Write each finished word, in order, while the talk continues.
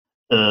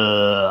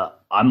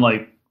I'm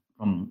like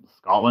from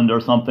Scotland or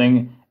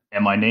something,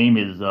 and my name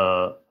is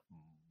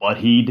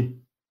Buttheed.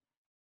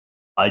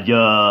 I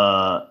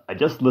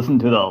just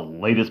listened to the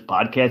latest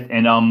podcast,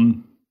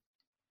 and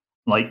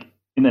like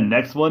in the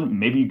next one,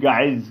 maybe you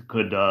guys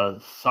could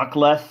suck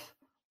less.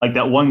 Like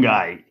that one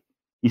guy,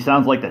 he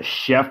sounds like the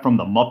chef from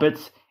the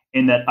Muppets,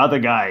 and that other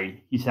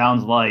guy, he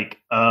sounds like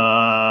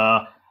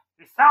a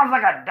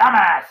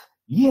dumbass.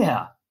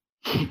 Yeah,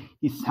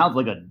 he sounds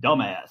like a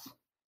dumbass.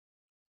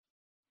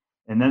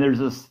 And then there's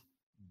this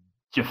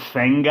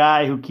Jafeng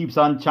guy who keeps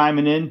on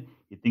chiming in.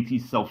 He thinks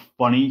he's so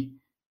funny,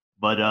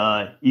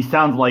 but he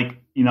sounds like,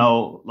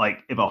 like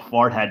if a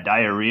fart had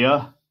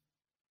diarrhea.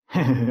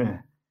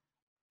 The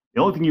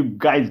only thing you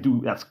guys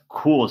do that's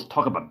cool is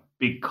talk about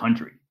big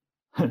country.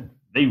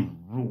 They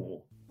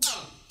rule.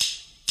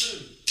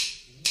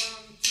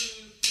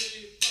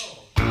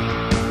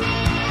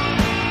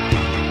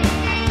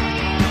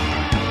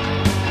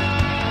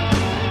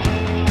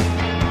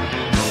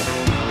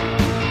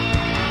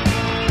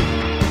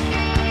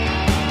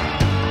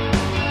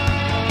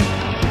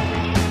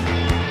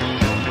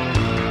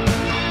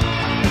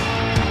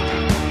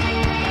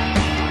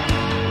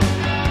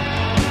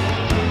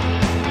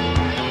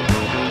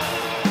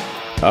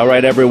 All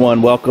right,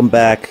 everyone, welcome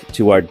back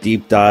to our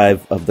deep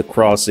dive of The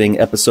Crossing,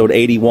 episode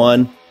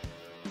 81.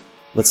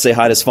 Let's say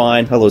hi to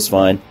Svein. Hello,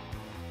 Svein.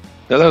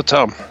 Hello,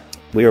 Tom.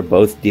 We are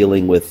both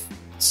dealing with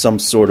some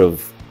sort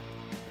of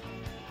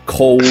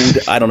cold.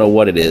 I don't know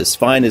what it is.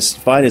 Svein is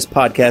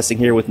podcasting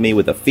here with me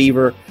with a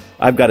fever.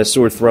 I've got a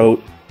sore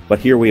throat, but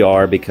here we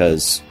are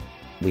because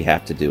we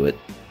have to do it.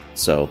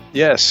 So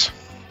yes.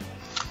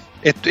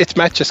 It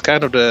matches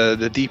kind of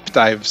the deep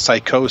dive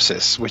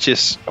psychosis, which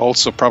is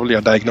also probably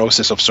a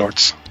diagnosis of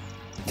sorts.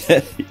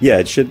 Yeah,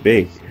 it should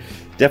be.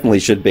 Definitely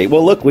should be.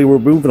 Well, look, we were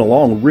moving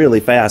along really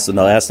fast in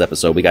the last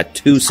episode. We got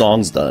 2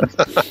 songs done.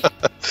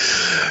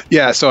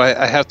 Yeah, so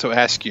I have to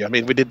ask you. I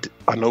mean, we did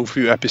an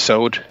overview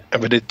episode,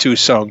 and we did 2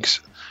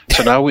 songs.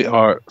 So now we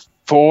are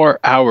 4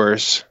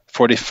 hours,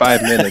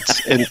 45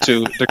 minutes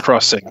into The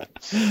Crossing.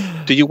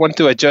 Do you want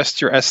to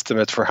adjust your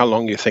estimate for how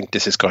long you think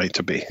this is going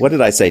to be? What did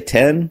I say,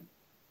 10?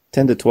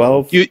 10 to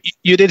 12?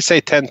 You did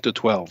say 10 to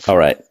 12. All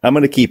right. I'm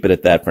going to keep it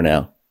at that for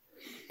now.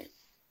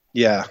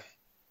 Yeah.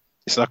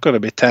 It's not going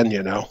to be 10,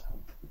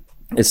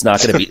 It's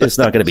not going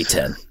to be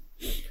 10.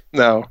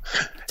 No.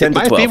 10 it to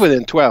might 12. be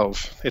within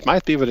 12. It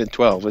might be within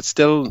 12. It's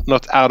still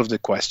not out of the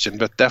question,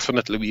 but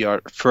definitely we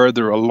are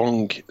further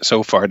along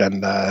so far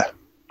than I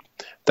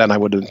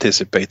would have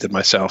anticipated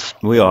myself.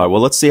 We are.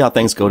 Well, let's see how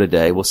things go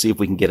today. We'll see if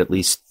we can get at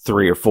least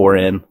 3 or 4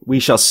 in. We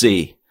shall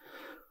see.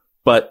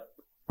 But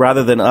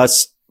rather than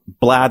us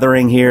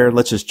blathering here,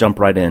 let's just jump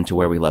right into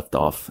where we left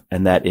off,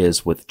 and that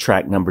is with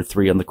track number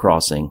 3 on The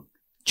Crossing,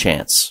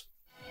 Chance.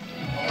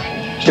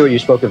 Stuart, you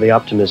spoke of the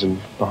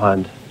optimism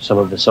behind some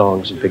of the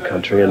songs of Big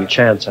Country, and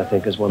Chance, I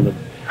think, is one that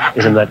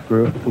is in that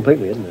group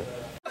completely, isn't it?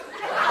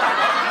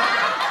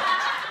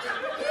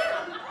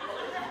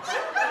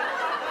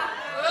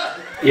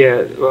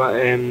 Yeah, well,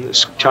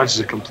 Chance is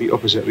a complete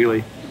opposite,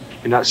 really,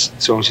 and that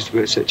song's just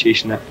about a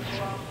situation that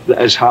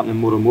is happening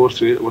more and more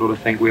throughout the world, I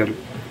think, where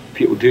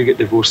people do get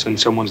divorced and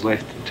someone's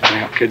left to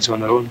bring up kids on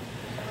their own,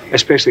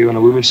 especially on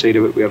a woman's side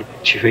of it, where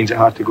she finds it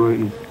hard to go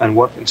out and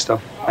work and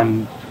stuff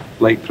and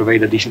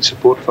provide a decent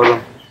support for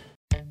them.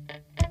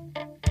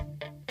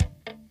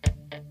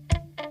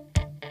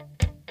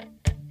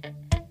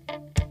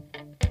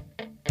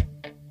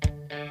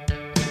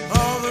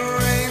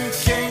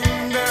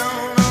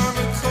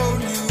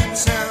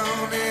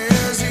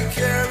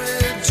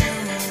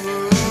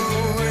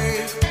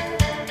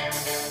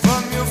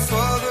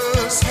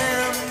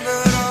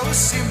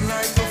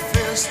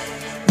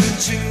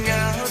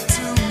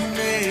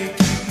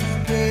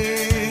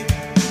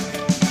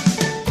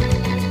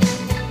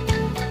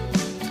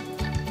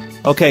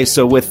 Okay,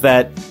 so with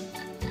that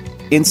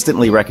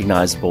instantly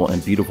recognizable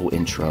and beautiful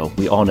intro,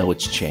 we all know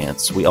it's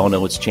Chance. We all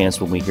know it's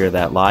Chance when we hear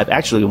that live.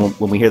 Actually,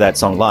 when we hear that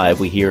song live,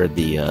 we hear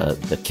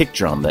the kick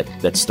drum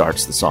that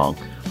starts the song.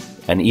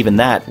 And even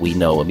that we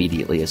know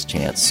immediately as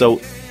Chance. So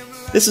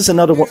this is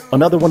another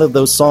one of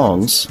those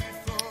songs,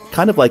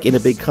 kind of like In a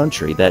Big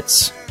Country,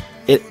 that's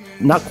it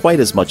not quite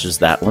as much as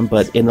that one,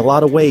 but in a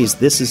lot of ways,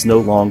 this is no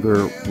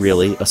longer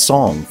really a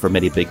song for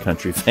many Big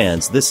Country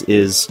fans. This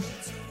is,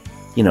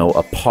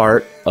 a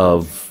part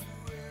of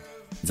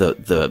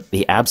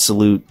the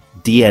absolute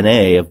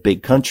DNA of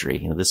Big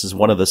Country. This is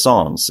one of the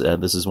songs.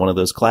 This is one of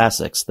those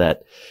classics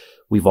that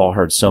we've all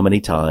heard so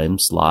many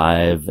times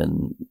live,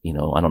 and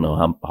I don't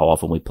know how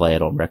often we play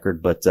it on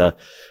record, but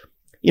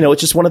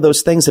it's just one of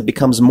those things that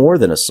becomes more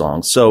than a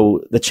song.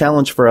 So the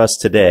challenge for us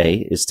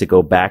today is to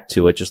go back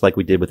to it, just like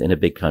we did with In a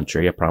Big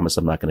Country. I promise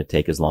I'm not going to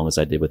take as long as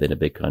I did with In a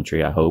Big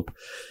Country, I hope.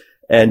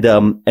 And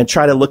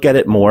try to look at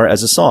it more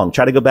as a song.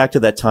 Try to go back to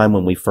that time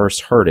when we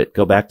first heard it.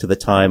 Go back to the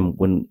time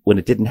when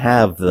it didn't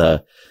have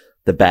the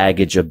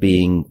baggage of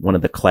being one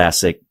of the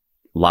classic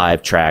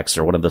live tracks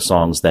or one of the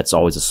songs that's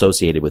always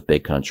associated with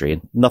Big Country.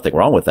 And nothing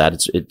wrong with that.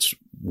 It's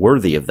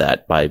worthy of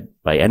that by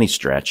any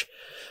stretch.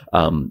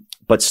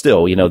 But but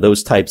still,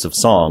 those types of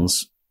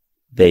songs,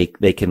 they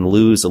can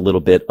lose a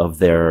little bit of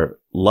their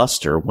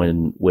luster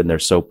when they're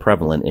so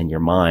prevalent in your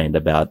mind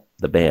about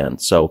the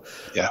band. So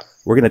yeah,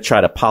 we're going to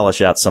try to polish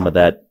out some of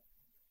that,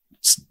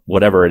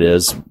 whatever it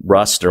is,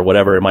 rust or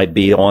whatever it might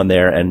be on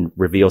there, and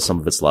reveal some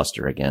of its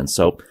luster again.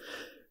 So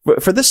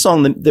for this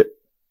song,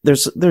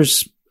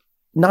 there's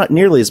not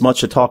nearly as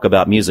much to talk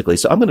about musically.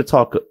 So I'm going to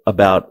talk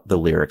about the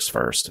lyrics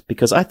first,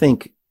 because I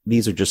think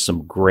these are just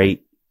some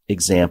great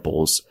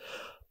examples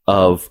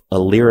of a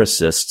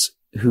lyricist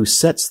who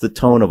sets the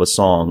tone of a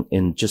song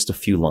in just a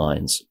few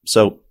lines.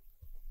 So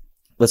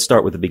let's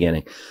start with the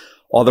beginning.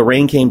 All the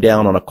rain came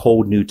down on a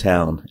cold new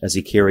town as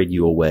he carried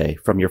you away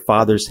from your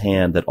father's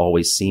hand that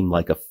always seemed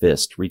like a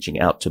fist reaching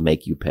out to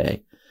make you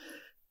pay.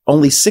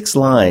 Only 6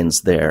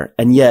 lines there,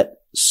 and yet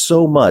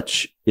so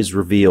much is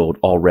revealed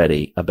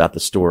already about the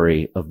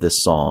story of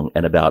this song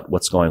and about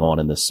what's going on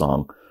in this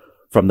song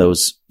from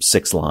those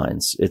 6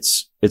 lines.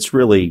 It's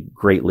really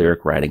great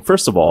lyric writing.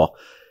 First of all,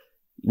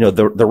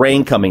 the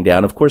rain coming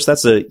down, of course,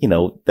 that's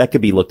that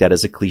could be looked at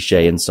as a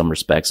cliche in some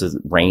respects.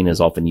 Rain is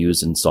often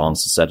used in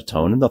songs to set a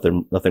tone,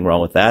 and nothing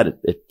wrong with that.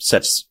 It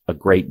sets a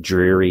great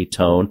dreary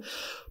tone.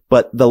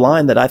 But the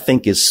line that I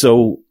think is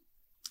so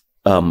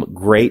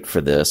great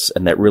for this,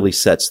 and that really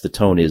sets the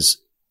tone,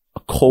 is a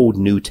cold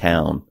new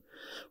town.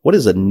 What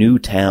is a new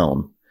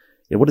town?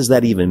 What does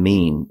that even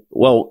mean?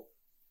 Well,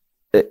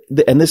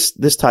 and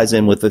this ties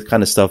in with the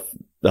kind of stuff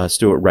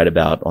Stewart read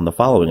about on the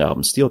following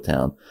album, Steel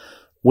Town.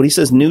 When he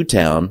says new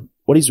town,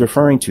 what he's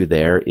referring to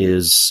there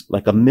is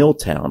like a mill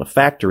town, a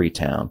factory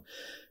town.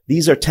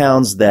 These are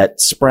towns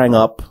that sprang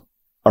up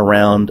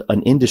around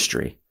an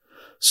industry.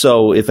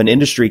 So if an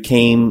industry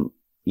came,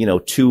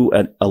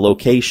 to a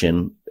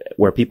location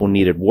where people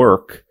needed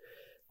work,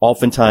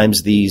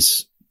 oftentimes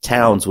these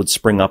towns would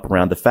spring up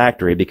around the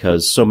factory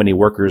because so many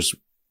workers,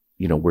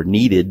 were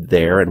needed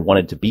there and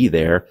wanted to be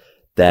there,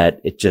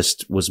 that it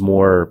just was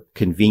more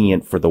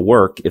convenient for the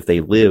work if they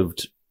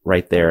lived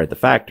right there at the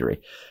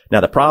factory. Now,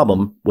 the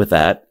problem with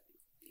that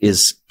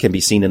can be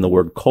seen in the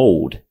word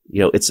cold.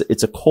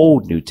 It's a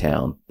cold new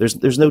town.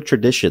 There's no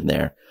tradition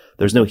there.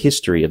 There's no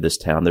history of this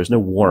town. There's no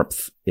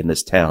warmth in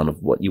this town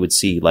of what you would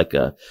see like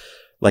a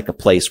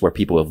place where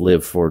people have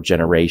lived for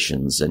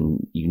generations,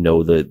 and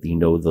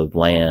the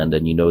land,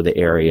 and the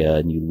area,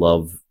 and you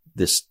love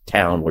this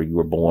town where you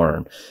were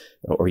born,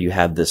 or you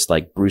have this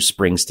like Bruce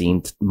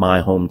Springsteen,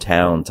 my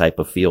hometown type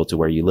of feel to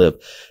where you live.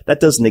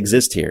 That doesn't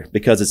exist here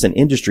because it's an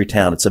industry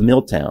town. It's a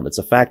mill town. It's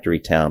a factory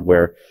town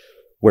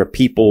where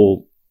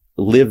people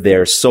live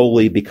there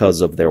solely because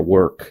of their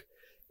work.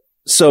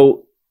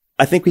 So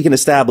I think we can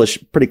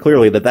establish pretty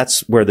clearly that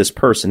that's where this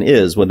person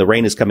is when the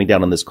rain is coming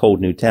down on this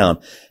cold new town.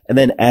 And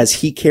then as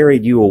he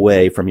carried you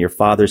away from your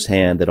father's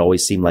hand that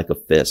always seemed like a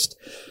fist.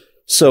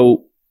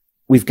 So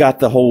we've got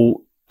the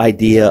whole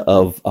idea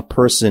of a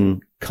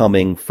person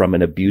coming from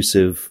an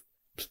abusive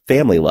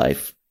family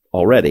life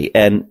already.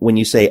 And when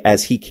you say,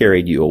 as he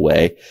carried you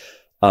away,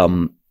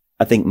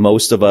 I think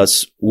most of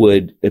us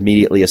would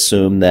immediately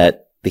assume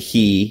that the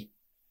he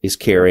is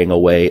carrying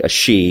away a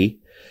she.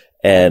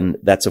 And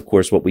that's, of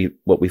course, what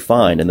we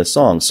find in the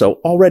song.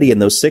 So already in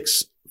those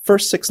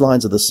first six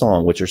lines of the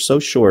song, which are so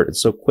short and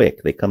so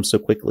quick, they come so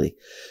quickly,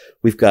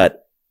 we've got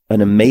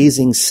an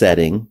amazing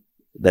setting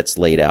that's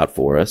laid out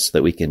for us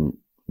that we can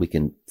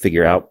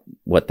figure out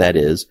what that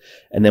is.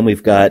 And then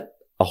we've got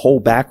a whole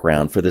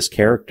background for this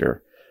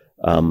character,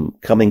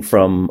 coming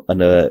from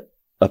an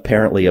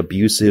apparently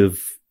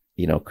abusive,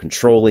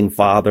 controlling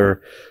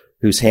father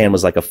whose hand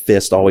was like a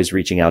fist, always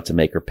reaching out to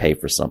make her pay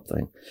for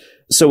something.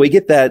 So we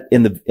get that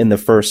in the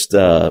first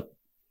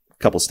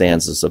couple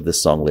stanzas of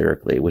this song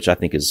lyrically, which I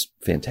think is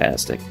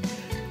fantastic.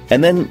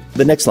 And then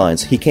the next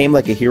lines, he came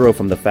like a hero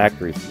from the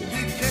factory floor.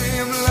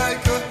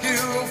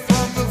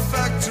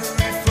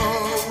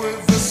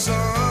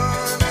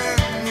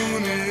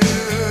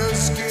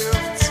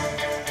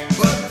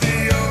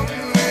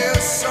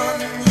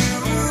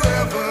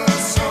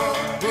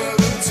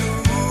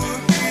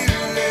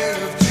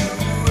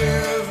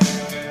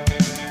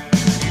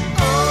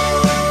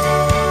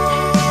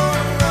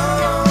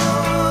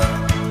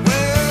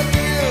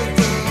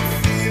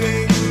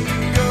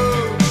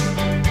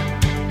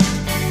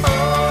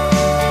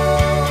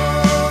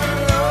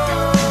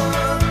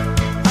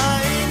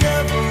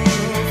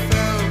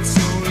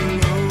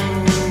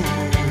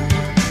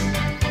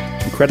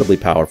 Incredibly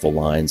powerful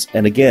lines.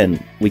 And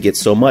again, we get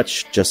so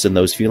much just in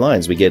those few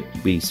lines.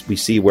 We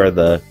see where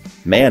the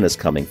man is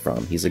coming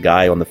from. He's a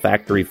guy on the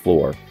factory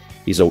floor.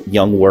 He's a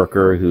young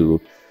worker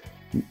who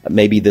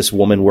maybe this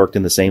woman worked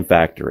in the same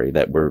factory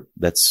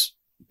that's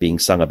being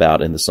sung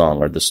about in the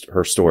song, or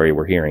her story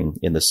we're hearing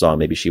in the song.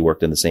 Maybe she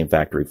worked in the same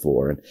factory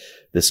floor and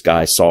this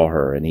guy saw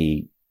her and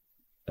he,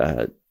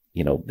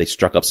 they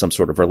struck up some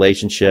sort of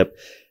relationship.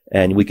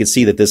 And we could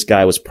see that this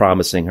guy was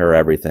promising her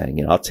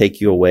everything. I'll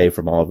take you away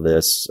from all of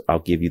this. I'll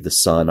give you the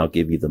sun. I'll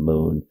give you the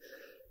moon.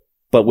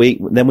 But we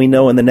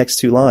know in the next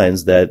two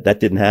lines that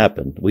didn't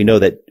happen. We know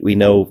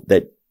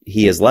that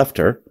he has left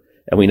her,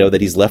 and we know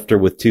that he's left her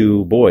with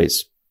 2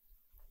 boys.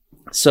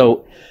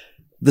 So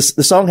the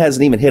song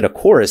hasn't even hit a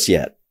chorus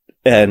yet.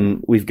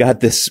 And we've got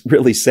this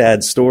really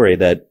sad story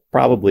that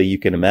probably you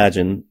can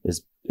imagine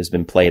has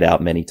been played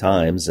out many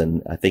times.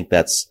 And I think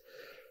that's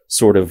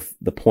sort of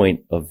the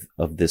point of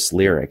this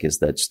lyric, is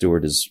that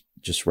Stewart is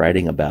just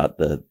writing about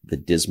the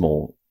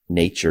dismal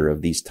nature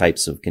of these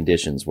types of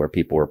conditions where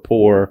people are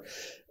poor.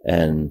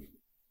 And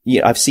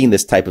yeah, I've seen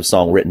this type of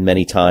song written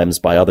many times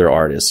by other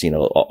artists,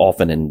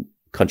 often in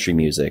country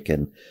music.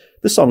 And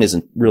this song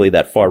isn't really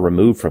that far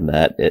removed from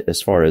that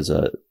as far as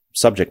a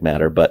subject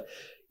matter, but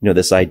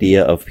this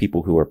idea of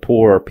people who are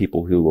poor,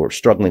 people who are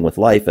struggling with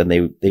life, and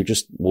they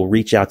just will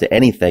reach out to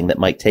anything that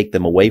might take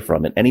them away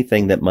from it,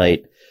 anything that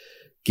might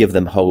give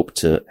them hope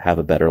to have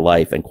a better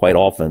life. And quite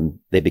often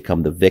they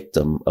become the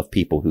victim of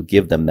people who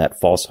give them that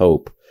false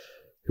hope,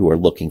 who are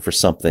looking for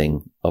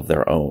something of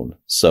their own.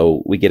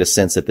 So we get a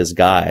sense that this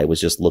guy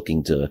was just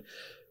looking to,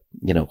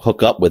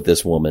 hook up with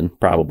this woman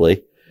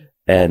probably,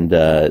 and,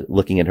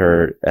 looking at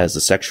her as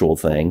a sexual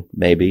thing,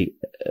 maybe.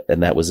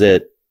 And that was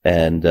it.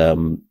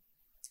 And,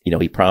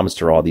 he promised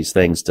her all these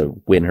things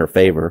to win her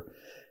favor.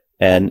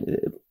 And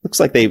it looks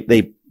like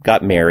they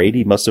got married.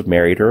 He must have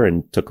married her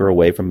and took her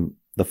away from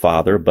the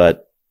father.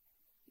 But,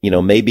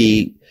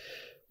 maybe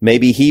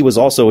he was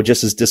also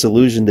just as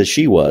disillusioned as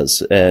she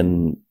was.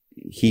 And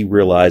he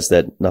realized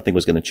that nothing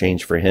was going to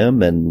change for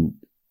him. And,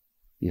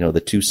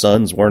 the 2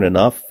 sons weren't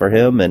enough for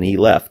him, and he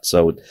left.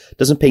 So it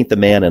doesn't paint the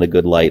man in a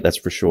good light. That's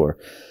for sure.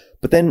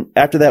 But then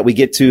after that, we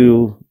get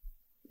to,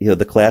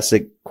 the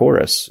classic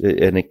chorus,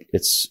 and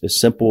it's as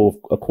simple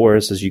a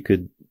chorus as you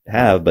could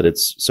have, but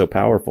it's so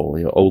powerful.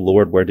 Oh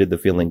Lord, where did the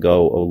feeling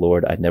go? Oh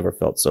Lord, I never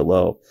felt so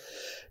low.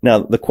 Now,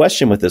 the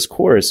question with this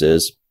chorus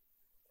is,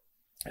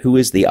 who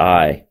is the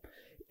I?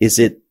 Is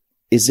it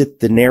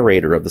the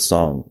narrator of the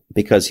song?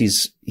 Because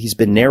he's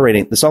been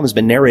narrating, the song has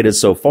been narrated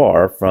so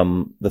far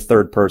from the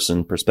third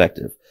person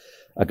perspective.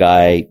 A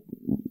guy,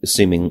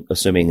 assuming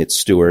it's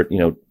Stewart,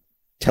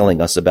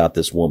 telling us about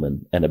this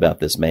woman and about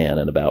this man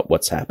and about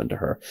what's happened to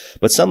her.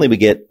 But suddenly we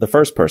get the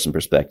first person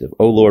perspective.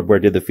 Oh Lord, where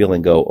did the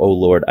feeling go? Oh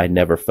Lord, I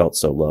never felt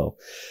so low.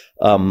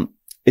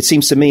 It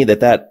seems to me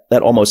that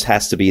almost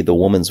has to be the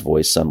woman's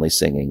voice suddenly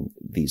singing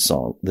these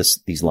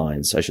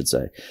lines, I should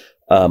say.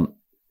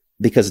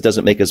 Because it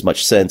doesn't make as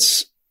much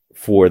sense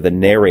for the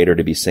narrator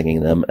to be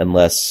singing them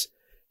unless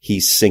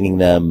he's singing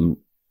them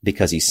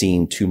because he's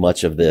seen too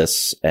much of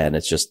this and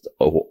it's just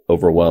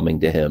overwhelming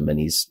to him and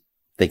he's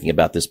thinking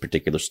about this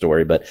particular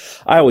story. But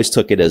I always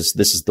took it as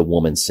this is the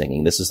woman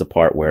singing. This is the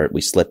part where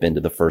we slip into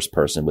the first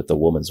person with the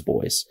woman's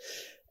voice.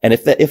 And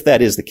if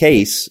that is the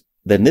case,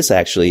 then this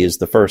actually is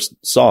the first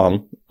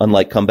song,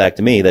 unlike Come Back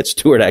to Me, that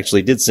Stewart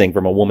actually did sing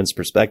from a woman's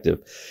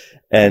perspective.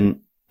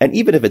 And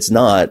even if it's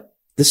not,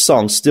 this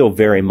song still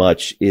very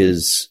much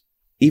is,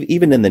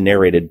 even in the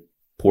narrated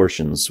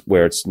portions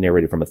where it's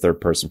narrated from a third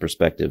person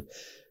perspective,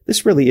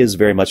 this really is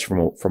very much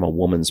from a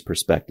woman's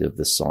perspective,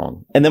 this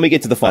song. And then we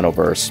get to the final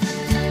verse.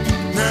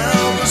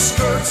 Now the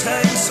skirts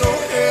hang so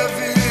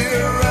heavy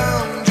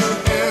around your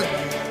head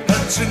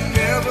that you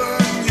never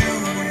knew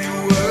you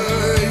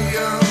were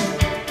young,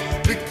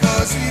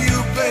 because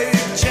you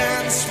played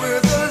chance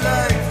with a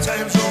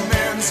lifetime's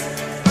romance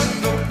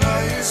and the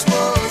price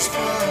was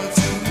far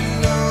too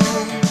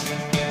long.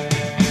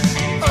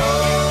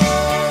 Oh,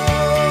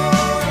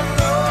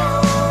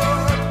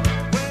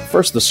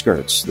 First, the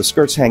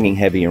skirts hanging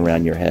heavy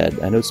around your head.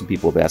 I know some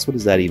people have asked, what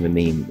does that even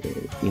mean?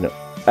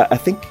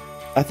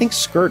 I think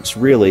skirts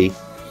really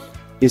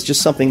is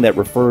just something that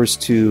refers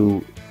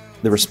to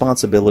the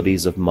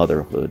responsibilities of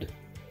motherhood.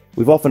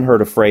 We've often heard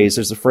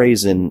there's a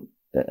phrase in,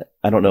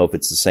 I don't know if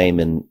it's the same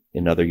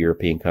in other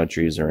European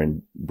countries or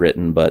in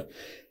Britain,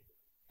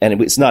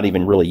 and it's not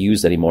even really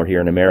used anymore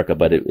here in America,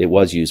 but it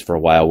was used for a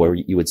while, where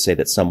you would say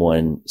that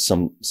someone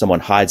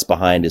hides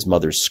behind his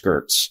mother's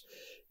skirts.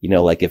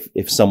 Like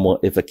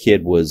if a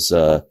kid was,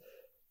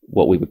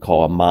 what we would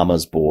call a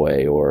mama's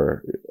boy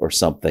or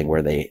something,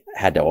 where they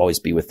had to always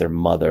be with their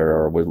mother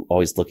or were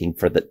always looking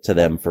to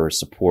them for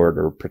support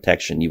or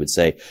protection, you would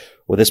say,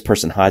 well, this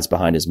person hides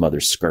behind his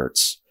mother's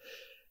skirts.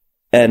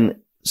 And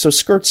so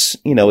skirts,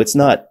 it's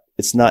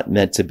not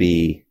meant to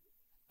be,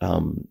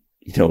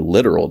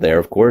 literal there.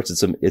 Of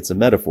course, it's a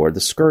metaphor.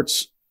 The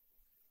skirts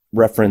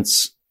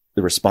reference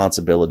the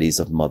responsibilities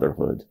of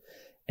motherhood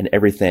and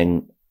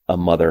everything a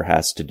mother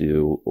has to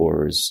do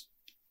or is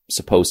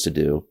supposed to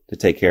do to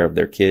take care of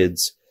their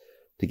kids,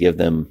 to give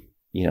them,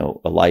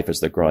 a life as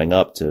they're growing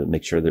up, to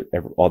make sure that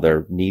all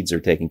their needs are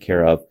taken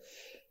care of.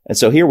 And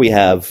so here we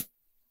have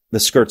the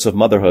skirts of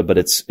motherhood, but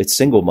it's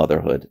single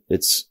motherhood.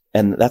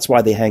 And that's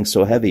why they hang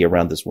so heavy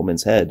around this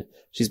woman's head.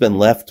 She's been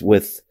left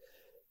with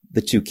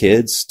the 2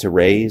 kids to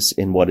raise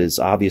in what is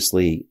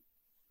obviously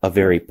a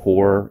very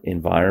poor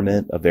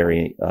environment, a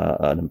very,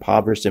 an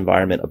impoverished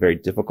environment, a very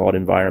difficult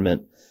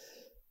environment,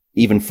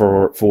 even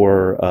for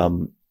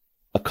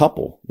a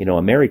couple,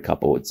 a married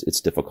couple,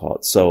 it's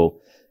difficult. So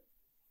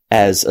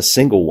as a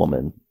single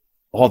woman,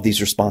 all of these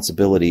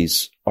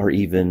responsibilities are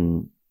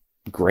even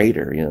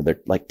greater, they're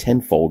like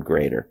tenfold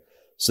greater.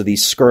 So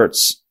these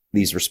skirts,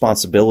 these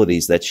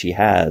responsibilities that she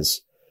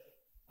has,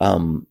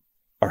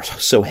 are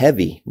so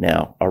heavy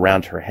now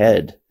around her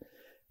head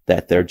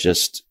that they're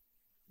just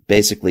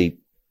basically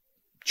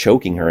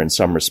choking her in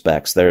some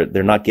respects.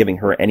 They're not giving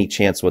her any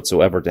chance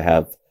whatsoever to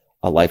have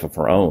a life of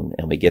her own.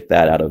 And we get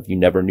that out of, you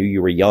never knew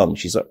you were young.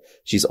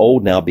 She's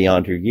old now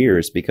beyond her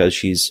years because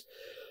she's,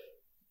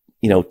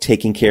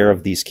 taking care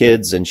of these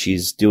kids, and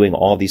she's doing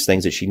all these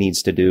things that she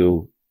needs to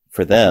do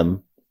for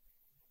them,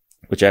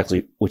 which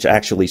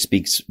actually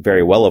speaks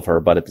very well of her.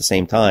 But at the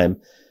same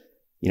time,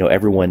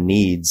 everyone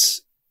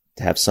needs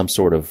to have some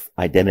sort of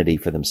identity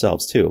for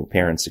themselves too,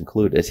 parents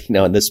included,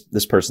 and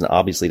this person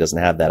obviously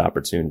doesn't have that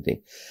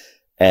opportunity.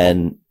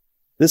 And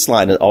this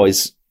line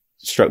always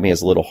struck me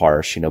as a little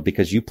harsh,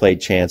 because you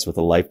played chance with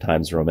a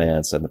lifetime's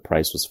romance and the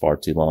price was far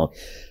too long.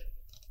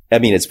 I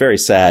mean, it's very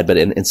sad, but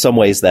in some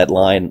ways that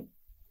line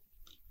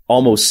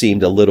almost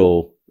seemed a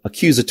little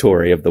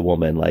accusatory of the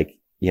woman. Like,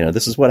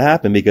 this is what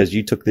happened because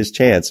you took this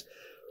chance.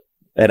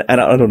 And I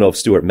don't know if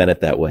Stewart meant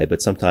it that way,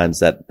 but sometimes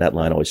that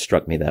line always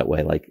struck me that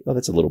way. Like, oh,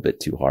 that's a little bit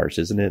too harsh,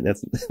 isn't it?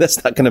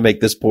 That's not going to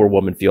make this poor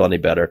woman feel any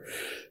better.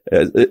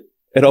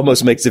 It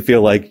almost makes it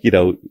feel like,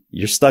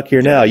 you're stuck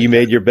here now. You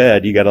made your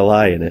bed. You got to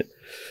lie in it.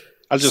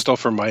 I'll just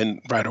offer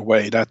mine right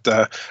away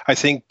that I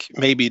think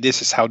maybe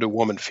this is how the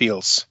woman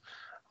feels.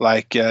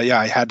 Like,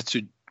 I had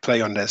to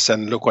play on this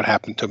and look what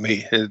happened to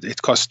me.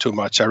 It cost too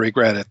much. I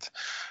regret it.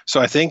 So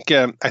I think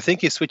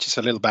he switches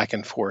a little back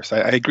and forth. I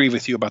agree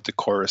with you about the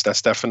chorus.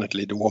 That's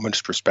definitely the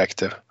woman's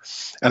perspective.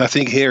 And I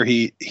think here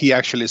he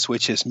actually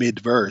switches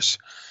mid-verse.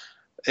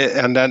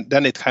 And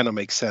then it kind of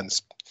makes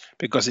sense.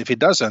 Because if he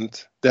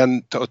doesn't,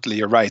 then totally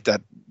you're right.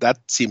 That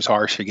seems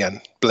harsh again,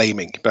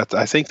 blaming. But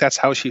I think that's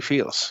how she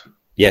feels.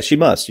 Yeah, she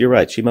must. You're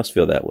right. She must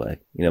feel that way.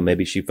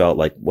 Maybe she felt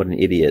like, what an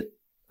idiot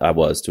I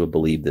was to have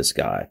believed this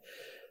guy.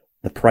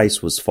 The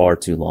price was far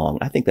too long.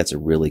 I think that's a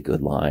really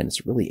good line.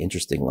 It's a really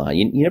interesting line.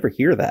 You never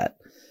hear that.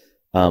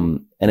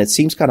 And it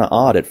seems kind of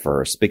odd at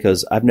first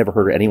because I've never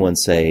heard anyone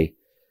say,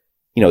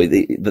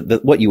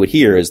 what you would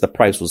hear is the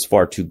price was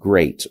far too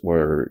great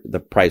or the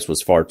price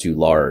was far too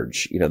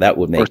large. That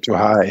would make. Or too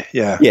high.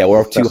 Yeah. Yeah.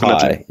 Or too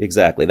high.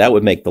 Exactly. That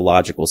would make the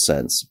logical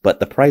sense. But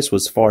the price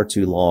was far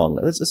too long.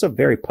 This is a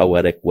very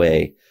poetic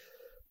way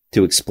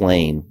to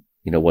explain,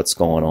 what's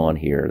going on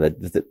here.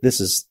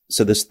 This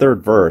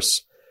third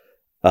verse,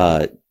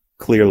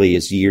 clearly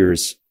is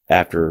years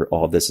after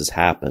all this has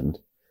happened.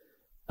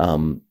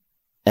 And,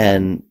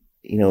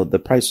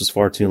 the price was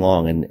far too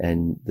long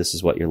and this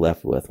is what you're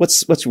left with.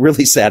 What's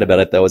really sad about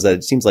it though is that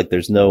it seems like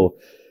there's no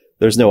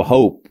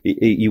hope.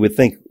 You would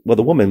think, well,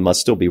 the woman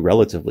must still be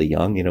relatively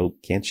young.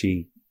 Can't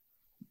she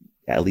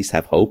at least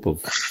have hope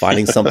of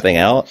finding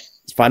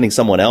finding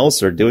someone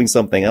else or doing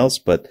something else?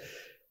 But,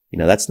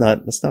 that's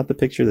not the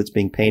picture that's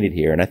being painted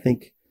here. And I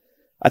think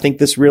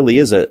this really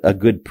is a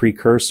good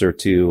precursor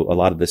to a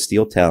lot of the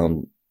Steel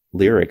Town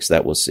lyrics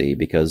that we'll see,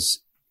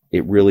 because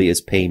it really is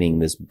painting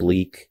this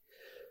bleak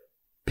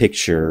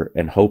picture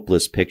and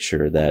hopeless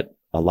picture that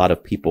a lot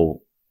of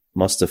people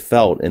must have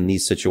felt in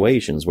these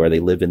situations where they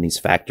live in these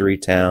factory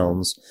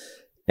towns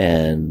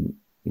and,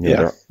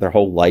 their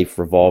whole life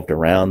revolved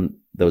around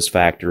those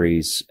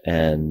factories.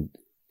 And,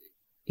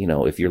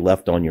 if you're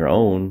left on your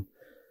own,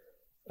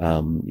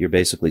 you're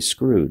basically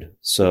screwed.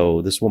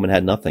 So this woman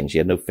had nothing. She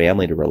had no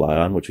family to rely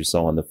on, which we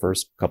saw in the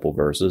first couple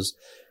verses.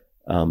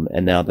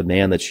 And now the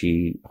man that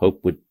she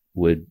hoped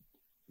would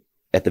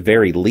at the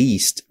very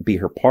least be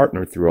her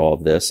partner through all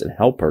of this and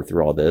help her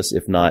through all this,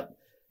 if not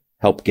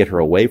help get her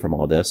away from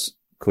all this,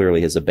 clearly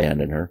has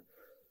abandoned her.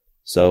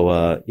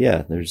 So,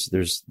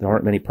 there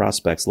aren't many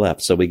prospects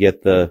left. So we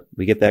get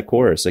that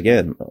chorus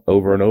again,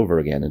 over and over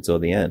again until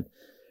the end.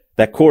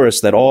 That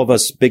chorus that all of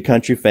us big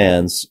country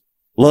fans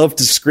love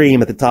to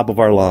scream at the top of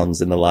our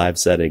lungs in the live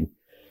setting,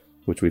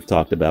 which we've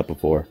talked about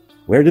before.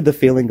 Where did the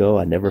feeling go?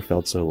 I never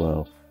felt so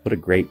low. What a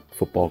great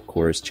football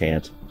chorus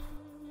chant.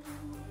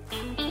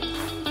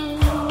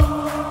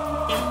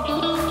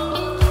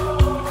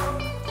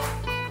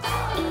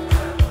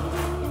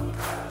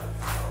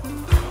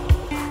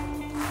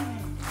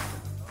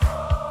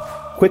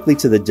 Quickly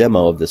to the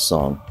demo of this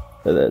song.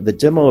 The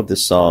demo of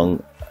this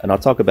song, and I'll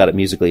talk about it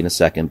musically in a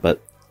second,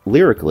 but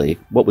lyrically,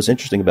 what was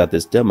interesting about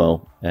this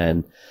demo,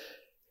 and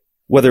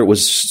whether it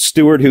was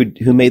Stewart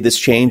who made this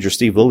change or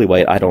Steve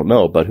Lillywhite, I don't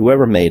know, but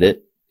whoever made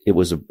it, it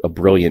was a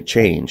brilliant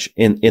change.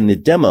 In the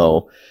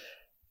demo,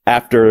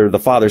 after the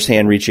Father's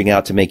hand reaching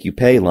out to make you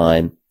pay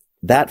line,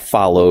 that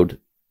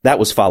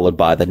was followed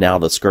by the now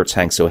the skirts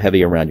hang so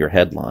heavy around your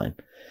head line.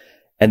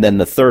 And then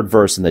the third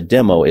verse in the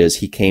demo is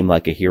he came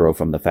like a hero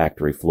from the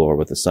factory floor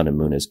with the sun and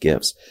moon as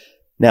gifts.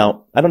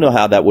 Now, I don't know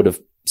how that would have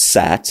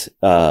sat,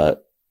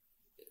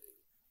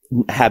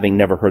 having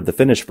never heard the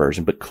finished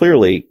version, but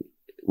clearly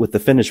with the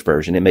finished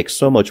version, it makes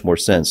so much more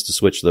sense to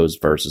switch those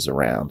verses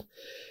around.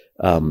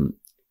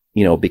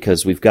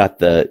 Because we've got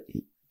the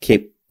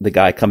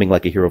guy coming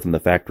like a hero from the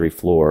factory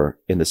floor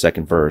in the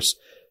second verse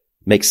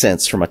makes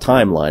sense from a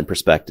timeline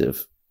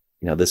perspective.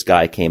 This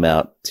guy came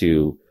out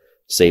to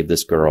save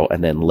this girl.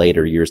 And then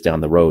later, years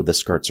down the road, the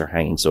skirts are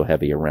hanging so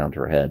heavy around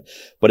her head.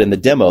 But in the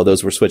demo,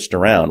 those were switched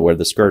around where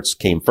the skirts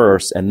came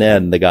first and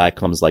then the guy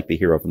comes like the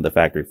hero from the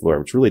factory floor,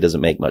 which really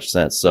doesn't make much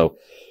sense. So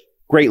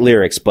great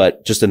lyrics,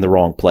 but just in the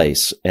wrong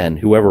place. And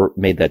whoever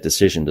made that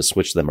decision to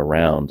switch them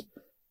around,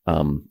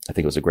 I think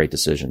it was a great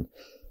decision.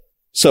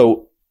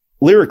 So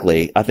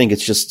lyrically, I think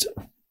it's just,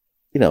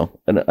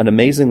 an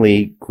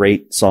amazingly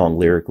great song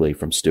lyrically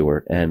from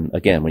Stewart. And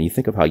again, when you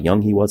think of how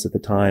young he was at the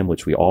time,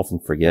 which we often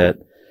forget,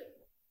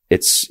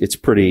 it's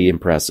pretty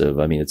impressive.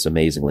 I mean, it's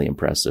amazingly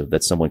impressive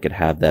that someone could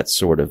have that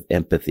sort of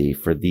empathy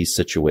for these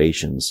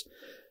situations,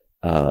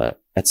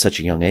 at such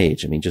a young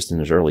age. I mean, just in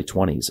his early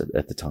 20s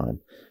at the time.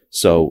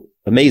 So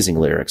amazing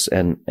lyrics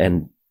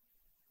and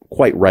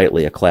quite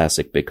rightly a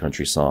classic big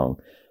country song,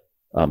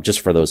 just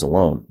for those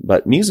alone.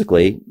 But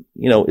musically,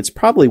 it's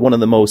probably one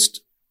of the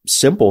most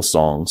simple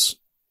songs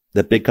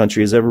that big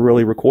country has ever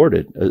really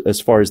recorded as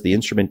far as the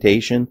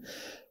instrumentation,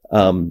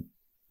 and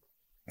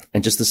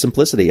just the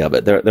simplicity of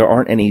it. There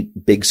aren't any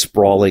big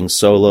sprawling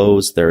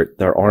solos.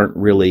 There aren't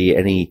really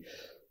any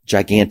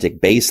gigantic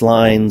bass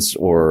lines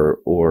or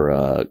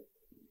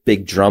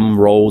big drum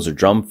rolls or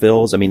drum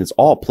fills. I mean, it's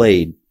all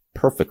played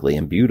perfectly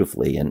and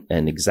beautifully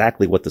and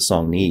exactly what the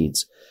song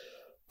needs.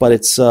 But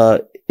it's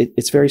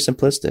very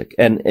simplistic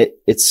and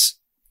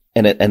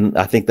and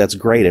I think that's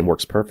great and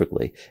works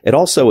perfectly. It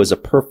also is a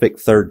perfect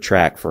third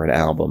track for an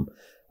album.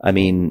 I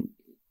mean,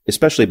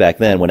 especially back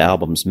then when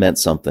albums meant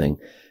something,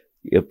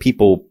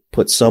 people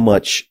put so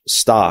much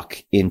stock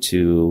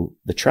into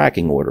the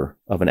tracking order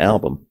of an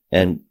album.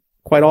 And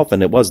quite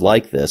often it was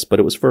like this, but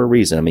it was for a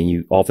reason. I mean,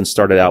 you often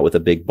started out with a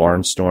big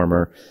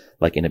barnstormer,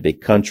 like in a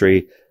big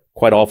country,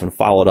 quite often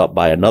followed up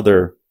by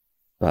another,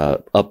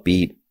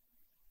 upbeat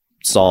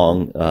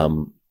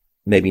song,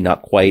 maybe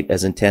not quite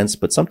as intense,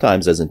 but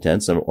sometimes as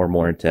intense or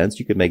more intense.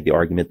 You could make the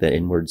argument that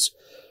Inwards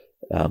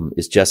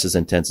is just as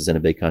intense as in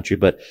a big country,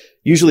 but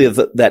usually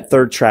that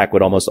third track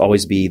would almost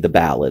always be the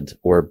ballad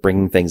or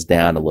bringing things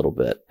down a little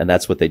bit. And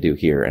that's what they do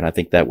here. And I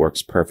think that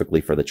works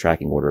perfectly for the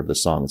tracking order of the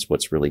song. It's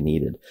what's really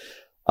needed.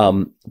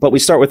 But we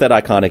start with that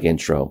iconic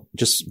intro,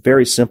 just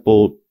very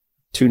simple,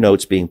 2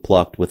 notes being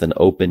plucked with an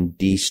open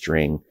D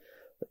string,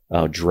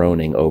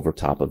 droning over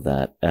top of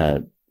that.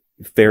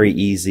 Very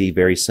easy,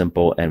 very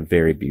simple, and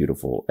very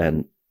beautiful.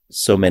 And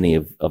so many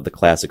of the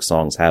classic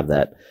songs have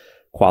that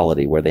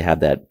quality where they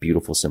have that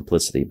beautiful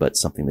simplicity, but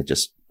something that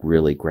just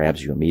really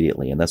grabs you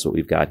immediately. And that's what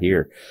we've got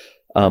here.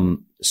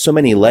 So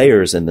many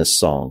layers in this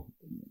song.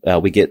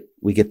 We get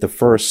the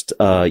first,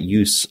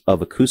 use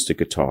of acoustic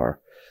guitar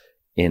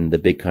in the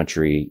big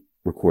country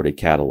recorded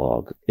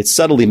catalog. It's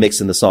subtly mixed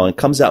in the song. It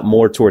comes out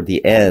more toward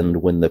the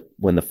end when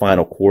the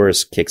final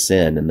chorus kicks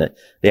in and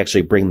they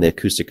actually bring the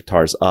acoustic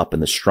guitars up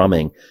and the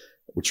strumming,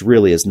 which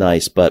really is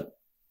nice, but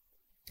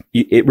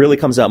it really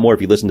comes out more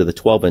if you listen to the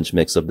 12-inch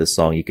mix of this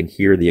song. You can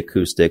hear the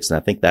acoustics, and I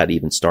think that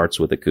even starts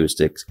with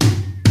acoustics.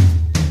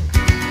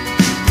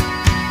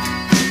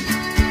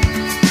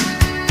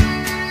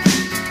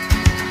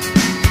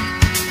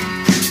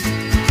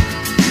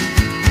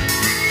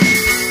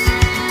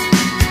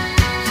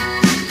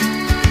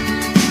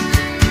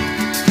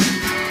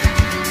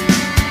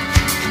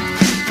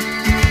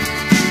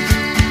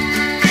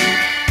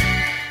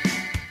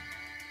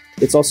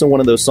 It's also one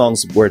of those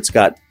songs where it's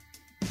got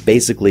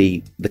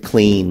basically the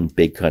clean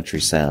big country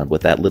sound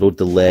with that little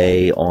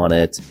delay on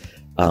it,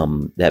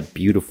 that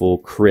beautiful,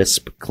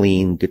 crisp,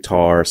 clean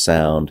guitar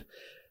sound,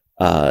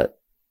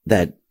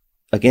 that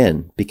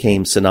again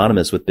became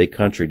synonymous with big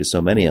country to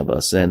so many of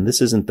us. And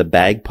this isn't the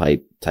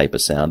bagpipe type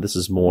of sound. This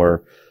is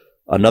more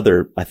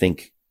another, I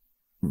think,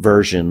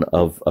 version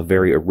of a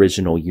very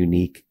original,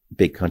 unique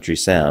big country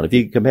sound. If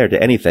you compare it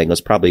to anything, it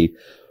was probably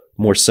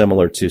more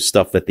similar to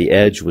stuff that The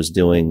Edge was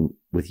doing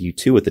with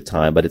U2 at the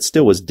time, but it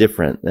still was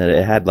different. And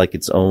it had like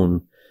its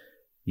own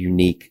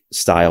unique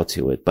style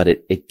to it, but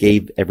it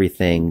gave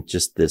everything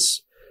just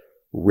this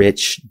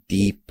rich,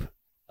 deep,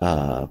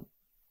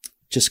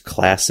 just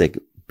classic,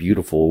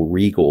 beautiful,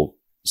 regal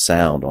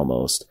sound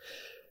almost.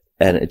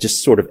 And it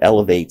just sort of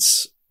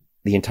elevates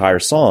the entire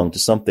song to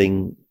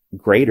something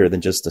greater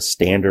than just a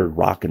standard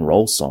rock and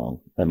roll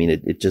song. I mean,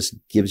 it just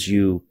gives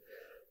you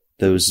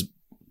those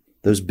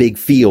big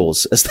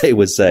feels, as they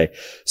would say.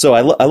 So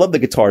I love the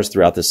guitars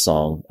throughout this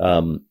song.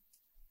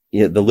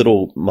 The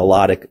little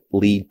melodic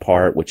lead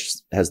part, which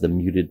has the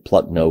muted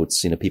pluck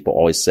notes. People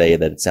always say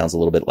that it sounds a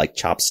little bit like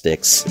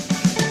chopsticks.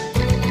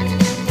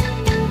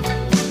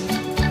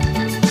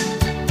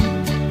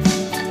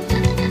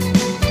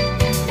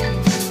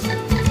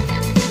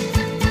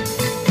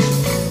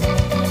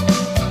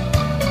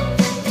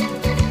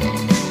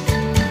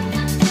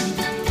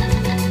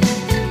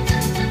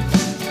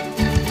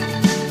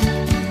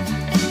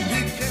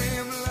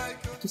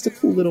 Just a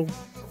cool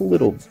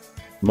little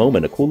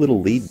moment, a cool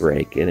little lead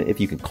break. And if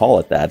you can call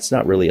it that, it's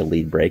not really a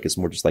lead break. It's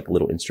more just like a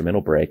little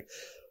instrumental break,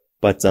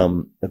 but,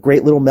 a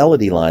great little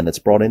melody line that's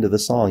brought into the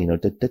song,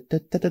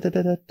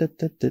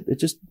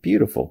 it's just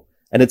beautiful.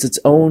 And it's its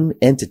own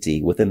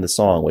entity within the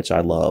song, which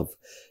I love.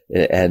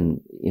 And,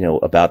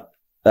 about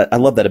I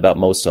love that about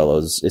most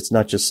solos. It's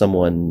not just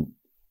someone,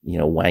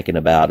 wanking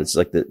about. It's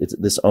like it's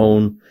its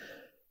own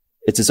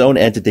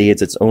entity.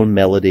 It's its own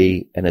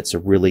melody. And it's a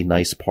really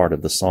nice part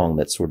of the song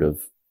that sort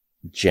of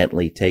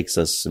gently takes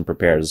us and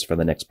prepares us for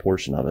the next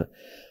portion of it.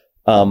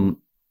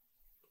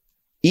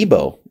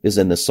 Ebo is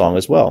in this song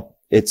as well.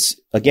 It's,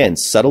 again,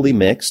 subtly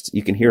mixed.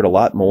 You can hear it a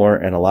lot more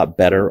and a lot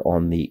better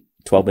on the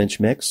 12-inch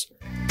mix.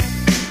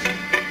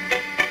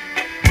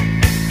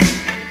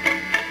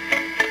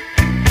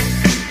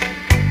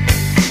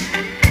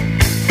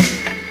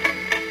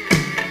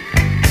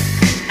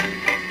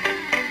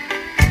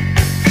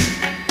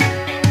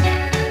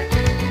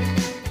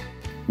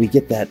 We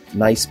get that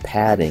nice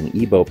padding,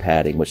 Ebo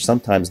padding, which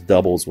sometimes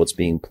doubles what's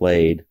being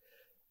played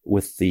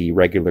with the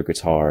regular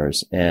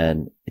guitars.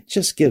 And it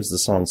just gives the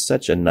song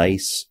such a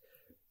nice,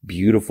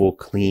 beautiful,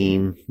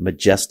 clean,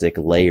 majestic,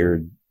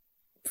 layered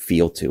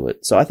feel to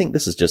it. So I think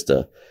this is just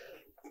an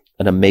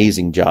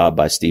amazing job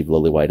by Steve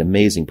Lillywhite,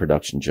 amazing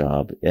production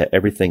job.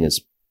 Everything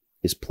is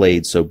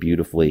played so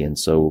beautifully and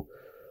so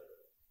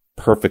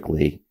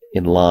perfectly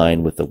in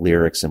line with the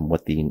lyrics and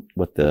what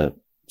the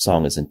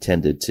song is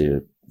intended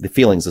to, the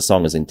feelings the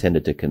song is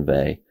intended to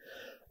convey.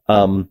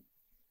 And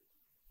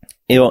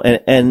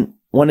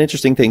one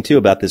interesting thing too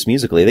about this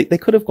musically, they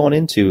could have gone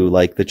into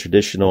like the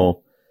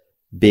traditional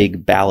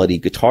big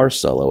ballady guitar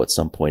solo at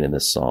some point in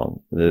this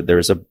song.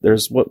 There's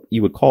what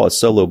you would call a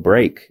solo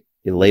break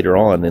later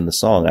on in the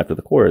song after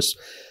the chorus,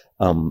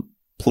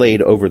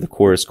 played over the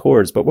chorus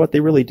chords. But what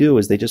they really do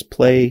is they just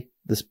play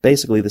this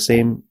basically the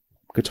same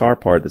guitar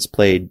part that's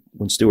played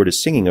when Stewart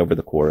is singing over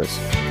the chorus.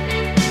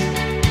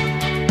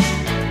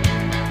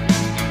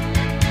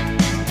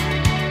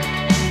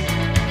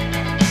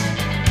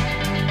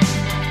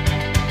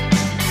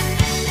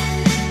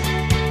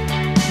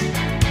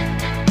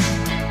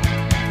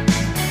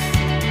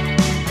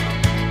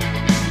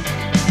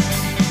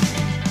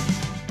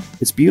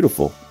 It's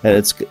beautiful,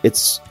 and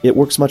it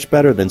works much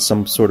better than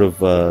some sort of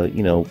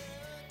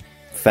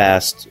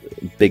fast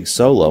big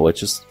solo.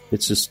 It's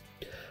just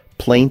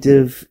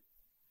plaintive.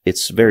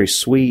 It's very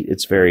sweet.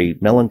 It's very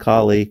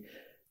melancholy,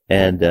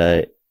 and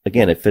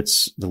again, it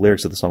fits the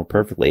lyrics of the song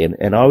perfectly.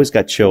 And I always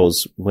got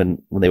chills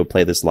when they would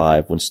play this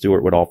live. When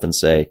Stewart would often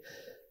say,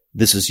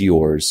 "This is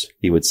yours,"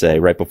 he would say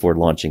right before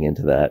launching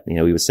into that.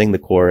 He would sing the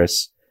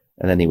chorus,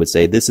 and then he would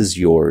say, "This is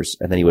yours,"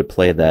 and then he would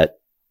play that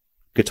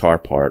guitar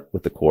part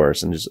with the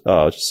chorus, and it's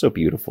just so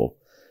beautiful.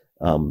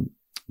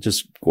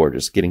 Just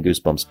gorgeous. Getting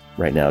goosebumps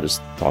right now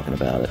just talking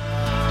about it.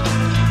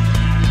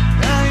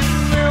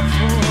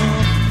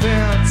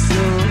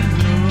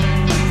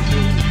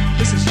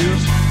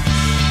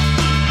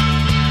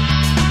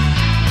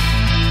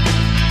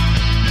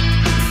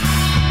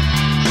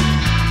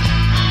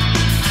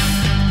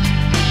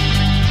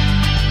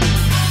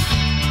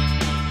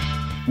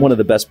 One of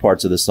the best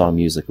parts of the song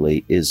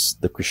musically is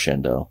the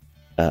crescendo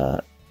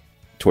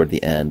toward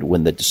the end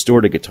when the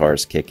distorted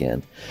guitars kick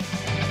in.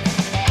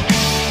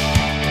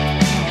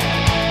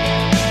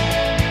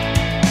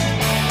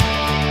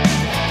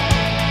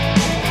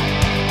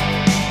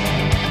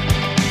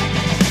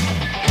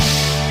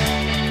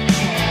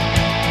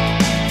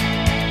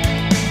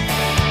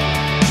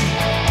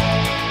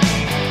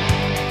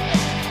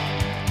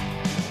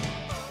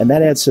 And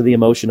that adds to the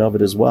emotion of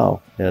it as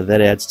well. That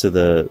adds to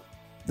the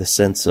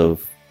sense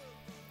of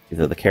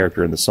the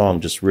character in the song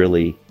just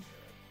really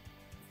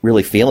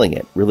feeling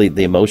it, really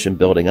the emotion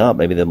building up,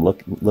 maybe them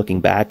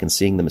looking back and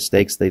seeing the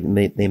mistakes they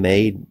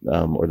made,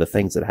 or the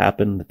things that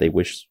happened that they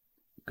wish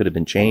could have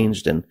been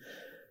changed, and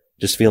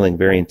just feeling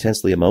very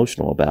intensely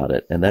emotional about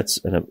it. And that's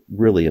a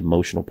really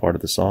emotional part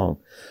of the song.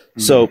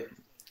 Mm-hmm. So,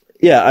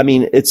 yeah, I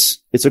mean,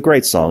 it's a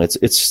great song.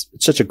 It's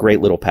such a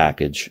great little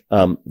package.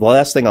 The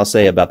last thing I'll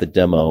say about the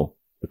demo,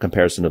 the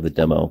comparison of the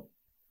demo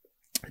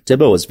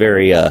is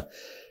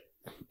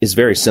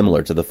very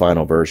similar to the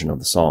final version of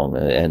the song,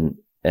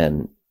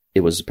 and it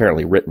was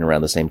apparently written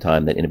around the same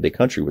time that In a Big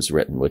Country was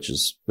written, which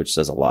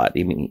says a lot.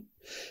 I mean,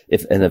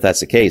 if that's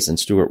the case, then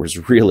Stewart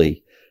was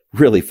really,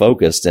 really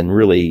focused and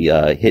really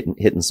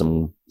hitting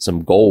some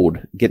gold,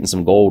 getting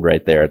some gold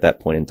right there at that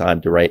point in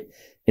time to write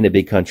In a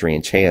Big Country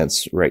and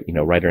Chance right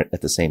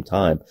at the same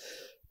time.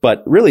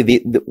 But really,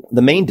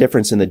 the main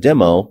difference in the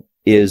demo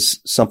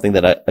is something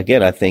that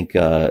I think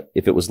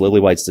if it was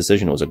Lillywhite's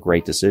decision, it was a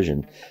great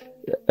decision.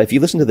 If you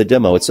listen to the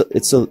demo,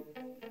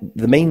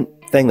 the main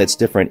thing that's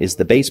different is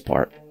the bass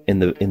part in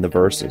the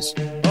verses.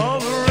 All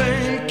the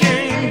rain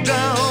came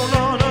down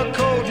on a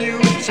cold new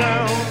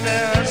town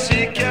as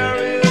he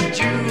carried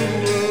you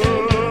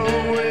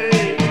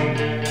away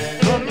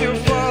from your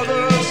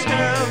father's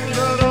hand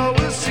that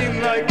always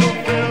seemed like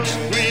a fence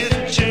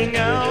reaching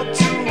out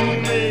to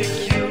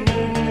make you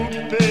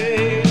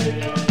pay.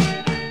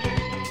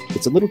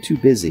 It's a little too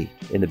busy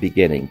in the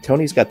beginning.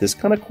 Tony's got this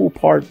kind of cool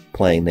part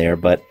playing there,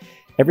 but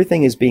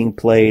everything is being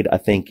played, I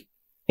think,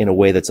 in a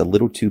way that's a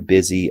little too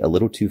busy, a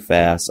little too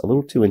fast, a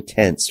little too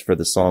intense for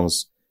the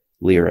song's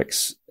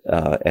lyrics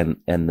and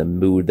the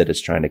mood that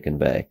it's trying to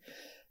convey.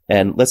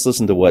 And let's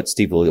listen to what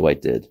Steve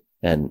Lillywhite did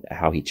and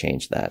how he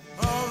changed that.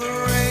 All the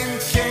rain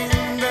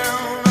came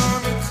down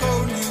on a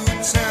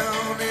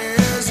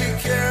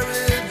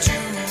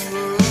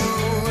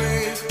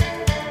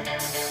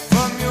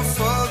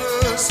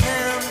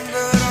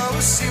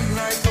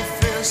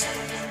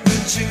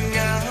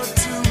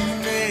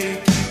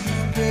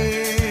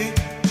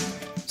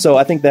So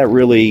I think that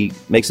really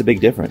makes a big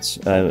difference,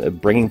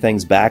 bringing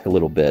things back a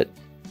little bit,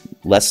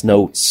 less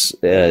notes,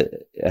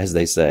 as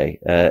they say,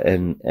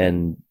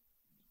 and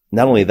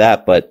not only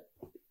that, but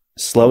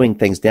slowing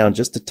things down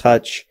just a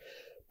touch,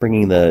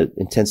 bringing the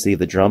intensity of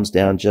the drums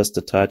down just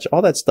a touch,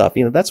 all that stuff.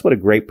 That's what a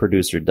great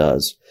producer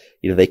does.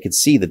 They could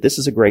see that this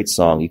is a great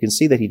song. You can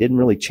see that he didn't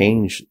really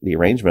change the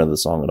arrangement of the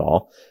song at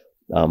all.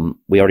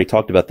 We already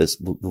talked about this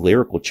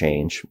lyrical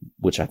change,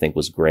 which I think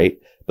was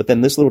great, but then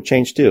this little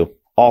change too.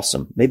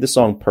 Awesome. Made the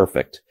song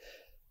perfect.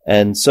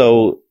 And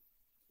so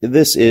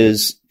this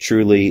is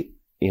truly,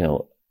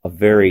 a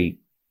very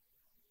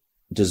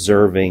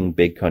deserving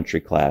big country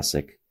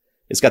classic.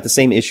 It's got the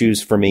same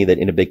issues for me that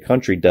In a Big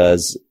Country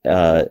does.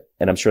 And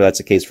I'm sure that's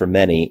the case for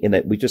many, in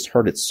that we just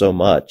heard it so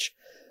much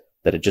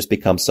that it just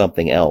becomes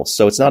something else.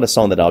 So it's not a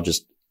song that I'll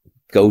just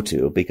go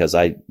to because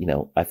I've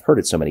heard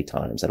it so many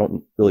times. I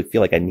don't really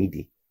feel like I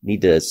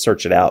need to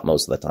search it out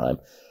most of the time.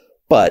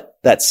 But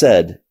that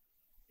said,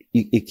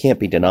 you can't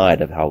be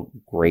denied of how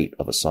great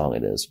of a song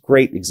it is.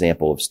 Great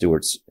example of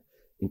Stewart's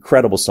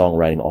incredible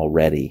songwriting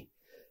already,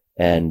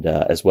 and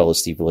as well as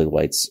Steve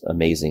Lillywhite's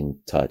amazing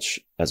touch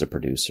as a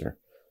producer.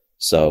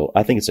 So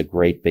I think it's a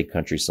great big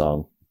country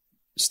song,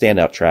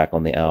 standout track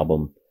on the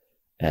album,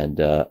 and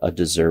a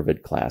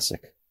deserved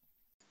classic.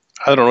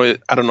 I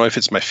don't know if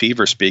it's my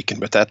fever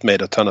speaking, but that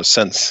made a ton of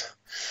sense.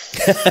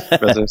 It's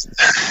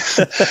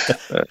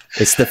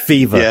the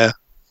fever. Yeah.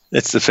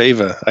 It's the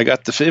fever. I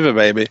got the fever,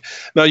 baby.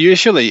 Now,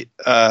 usually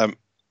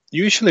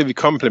we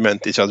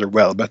compliment each other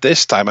well, but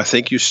this time I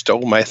think you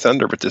stole my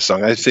thunder with this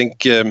song. I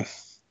think a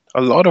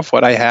lot of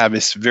what I have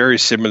is very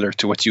similar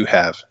to what you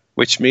have,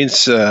 which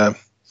means, in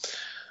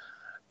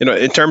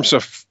terms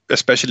of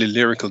especially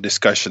lyrical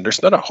discussion,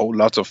 there's not a whole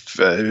lot of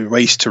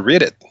ways to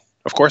read it.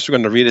 Of course, we're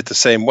going to read it the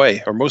same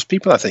way, or most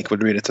people, I think,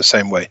 would read it the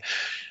same way.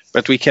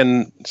 But we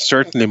can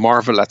certainly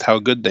marvel at how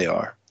good they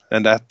are,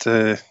 and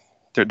that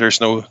there's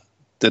no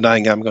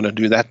denying I'm going to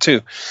do that too.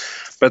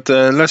 But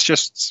let's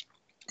just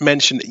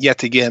mention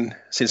yet again,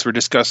 since we're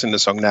discussing the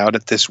song now,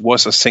 that this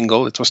was a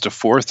single. It was the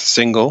fourth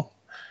single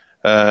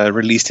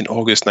released in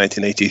August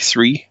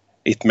 1983.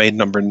 It made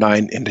number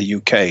 9 in the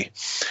UK,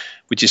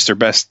 which is their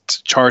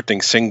best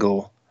charting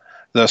single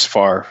thus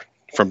far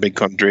from Big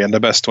Country, and the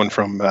best one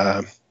from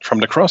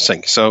The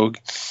Crossing. So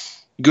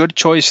good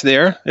choice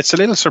there. It's a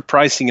little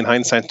surprising in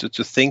hindsight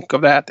to think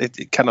of that.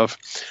 It kind of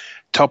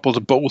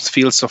toppled both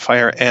Fields of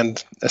Fire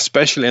and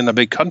especially In a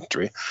Big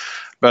Country.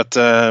 But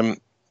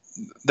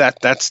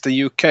that's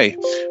the UK.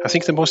 I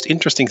think the most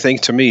interesting thing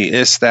to me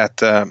is that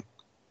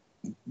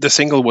the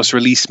single was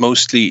released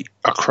mostly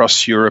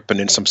across Europe and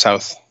in some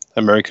South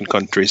American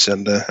countries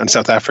and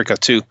South Africa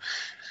too.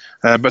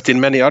 But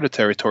in many other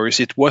territories,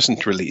 it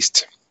wasn't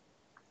released.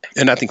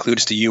 And that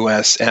includes the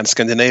US and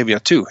Scandinavia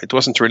too. It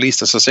wasn't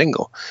released as a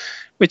single,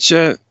 which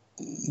the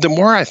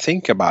more I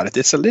think about it,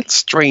 it's a little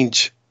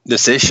strange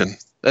decision,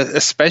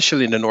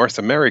 especially in the North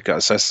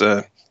Americas, as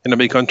In a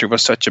Big Country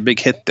was such a big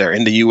hit there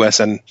in the US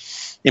and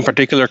in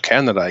particular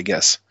Canada, I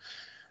guess.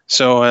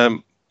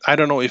 So I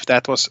don't know if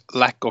that was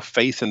lack of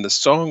faith in the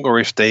song or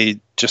if they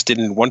just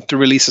didn't want to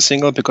release a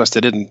single because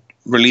they didn't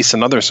release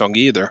another song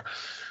either.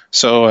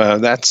 So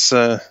that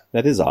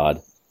is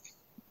odd.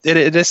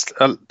 It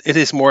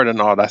is more than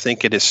odd. I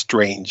think it is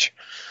strange.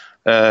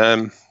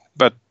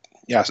 But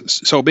yeah,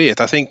 so be it.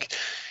 I think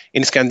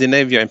in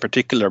Scandinavia in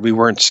particular, we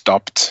weren't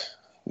stopped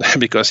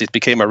because it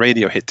became a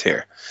radio hit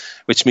here,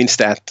 which means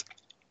that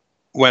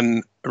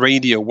when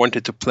radio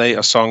wanted to play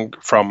a song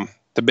from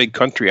the Big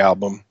Country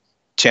album,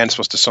 Chance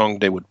was the song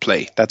they would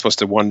play. That was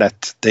the one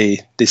that they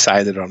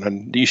decided on.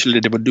 And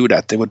usually they would do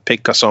that. They would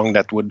pick a song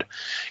that would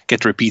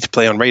get repeat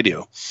play on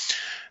radio.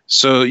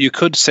 So you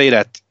could say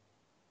that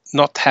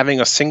not having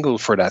a single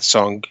for that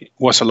song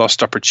was a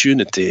lost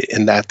opportunity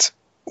in that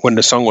when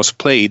the song was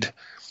played,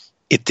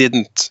 it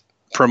didn't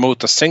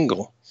promote a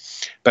single.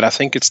 But I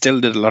think it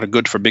still did a lot of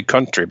good for Big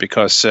Country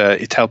because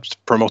it helped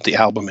promote the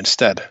album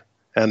instead.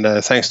 And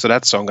thanks to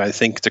that song, I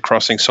think The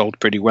Crossing sold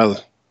pretty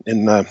well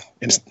in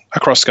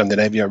across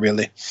Scandinavia,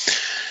 really.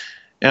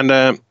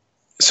 And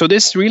so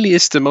this really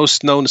is the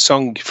most known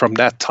song from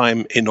that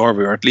time in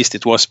Norway, or at least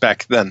it was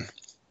back then.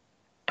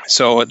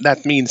 So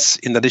that means,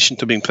 in addition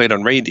to being played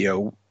on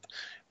radio,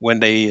 when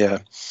they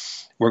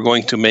were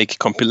going to make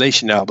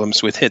compilation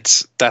albums with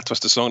hits, that was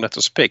the song that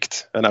was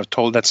picked. And I've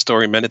told that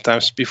story many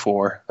times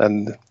before,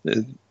 and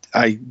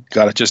I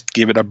gotta just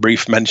give it a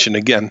brief mention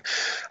again.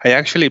 I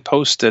actually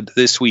posted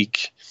this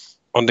week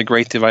on the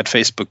Great Divide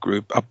Facebook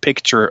group a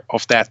picture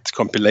of that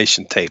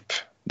compilation tape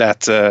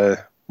that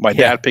my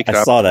dad picked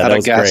up at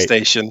a gas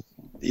station.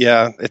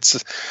 Yeah,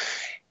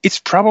 it's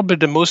probably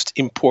the most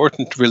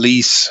important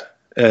release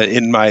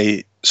in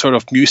my sort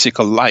of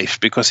musical life,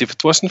 because if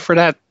it wasn't for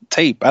that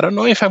tape, I don't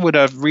know if I would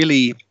have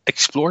really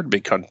explored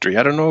Big Country.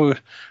 I don't know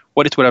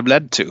what it would have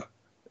led to.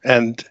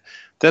 And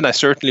then I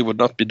certainly would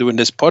not be doing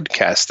this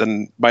podcast,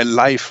 and my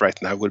life right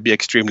now would be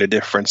extremely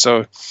different.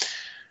 So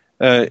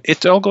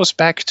it all goes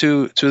back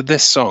to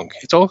this song.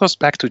 It all goes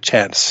back to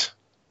Chance.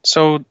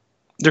 So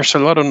there's a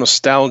lot of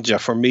nostalgia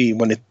for me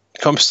when it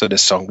comes to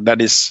this song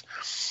that is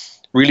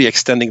really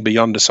extending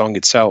beyond the song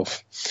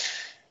itself.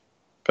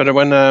 But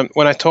when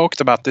I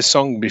talked about this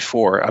song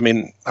before, I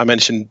mean, I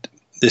mentioned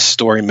this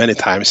story many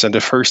times, and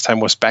the first time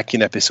was back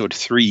in episode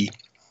 3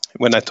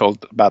 when I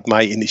told about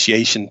my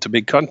initiation to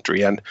Big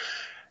Country, and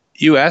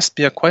you asked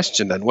me a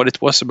question and what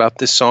it was about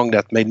this song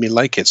that made me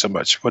like it so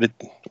much,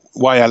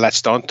 why I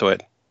latched onto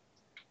it.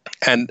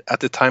 And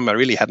at the time, I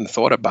really hadn't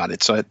thought about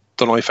it, so I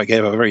don't know if I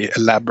gave a very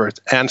elaborate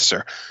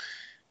answer.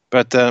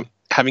 But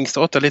having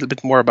thought a little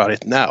bit more about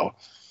it now,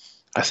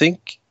 I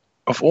think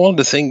of all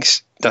the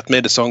things that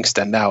made the song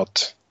stand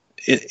out,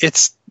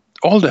 it's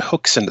all the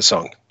hooks in the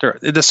song.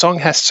 The song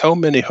has so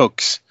many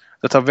hooks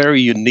that are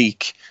very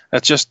unique,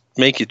 that just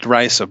make it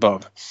rise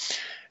above.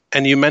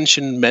 And you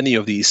mentioned many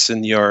of these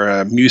in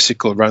your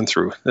musical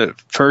run-through.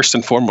 First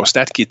and foremost,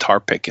 that guitar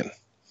picking.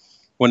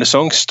 When the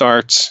song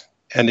starts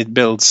and it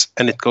builds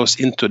and it goes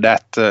into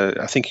that,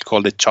 I think you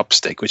called it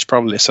chopstick, which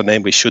probably is a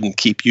name we shouldn't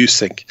keep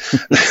using.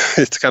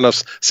 It's kind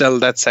of sell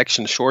that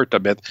section short a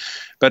bit.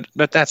 But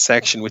that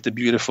section with the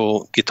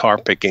beautiful guitar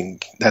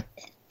picking, that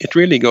it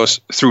really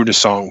goes through the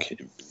song,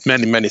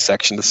 many, many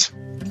sections.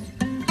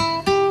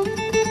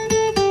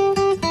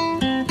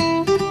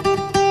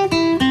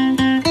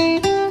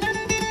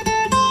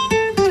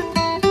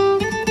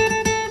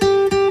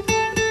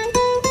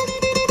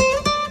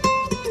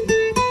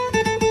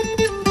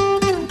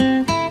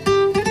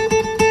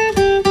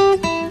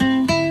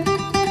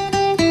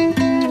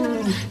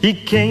 He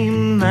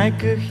came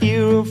like a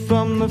hero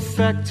from the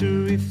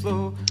factory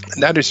floor.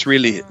 And that is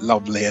really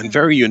lovely and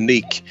very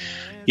unique.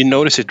 You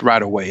notice it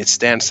right away. It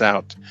stands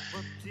out.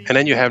 And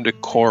then you have the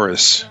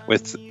chorus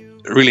with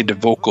really the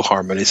vocal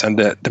harmonies and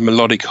the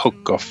melodic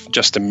hook of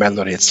just the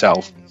melody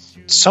itself.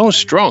 So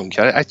strong.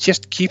 I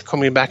just keep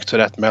coming back to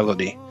that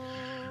melody.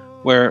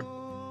 Where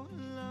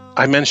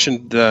I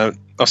mentioned a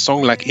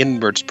song like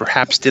Inwards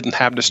perhaps didn't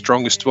have the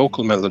strongest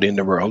vocal melody in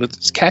the world.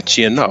 It's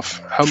catchy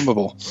enough,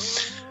 hummable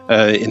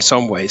in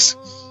some ways.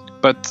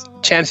 But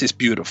Chance is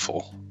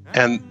beautiful.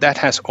 And that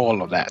has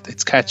all of that.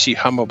 It's catchy,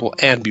 hummable,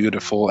 and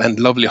beautiful, and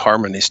lovely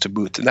harmonies to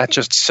boot. And that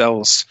just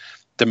sells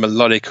the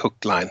melodic hook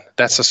line.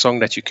 That's a song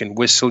that you can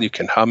whistle, you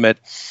can hum it.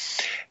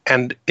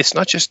 And it's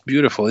not just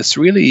beautiful, it's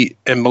really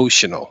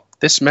emotional.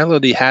 This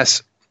melody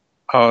has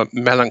a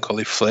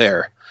melancholy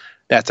flair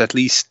that at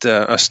least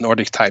us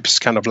Nordic types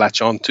kind of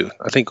latch onto.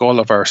 I think all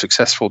of our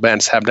successful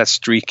bands have that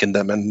streak in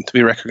them, and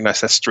we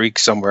recognize that streak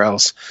somewhere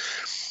else.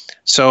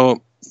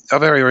 So a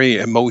very, very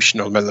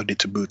emotional melody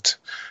to boot.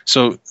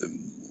 So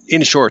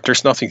in short, there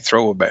is nothing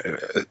throwaway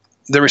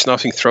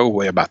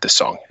about this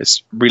song.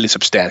 It's really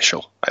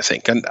substantial, I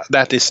think, and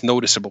that is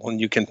noticeable,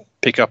 and you can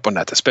pick up on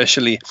that.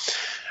 Especially,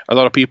 a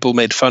lot of people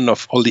made fun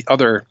of all the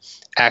other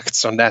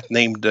acts on that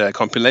named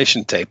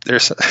compilation tape.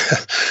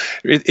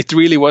 It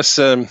really was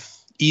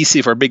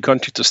easy for Big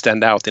Country to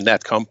stand out in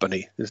that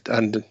company,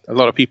 and a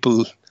lot of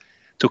people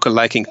took a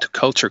liking to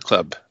Culture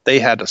Club. They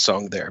had a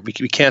song there.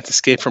 We can't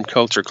escape from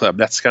Culture Club.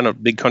 That's kind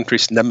of Big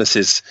Country's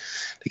nemesis.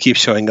 They keep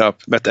showing up.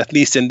 But at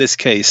least in this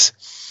case,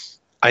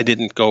 I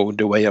didn't go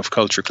the way of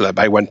Culture Club.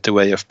 I went the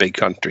way of Big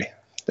Country.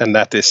 And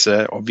that is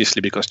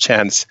obviously because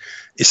Chance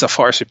is a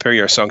far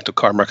superior song to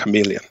Karma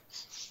Chameleon.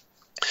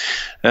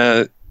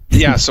 So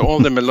all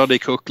the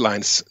melodic hook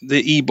lines,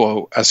 the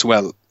EBO as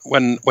well.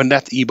 When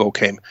that EBO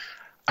came,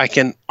 I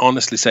can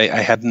honestly say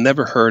I had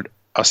never heard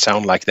a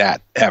sound like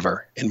that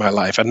ever in my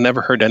life. I'd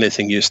never heard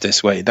anything used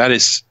this way. That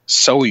is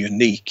so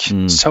unique,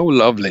 so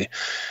lovely.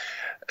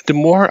 The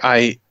more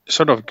I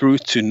sort of grew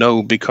to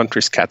know Big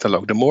Country's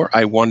catalog, the more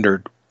I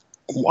wondered,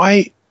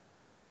 why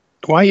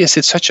is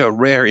it such a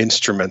rare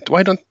instrument?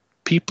 Why don't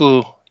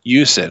people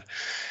use it?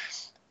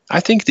 I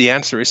think the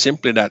answer is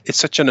simply that it's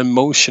such an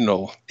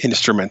emotional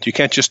instrument. You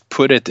can't just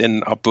put it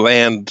in a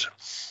bland,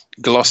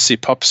 glossy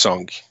pop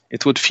song.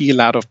 It would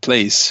feel out of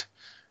place.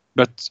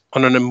 But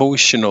on an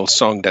emotional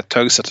song that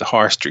tugs at the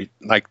heartstring,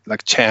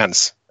 like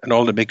Chance and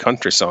all the Big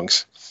Country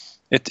songs,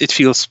 it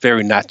feels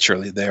very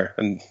naturally there,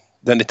 and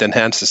then it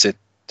enhances it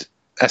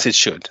as it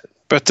should.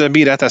 But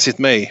be that as it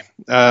may,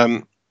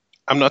 I'm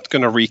not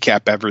going to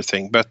recap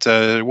everything, but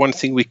one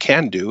thing we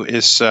can do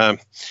is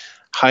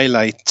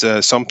highlight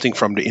something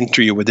from the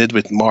interview we did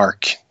with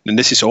Mark. And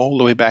this is all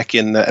the way back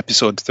in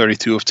episode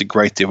 32 of The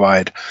Great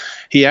Divide.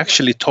 He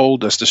actually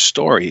told us the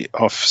story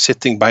of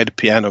sitting by the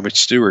piano with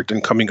Stuart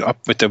and coming up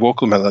with the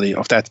vocal melody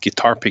of that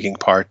guitar picking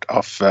part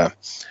of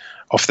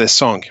this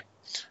song.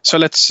 So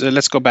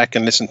let's go back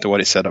and listen to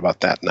what he said about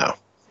that now.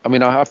 I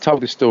mean, I've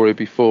told this story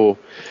before,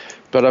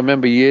 but I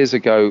remember years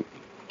ago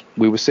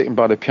we were sitting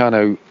by the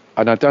piano,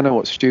 and I don't know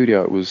what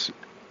studio it was.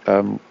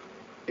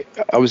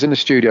 I was in a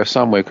studio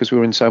somewhere, because we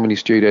were in so many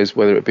studios,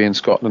 whether it be in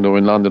Scotland or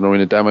in London or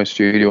in a demo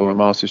studio or a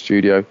master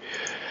studio.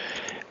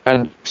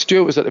 And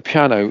Stuart was at the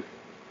piano,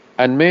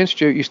 and me and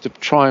Stuart used to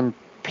try and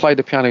play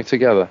the piano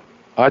together.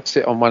 I'd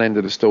sit on one end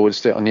of the stool, he'd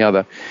sit on the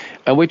other,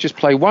 and we'd just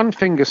play one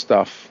finger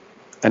stuff,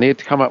 and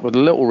he'd come up with a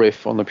little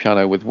riff on the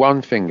piano with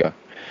one finger,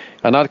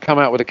 and I'd come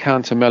out with a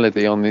counter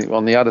melody on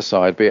the other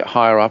side, be it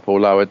higher up or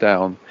lower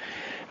down.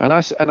 And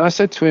I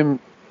said to him,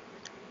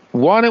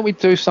 why don't we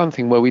do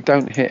something where we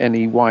don't hit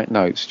any white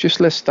notes? Just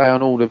let's stay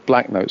on all the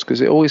black notes,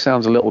 because it always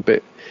sounds a little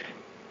bit,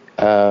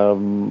 I'll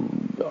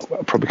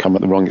probably come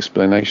up with the wrong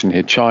explanation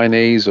here,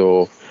 Chinese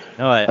or...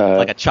 No,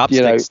 like a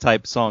chopsticks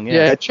type song.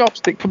 Yeah,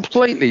 chopstick,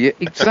 completely,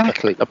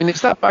 exactly. I mean,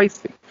 it's that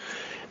basic.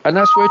 And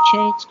that's where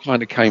chants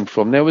kind of came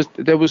from. There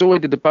was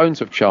already the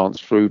bones of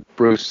chants through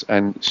Bruce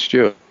and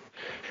Stuart.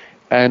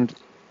 And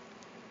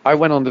I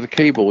went onto the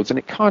keyboards,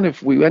 and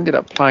we ended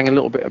up playing a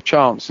little bit of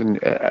chants,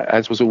 and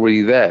as was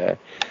already there.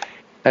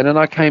 And then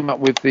I came up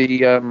with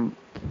the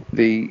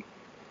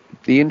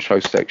intro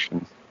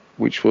section,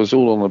 which was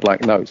all on the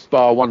black notes,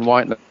 bar one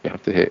white note you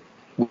have to hit,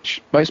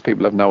 which most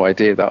people have no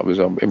idea that I was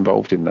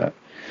involved in that,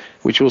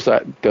 which was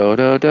that da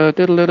da da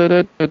da da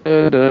da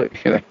da da.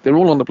 You know, they're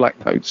all on the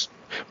black notes,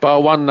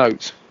 bar one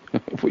note.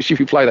 Which if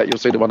you play that, you'll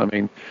see the one I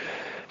mean.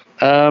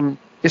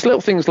 It's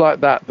little things like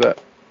that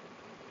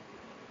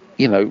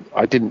you know,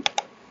 I didn't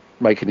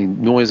make any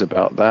noise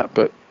about that,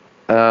 but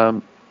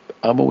I'm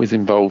always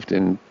involved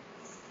in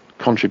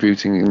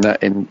contributing in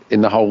that in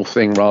the whole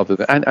thing, rather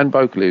than and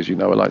vocally, as you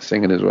know, I like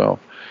singing as well,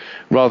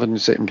 rather than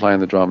sitting playing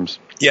the drums.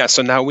 Yeah,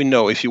 so now we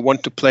know if you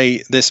want to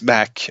play this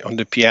back on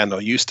the piano,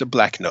 use the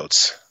black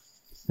notes.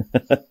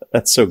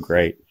 That's so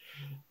great.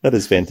 That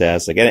is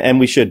fantastic. And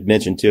we should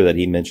mention too that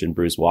he mentioned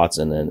Bruce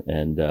Watson,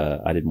 and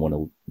I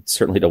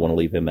certainly don't want to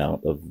leave him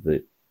out of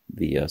the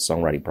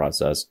songwriting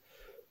process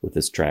with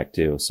this track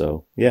too.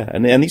 So yeah,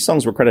 and these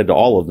songs were credited to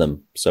all of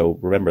them. So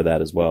remember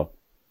that as well.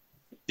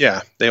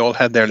 Yeah, they all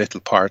had their little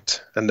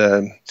part.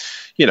 And,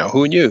 you know,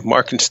 who knew?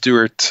 Mark and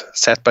Stuart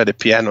sat by the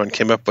piano and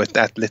came up with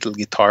that little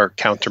guitar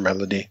counter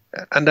melody.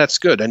 And that's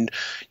good. And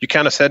you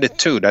kind of said it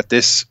too, that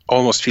this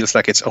almost feels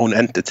like its own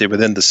entity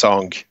within the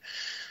song.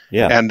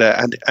 Yeah.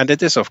 And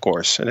it is, of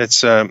course. And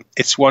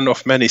it's one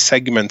of many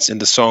segments in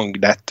the song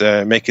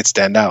that make it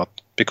stand out.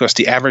 Because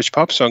the average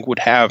pop song would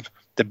have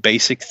the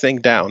basic thing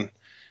down,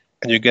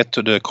 and you get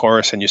to the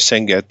chorus and you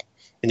sing it,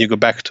 and you go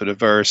back to the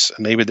verse,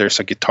 and maybe there's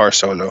a guitar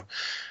solo.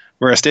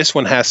 Whereas this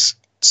one has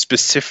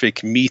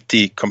specific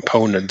meaty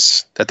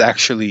components that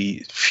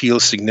actually feel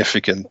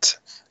significant,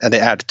 and they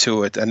add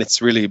to it, and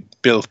it's really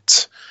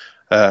built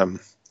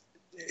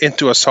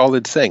into a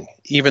solid thing.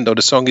 Even though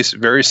the song is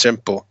very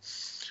simple,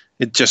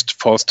 it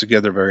just falls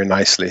together very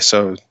nicely.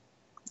 So,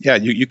 yeah,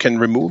 you can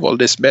remove all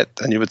this bit,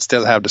 and you would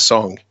still have the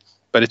song,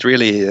 but it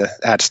really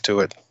adds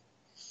to it.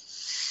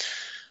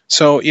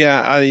 So,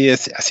 yeah, I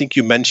think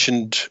you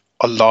mentioned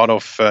a lot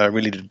of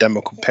really the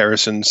demo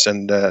comparisons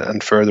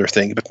and further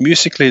things. But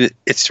musically,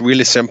 it's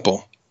really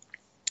simple.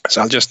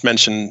 So I'll just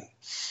mention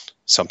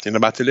something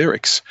about the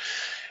lyrics.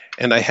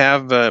 And I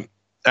have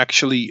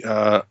actually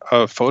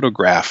a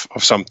photograph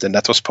of something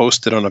that was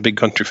posted on a Big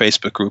Country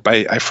Facebook group.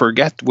 I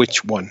forget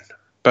which one,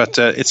 but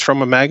it's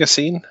from a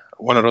magazine,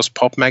 one of those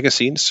pop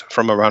magazines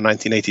from around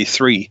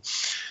 1983.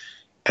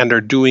 And they're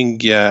doing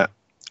a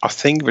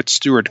thing with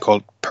Stuart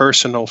called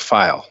Personal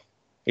File.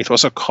 It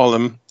was a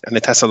column, and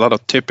it has a lot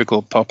of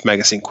typical pop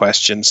magazine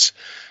questions.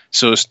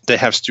 So they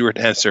have Stuart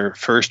answer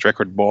first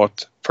record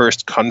bought,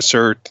 first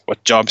concert,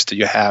 what jobs do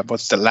you have,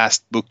 what's the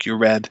last book you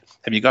read,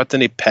 have you got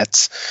any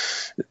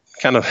pets,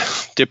 kind of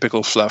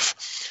typical fluff.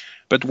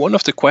 But one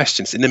of the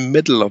questions in the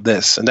middle of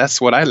this, and that's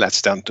what I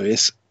latched down to,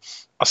 is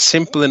a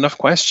simple enough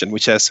question,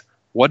 which is,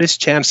 what is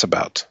chance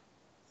about?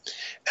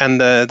 And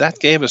that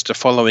gave us the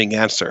following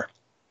answer.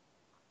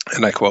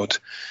 And I quote,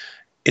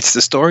 "It's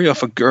the story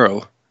of a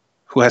girl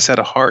who has had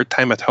a hard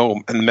time at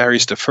home and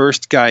marries the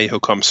first guy who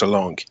comes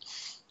along.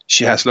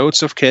 She has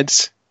loads of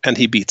kids, and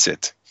he beats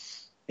it.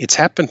 It's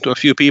happened to a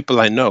few people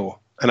I know,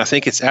 and I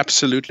think it's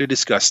absolutely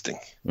disgusting."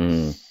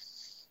 Mm.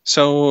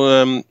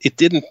 So it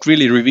didn't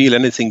really reveal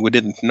anything we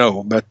didn't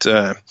know, but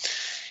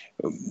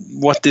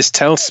what this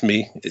tells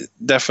me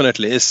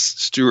definitely is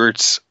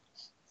Stuart's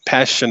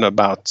passion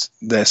about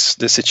the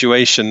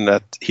situation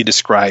that he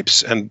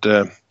describes. And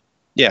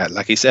yeah,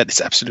 like he said, it's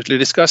absolutely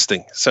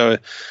disgusting. So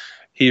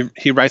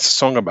he writes a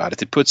song about it.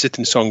 He puts it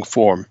in song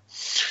form.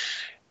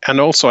 And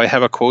also I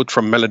have a quote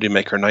from Melody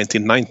Maker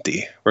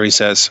 1990 where he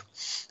says,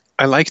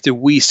 "I like the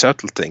wee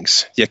subtle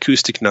things, the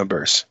acoustic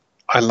numbers.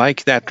 I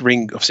like that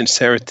ring of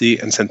sincerity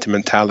and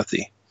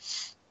sentimentality.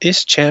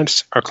 Is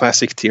Chance our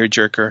classic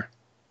tearjerker?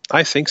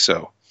 I think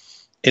so.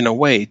 In a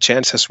way,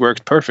 Chance has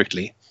worked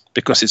perfectly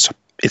because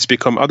it's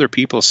become other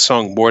people's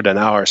song more than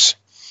ours.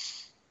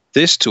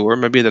 This tour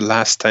may be the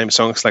last time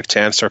songs like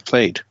Chance are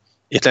played.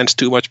 It lends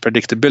too much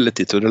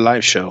predictability to the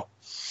live show.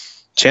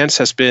 Chance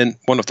has been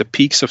one of the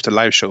peaks of the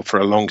live show for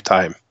a long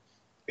time.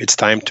 It's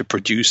time to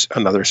produce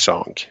another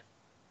song."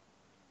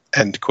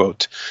 End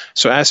quote.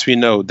 So as we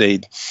know,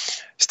 they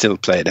still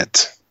played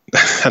it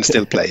and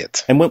still play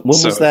it. And when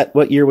was that?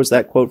 What year was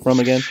that quote from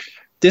again?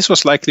 This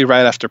was likely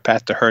right after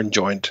Pat Ahern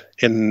joined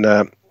in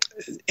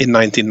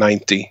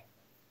 1990,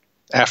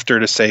 after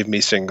the Save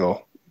Me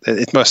single.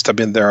 It must have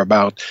been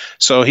thereabout.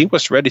 So he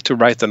was ready to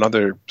write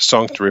another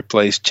song to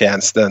replace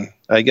Chance then.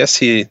 I guess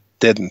he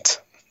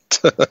didn't.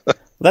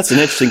 That's an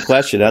interesting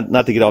question.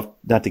 Not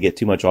to get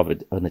too much off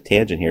on a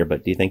tangent here,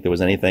 but do you think there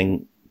was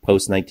anything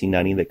post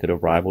 1990 that could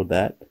have rivaled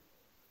that?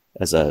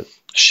 as a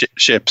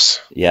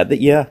Ships. Yeah,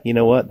 yeah. You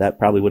know what? That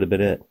probably would have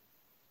been it.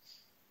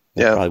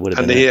 That probably would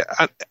have been it.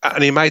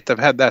 And he might have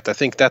had that. I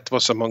think that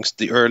was amongst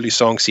the early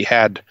songs he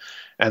had.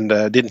 And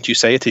didn't you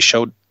say it? He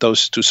showed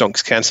those two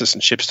songs, Kansas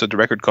and Ships, to the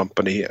record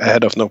company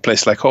ahead of No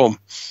Place Like Home,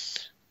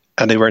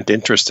 and they weren't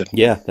interested.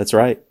 Yeah, that's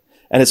right.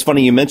 And it's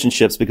funny you mentioned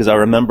Ships, because I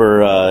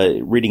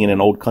remember reading in an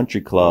old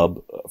country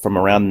club from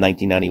around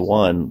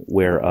 1991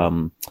 where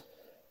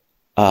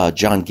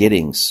John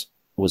Giddings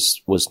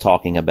was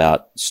talking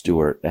about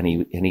Stewart, and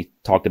he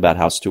talked about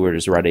how Stewart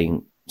is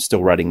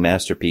still writing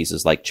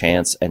masterpieces like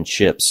Chance and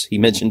Ships. He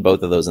mentioned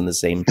both of those in the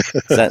same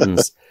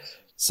sentence.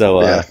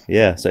 So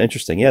so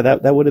interesting. Yeah,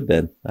 that would have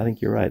been. I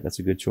think you're right. That's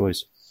a good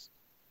choice.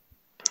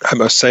 I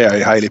must say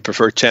I highly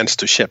prefer Chance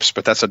to Ships,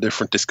 but that's a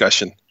different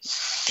discussion.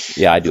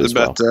 Yeah, I do as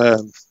well.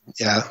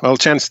 Well,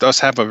 Chance does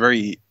have a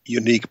very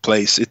unique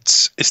place.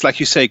 It's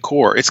like you say,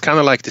 core. It's kind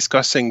of like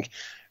discussing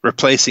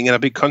replacing In a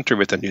Big Country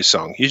with a new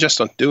song. You just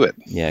don't do it.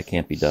 Yeah, it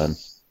can't be done.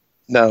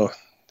 No.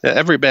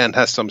 Every band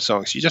has some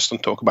songs. You just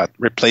don't talk about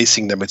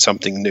replacing them with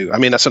something new. I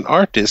mean, as an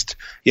artist,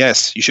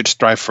 yes, you should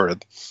strive for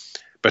it.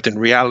 But in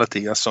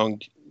reality, a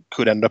song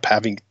could end up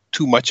having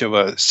too much of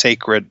a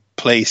sacred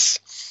place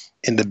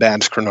in the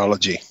band's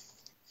chronology.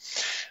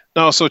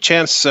 Now, so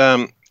Chance,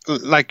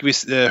 like we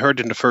heard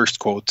in the first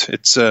quote,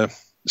 it's a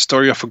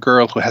story of a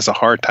girl who has a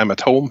hard time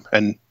at home,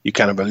 and you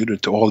kind of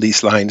alluded to all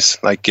these lines,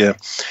 like the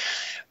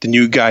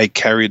new guy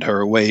carried her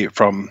away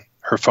from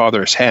her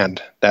father's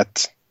hand.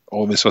 That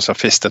always was a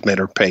fist that made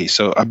her pay.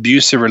 So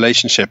abusive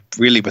relationship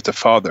really with the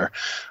father.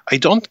 I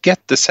don't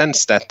get the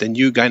sense that the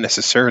new guy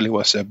necessarily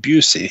was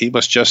abusive. He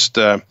was just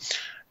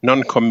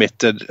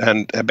non-committed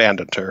and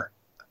abandoned her.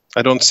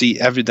 I don't see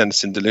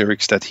evidence in the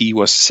lyrics that he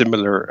was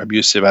similar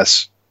abusive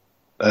as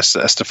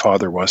the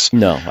father was.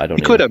 No, I don't.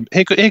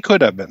 He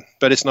could have been,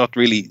 but it's not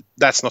really.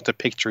 That's not the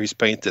picture he's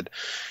painted,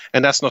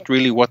 and that's not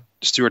really what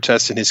Stewart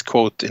says in his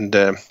quote in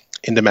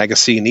the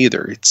magazine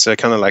either. It's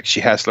kind of like she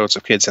has loads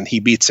of kids and he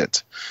beats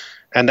it,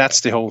 and that's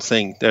the whole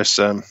thing. There's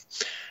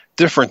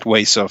different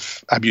ways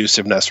of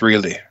abusiveness,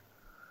 really.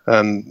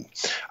 And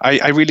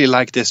I really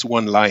like this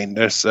one line.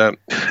 There's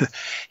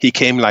he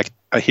came like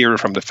a hero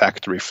from the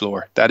factory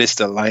floor. That is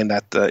the line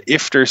that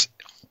if there's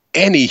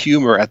any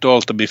humor at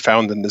all to be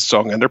found in this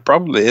song, and there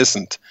probably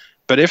isn't,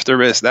 but if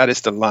there is, that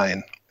is the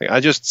line. I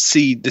just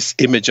see this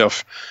image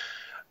of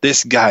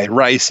this guy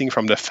rising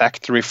from the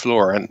factory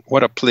floor, and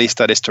what a place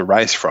that is to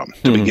rise from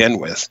to begin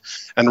with,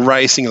 and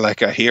rising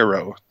like a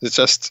hero. It's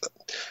just,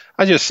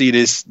 I just see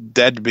this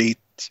deadbeat,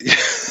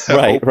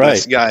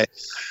 hopeless guy.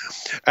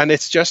 And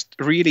it's just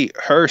really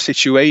her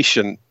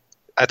situation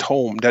at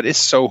home that is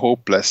so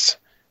hopeless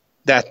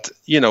that,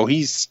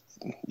 he's,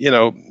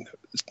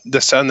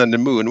 the sun and the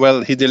moon.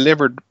 Well, he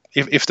delivered,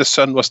 if the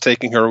sun was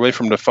taking her away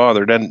from the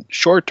father, then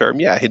short term,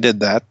 yeah, he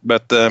did that.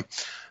 But the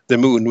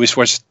moon, which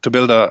was to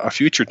build a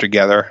future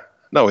together,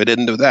 no, he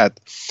didn't do that.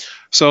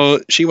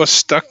 So she was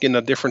stuck in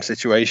a different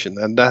situation.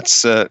 And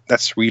that's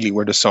really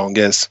where the song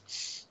is.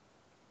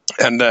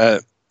 And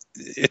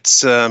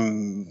it's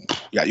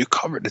you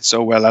covered it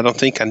so well. I don't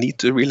think I need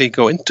to really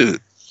go into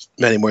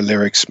many more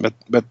lyrics,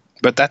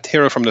 but that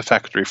hero from the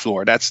factory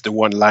floor, that's the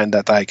one line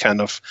that I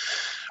kind of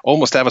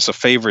almost have as a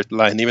favorite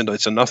line, even though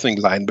it's a nothing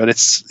line, but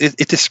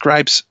it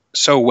describes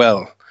so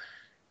well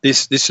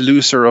this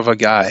loser of a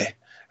guy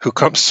who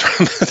comes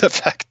from the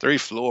factory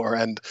floor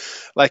and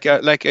like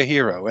a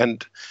hero.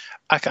 And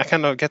I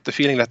kind of get the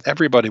feeling that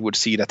everybody would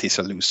see that he's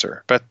a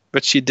loser, but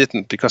she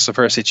didn't because of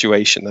her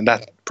situation, and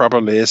that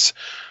probably is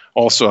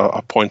also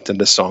a point in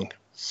the song.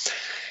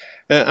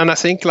 And I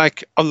think,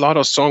 like a lot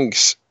of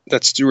songs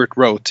that Stewart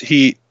wrote,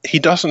 he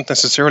doesn't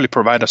necessarily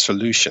provide a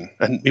solution,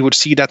 and we would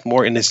see that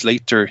more in his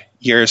later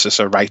years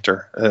as a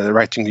writer,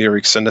 writing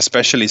lyrics, and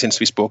especially since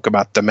we spoke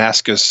about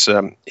Damascus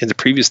in the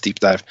previous deep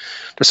dive.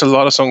 There's a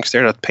lot of songs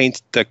there that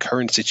paint the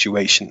current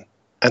situation,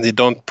 and they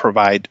don't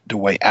provide the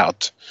way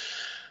out.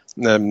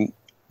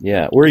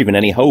 Or even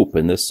any hope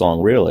in this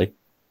song, really.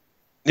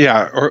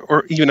 Yeah,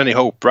 or even any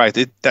hope, right?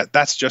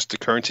 That's just the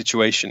current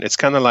situation. It's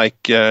kind of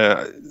like,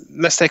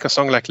 let's take a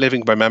song like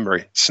Living by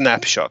Memory,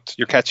 Snapshot.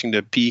 You're catching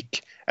the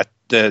peak at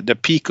the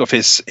peak of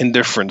his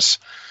indifference.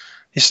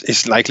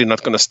 He's likely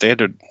not going to stay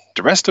there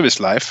the rest of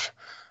his life.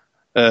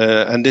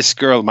 And this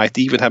girl might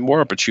even have more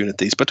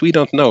opportunities, but we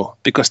don't know,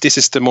 because this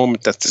is the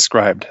moment that's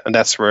described, and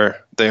that's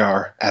where they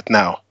are at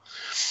now.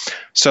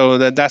 So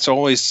that's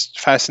always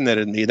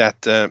fascinated me,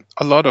 that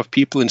a lot of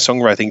people in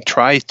songwriting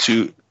try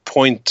to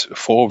point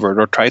forward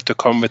or try to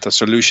come with a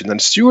solution, and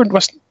Stewart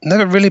was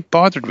never really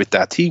bothered with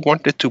that. He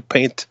wanted to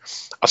paint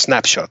a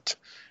snapshot,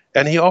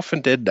 and he often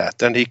did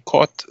that, and he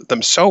caught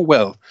them so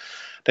well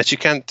that you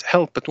can't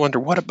help but wonder,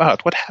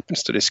 what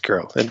happens to this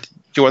girl? And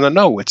you want to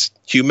know. It's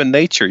human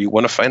nature. You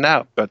want to find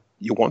out, but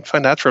you won't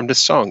find out from this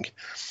song.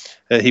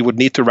 He would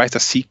need to write a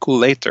sequel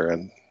later,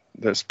 and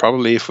there's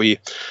probably, if we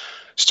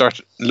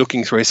start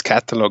looking through his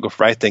catalog of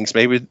writings,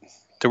 maybe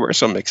there were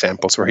some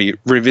examples where he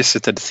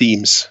revisited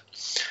themes.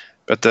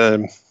 But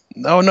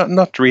no,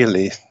 not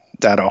really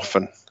that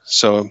often.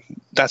 So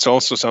that's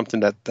also something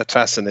that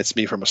fascinates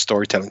me from a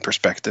storytelling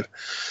perspective.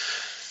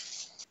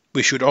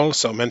 We should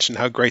also mention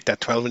how great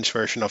that 12-inch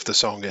version of the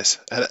song is,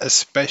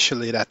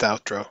 especially that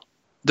outro.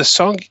 The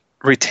song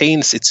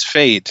retains its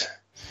fade,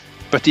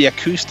 but the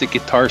acoustic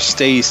guitar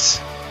stays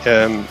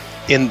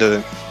in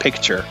the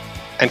picture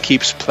and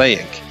keeps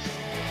playing.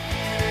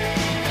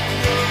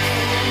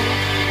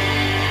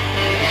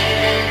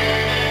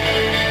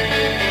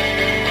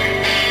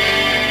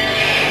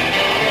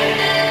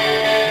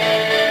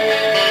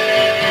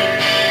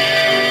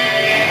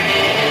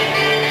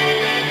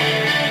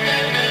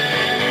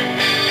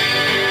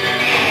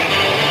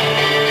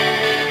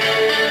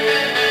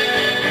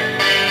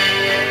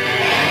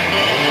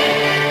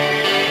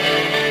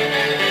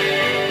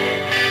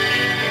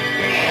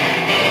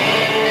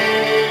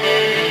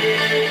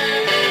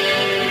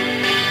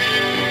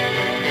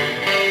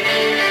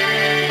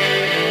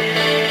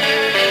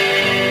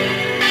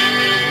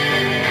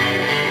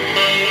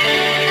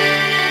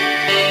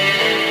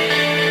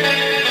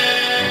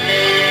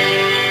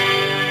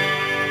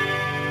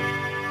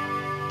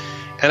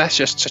 And that's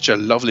just such a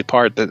lovely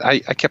part that I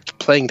kept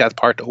playing that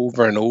part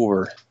over and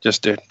over.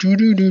 Just the do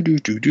do do do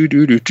do do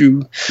do do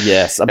do.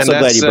 Yes, I'm so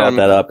glad you brought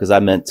that up because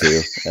I meant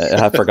to.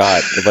 I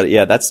forgot, but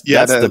yeah, that's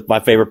my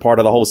favorite part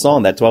of the whole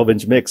song. That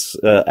 12-inch mix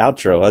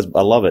outro.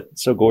 I love it.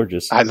 It's so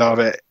gorgeous. I love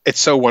it.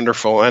 It's so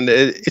wonderful, and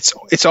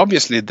it's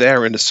obviously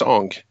there in the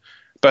song.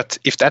 But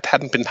if that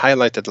hadn't been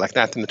highlighted like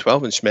that in the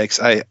 12-inch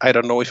mix, I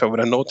don't know if I would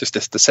have noticed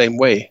this the same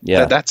way.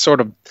 Yeah. That's sort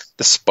of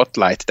the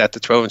spotlight that the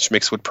 12-inch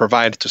mix would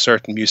provide to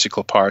certain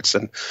musical parts.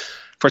 And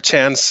for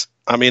Chance,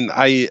 I mean,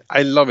 I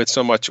love it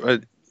so much.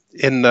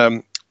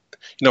 When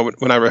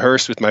I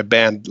rehearsed with my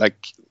band,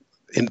 like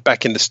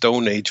back in the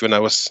Stone Age when I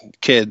was a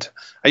kid,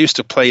 I used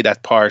to play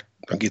that part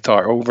on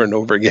guitar over and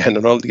over again.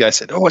 And all the guys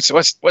said, "Oh, what's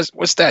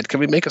that? Can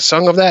we make a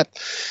song of that?"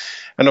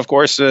 And of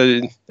course,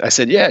 I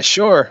said, "Yeah,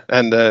 sure."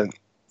 And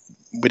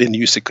we didn't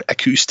use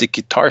acoustic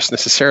guitars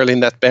necessarily in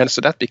that band, so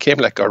that became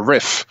like a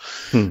riff.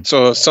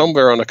 So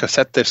somewhere on a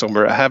cassette tape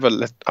somewhere, I have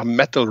a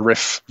metal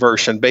riff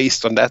version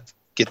based on that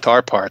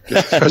guitar part.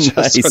 It was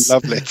Nice. just so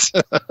lovely.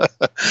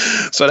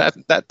 So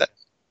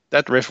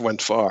that riff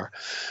went far.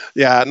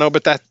 Yeah, no,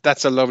 but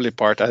that's a lovely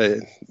part.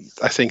 I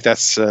think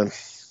that's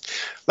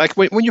like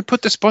when you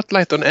put the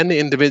spotlight on any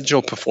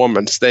individual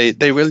performance,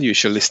 they will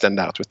usually stand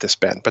out with this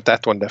band, but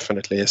that one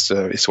definitely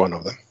is one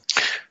of them.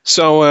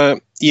 So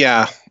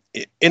yeah.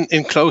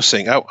 In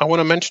closing, I want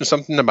to mention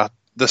something about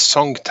the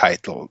song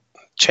title,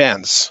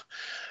 Chance.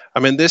 I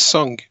mean, this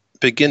song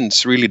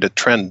begins really the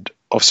trend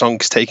of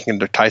songs taking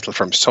their title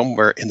from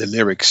somewhere in the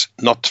lyrics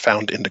not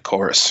found in the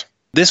chorus.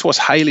 This was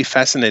highly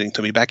fascinating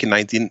to me back in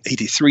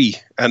 1983,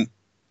 and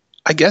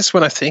I guess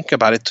when I think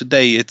about it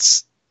today,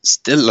 it's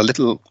still a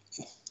little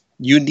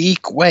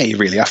unique way,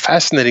 really, a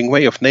fascinating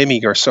way of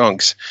naming your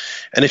songs.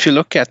 And if you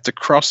look at The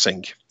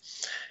Crossing,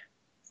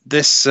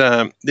 this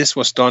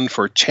was done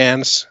for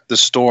Chance, The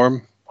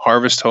Storm,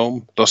 Harvest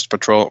Home, Lost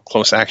Patrol,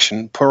 Close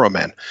Action, Puro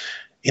Man.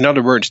 In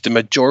other words, the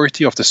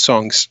majority of the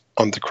songs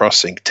on The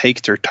Crossing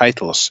take their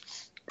titles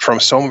from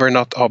somewhere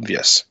not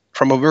obvious,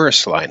 from a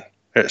verse line,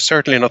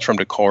 certainly not from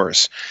the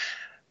chorus.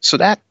 So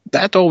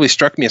that always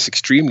struck me as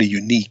extremely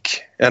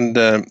unique.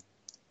 And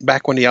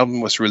back when the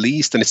album was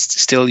released, and it's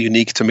still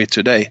unique to me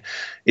today,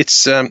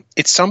 it's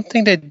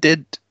something they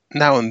did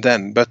now and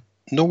then, but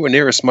nowhere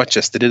near as much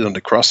as they did on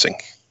The Crossing.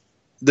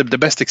 The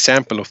best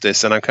example of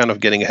this, and I'm kind of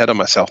getting ahead of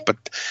myself,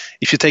 but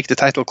if you take the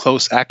title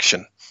Close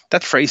Action,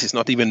 that phrase is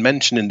not even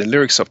mentioned in the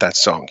lyrics of that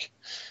song.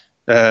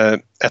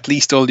 At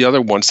least all the other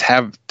ones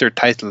have their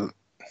title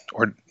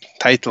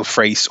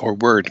phrase or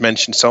word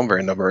mentioned somewhere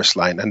in a verse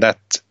line, and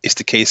that is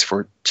the case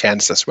for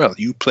Chance as well.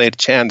 You played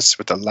Chance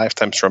with A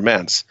Lifetime's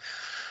Romance.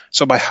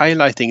 So by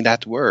highlighting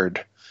that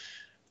word,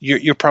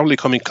 you're probably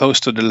coming close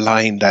to the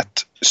line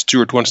that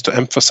Stewart wants to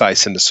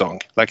emphasize in the song.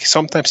 Like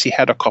sometimes he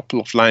had a couple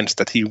of lines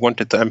that he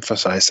wanted to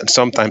emphasize, and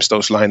sometimes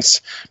those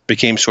lines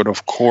became sort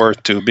of core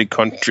to Big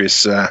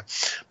Country's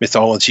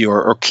mythology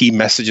or key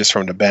messages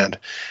from the band.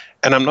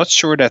 And I'm not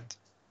sure that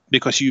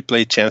because you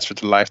played Chance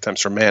with A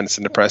Lifetime's Romance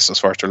and The Press Was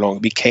Far Too Long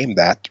became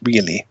that,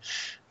 really.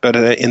 But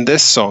in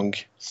this song,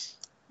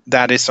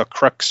 that is a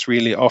crux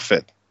really of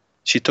it.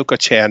 She took a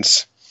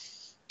chance.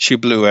 She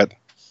blew it.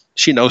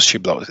 She knows she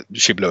blew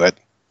it.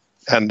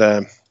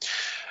 And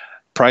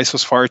price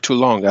was far too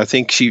long. I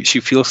think she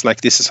feels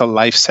like this is a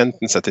life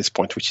sentence at this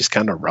point, which is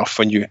kind of rough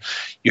when you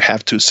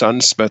have two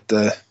sons. But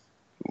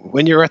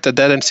when you're at a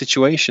dead-end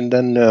situation,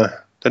 then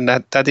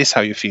that is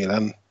how you feel.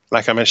 And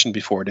like I mentioned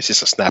before, this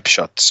is a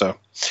snapshot. So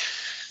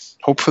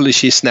hopefully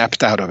she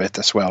snapped out of it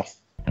as well.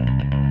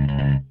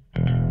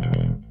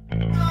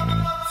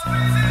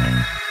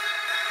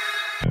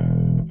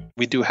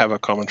 We do have a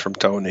comment from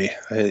Tony.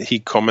 He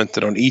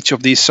commented on each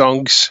of these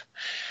songs,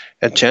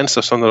 and Chance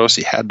of Son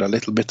Rosa had a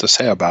little bit to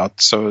say about.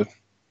 So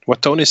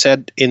what Tony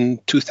said in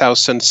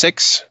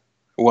 2006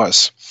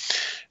 was,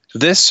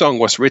 this song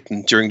was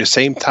written during the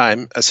same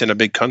time as In a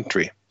Big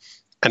Country,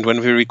 and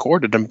when we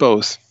recorded them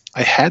both,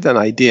 I had an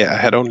idea I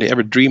had only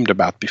ever dreamed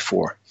about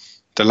before.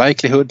 the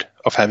likelihood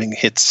of having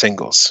hit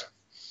singles.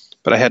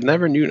 But I had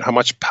never knew how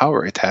much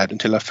power it had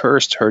until I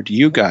first heard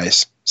you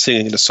guys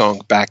singing the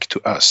song back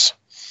to us.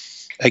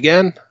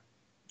 Again,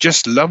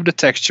 just love the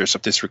textures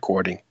of this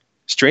recording.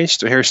 Strange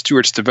to hear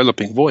Stuart's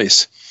developing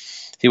voice.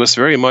 He was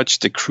very much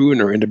the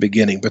crooner in the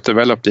beginning, but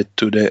developed it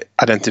to the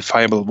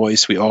identifiable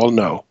voice we all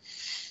know.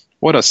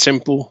 What a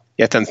simple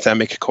yet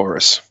anthemic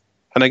chorus.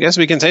 And I guess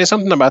we can say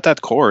something about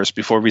that chorus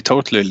before we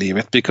totally leave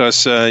it,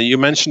 because you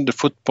mentioned the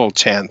football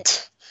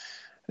chant.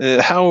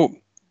 How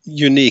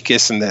unique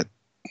isn't it?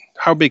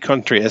 How big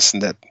country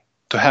isn't it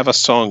to have a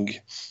song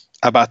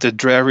about the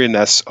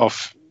dreariness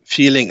of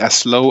feeling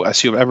as low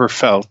as you've ever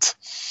felt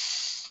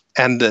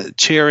and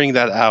cheering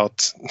that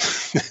out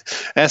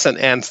as an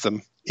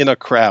anthem in a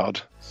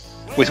crowd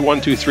with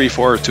 1, 2, 3,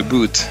 4 to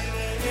boot.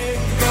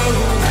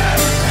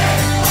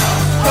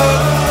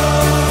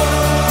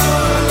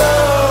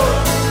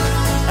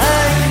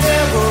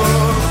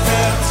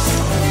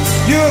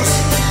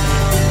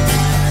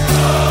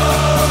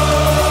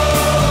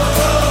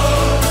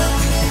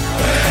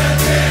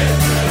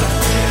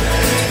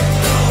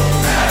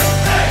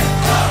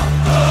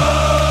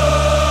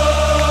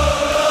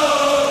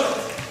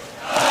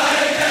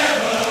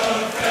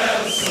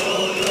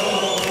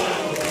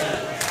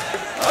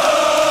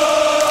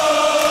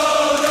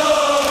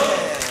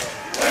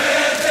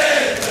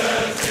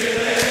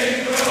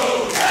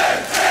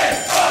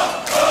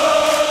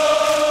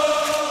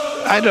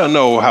 I don't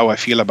know how I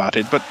feel about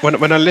it, but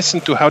when I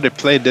listened to how they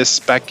played this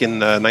back in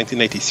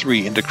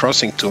 1983 in the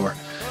Crossing Tour,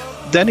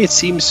 then it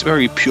seems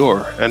very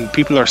pure and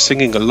people are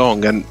singing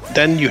along, and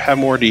then you have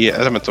more the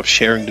element of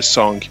sharing the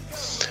song.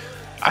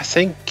 I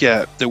think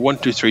the 1,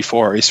 2, 3,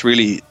 4 is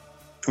really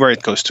where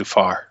it goes too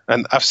far,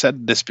 and I've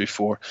said this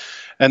before.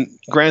 And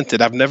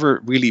granted, I've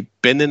never really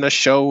been in a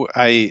show.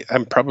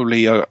 I'm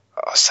probably a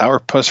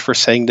sourpuss for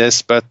saying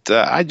this, but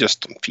I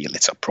just don't feel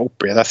it's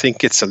appropriate. I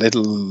think it's a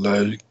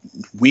little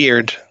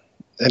weird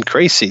and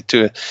crazy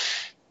to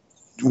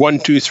 1,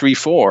 2, 3,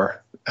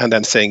 4 and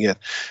then sing it.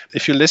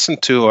 If you listen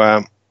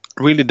to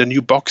really the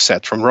new box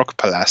set from Rock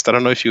Palast, I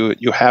don't know if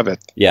you have it.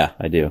 Yeah,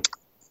 I do.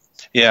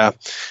 Yeah,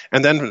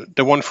 and then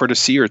the one for the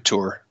Seer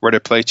tour where they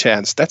play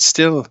chants. That's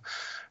still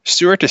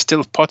Stuart is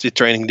still potty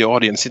training the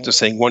audience into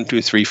saying 1,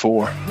 2, 3,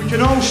 4. We can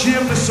all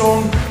share the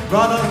song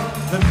rather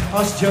than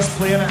us just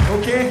playing it,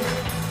 okay?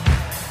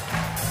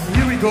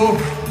 Here we go.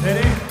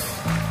 Ready?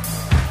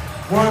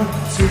 1,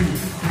 2,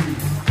 3,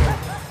 4.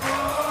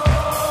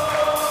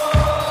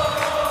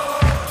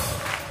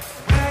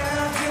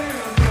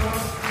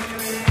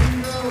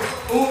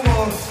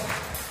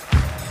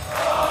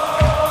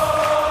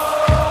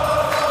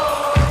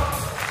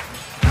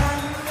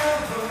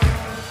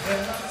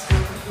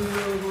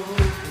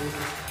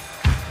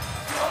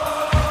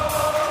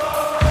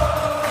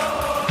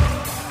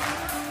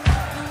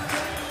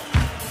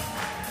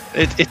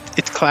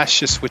 It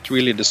clashes with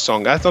really the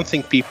song. I don't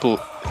think people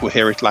who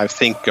hear it live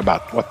think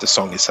about what the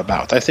song is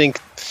about. I think,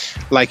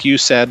 like you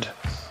said,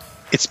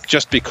 it's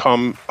just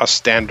become a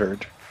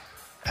standard,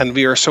 and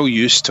we are so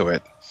used to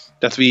it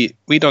that we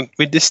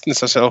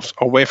distance ourselves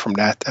away from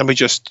that, and we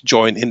just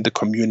join in the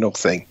communal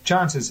thing.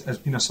 Chance has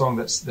been a song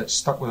that's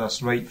stuck with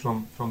us right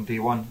from day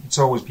one. It's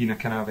always been a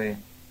kind of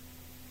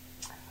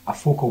a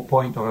focal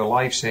point of our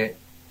live set.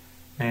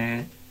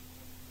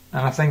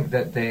 And I think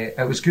that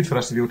it was good for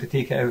us to be able to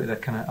take it out of the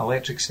kind of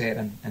electric set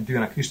and do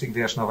an acoustic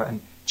version of it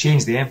and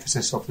change the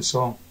emphasis of the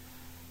song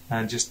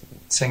and just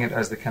sing it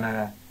as the kind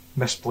of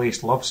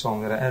misplaced love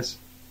song that it is.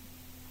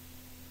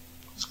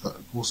 It's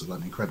also got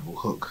an incredible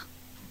hook.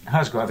 It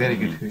has got a very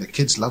good hook. The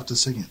kids love to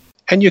sing it.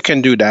 And you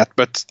can do that,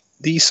 but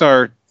these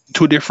are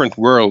two different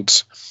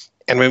worlds.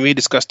 And when we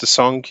discuss the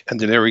song and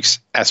the lyrics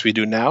as we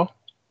do now,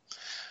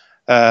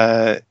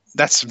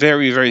 that's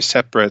very, very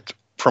separate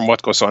from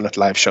what goes on at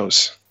live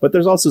shows. But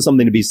there's also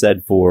something to be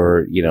said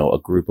for, a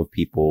group of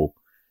people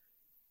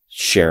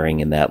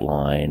sharing in that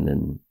line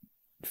and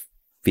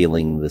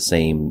feeling the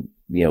same,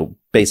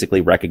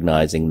 basically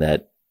recognizing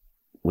that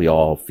we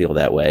all feel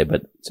that way.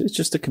 But it's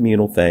just a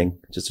communal thing,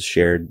 just a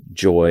shared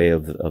joy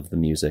of the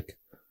music.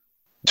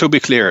 To be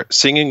clear,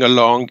 singing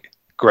along,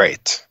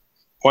 great.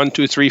 1,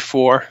 2, 3,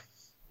 4,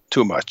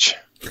 too much.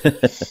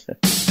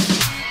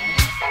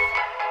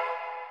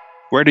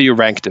 Where do you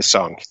rank this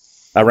song?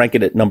 I rank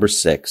it at number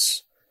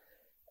 6.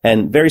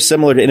 And very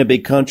similar to In a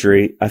Big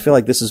Country, I feel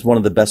like this is one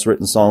of the best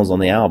written songs on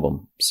the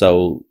album.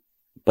 So,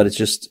 but it's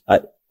just,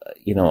 I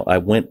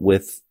went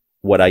with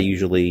what I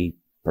usually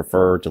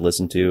prefer to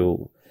listen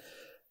to.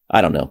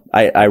 I don't know.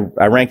 I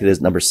rank it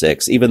as number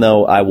 6, even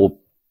though I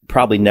will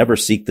probably never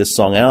seek this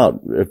song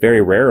out,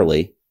 very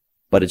rarely,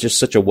 but it's just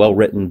such a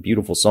well-written,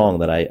 beautiful song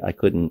that I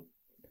couldn't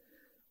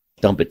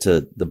dump it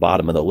to the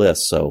bottom of the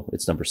list. So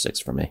it's number 6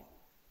 for me.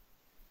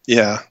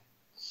 Yeah.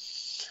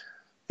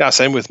 Yeah,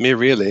 same with me,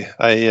 really.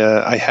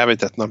 I have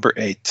it at number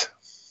 8.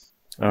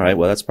 All right,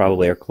 well, that's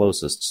probably our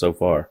closest so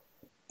far.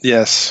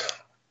 Yes.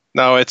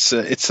 No, it's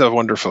a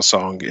wonderful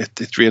song.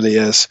 It really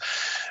is.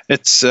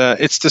 It's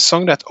the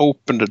song that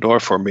opened the door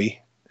for me.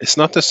 It's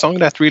not the song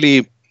that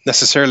really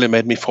necessarily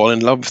made me fall in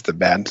love with the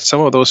band.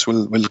 Some of those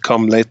will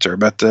come later,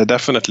 but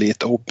definitely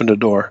it opened the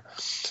door,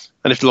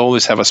 and it will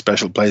always have a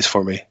special place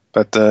for me.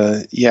 But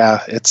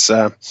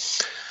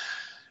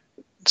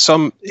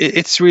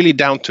it's really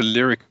down to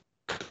lyrical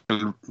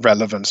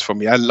relevance for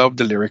me. I love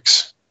the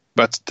lyrics,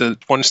 but the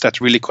ones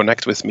that really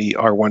connect with me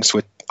are ones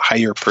with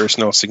higher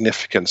personal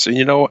significance.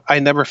 And I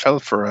never fell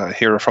for a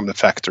Hero from the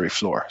Factory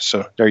Floor,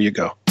 so there you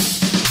go.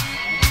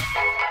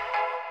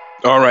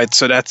 All right,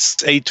 so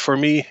that's 8 for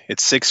me,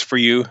 it's 6 for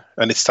you,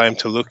 and it's time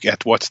to look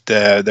at what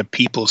the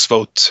people's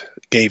vote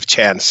gave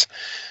Chance.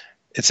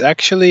 It's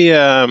actually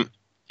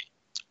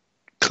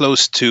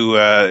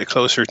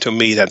closer to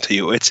me than to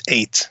you. It's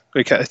 8.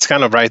 It's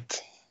kind of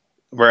right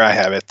where I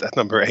have it, at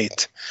number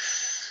 8.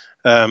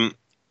 And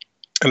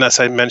as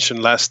I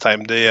mentioned last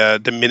time, the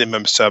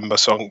minimum sum a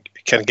song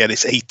can get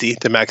is 80.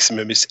 The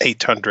maximum is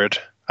 800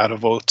 out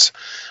of votes.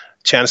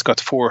 Chance got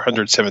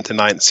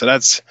 479, so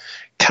that's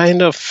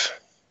kind of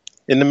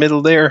in the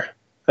middle there,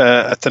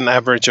 at an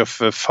average of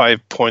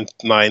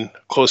 5.9,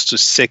 close to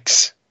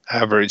 6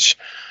 average.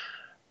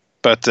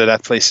 But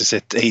that places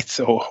it 8th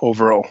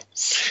overall.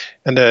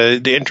 And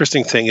the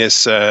interesting thing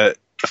is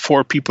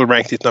 4 people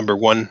ranked it number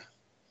 1,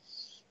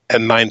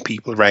 and 9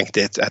 people ranked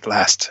it at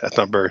last at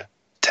number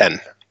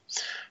 10.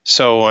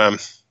 So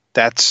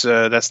that's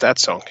that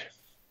song.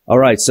 All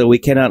right, so we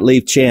cannot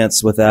leave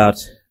Chance without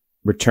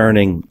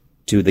returning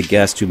to the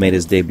guest who made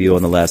his debut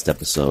on the last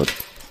episode.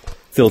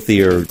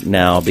 Filthier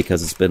now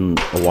because it's been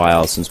a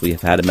while since we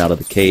have had him out of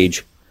the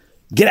cage.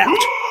 Get out!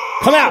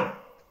 Come out!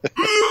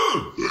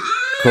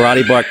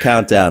 Karate Bark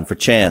countdown for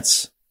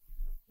Chance.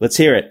 Let's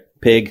hear it,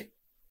 pig.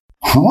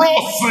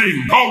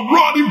 Crossing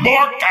Karate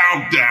Bark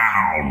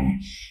countdown.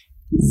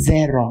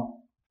 0.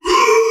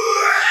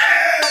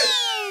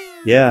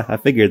 Yeah, I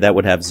figured that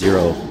would have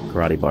 0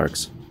 karate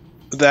barks.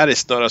 That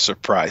is not a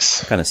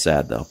surprise. Kind of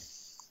sad, though.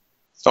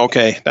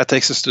 Okay, that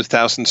takes us to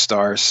 1,000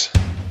 stars.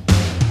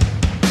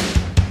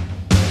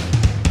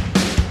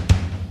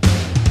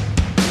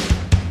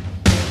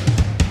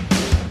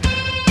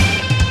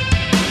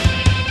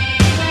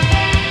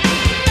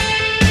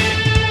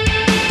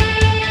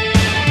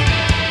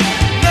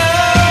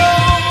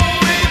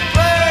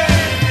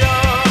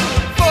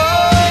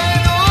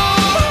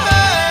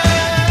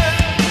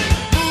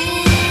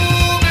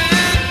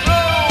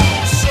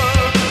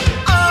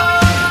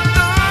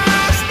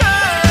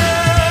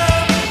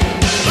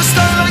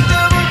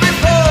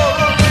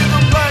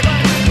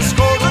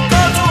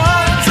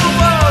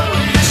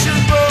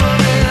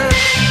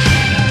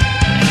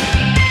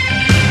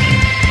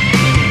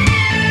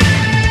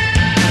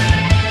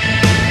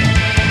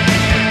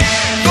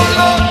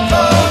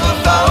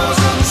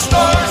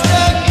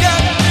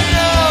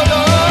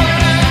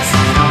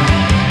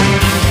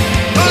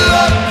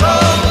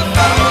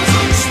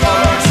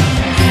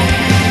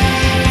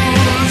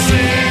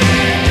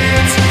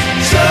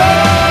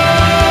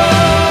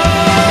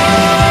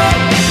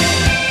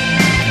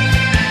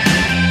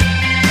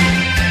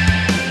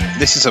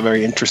 This is a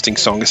very interesting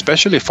song,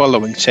 especially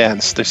following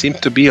Chance. There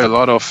seemed to be a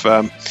lot of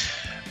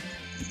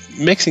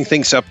mixing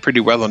things up pretty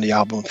well on the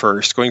album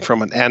first, going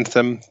from an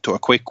anthem to a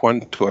quick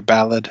one to a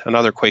ballad,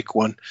 another quick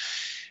one.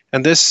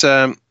 And this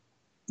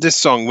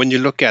song, when you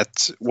look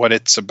at what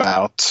it's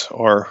about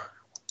or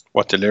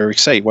what the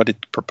lyrics say, what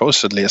it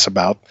proposedly is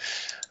about,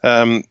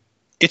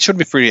 it should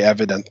be pretty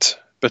evident.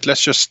 But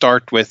let's just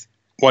start with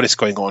what is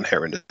going on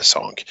here in the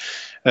song.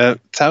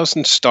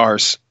 1,000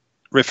 Stars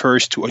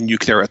refers to a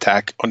nuclear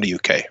attack on the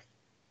UK.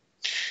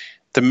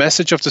 The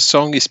message of the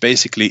song is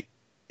basically,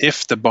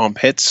 if the bomb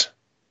hits,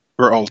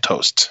 we're all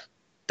toast.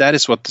 That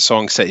is what the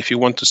song says. If you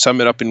want to sum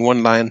it up in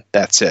one line,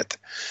 that's it.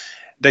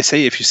 They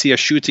say if you see a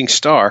shooting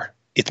star,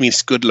 it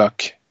means good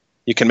luck.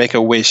 You can make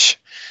a wish.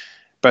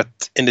 But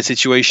in the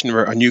situation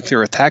where a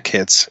nuclear attack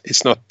hits,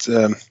 it's not.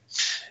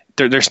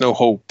 There's no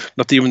hope.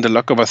 Not even the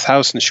luck of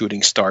 1,000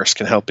 shooting stars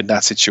can help in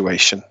that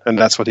situation. And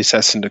that's what he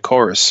says in the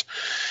chorus.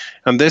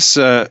 And this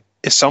is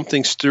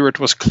something Stewart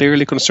was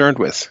clearly concerned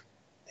with.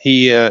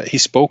 He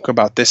spoke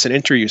about this in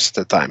interviews at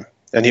the time.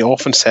 And he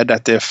often said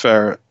that if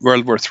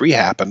World War III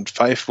happened,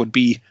 Fife would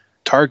be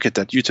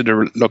targeted due to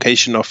the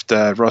location of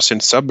the Rosin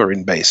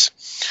submarine base.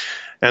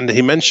 And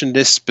he mentioned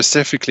this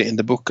specifically in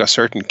the book A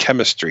Certain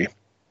Chemistry,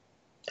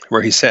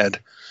 where he said,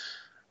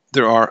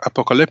 there are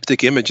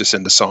apocalyptic images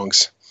in the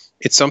songs.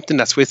 It's something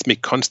that's with me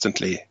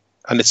constantly,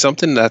 and it's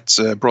something that's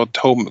brought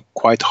home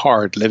quite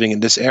hard living in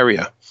this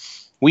area.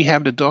 We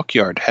have the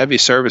dockyard, heavy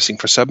servicing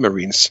for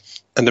submarines,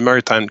 and the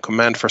Maritime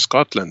Command for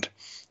Scotland.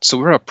 So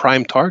we're a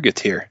prime target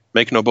here,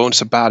 make no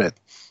bones about it.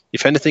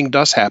 If anything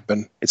does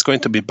happen, it's going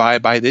to be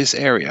by this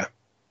area.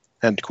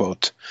 End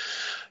quote.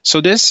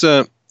 So this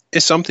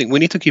is something we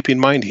need to keep in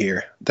mind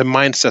here, the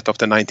mindset of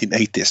the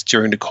 1980s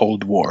during the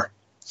Cold War.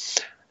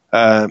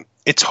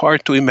 It's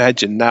hard to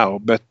imagine now,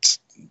 but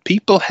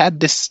people had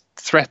this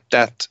threat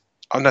that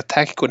an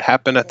attack could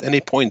happen at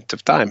any point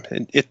of time.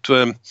 And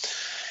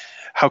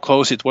how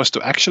close it was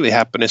to actually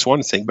happen is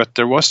one thing, but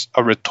there was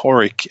a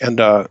rhetoric and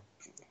a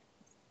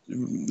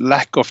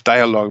lack of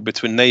dialogue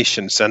between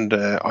nations and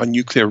a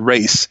nuclear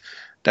race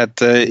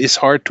that is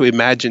hard to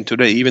imagine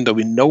today. Even though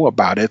we know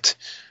about it,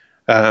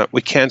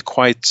 we can't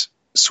quite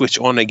switch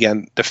on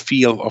again the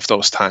feel of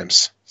those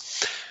times.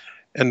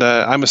 And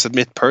I must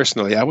admit,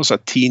 personally, I was a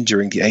teen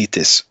during the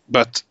 80s,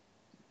 but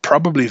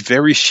probably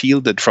very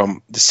shielded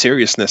from the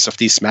seriousness of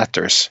these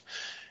matters,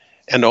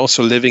 and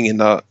also living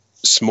in a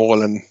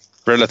small and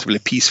relatively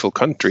peaceful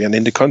country, and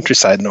in the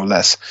countryside no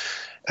less,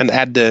 and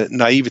add the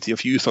naivety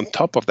of youth on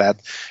top of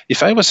that.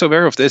 If I was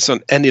aware of this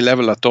on any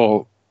level at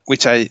all,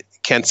 which I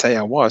can't say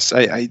I was,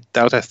 I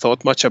doubt I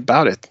thought much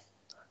about it.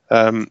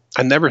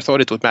 I never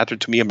thought it would matter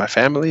to me and my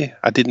family.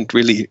 I didn't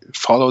really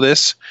follow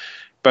this,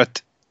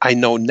 but I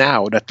know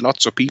now that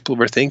lots of people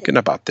were thinking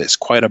about this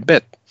quite a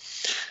bit.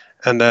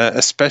 And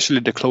especially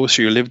the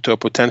closer you live to a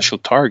potential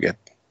target,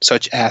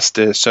 such as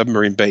the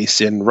submarine base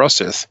in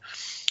Rosyth.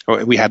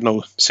 We had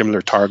no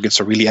similar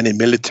targets or really any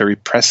military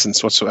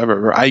presence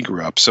whatsoever where I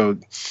grew up. So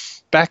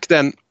back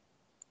then,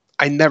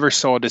 I never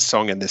saw this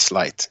song in this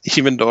light,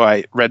 even though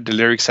I read the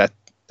lyrics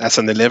as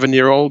an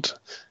 11-year-old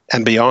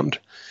and beyond.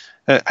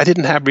 I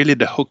didn't have really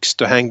the hooks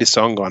to hang the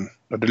song on,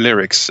 or the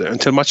lyrics,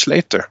 until much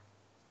later.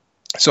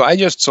 So I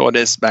just saw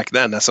this back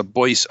then as a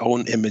boy's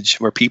own image,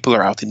 where people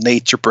are out in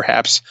nature,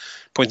 perhaps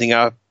pointing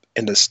up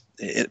in the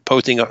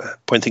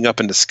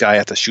sky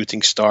at a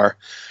shooting star,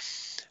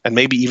 and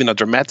maybe even a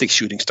dramatic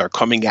shooting star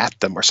coming at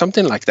them, or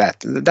something like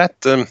that.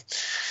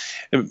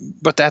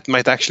 But that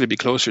might actually be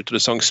closer to the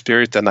song's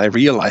spirit than I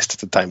realized at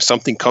the time.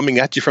 Something coming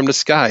at you from the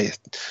sky. It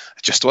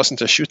just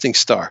wasn't a shooting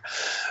star.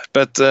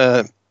 But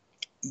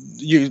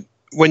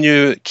when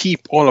you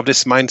keep all of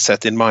this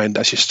mindset in mind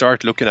as you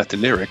start looking at the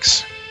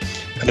lyrics,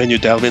 and then you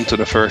delve into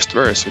the first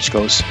verse, which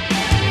goes,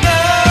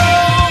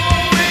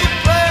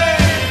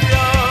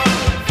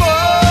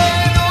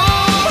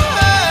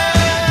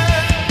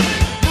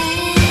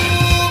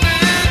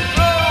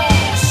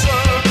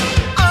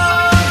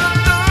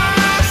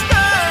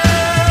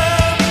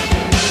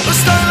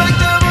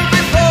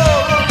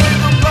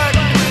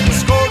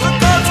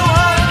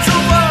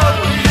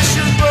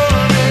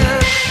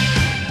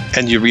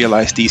 and you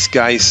realize these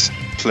guys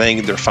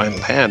playing their final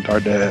hand are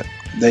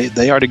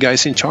they are the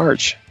guys in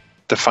charge.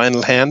 The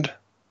final hand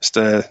is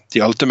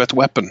the ultimate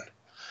weapon.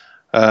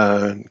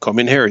 Come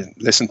in here,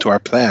 listen to our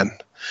plan.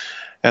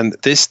 And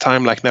this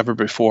time, like never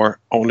before,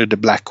 only the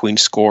Black Queen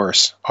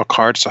scores. Our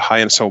card so high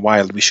and so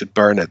wild, we should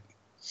burn it.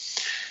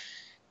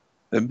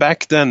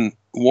 Back then,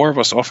 war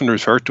was often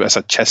referred to as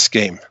a chess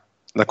game.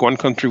 Like one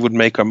country would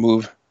make a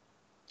move,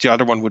 the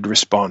other one would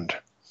respond.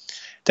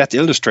 That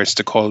illustrates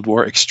the Cold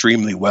War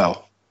extremely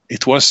well.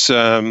 It was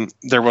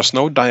there was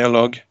no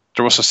dialogue.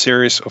 There was a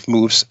series of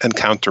moves and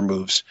counter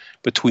moves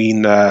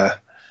between the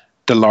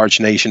large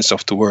nations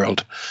of the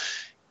world.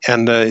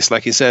 And it's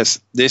like he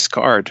says, this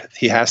card,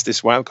 he has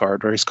this wild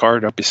card or his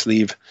card up his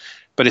sleeve,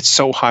 but it's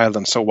so high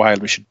and so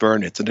wild we should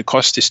burn it. And the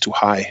cost is too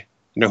high.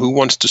 Who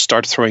wants to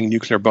start throwing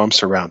nuclear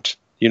bombs around?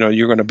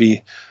 You're going to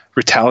be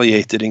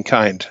retaliated in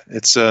kind.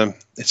 It's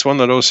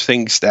one of those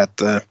things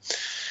that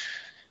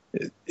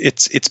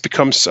it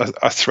becomes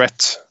a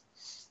threat.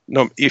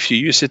 No, if you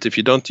use it, if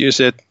you don't use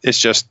it, it's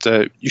just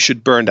you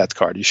should burn that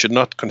card. You should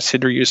not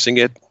consider using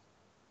it.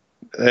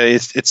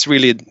 It's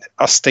really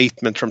a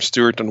statement from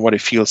Stuart on what he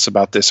feels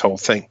about this whole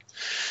thing.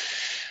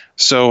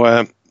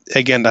 So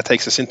again, that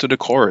takes us into the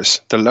chorus.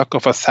 The luck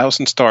of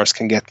 1,000 stars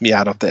can get me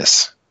out of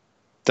this.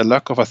 The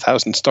luck of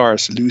 1,000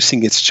 stars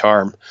losing its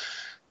charm,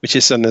 which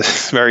is a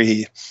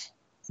very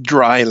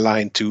dry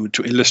line to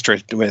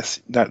illustrate with.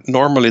 That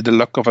normally the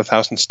luck of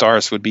 1,000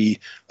 stars would be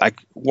like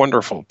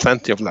wonderful,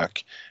 plenty of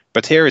luck.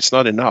 But here it's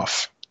not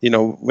enough.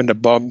 When the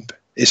bomb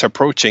is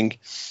approaching,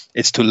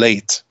 it's too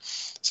late.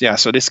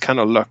 So this kind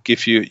of luck,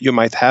 if you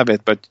might have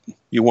it, but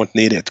you won't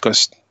need it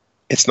because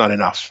it's not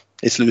enough.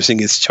 It's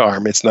losing its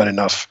charm. It's not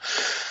enough.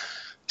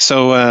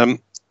 So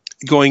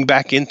going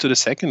back into the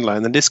second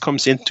line, and this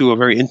comes into a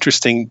very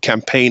interesting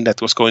campaign that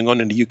was going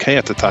on in the UK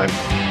at the time.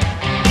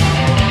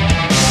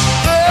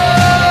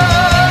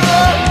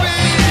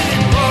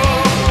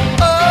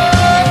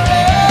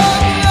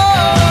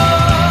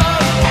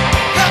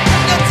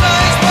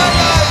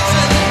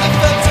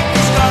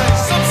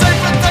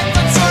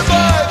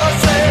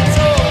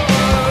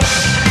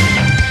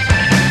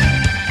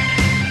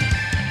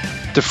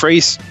 The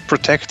phrase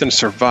protect and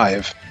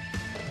survive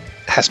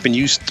has been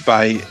used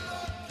by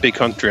Big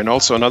Country and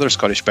also another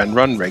Scottish band,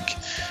 Runrig.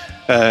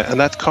 And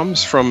that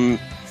comes from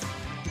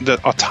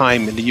a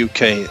time in the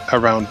UK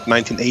around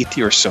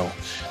 1980 or so.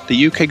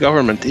 The UK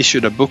government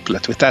issued a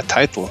booklet with that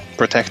title,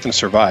 Protect and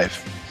Survive.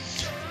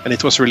 And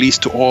it was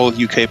released to all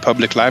UK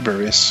public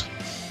libraries,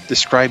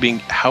 describing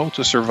how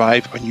to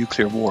survive a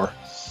nuclear war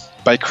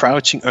by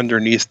crouching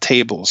underneath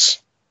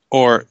tables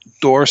or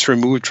doors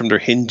removed from their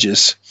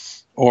hinges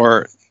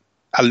or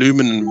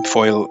aluminum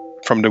foil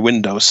from the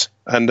windows.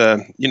 And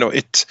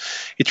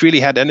it really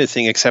had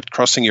anything except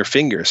crossing your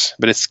fingers,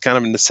 but it's kind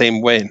of in the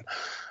same way.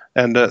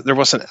 And there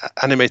was an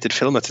animated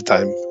film at the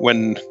time,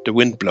 When the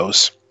Wind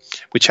Blows,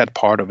 which had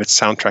part of its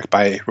soundtrack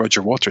by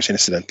Roger Waters,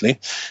 incidentally,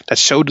 that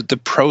showed the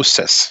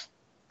process,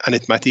 and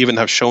it might even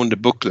have shown the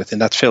booklet in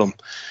that film.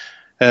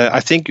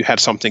 I think you had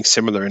something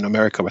similar in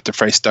America with the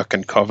phrase duck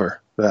and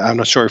cover. I'm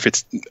not sure if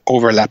it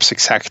overlaps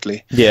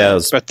exactly. Yeah,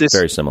 it's but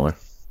very similar.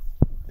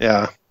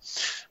 Yeah.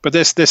 But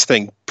this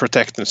thing,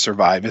 protect and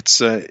survive,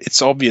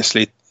 it's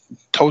obviously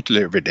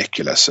totally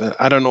ridiculous.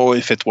 I don't know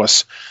if it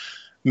was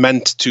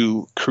meant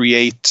to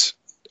create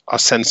a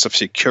sense of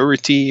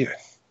security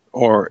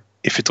or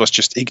if it was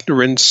just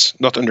ignorance,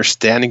 not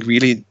understanding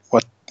really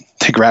what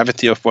the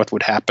gravity of what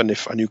would happen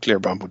if a nuclear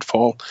bomb would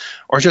fall,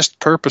 or just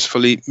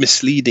purposefully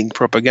misleading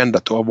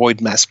propaganda to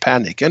avoid mass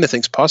panic.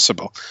 Anything's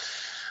possible.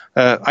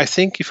 I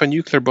think if a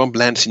nuclear bomb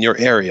lands in your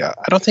area,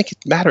 I don't think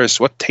it matters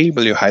what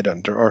table you hide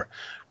under or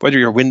whether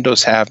your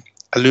windows have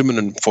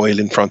aluminum foil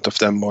in front of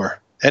them or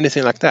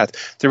anything like that.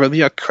 There will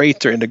be a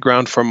crater in the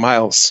ground for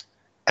miles,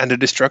 and the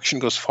destruction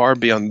goes far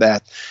beyond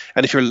that.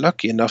 And if you're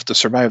lucky enough to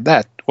survive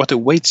that, what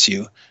awaits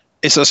you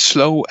is a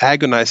slow,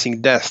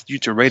 agonizing death due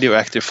to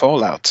radioactive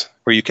fallout,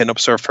 where you can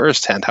observe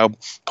firsthand how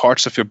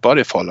parts of your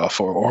body fall off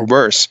or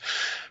worse.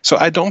 So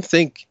I don't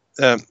think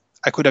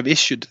I could have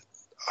issued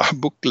a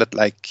booklet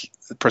like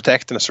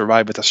Protect and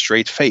Survive with a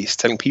straight face,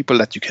 telling people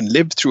that you can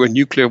live through a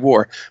nuclear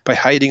war by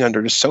hiding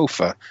under the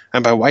sofa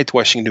and by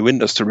whitewashing the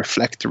windows to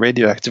reflect the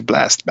radioactive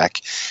blast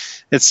back.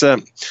 It's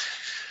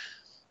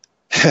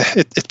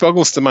it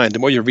boggles the mind the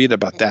more you read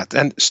about that.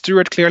 And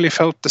Stewart clearly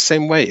felt the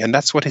same way, and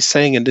that's what he's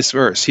saying in this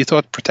verse. He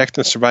thought Protect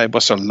and Survive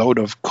was a load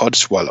of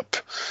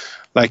codswallop.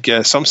 Like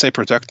some say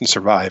Protect and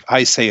Survive,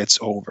 I say it's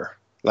over.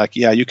 Like,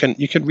 yeah, you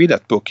can read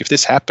that book. If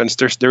this happens,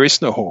 there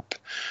is no hope.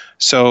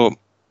 So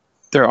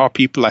there are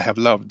people I have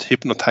loved,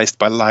 hypnotized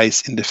by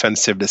lies in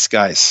defensive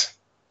disguise.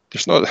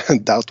 There's no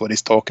doubt what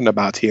he's talking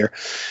about here.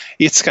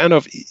 It's kind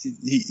of,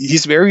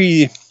 he's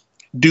very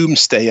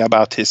doomsday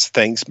about his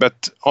things,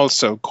 but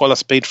also call a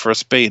spade for a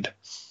spade.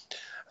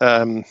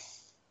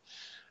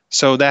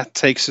 So that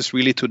takes us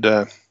really to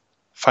the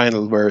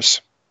final verse,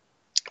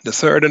 the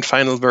third and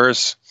final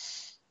verse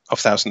of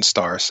 1,000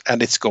 Stars,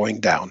 and it's going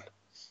down.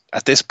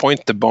 At this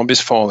point, the bomb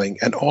is falling,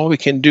 and all we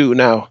can do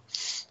now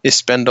is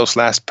spend those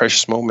last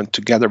precious moments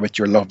together with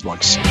your loved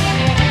ones.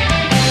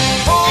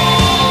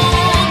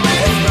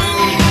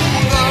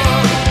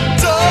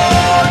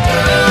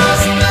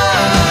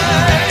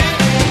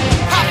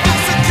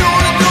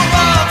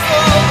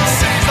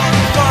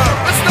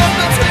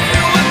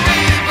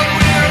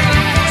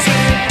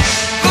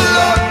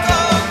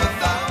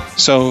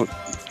 So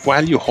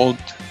while you hold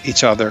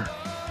each other,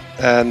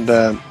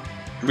 and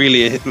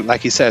really,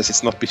 like he says,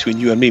 it's not between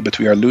you and me, but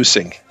we are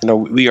losing. You know,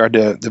 we are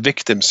the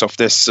victims of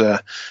this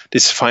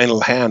this final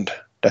hand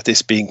that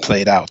is being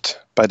played out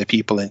by the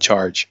people in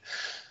charge.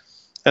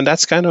 And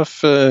that's kind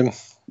of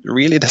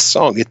really the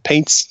song. It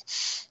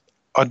paints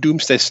a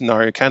doomsday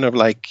scenario, kind of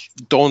like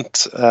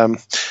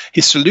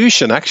his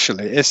solution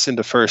actually is in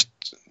the first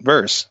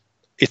verse.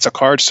 It's a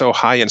card so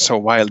high and so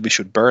wild we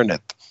should burn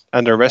it.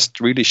 And the rest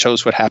really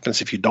shows what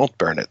happens if you don't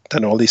burn it.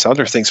 Then all these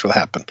other things will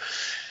happen.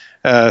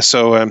 Yeah,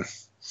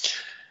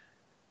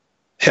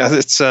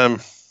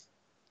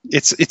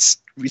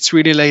 it's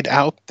really laid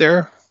out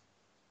there,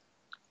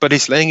 but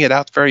he's laying it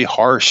out very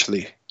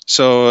harshly.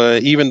 So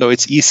even though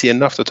it's easy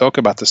enough to talk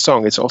about the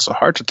song, it's also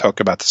hard to talk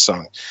about the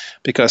song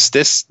because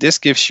this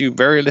gives you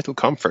very little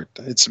comfort.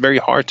 It's very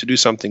hard to do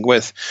something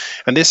with,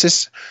 and this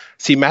is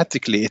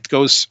thematically it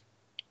goes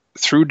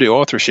through the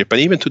authorship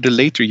and even to the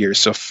later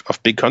years of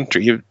Big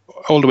Country,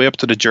 all the way up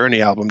to the Journey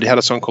album. They had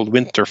a song called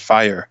Winter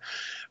Fire,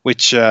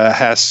 which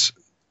has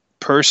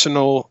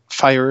personal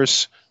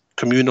fires,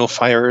 communal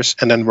fires,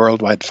 and then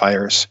worldwide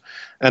fires.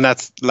 And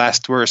that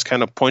last verse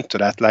kind of point to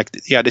that, like,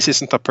 yeah, this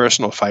isn't a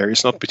personal fire.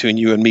 It's not between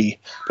you and me.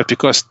 But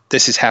because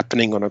this is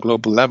happening on a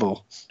global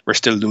level, we're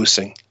still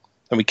losing.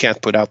 And we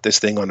can't put out this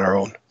thing on our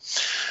own.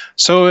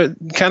 So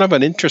kind of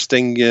an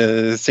interesting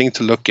thing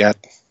to look at,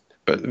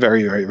 but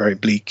very, very, very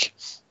bleak.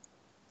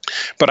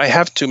 But I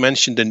have to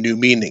mention the new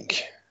meaning,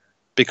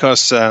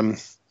 because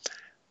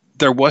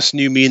there was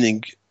new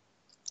meaning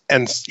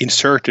and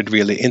inserted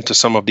really into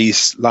some of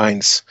these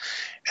lines.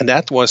 And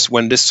that was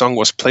when this song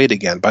was played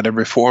again by the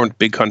reformed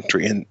Big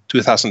Country in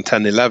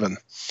 2010-11.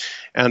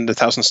 And the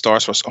 1,000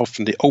 Stars was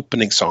often the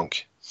opening song.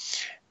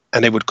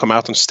 And they would come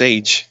out on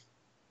stage,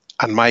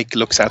 and Mike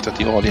looks out at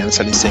the audience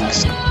and he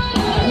sings.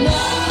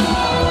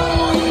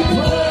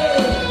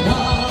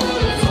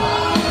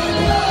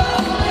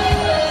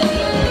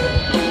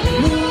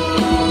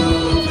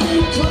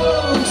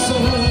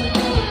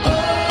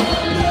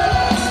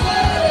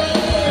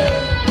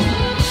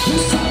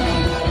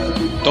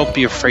 Don't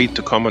be afraid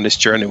to come on this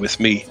journey with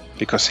me,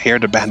 because here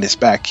the band is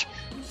back,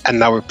 and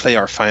now we play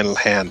our final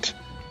hand.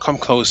 Come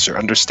closer,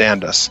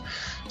 understand us.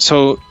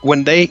 So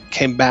when they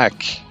came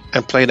back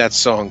and played that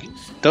song,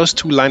 those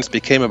two lines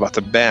became about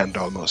the band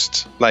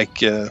almost.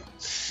 Like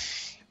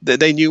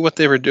they knew what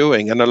they were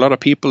doing, and a lot of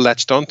people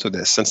latched onto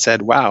this and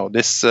said, wow,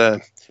 this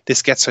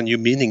gets a new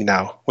meaning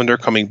now when they're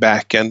coming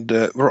back, and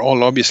we're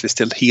all obviously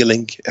still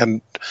healing,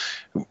 and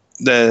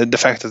the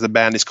fact that the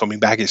band is coming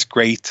back is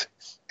great.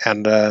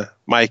 And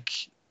Mike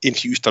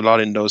infused a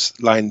lot in those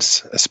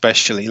lines,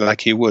 especially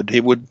like he would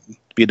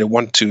be the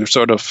one to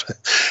sort of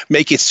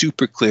make it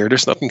super clear.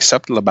 There's nothing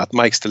subtle about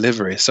Mike's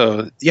delivery.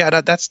 So yeah,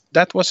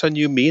 that was a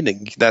new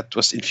meaning that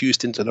was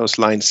infused into those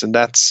lines, and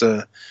that's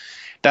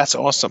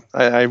awesome.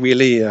 I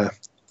really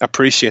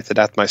appreciated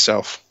that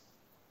myself.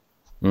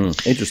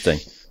 Interesting.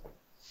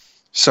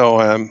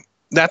 So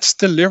that's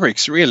the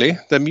lyrics, really.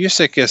 The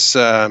music is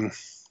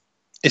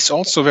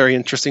also very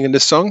interesting in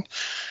this song,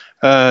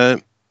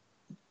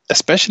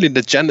 especially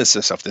the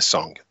genesis of the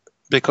song,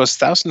 because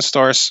 1,000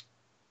 Stars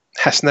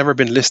has never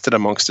been listed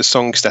amongst the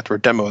songs that were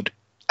demoed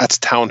at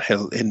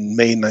Townhill in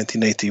May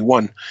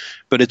 1981,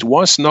 but it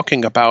was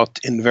knocking about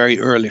in very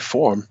early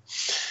form.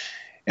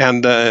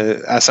 And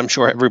as I'm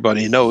sure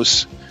everybody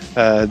knows,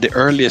 the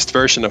earliest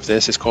version of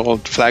this is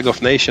called Flag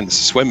of Nations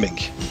Swimming.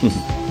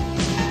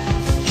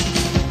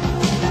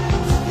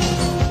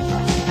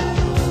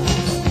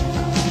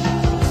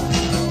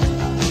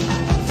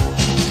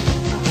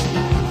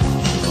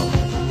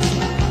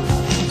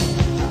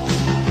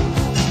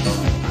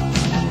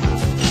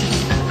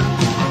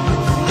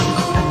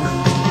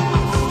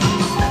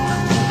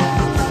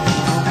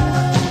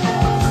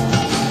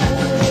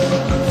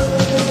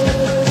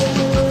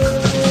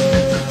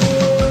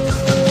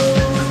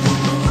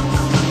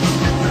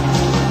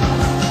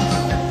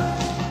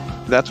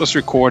 That was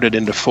recorded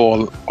in the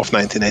fall of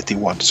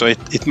 1981, so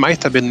it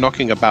might have been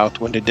knocking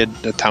about when they did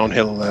the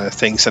Townhill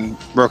things and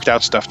worked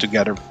out stuff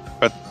together,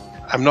 but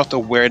I'm not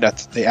aware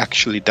that they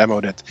actually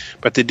demoed it.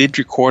 But they did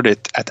record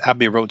it at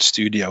Abbey Road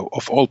Studio,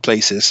 of all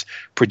places,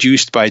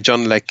 produced by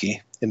John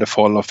Leckie in the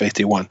fall of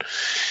 81.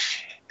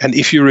 And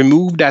if you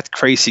remove that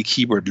crazy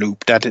keyboard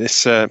loop, that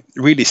is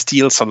really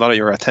steals a lot of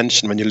your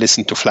attention when you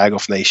listen to Flag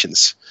of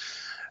Nations.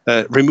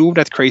 Remove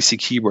that crazy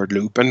keyboard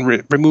loop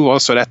and remove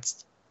also that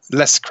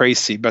less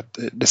crazy, but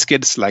the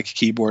skids-like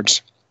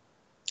keyboards.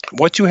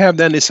 What you have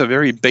then is a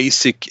very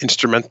basic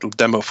instrumental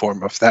demo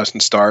form of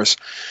 1,000 Stars,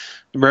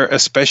 where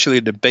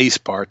especially the bass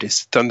part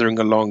is thundering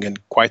along and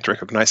quite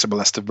recognizable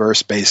as the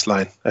verse bass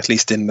line, at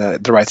least in the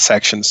right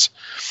sections.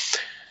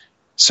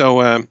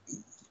 So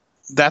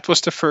that was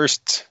the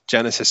first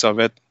genesis of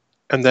it,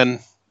 and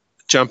then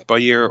jump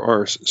a year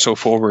or so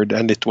forward,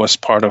 and it was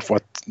part of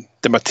what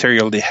the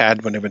material they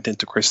had when they went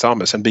into Chris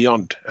Thomas and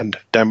beyond, and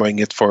demoing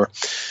it for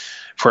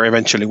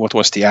eventually what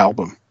was the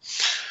album.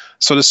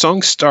 So the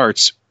song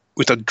starts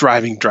with a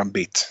driving drum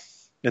beat.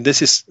 And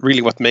this is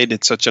really what made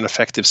it such an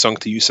effective song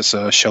to use as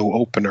a show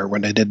opener when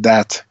they did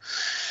that.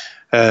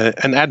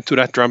 And add to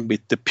that drum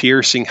beat the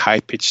piercing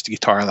high-pitched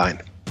guitar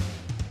line,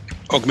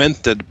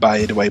 augmented,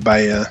 by the way, by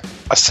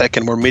a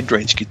second more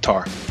mid-range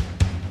guitar.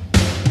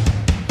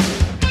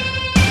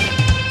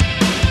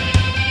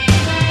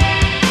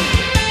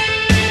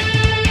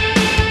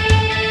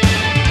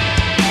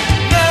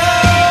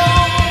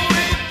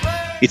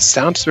 It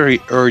sounds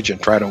very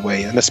urgent right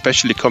away, and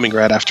especially coming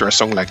right after a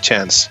song like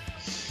Chance.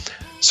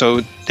 So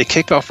they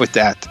kick off with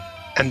that,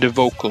 and the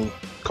vocal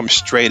comes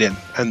straight in,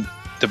 and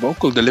the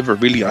vocal deliver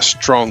really a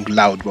strong,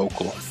 loud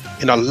vocal.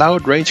 In a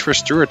loud range for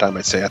Stewart, I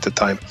might say, at the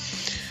time.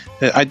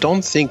 I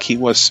don't think he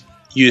was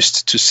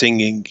used to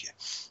singing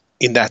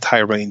in that high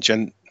range,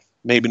 and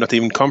maybe not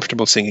even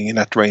comfortable singing in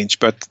that range,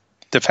 but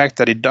the fact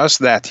that he does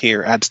that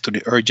here adds to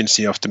the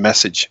urgency of the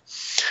message.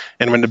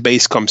 And when the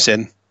bass comes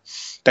in,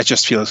 that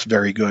just feels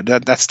very good.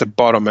 That's the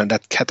bottom, and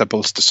that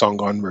catapults the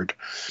song onward.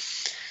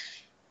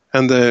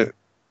 And the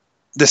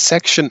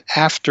section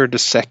after the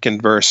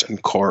second verse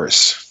and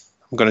chorus,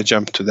 I'm going to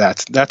jump to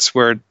that. That's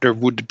where there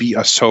would be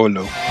a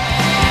solo.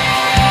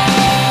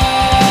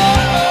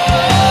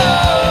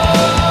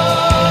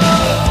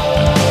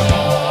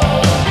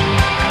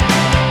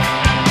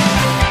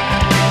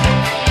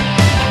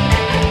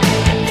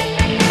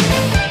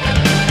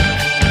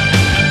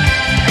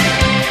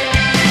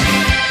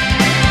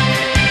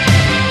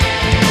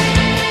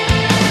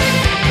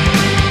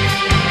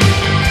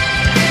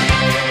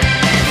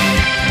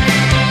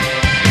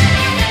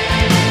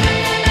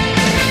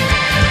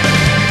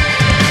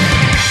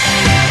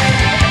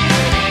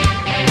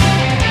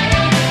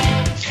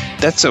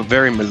 That's a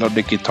very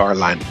melodic guitar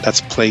line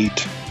that's played,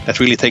 that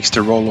really takes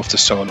the role of the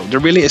solo. There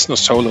really is no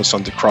solos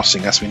on The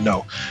Crossing, as we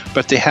know,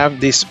 but they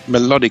have these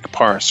melodic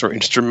parts or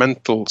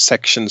instrumental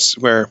sections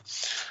where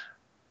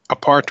a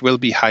part will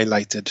be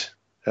highlighted,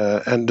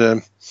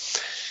 and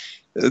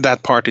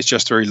that part is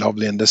just very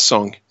lovely in this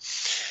song.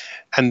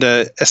 And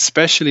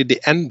especially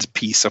the end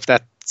piece of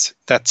that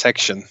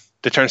section,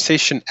 the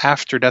transition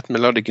after that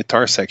melodic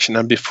guitar section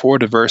and before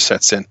the verse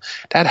sets in,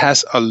 that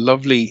has a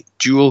lovely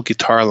dual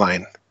guitar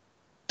line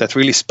that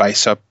really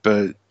spice up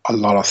a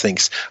lot of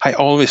things. I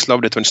always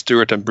loved it when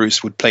Stewart and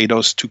Bruce would play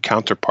those two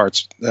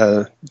counterparts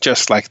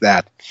just like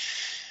that.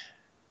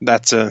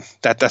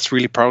 That's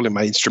really probably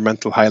my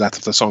instrumental highlight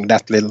of the song,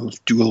 that little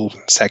dual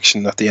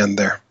section at the end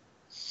there.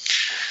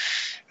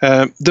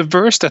 The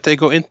verse that they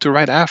go into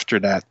right after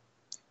that,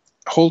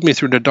 Hold Me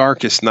Through the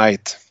Darkest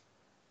Night,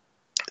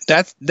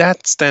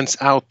 that stands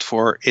out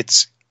for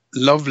its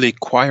lovely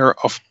choir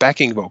of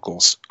backing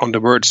vocals on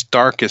the words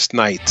Darkest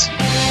Night.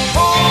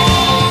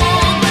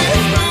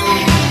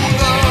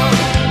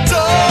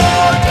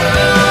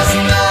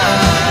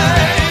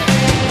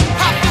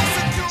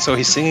 So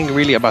he's singing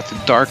really about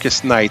the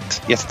darkest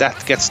night, yet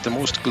that gets the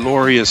most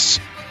glorious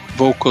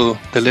vocal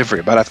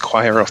delivery by that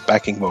choir of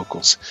backing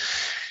vocals.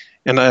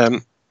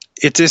 And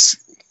it is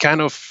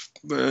kind of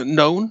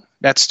known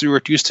that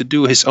Stewart used to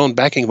do his own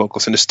backing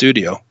vocals in the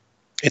studio.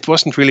 It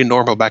wasn't really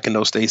normal back in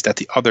those days that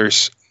the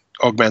others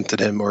augmented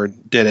him or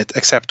did it,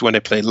 except when they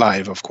played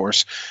live, of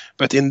course.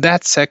 But in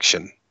that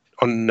section,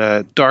 on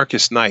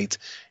Darkest Night,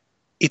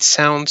 it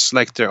sounds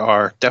like there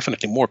are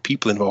definitely more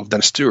people involved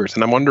than Stewart.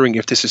 And I'm wondering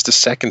if this is the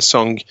second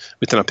song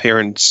with an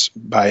appearance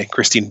by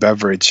Christine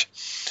Beveridge.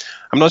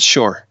 I'm not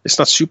sure. It's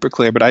not super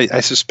clear, but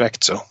I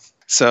suspect so.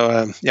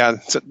 So,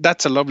 so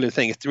that's a lovely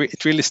thing.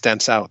 It really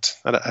stands out.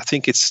 And I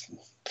think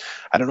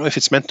I don't know if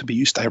it's meant to be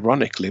used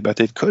ironically,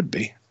 but it could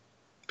be.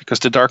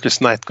 Because The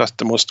Darkest Night got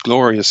the most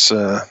glorious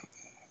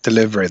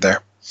delivery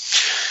there.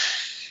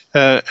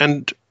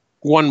 And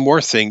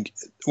one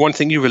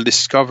thing you will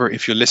discover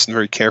if you listen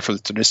very carefully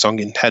to this song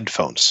in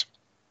headphones.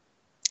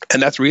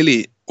 And that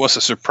really was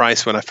a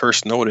surprise when I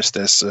first noticed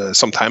this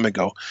some time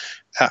ago.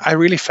 I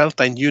really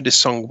felt I knew this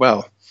song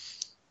well.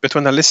 But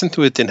when I listened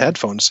to it in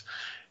headphones,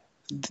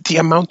 the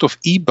amount of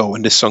EBO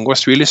in this song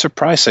was really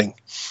surprising.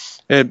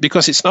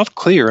 Because it's not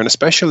clear, and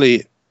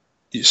especially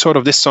sort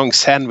of this song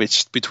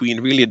sandwiched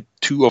between really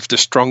two of the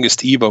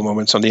strongest EBO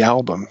moments on the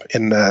album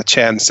in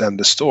Chance and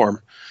The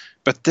Storm.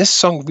 But this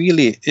song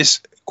really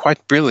is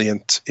quite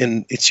brilliant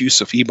in its use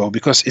of EBO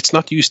because it's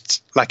not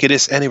used like it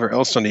is anywhere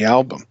else on the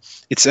album.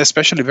 It's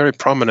especially very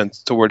prominent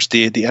towards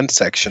the end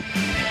section.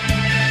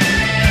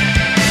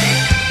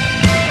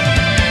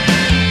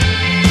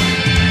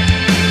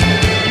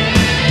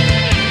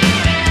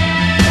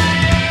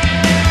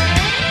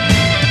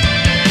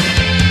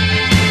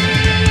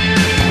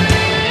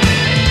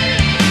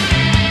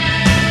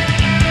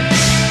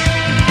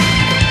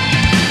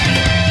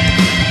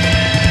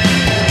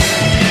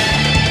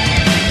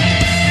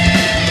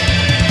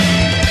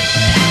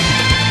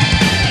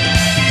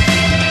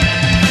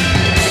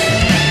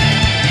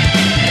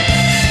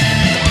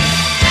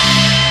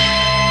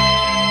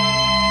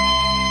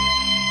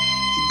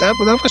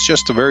 That was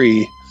just a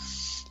very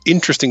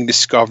interesting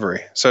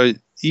discovery. So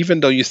even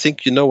though you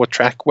think you know a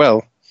track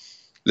well,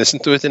 listen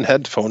to it in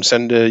headphones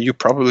and you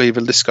probably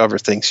will discover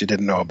things you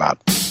didn't know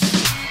about.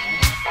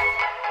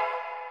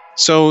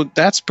 So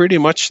that's pretty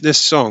much this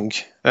song.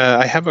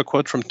 I have a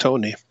quote from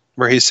Tony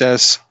where he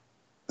says,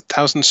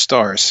 1,000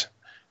 stars.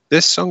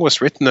 This song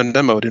was written and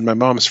demoed in my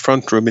mom's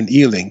front room in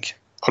Ealing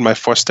on my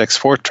Fostex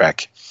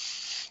 4-track.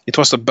 It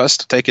was a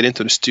bust to take it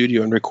into the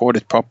studio and record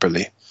it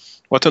properly.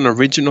 What an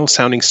original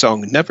sounding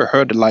song, never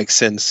heard the like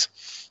since.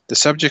 The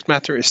subject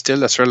matter is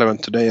still as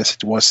relevant today as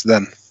it was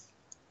then.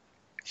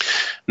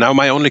 Now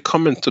my only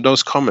comment to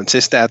those comments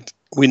is that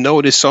we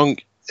know this song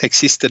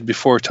existed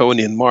before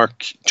Tony and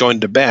Mark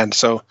joined the band,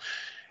 so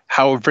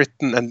how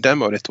written and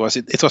demoed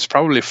it was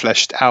probably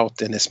fleshed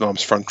out in his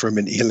mom's front room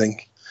in Ealing.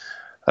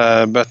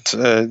 But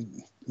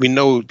we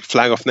know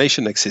Flag of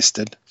Nation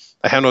existed.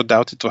 I have no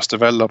doubt it was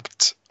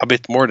developed a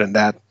bit more than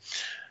that,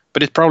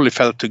 but it probably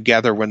fell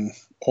together when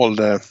all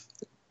the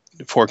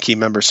 4 key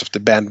members of the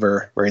band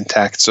were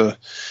intact. So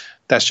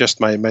that's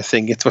just my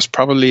thing. It was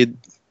probably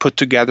put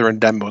together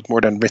and demoed more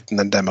than written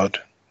and demoed.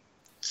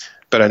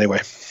 But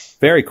anyway.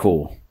 Very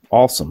cool.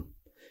 Awesome.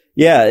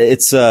 Yeah,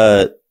 it's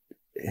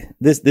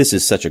this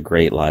is such a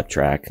great live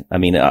track. I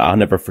mean, I'll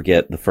never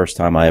forget the first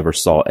time I ever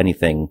saw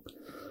anything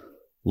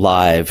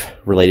live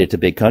related to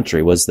Big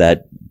Country was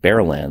that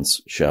Barrowlands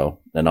show.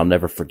 And I'll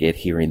never forget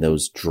hearing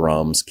those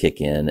drums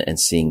kick in and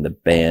seeing the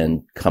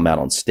band come out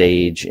on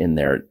stage in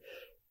their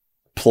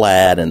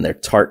plaid and their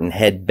tartan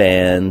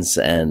headbands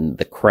and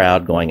the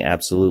crowd going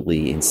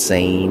absolutely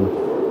insane.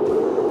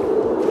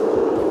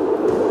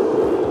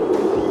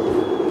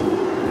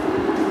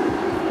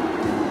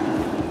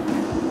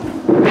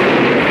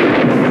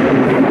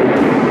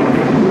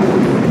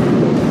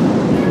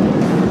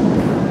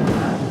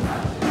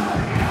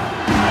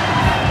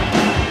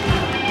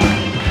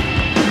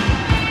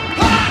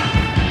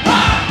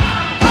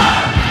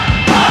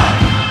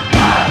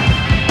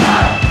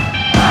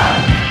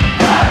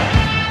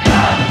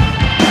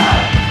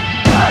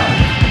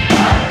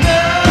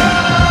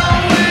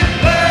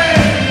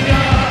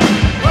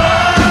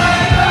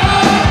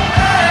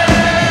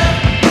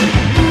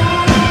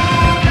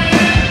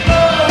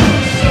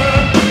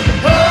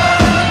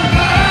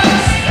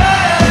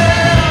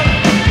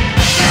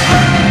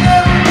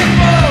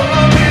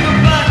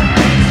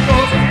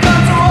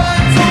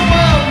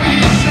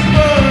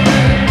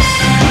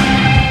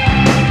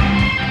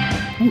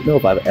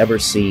 If I've ever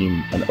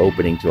seen an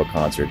opening to a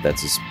concert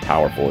that's as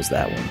powerful as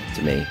that one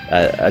to me.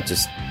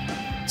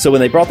 So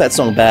when they brought that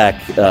song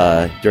back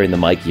during the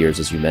Mike years,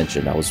 as you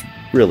mentioned, I was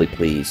really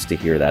pleased to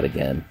hear that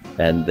again.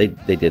 And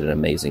they did an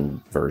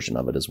amazing version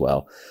of it as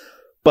well.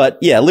 But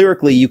yeah,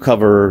 lyrically, you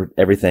cover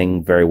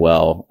everything very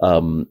well.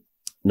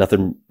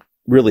 Nothing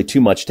really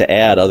too much to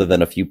add other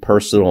than a few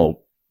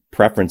personal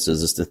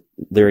preferences as to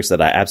lyrics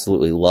that I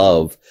absolutely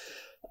love.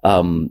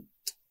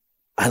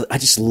 I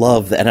just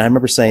love that. And I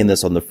remember saying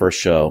this on the first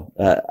show.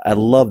 I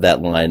love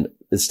that line.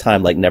 this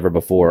time like never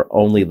before,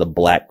 only the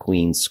Black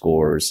Queen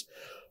scores.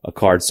 A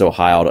card so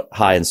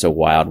high and so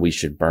wild, we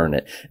should burn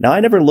it. Now, I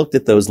never looked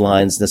at those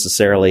lines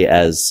necessarily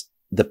as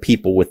the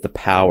people with the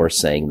power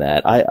saying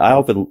that.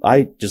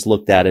 I just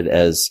looked at it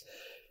as,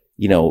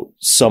 you know,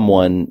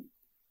 someone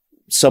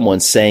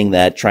saying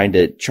that, trying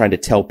to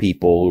tell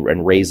people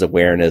and raise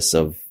awareness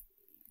of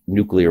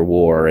nuclear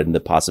war and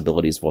the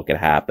possibilities of what could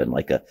happen,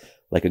 like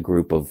a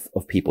group of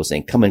people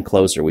saying, come in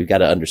closer. We've got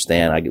to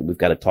understand. We've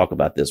got to talk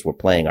about this. We're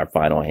playing our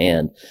final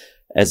hand,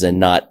 as in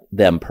not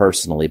them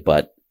personally,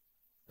 but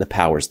the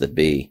powers that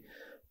be.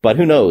 But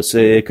who knows?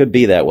 It could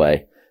be that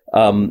way.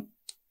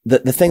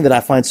 The thing that I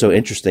find so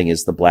interesting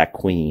is the Black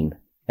Queen.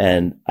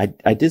 And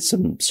I did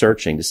some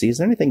searching to see, is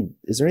there anything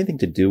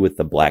to do with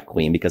the Black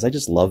Queen? Because I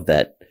just love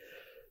that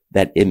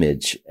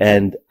image.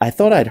 And I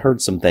thought I'd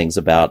heard some things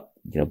about,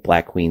 you know,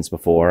 Black Queens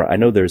before. I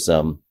know there's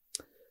a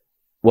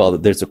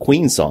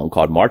Queen song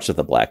called March of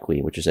the Black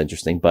Queen, which is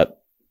interesting.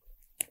 But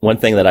one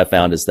thing that I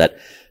found is that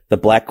the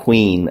Black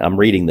Queen, I'm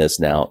reading this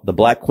now, the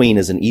Black Queen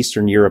is an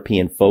Eastern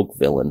European folk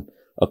villain,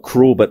 a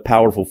cruel but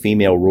powerful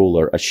female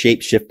ruler, a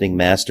shape-shifting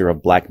master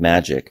of black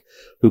magic,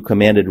 who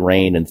commanded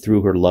rain and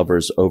threw her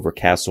lovers over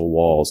castle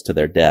walls to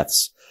their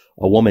deaths,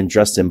 a woman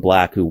dressed in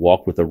black who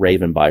walked with a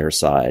raven by her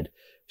side.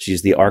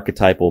 She's the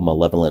archetypal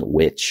malevolent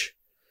witch.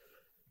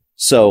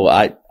 So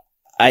I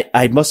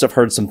must have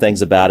heard some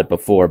things about it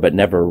before, but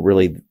never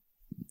really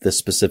the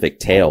specific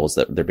tales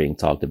that they're being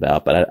talked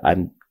about. But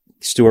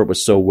Stuart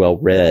was so well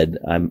read.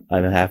 I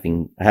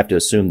have to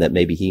assume that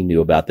maybe he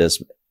knew about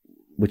this,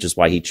 which is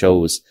why he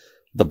chose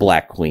the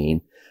Black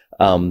Queen.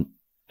 And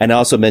I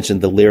also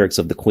mentioned the lyrics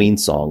of the Queen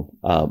song,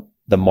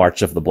 the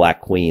March of the Black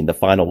Queen. The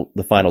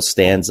final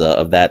stanza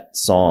of that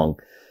song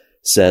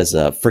says,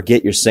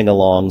 forget your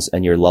sing-alongs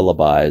and your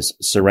lullabies,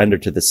 surrender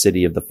to the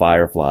city of the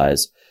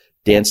fireflies,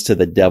 dance to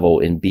the devil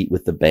and beat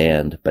with the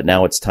band, but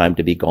now it's time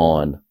to be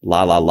gone.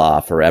 La la la,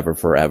 forever,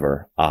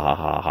 forever. Ah ha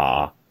ha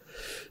ha.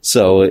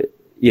 So,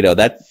 you know,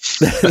 that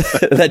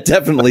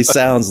definitely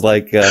sounds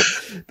like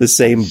the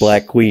same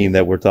Black Queen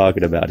that we're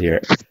talking about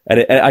here.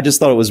 And I just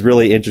thought it was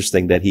really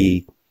interesting that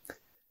he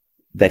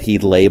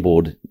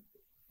labeled,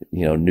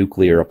 you know,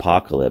 nuclear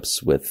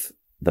apocalypse with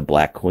the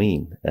Black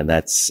Queen, and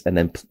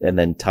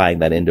then tying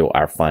that into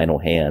our final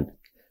hand.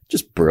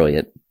 Just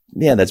brilliant.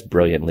 Yeah, that's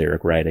brilliant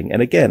lyric writing.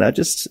 And again, I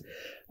just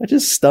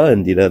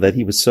stunned, you know, that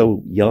he was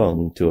so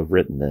young to have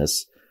written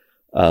this.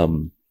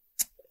 As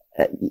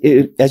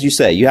you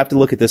say, you have to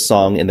look at this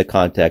song in the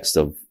context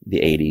of the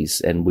 80s,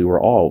 and we were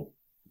all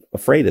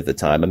afraid at the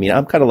time. I mean,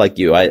 I'm kind of like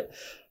you. I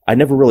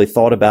never really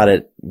thought about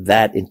it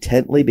that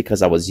intently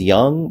because I was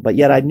young, but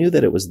yet I knew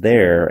that it was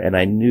there, and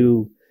I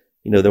knew,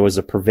 you know, there was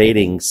a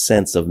pervading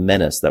sense of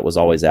menace that was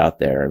always out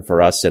there. And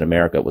for us in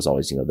America, it was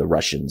always, you know, the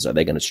Russians, are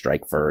they going to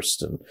strike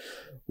first? And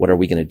what are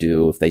we going to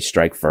do if they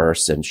strike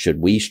first? And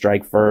should we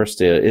strike first?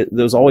 There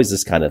was always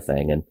this kind of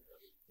thing. And,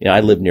 you know,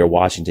 I lived near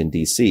Washington,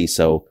 D.C.,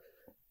 so,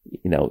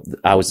 you know,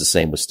 I was the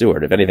same with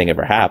Stuart. If anything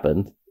ever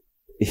happened,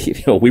 you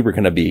know, we were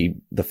going to be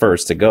the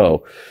first to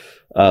go.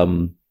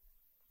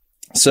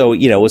 So,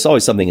 you know, it was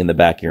always something in the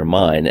back of your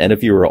mind. And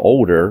if you were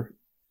older,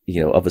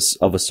 you know, of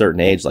a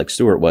certain age, like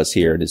Stuart was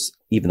here, and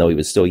even though he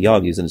was still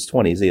young, he was in his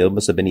 20s, it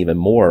must have been even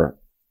more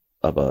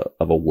of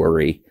a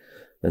worry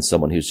than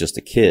someone who's just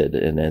a kid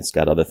and it's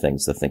got other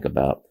things to think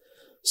about.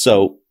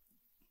 So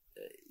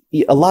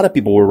a lot of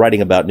people were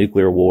writing about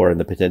nuclear war and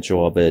the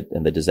potential of it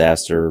and the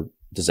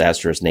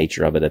disastrous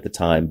nature of it at the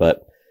time.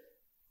 But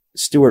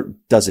Stuart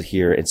does it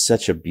here in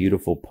such a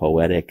beautiful,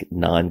 poetic,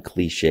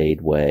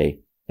 non-cliched way.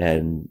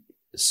 And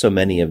so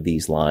many of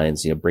these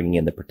lines, you know, bringing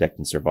in the protect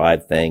and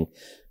survive thing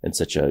in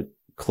such a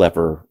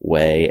clever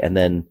way. And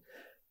then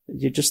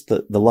you're just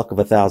the luck of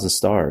 1,000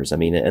 stars. I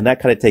mean, and that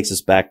kind of takes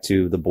us back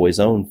to the Boy's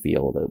Own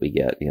feel that we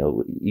get. You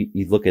know,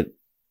 you look at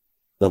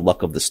the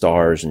luck of the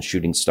stars and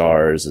shooting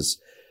stars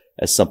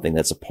as something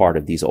that's a part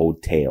of these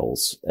old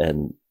tales.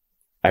 And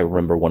I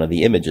remember one of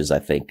the images, I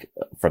think,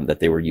 from that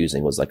they were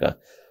using was like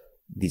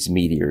these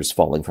meteors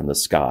falling from the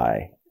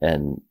sky.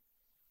 And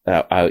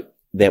that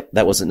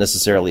wasn't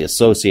necessarily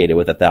associated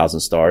with 1,000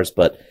 stars,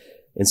 but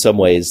in some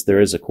ways there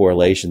is a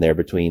correlation there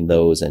between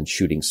those and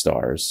shooting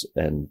stars.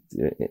 And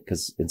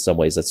because in some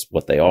ways that's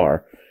what they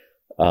are.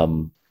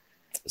 I'm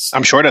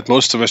sure that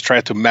most of us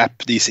try to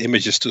map these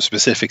images to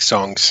specific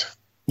songs.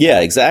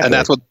 Yeah, exactly.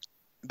 And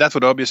that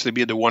would obviously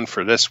be the one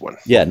for this one.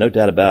 Yeah, no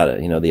doubt about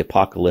it. You know, the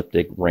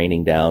apocalyptic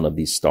raining down of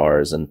these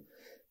stars, and,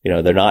 you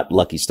know, they're not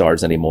lucky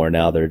stars anymore.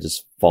 Now they're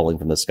just falling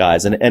from the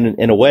skies. And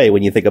in a way,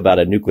 when you think about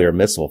a nuclear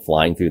missile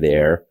flying through the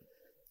air,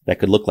 that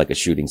could look like a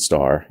shooting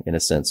star in a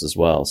sense as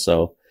well.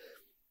 So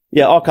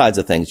yeah, all kinds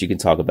of things you can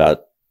talk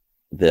about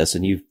this,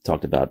 and you've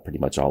talked about pretty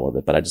much all of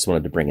it, but I just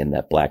wanted to bring in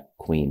that Black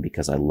Queen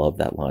because I love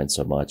that line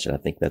so much. And I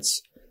think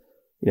that's,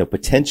 you know,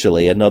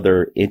 potentially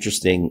another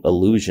interesting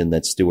allusion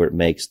that Stuart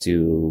makes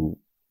to,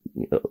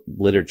 you know,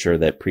 literature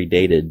that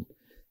predated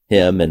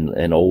him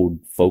and old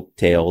folk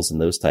tales and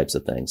those types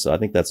of things. So I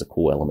think that's a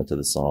cool element to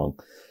the song.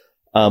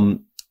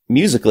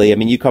 Musically, I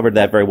mean, you covered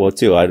that very well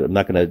too. I'm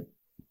not going to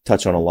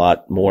touch on a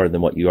lot more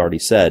than what you already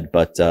said.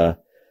 But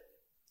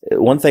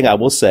one thing I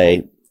will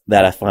say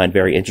that I find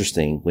very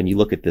interesting when you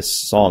look at this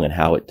song and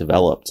how it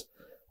developed,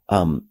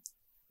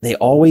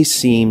 they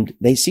seem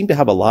to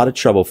have a lot of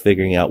trouble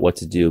figuring out what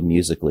to do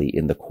musically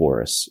in the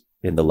chorus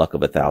in The Luck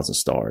of 1,000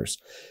 Stars.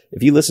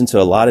 If you listen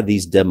to a lot of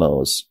these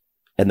demos,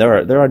 and there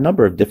are a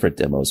number of different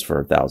demos for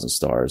 1,000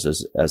 Stars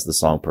as the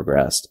song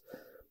progressed,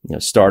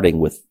 starting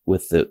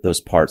with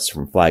those parts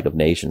from Flag of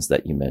Nations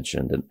that you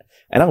mentioned. And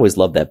I always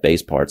loved that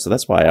bass part. So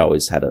that's why I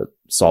always had a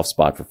soft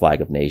spot for Flag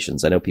of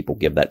Nations. I know people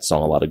give that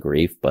song a lot of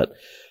grief, but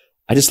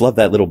I just love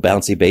that little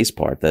bouncy bass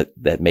part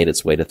that made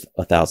its way to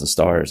 1,000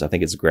 Stars. I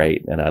think it's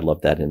great. And I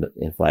love that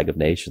in Flag of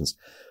Nations.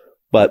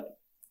 But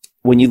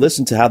when you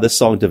listen to how this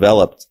song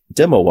developed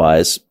demo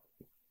wise,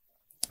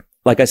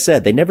 like I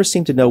said, they never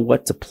seem to know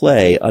what to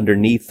play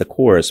underneath the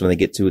chorus when they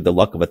get to The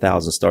Luck of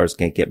 1,000 Stars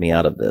Can't Get Me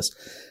Out of This.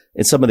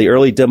 In some of the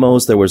early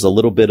demos, there was a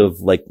little bit of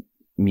like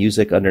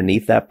music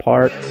underneath that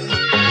part.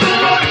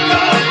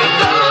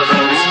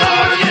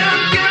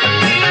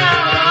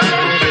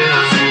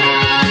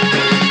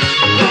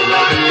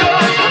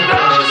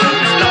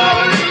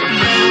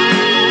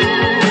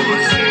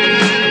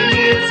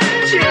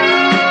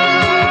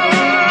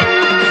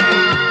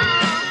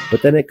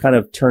 But then it kind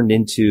of turned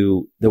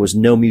into, there was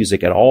no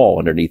music at all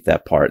underneath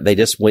that part. They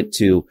just went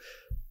to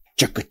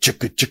chicka,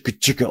 chicka, chicka,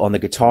 chicka on the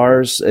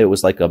guitars. It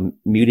was like a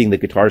muting the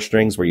guitar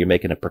strings where you're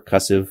making a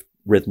percussive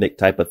rhythmic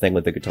type of thing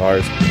with the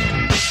guitars.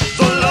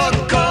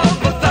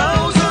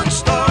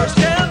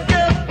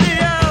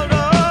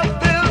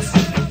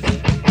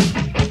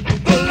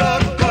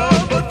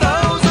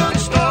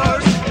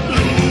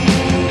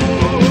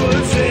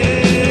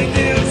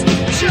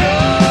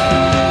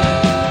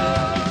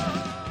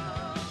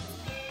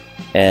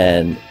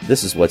 And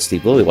this is what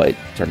Steve Lillywhite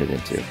turned it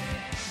into.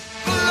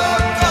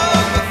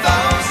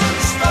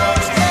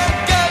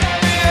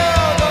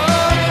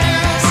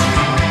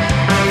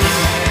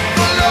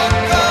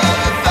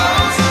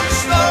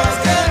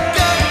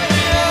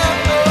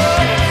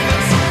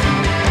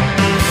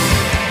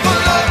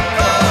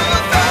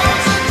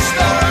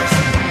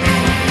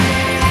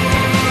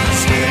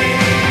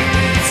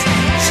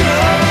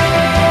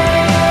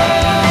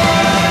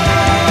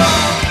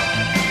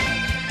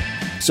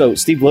 So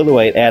Steve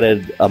Lillywhite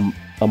added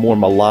a more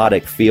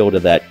melodic feel to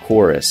that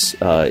chorus.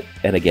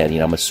 And again,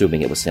 I'm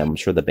assuming it was him. I'm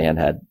sure the band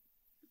had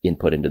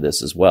input into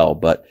this as well.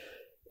 But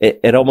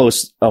it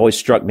almost always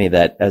struck me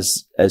that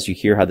as you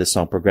hear how this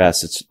song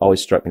progressed, it's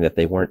always struck me that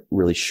they weren't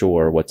really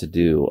sure what to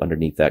do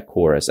underneath that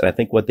chorus. And I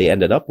think what they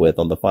ended up with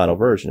on the final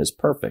version is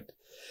perfect,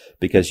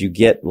 because you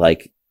get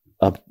like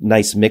a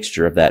nice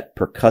mixture of that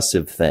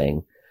percussive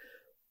thing,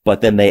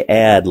 but then they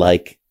add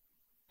like,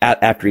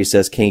 after he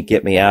says, "Can't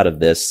get me out of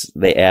this,"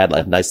 they add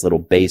like a nice little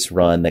bass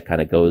run that kind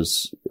of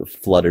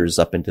flutters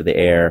up into the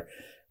air,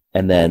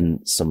 and then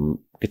some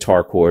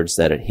guitar chords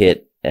that it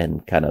hit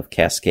and kind of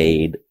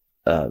cascade,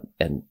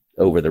 and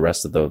over the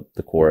rest of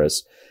the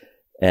chorus.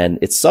 And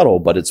it's subtle,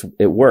 but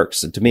it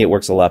works. And to me, it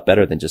works a lot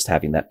better than just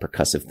having that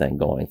percussive thing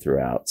going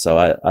throughout. So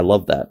I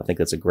love that. I think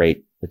that's a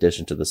great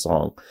addition to the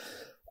song.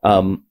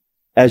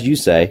 As you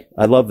say,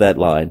 I love that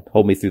line.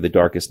 Hold me through the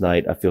darkest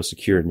night. I feel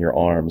secure in your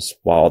arms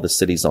while the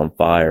city's on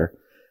fire.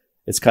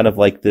 It's kind of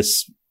like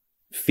this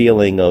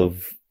feeling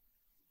of,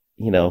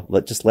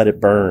 just let it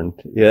burn.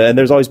 Yeah. And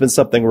there's always been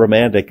something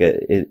romantic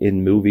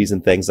in movies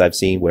and things I've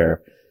seen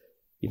where,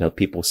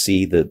 people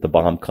see the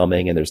bomb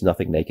coming and there's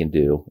nothing they can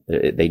do.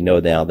 They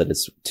know now that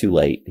it's too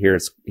late. Here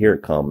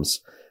it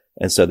comes.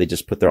 And so they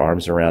just put their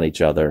arms around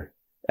each other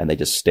and they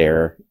just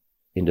stare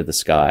into the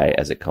sky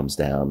as it comes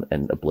down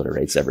and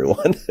obliterates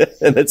everyone.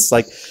 And it's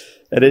like,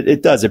 and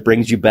it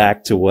brings you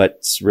back to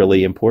what's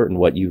really important,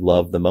 what you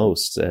love the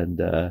most. And,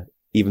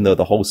 even though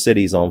the whole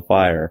city's on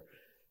fire,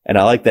 and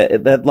I like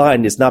that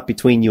line is not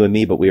between you and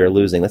me, but we are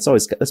losing. That's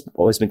always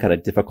been kind of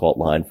a difficult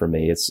line for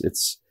me. It's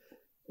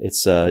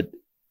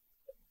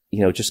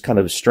just kind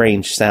of a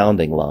strange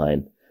sounding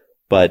line,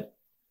 but,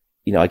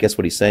 I guess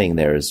what he's saying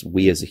there is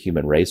we as a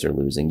human race are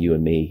losing. You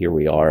and me, here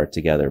we are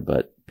together,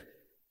 but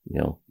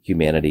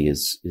humanity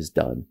is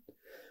done.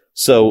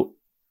 So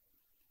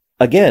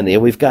again,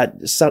 we've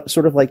got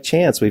sort of like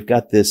Chance. We've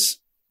got this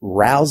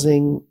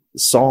rousing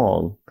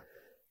song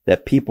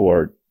that people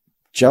are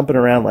jumping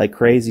around like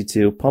crazy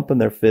to, pumping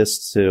their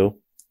fists to,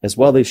 as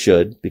well they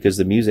should, because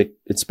the music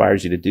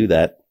inspires you to do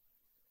that.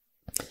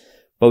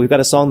 But we've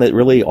got a song that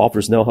really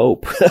offers no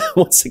hope.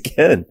 Once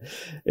again,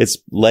 it's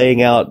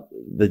laying out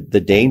the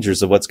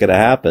dangers of what's going to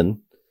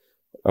happen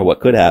or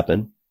what could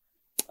happen.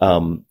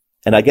 And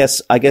I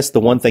guess the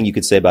one thing you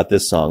could say about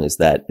this song is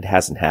that it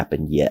hasn't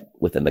happened yet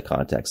within the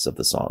context of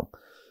the song.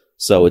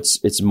 So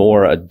it's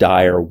more a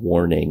dire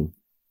warning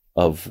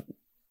of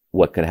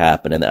what could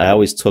happen. And I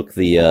always took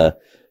the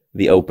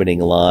opening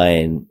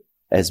line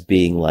as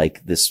being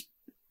like this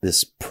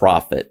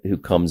prophet who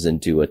comes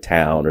into a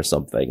town or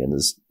something and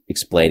is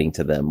explaining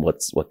to them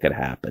what could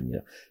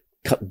happen,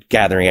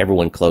 gathering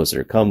everyone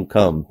closer. Come,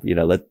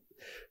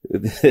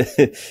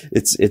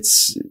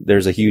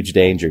 there's a huge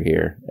danger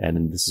here,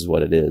 and this is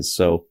what it is.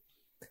 So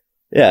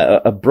Yeah,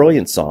 a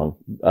brilliant song.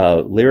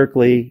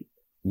 Lyrically,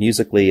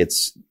 musically,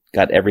 it's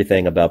got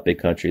everything about Big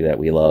Country that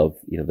we love.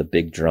 You know, the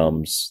big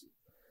drums,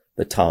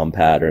 the tom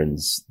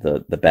patterns,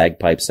 the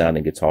bagpipe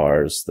sounding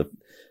guitars,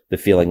 the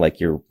feeling like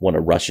you want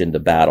to rush into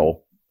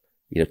battle,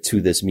 you know, to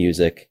this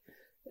music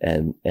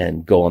and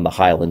go on the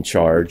Highland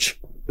Charge,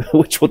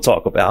 which we'll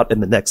talk about in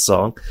the next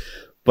song.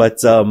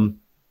 But,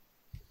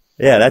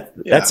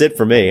 that's it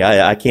for me.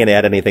 I can't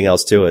add anything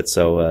else to it.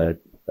 So,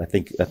 I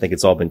think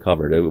it's all been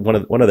covered.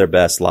 One of their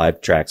best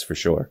live tracks for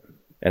sure,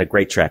 and a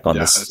great track on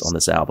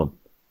this album.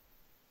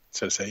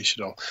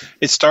 Sensational.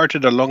 It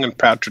started a long and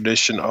proud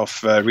tradition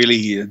of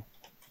really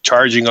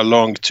charging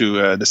along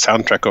to the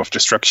soundtrack of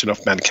Destruction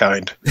of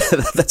Mankind.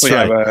 That's we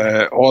right.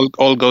 Have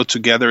All Go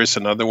Together is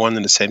another one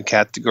in the same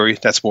category.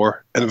 That's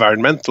more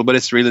environmental, but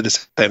it's really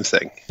the same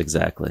thing.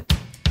 Exactly.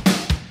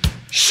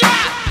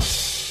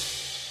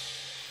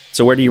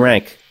 So where do you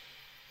rank?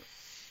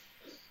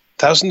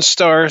 1,000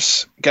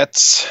 Stars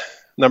gets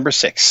number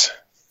 6.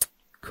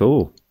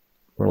 Cool.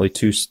 We're only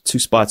two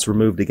spots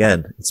removed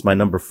again. It's my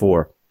number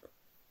 4.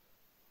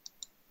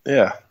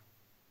 Yeah.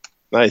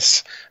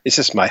 Nice. This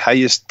is my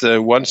highest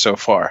one so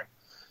far.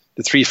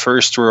 The 3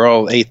 first were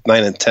all 8,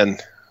 9, and 10.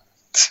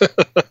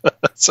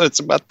 So it's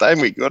about time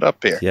we got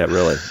up here. Yeah,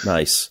 really.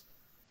 Nice.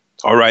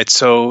 All right.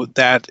 So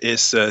that is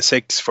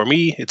 6 for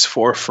me. It's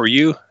 4 for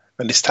you.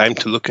 And it's time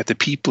to look at the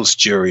people's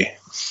jury.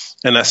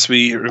 And as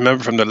we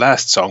remember from the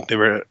last song, they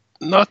were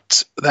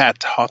not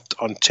that hot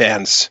on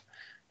Chance.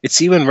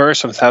 It's even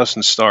worse on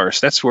 1,000 Stars.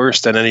 That's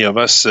worse than any of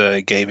us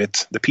gave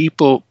it. The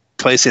people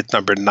place it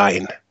number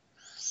 9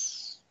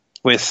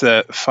 with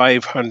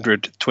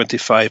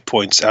 525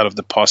 points out of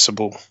the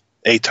possible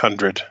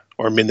 800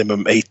 or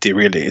minimum 80.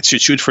 Really, it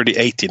should shoot for the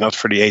 80, not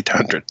for the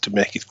 800, to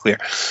make it clear.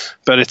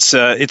 But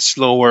it's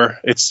lower.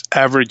 Its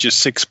average is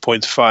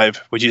 6.5,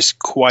 which is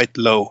quite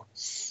low.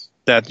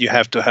 That you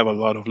have to have a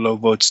lot of low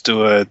votes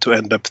to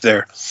end up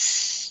there.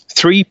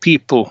 3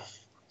 people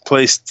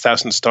placed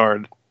 1,000 Star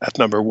at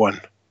number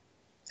 1,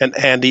 and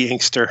Andy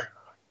Inkster,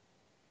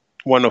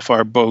 one of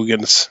our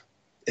bogans,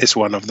 is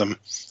one of them.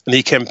 And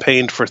he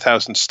campaigned for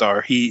 1,000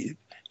 Star. He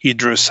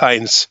drew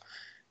signs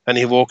and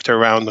he walked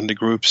around on the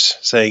groups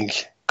saying,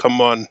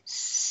 "Come on,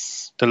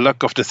 the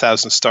luck of the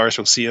 1,000 Stars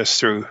will see us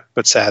through."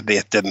 But sadly,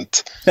 it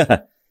didn't.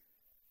 That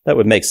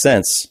would make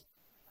sense.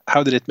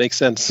 How did it make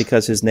sense?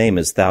 Because his name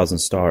is 1,000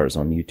 Stars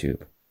on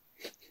YouTube.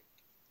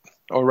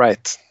 All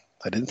right.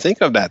 I didn't think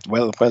of that.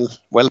 Well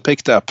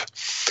picked up.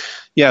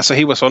 Yeah, so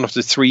he was one of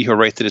the 3 who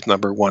rated it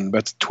number 1,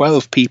 but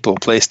 12 people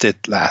placed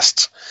it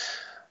last.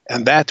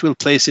 And that will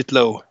place it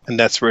low, and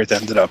that's where it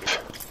ended up.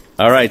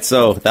 All right,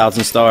 so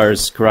 1,000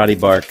 Stars, Karate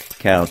Bark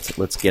count.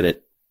 Let's get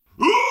it.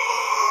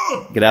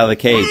 Get out of the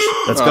cage.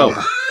 Let's go.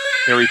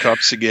 Here he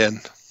comes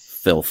again.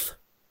 Filth.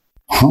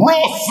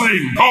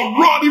 Crossing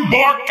Karate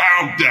Bar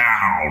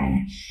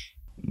Countdown.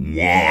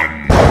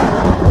 1.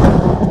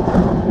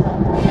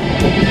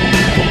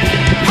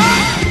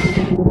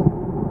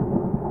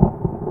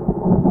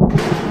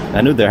 I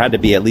knew there had to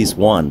be at least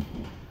one,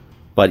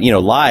 but you know,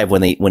 live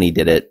when he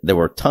did it, there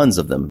were tons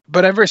of them.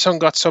 But every song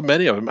got so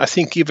many of them. I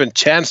think even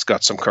Chance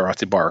got some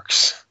Karate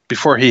Barks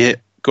before he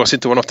goes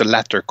into one of the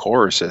latter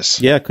choruses.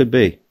 Yeah, it could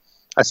be.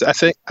 I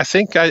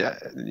think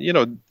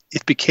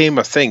it became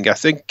a thing. I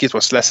think it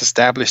was less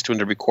established when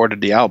they recorded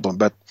the album,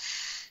 but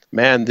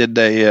man, did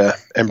they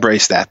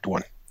embrace that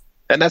one.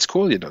 And that's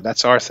cool,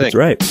 that's our thing. That's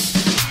right.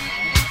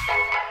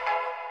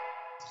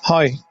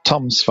 Hi,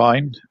 Tom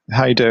Svein.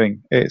 How you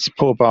doing? It's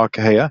Paul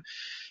Barker here.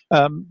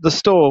 The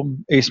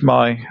Storm is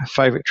my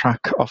favourite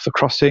track off The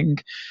Crossing.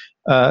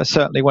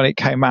 Certainly when it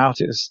came out,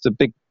 it was the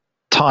big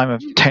time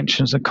of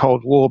tensions and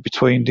Cold War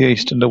between the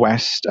East and the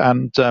West.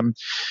 And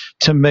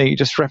to me,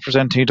 just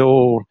represented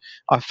all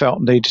I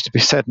felt needed to be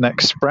said and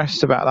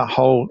expressed about that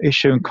whole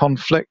issue and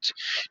conflict.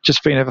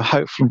 Just being ever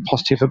hopeful and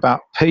positive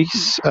about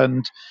peace.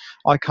 And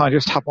I kind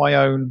of just had my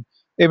own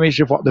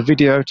image of what the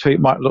video to it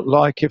might look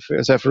like if it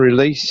was ever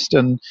released,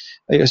 and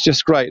it was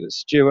just great that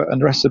Stuart and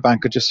the rest of the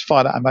band could just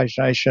fire that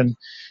imagination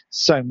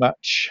so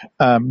much.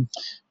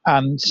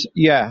 And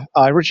yeah,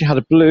 I originally had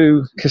a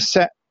blue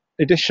cassette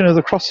edition of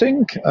The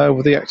Crossing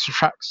with the extra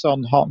tracks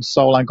on Heart and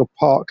Soul, Angle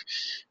Park,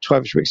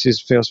 12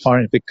 Mixes, Feels Fine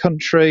in a Big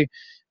Country.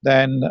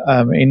 Then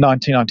in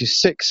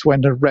 1996,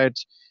 when the red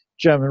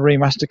German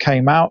remaster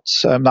came out,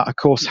 that of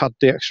course had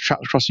the extra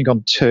track The Crossing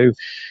on too,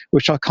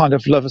 which I kind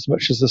of love as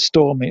much as The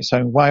Storm in its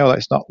own way, although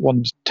it's not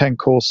 1 to 10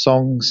 core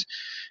songs.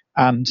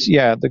 And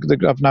yeah,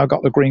 I've now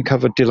got the green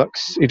cover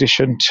deluxe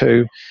edition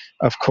too,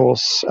 of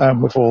course,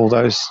 with all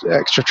those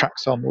extra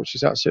tracks on, which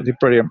is absolutely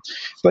brilliant.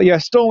 But yeah,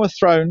 Storm of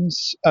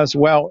Thrones as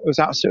well, it was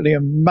absolutely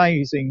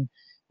amazing,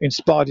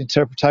 inspired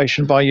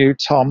interpretation by you,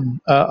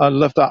 Tom. I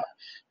love that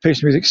piece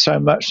of music so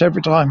much.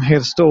 Every time I hear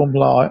The Storm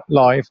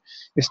live,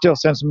 it still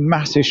sends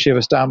massive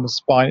shivers down the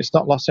spine. It's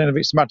not lost any of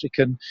its magic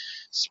and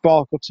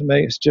sparkle to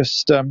me. It's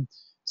just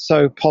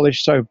so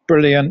polished, so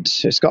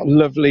brilliant. It's got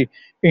lovely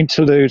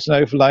interludes and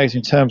overlays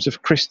in terms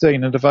of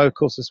Christine and the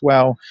vocals as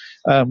well,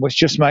 which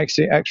just makes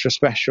it extra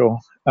special.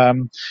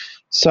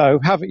 So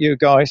have it, you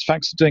guys.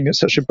 Thanks for doing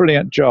such a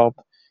brilliant job.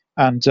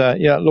 And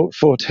look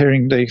forward to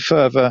hearing the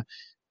further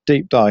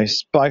deep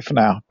dives. Bye for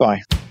now.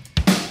 Bye.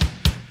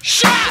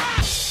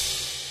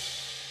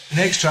 The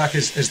next track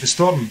is The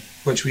Storm,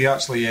 which we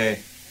actually,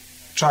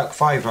 track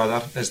 5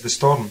 rather, is The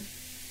Storm.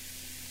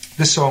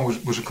 This song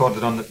was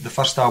recorded on the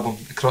first album,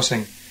 The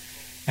Crossing,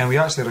 and we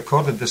actually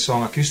recorded this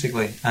song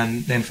acoustically,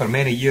 and then for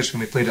many years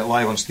when we played it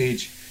live on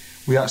stage,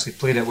 we actually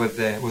played it with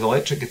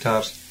electric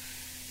guitars,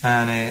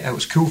 and it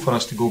was cool for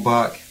us to go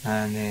back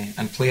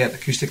and play it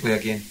acoustically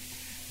again.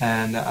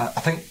 And I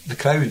think the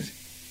crowd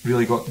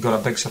really got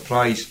a big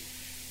surprise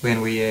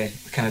when we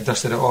kind of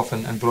dusted it off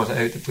and brought it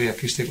out to play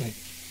acoustically.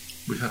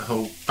 We had a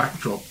whole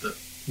backdrop that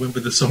went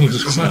with the song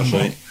as well.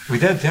 Right. We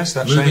did, yes,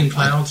 that's Moving right.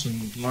 clouds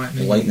and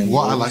lightning.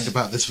 What I liked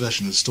about this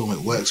version of the Storm, it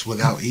works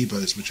without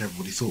EBOs, which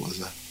everybody thought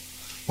was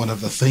one of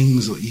the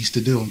things that we used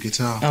to do on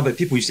guitar. But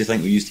people used to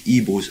think we used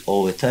EBOs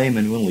all the time,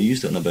 and we only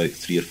used it on about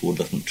 3 or 4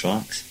 different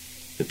tracks.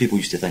 But people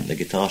used to think the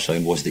guitar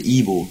sound was the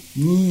EBO.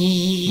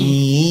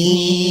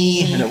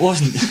 And it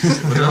wasn't.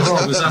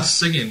 It was us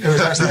singing. It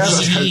was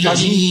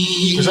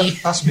actually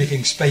us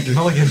making Spike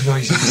Milligan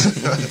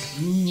noises.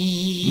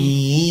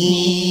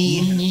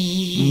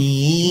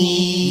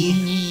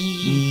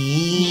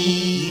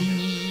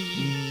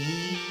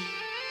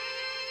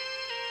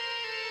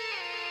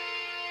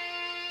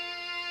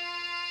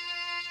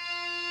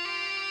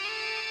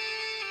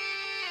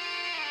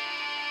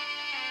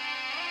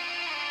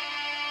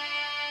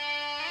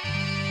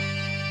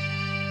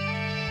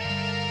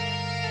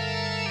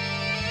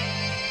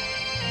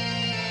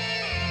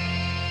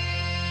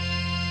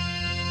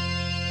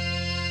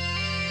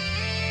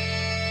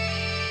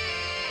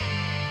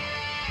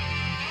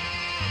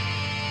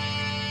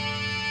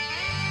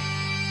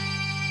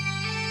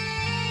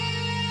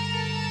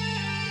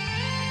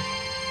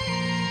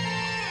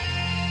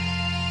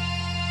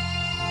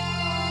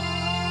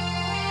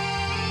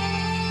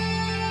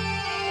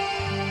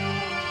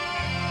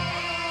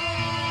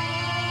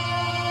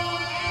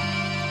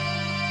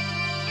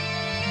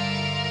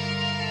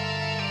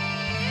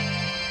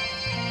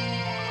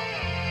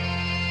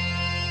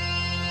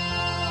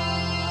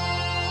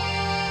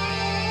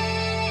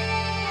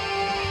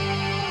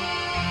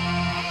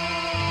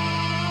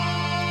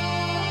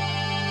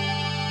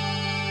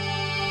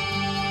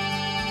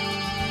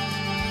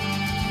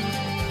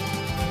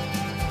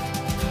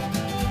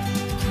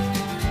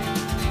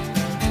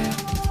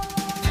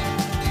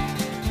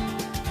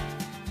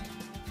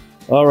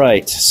 All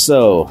right,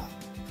 so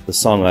the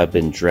song I've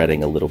been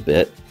dreading a little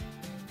bit,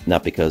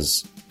 not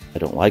because I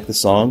don't like the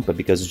song, but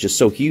because it's just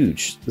so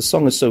huge. The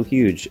song is so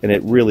huge, and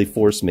it really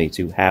forced me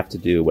to have to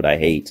do what I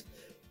hate,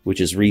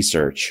 which is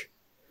research.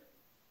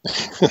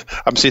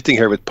 I'm sitting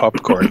here with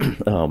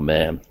popcorn. Oh,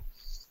 man.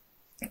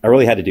 I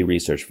really had to do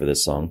research for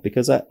this song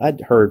because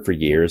I'd heard for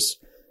years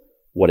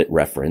what it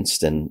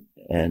referenced, and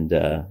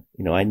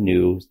I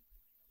knew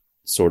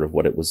sort of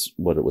what it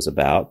was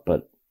about,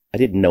 but I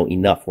didn't know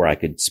enough where I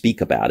could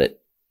speak about it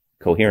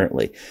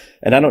coherently.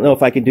 And I don't know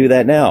if I can do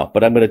that now,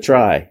 but I'm going to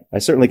try. I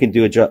certainly can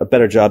do a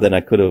better job than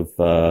I could have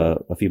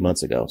a few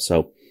months ago.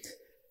 So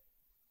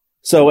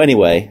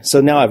anyway,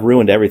 so now I've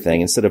ruined everything.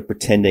 Instead of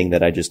pretending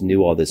that I just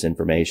knew all this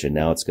information,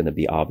 now it's going to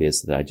be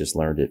obvious that I just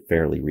learned it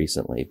fairly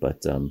recently.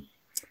 But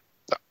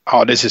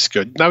oh, this is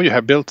good. Now you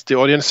have built the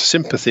audience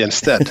sympathy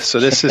instead. So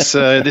this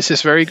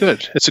is very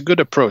good. It's a good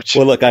approach.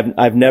 Well, look,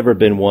 I've never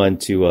been one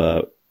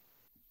to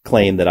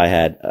claim that I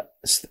had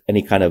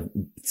any kind of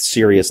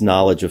serious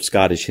knowledge of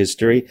Scottish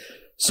history.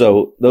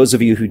 So those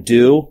of you who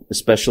do,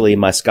 especially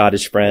my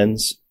Scottish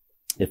friends,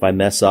 if I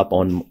mess up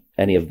on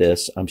any of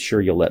this, I'm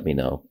sure you'll let me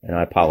know. And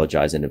I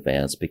apologize in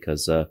advance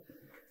because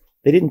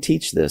they didn't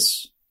teach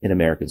this in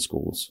American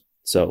schools.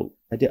 So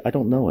I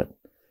don't know it.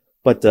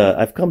 But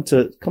I've come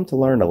to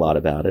learn a lot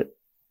about it,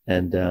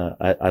 and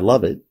I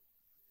love it.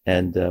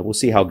 And we'll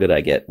see how good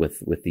I get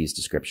with these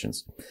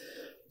descriptions.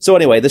 So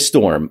anyway, The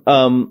Storm.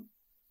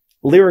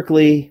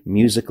 Lyrically,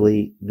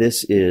 musically,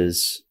 this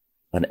is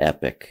an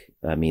epic.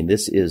 I mean,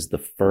 this is the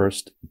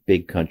first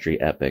big country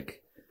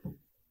epic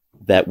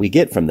that we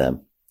get from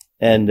them.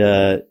 And,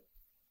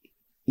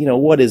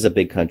 what is a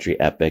big country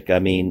epic? I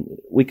mean,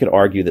 we could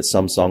argue that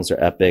some songs are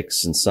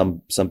epics and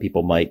some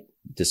people might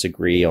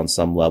disagree on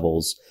some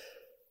levels.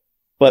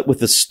 But with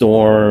The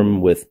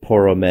Storm, with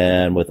Poro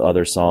Man, with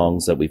other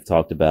songs that we've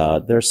talked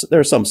about, there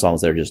are some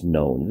songs that are just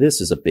known.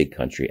 This is a big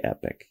country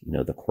epic,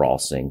 The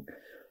Crossing.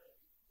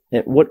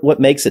 And what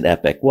makes it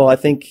epic? Well, I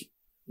think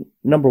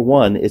number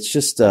one, it's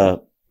just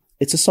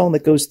it's a song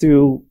that goes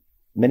through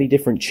many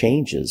different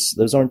changes.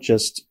 Those aren't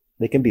just,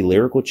 they can be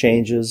lyrical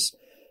changes,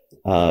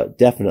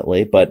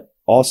 definitely, but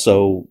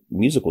also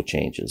musical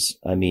changes.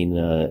 I mean,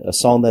 a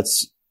song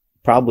that's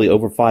probably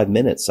over 5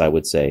 minutes, I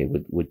would say,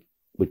 would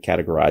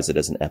categorize it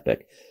as an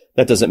epic.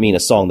 That doesn't mean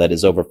a song that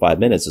is over 5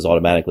 minutes is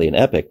automatically an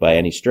epic by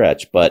any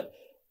stretch, but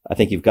I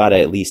think you've got to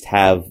at least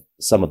have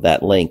some of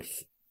that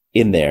length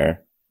in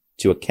there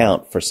to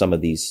account for some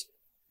of these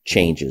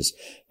changes.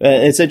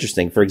 It's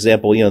interesting. For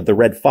example, The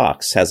Red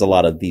Fox has a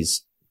lot of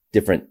these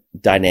different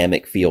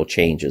dynamic feel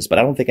changes. But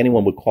I don't think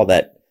anyone would call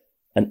that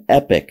an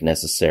epic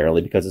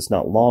necessarily because it's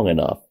not long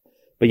enough.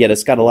 But yet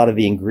it's got a lot of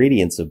the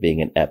ingredients of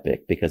being an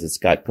epic because it's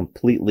got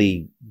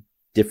completely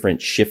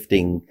different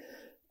shifting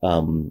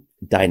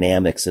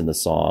dynamics in the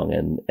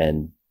song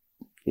and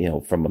you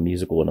know, from a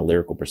musical and a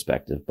lyrical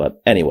perspective.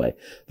 But anyway,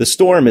 The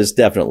Storm is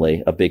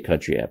definitely a big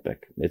country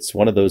epic. It's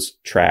one of those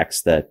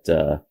tracks that,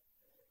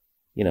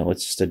 you know,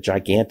 it's just a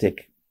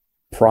gigantic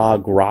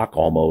prog rock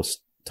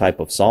almost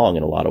type of song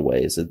in a lot of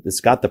ways. It's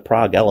got the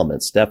prog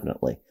elements,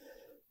 definitely,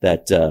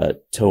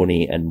 that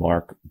Tony and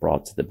Mark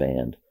brought to the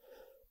band.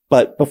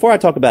 But before I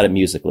talk about it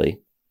musically,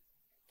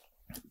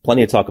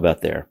 plenty to talk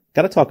about there.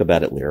 Got to talk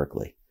about it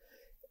lyrically.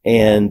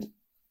 And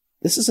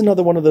this is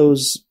another one of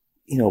those,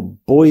 you know,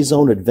 boys'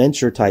 own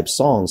adventure type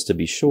songs, to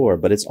be sure,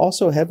 but it's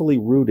also heavily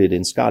rooted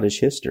in Scottish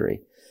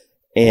history.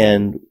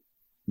 And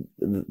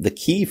the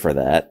key for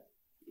that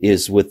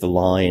is with the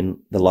line,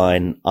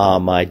 "Ah,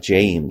 my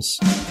James."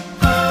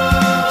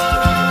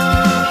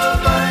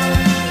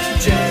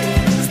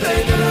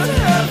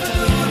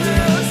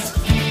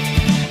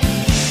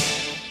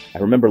 I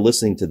remember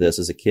listening to this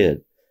as a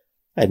kid.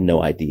 I had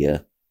no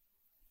idea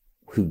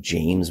who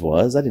James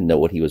was. I didn't know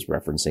what he was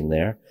referencing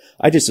there.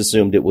 I just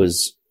assumed it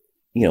was,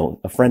 you know,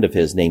 a friend of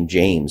his named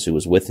James who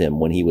was with him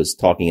when he was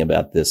talking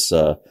about this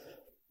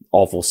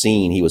awful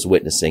scene he was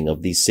witnessing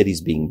of these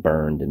cities being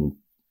burned and,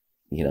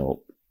 you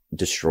know,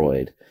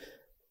 destroyed.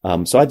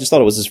 So I just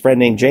thought it was his friend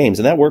named James,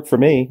 and that worked for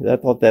me. I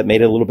thought that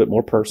made it a little bit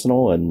more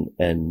personal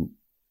and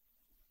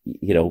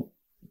you know,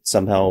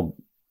 somehow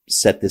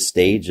set this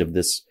stage of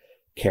this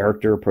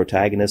character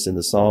protagonist in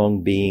the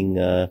song being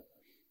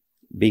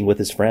with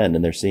his friend,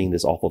 and they're seeing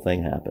this awful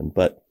thing happen.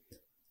 But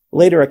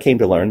later I came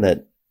to learn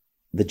that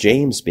the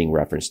James being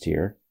referenced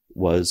here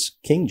was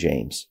King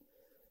James.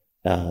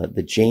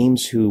 The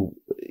James who,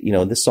 you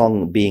know, this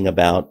song being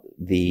about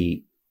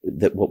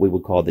what we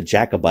would call the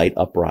Jacobite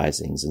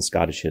uprisings in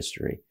Scottish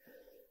history.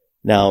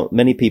 Now,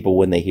 many people,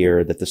 when they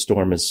hear that The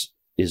Storm is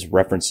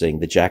referencing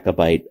the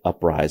Jacobite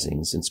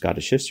uprisings in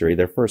Scottish history,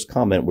 their first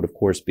comment would, of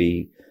course,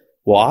 be,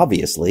 well,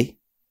 obviously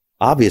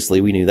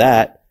we knew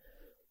that.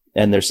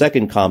 And their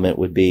second comment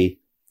would be,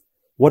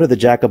 what are the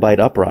Jacobite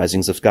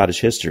uprisings of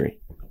Scottish history?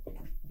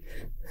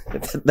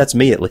 That's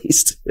me, at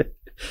least.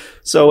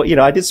 So, you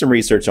know, I did some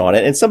research on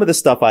it, and some of the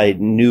stuff I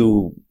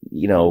knew,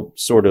 you know,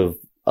 sort of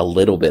a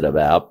little bit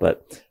about,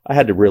 but I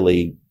had to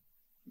really,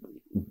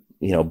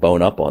 you know,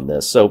 bone up on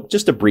this. So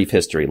just a brief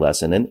history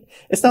lesson. And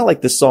it's not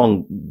like the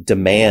song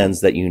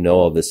demands that you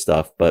know of this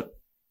stuff, but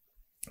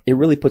it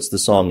really puts the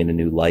song in a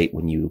new light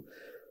when you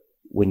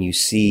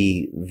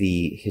see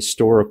the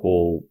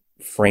historical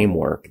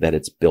framework that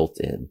it's built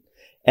in.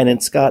 And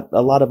it's got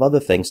a lot of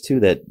other things too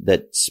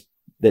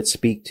that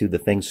speak to the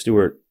things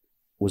Stewart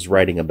was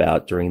writing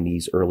about during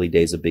these early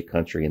days of Big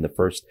Country in the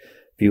first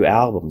few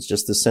albums,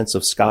 just the sense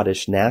of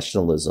Scottish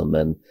nationalism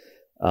and,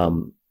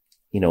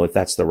 you know, if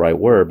that's the right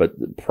word,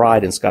 but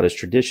pride in Scottish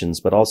traditions,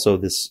 but also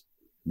this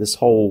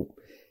whole,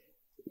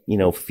 you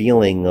know,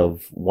 feeling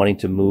of wanting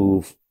to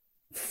move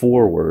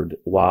forward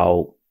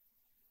while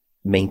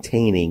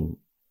maintaining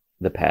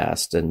the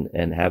past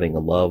and having a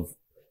love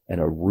and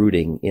a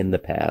rooting in the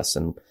past.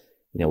 And,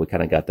 you know, we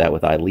kind of got that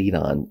with I Lead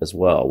On as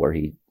well, where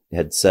he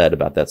had said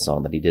about that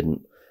song that he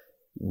didn't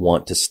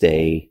want to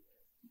stay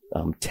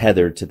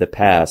tethered to the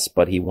past,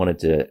 but he wanted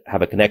to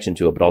have a connection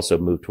to it, but also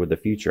move toward the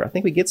future. I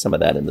think we get some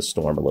of that in The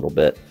Storm a little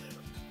bit.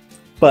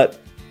 But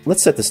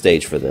let's set the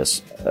stage for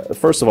this.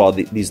 First of all,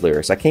 these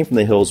lyrics. I came from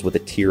the hills with a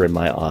tear in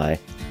my eye.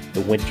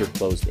 The winter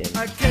closed in.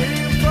 I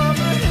came from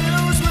the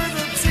hills with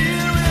a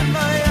tear in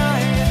my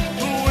eye.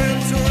 The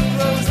winter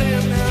closed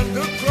in and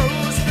the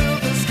crows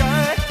filled the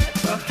sky.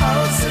 The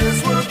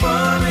houses were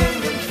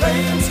burning in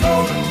flames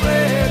golden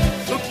red.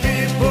 The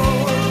people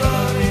were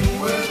running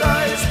with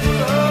eyes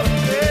full of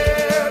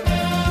dread.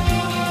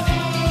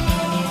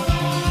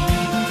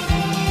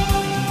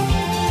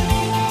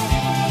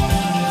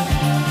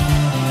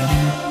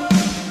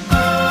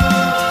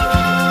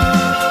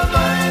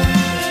 My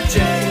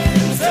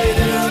James, they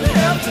didn't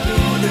have to do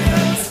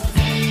this.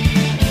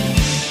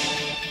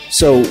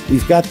 So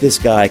we've got this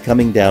guy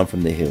coming down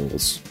from the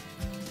hills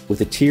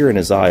with a tear in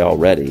his eye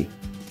already.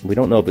 We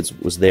don't know if it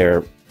was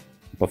there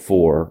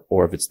before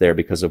or if it's there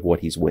because of what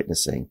he's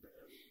witnessing.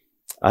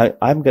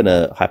 I'm going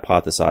to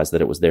hypothesize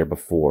that it was there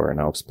before,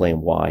 and I'll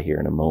explain why here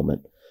in a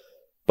moment.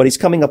 But he's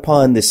coming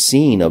upon this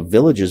scene of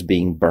villages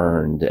being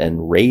burned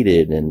and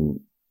raided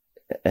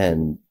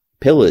and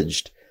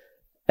pillaged,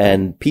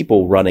 and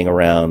people running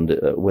around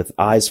with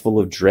eyes full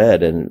of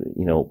dread, and,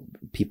 you know,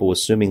 people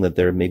assuming that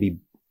there maybe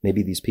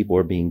these people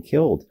are being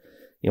killed.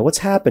 You know, what's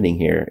happening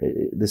here?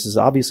 This is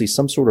obviously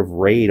some sort of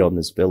raid on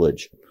this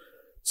village.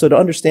 So to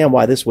understand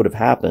why this would have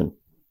happened,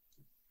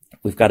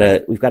 we've got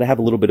to have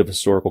a little bit of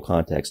historical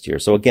context here.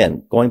 So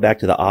again, going back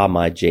to the Ah,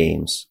 my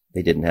James,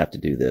 they didn't have to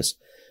do this.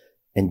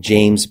 And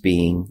James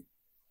being,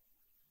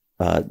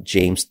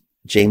 James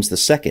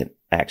II,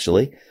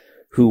 actually,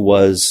 who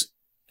was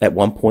at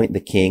one point the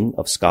king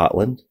of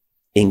Scotland,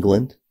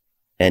 England,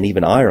 and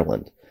even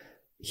Ireland.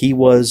 he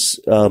was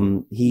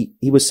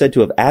said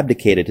to have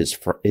abdicated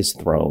his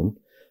throne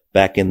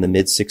back in the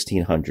mid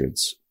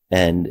 1600s.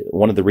 And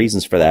one of the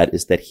reasons for that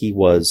is that he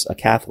was a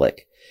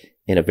Catholic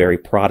in a very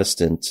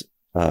Protestant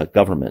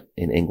government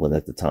in England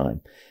at the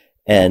time.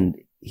 And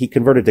he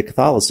converted to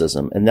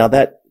Catholicism. And now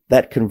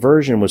that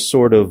conversion was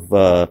sort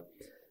of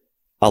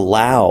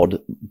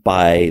allowed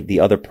by the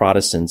other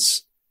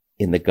Protestants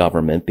in the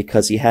government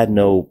because he had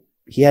no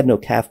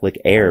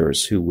Catholic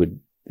heirs who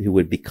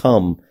would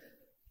become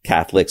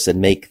Catholics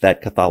and make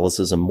that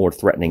Catholicism more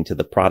threatening to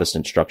the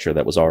Protestant structure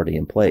that was already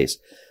in place.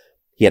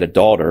 He had a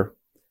daughter,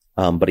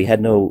 but he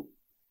had no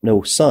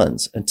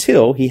sons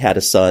until he had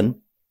a son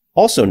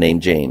also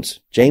named James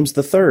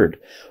III.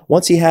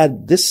 Once he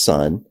had this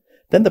son,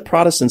 then the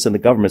Protestants in the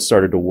government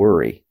started to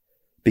worry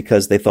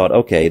because they thought,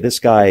 okay, this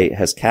guy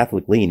has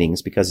Catholic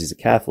leanings because he's a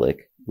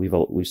Catholic.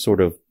 We've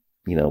sort of,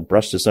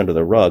 brushed this under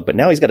the rug, but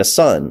now he's got a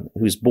son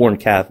who's born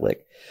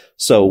Catholic.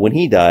 So when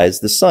he dies,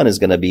 the son is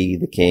going to be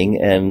the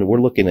king, and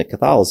we're looking at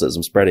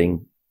Catholicism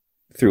spreading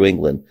through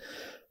England.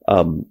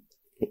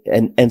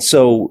 And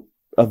so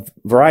a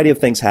variety of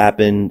things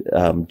happened.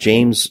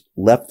 James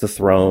left the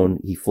throne.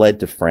 He fled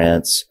to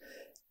France,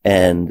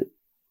 and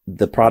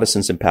the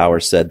Protestants in power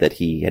said that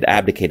he had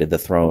abdicated the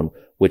throne,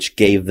 which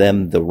gave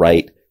them the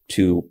right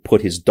to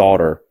put his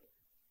daughter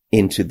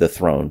into the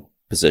throne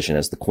position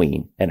as the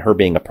queen. And her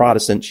being a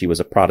Protestant, she was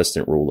a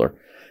Protestant ruler.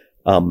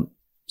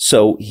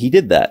 So he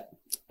did that.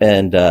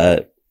 And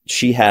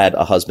she had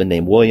a husband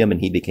named William, and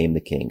he became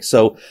the king.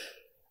 So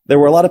there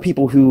were a lot of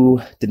people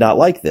who did not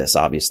like this,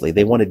 obviously.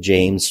 They wanted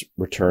James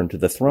returned to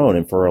the throne.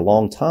 And for a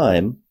long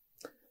time,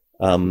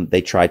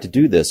 they tried to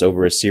do this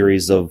over a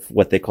series of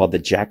what they called the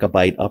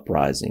Jacobite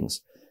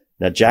uprisings.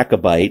 Now,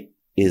 Jacobite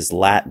is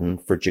Latin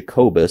for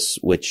Jacobus,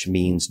 which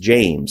means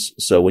James.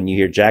 So when you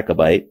hear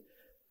Jacobite,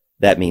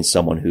 that means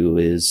someone who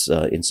is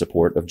in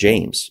support of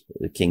James,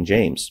 King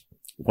James,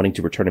 wanting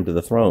to return him to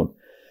the throne.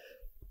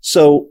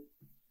 So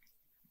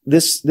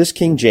this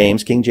King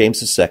James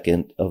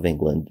II of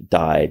England,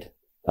 died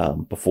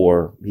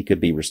before he could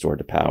be restored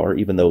to power,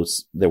 even though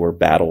there were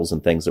battles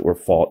and things that were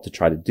fought to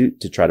try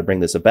to bring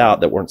this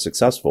about that weren't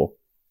successful.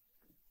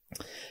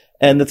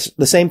 And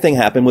the same thing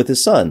happened with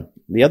his son,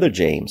 the other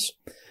James.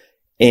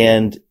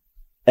 And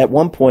at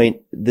one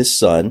point, this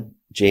son,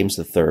 James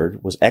III,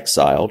 was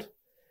exiled,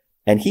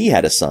 and he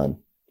had a son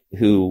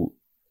who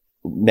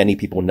many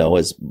people know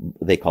as,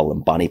 they call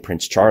him Bonnie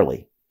Prince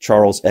Charlie,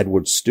 Charles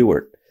Edward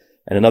Stuart.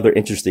 And another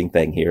interesting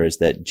thing here is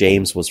that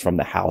James was from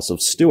the House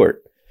of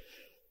Stuart.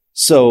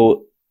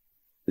 So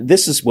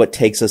this is what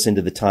takes us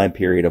into the time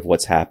period of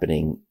what's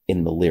happening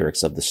in the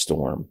lyrics of The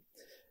Storm,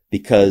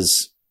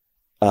 because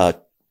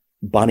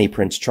Bonnie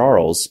Prince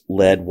Charles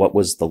led what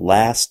was the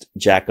last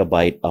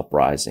Jacobite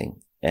uprising,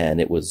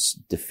 and it was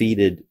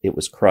defeated, it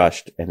was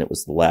crushed, and it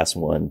was the last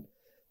one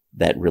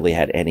that really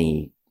had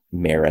any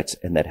merit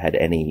and that had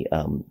any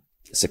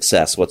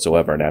success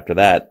whatsoever. And after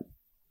that,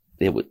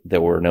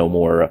 there were no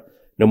more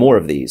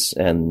of these,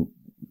 and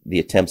the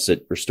attempts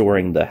at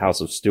restoring the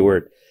House of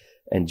Stuart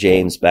and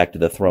James back to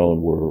the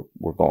throne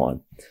were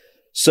gone.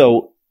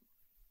 So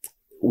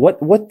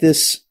what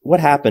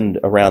happened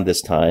around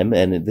this time,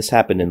 and this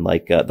happened in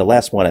the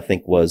last one I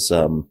think was,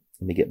 let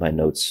me get my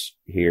notes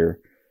here,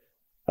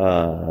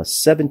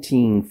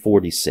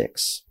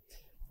 1746.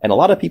 And a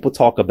lot of people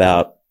talk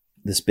about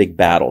this big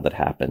battle that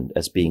happened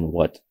as being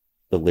what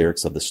the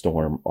lyrics of The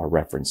Storm are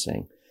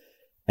referencing.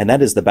 And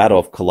that is the Battle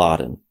of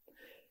Culloden.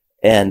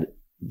 And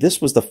this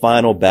was the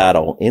final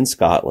battle in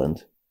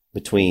Scotland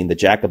between the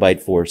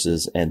Jacobite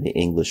forces and the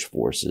English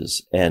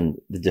forces. And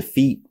the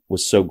defeat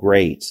was so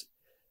great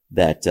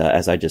that,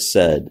 as I just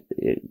said,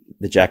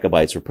 the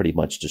Jacobites were pretty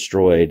much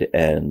destroyed,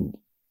 and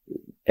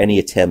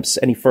any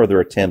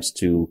further attempts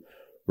to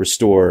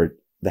restore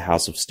the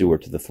House of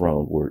Stuart to the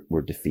throne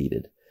were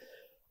defeated.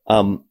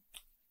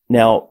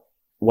 Now,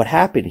 what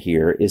happened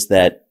here is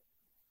that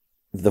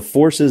the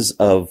forces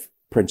of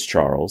Prince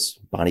Charles,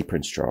 Bonnie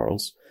Prince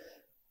Charles,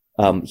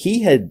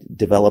 he had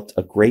developed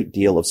a great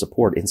deal of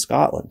support in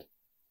Scotland.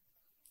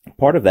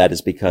 Part of that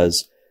is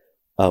because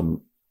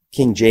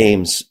King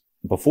James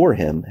before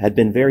him had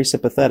been very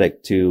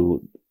sympathetic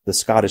to the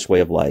Scottish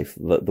way of life,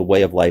 the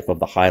way of life of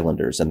the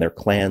Highlanders and their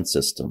clan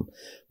system,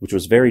 which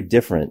was very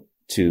different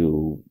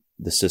to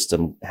the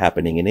system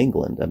happening in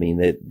England. I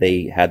mean,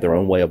 they had their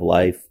own way of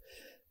life.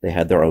 They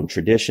had their own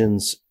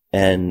traditions,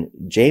 and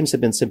James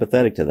had been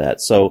sympathetic to that.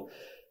 So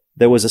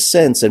there was a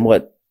sense in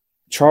what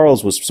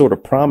Charles was sort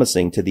of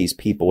promising to these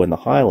people in the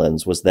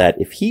Highlands was that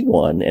if he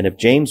won, and if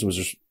James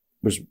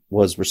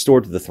was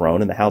restored to the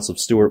throne and the House of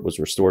Stuart was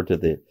restored to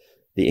the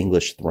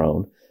English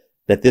throne,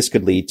 that this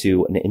could lead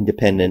to an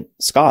independent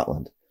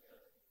Scotland.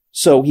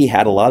 So he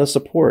had a lot of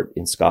support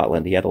in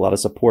Scotland. He had a lot of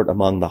support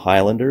among the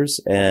Highlanders.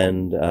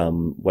 And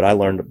what I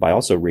learned by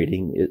also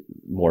reading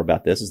more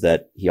about this is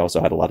that he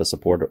also had a lot of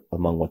support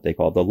among what they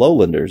call the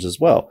Lowlanders as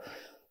well.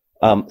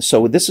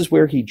 So this is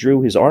where he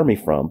drew his army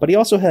from. But he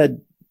also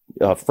had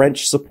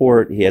French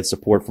support. He had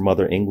support from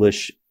other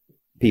English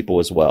people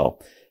as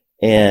well.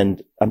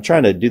 And I'm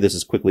trying to do this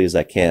as quickly as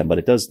I can, but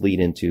it does lead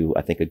into,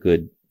 I think, a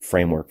good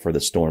framework for the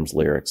Storm's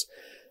lyrics.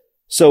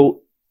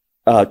 So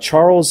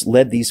Charles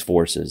led these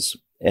forces,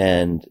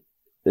 and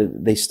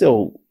they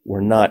still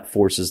were not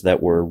forces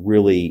that were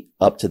really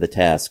up to the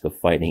task of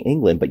fighting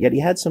England, but yet he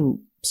had some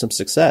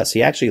success.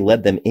 He actually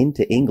led them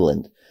into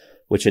England,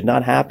 which had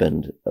not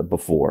happened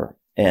before.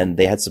 And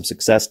they had some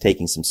success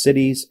taking some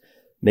cities,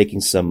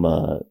 making some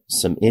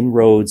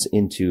inroads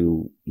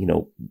into,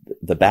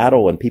 the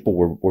battle, and people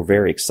were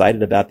very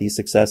excited about these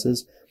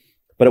successes.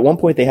 But at one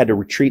point they had to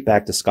retreat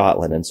back to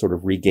Scotland and sort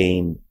of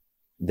regain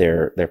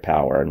their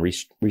power and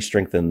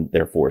re-strengthen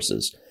their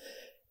forces.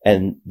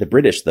 And the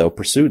British, though,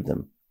 pursued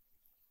them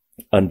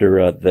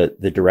under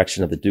the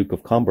direction of the Duke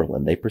of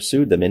Cumberland. They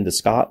pursued them into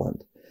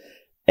Scotland,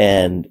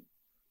 and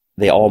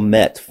they all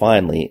met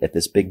finally at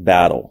this big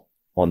battle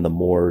on the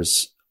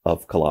moors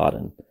of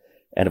Culloden.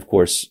 And of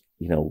course,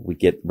 we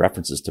get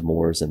references to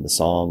moors in the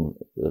song,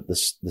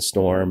 the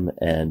Storm.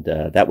 And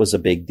that was a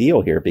big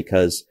deal here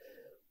because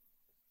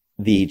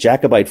the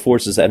Jacobite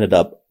forces ended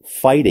up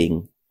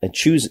fighting and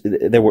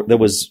there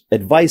was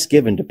advice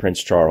given to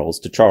Charles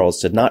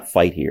to not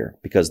fight here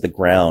because the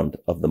ground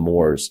of the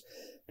moors,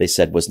 they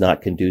said, was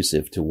not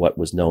conducive to what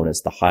was known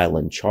as the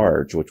Highland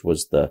Charge, which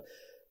was the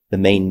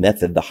main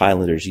method the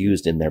Highlanders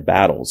used in their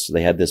battles.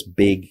 They had this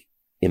big,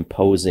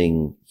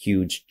 imposing,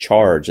 huge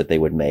charge that they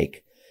would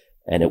make,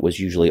 and it was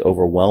usually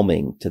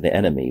overwhelming to the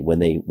enemy when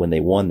they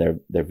won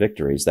their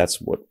victories.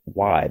 That's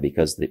why,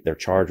 because their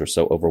charge was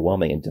so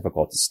overwhelming and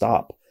difficult to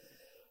stop.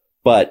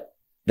 But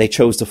they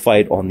chose to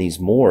fight on these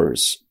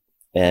moors,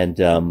 and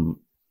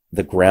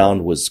the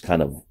ground was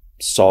kind of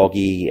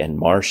soggy and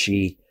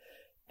marshy,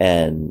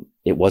 and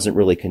it wasn't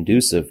really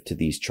conducive to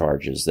these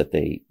charges that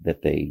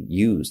they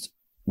used,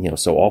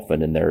 so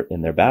often in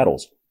their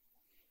battles.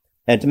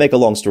 And to make a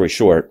long story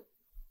short,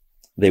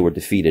 they were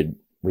defeated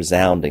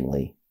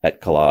resoundingly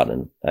at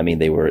Culloden. I mean,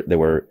 there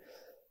were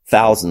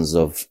thousands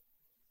of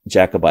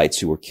Jacobites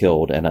who were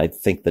killed, and I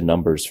think the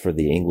numbers for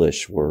the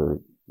English were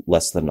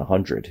less than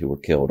 100 who were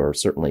killed, or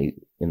certainly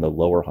in the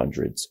lower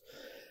hundreds.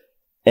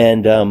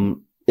 And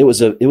it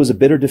was a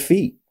bitter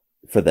defeat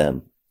for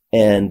them.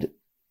 And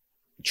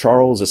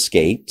Charles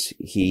escaped.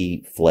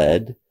 He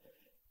fled,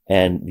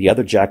 and the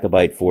other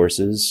Jacobite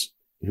forces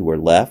who were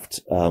left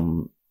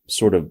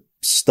sort of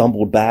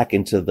stumbled back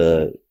into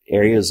the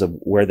areas of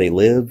where they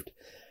lived.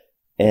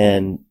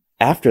 And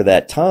after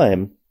that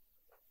time,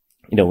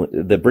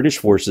 the British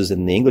forces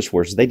and the English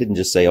forces, they didn't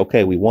just say,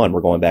 okay, we won,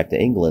 we're going back to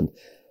England.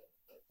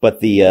 But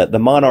the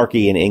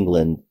monarchy in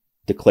England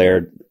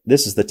declared,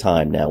 this is the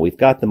time now. We've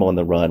got them on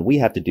the run. We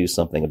have to do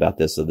something about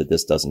this so that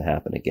this doesn't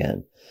happen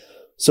again.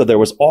 So there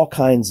were all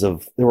kinds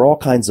of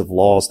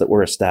laws that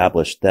were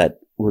established that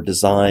were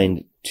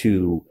designed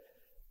to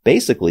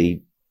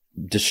basically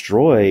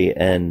destroy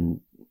and,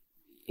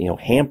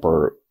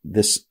 hamper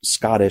this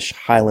Scottish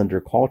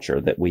Highlander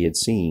culture that we had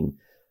seen,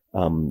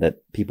 that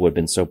people had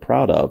been so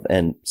proud of.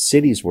 And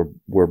cities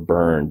were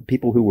burned.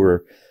 People who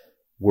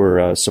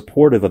were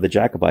supportive of the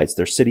Jacobites,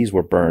 their cities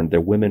were burned,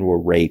 their women were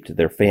raped,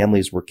 their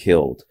families were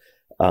killed.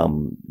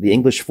 The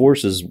English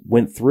forces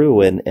went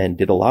through and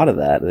did a lot of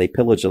that. They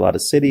pillaged a lot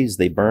of cities.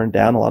 They burned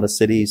down a lot of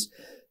cities.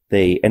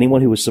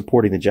 Anyone who was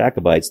supporting the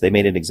Jacobites, they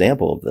made an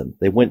example of them.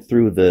 They went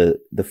through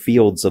the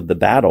fields of the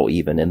battle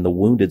even, and the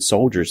wounded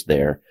soldiers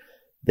there,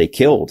 they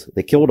killed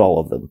all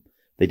of them.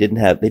 They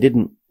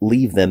didn't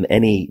give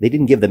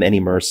them any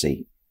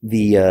mercy.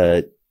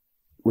 The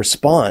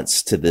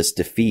response to this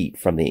defeat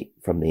from the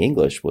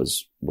English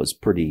was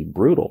pretty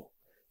brutal.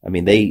 I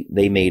mean,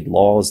 they made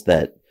laws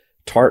that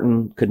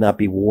tartan could not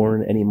be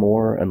worn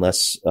anymore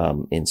unless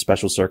in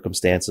special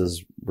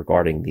circumstances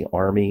regarding the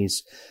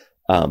armies.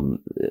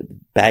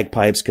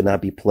 Bagpipes could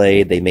not be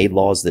played. They made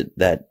laws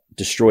that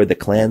destroyed the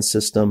clan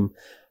system.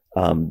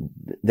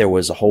 There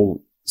was a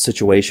whole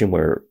situation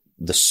where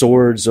the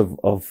swords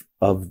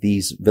of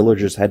these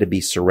villagers had to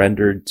be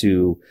surrendered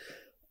to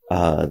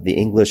the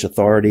English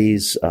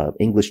authorities.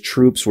 English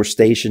troops were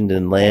stationed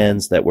in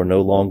lands that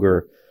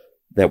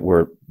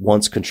were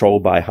once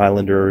controlled by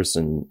Highlanders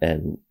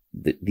and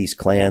these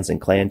clans and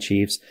clan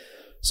chiefs.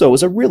 So it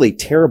was a really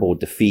terrible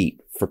defeat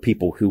for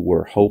people who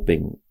were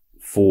hoping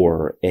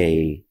for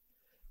an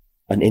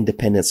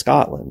independent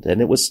Scotland.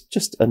 And it was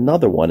just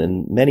another one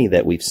in many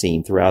that we've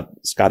seen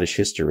throughout Scottish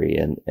history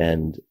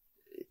and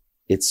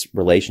its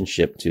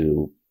relationship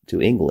to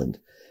England.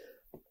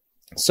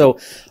 So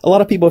a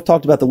lot of people have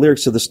talked about the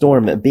lyrics of the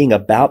Storm being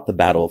about the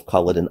Battle of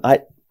Culloden.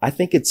 I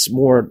think it's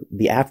more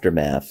the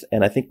aftermath,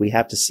 and I think we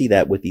have to see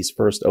that with these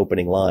first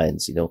opening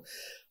lines.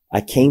 I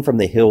came from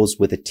the hills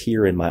with a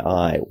tear in my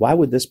eye. Why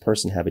would this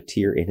person have a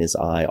tear in his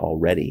eye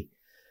already?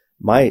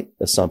 My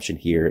assumption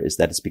here is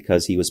that it's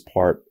because he was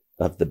part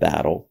of the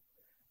battle,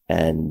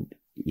 and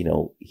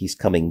he's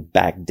coming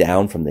back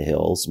down from the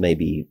hills,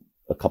 maybe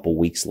a couple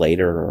weeks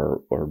later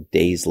or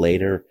days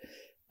later,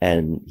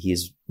 and he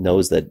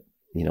knows that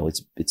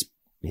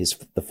it's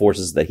the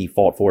forces that he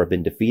fought for have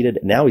been defeated.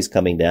 Now he's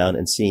coming down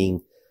and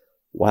seeing,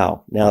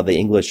 wow, now the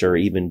English are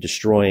even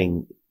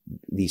destroying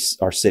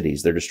our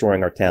cities. They're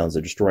destroying our towns.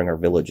 They're destroying our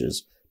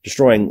villages,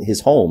 destroying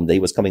his home that he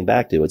was coming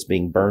back to. It's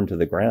being burned to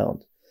the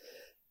ground.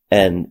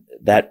 And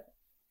that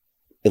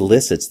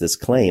elicits this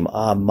claim,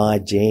 my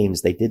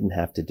James, they didn't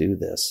have to do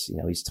this.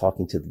 He's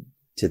talking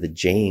to the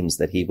James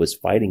that he was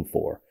fighting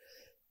for.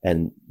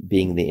 And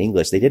being the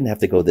English, they didn't have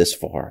to go this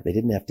far. They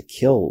didn't have to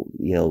kill,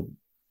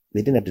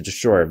 they didn't have to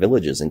destroy our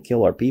villages and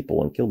kill our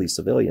people and kill these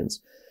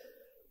civilians.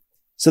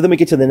 So then we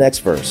get to the next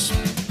verse.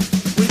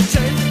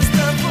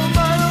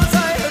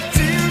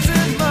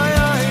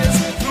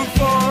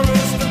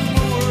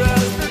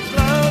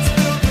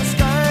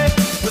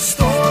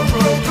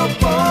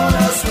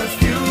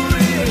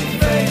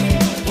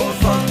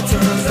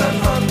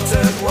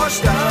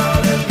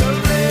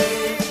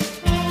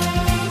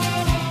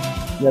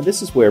 Now,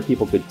 this is where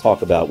people could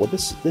talk about, well,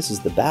 this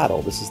is the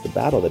battle. This is the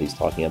battle that he's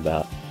talking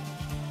about.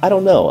 I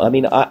don't know. I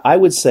mean, I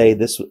would say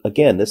this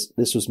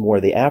was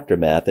more the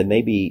aftermath, and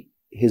maybe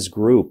his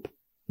group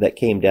that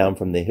came down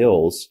from the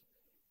hills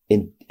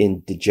in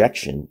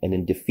dejection and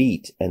in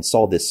defeat and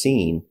saw this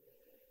scene,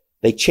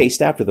 they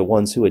chased after the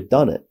ones who had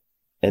done it.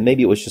 And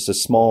maybe it was just a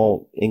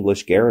small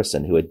English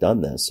garrison who had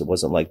done this. It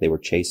wasn't like they were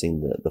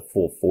chasing the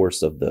full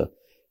force of the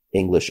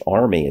English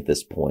army at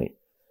this point.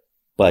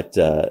 But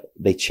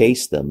they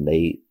chased them.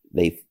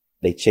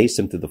 They chased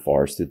them through the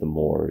forest, through the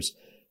moors,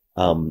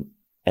 and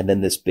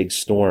then this big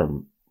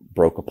storm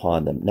broke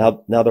upon them.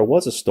 Now there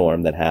was a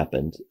storm that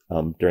happened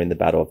during the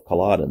Battle of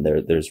Culloden.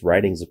 There's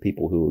writings of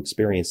people who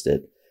experienced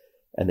it,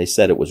 and they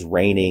said it was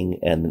raining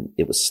and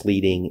it was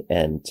sleeting,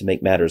 and to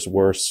make matters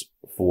worse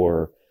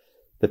for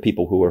the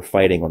people who were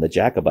fighting on the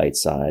Jacobite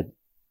side,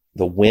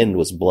 the wind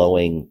was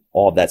blowing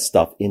all that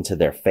stuff into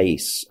their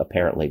face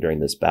apparently during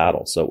this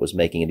battle, so it was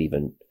making it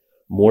even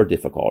more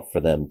difficult for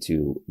them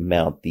to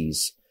mount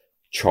these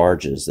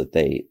charges that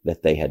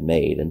they had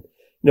made. And,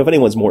 if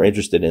anyone's more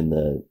interested in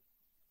the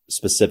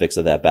specifics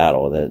of that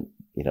battle, then,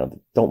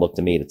 don't look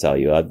to me to tell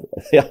you.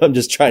 I'm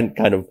just kind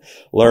of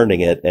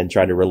learning it and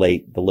trying to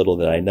relate the little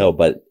that I know.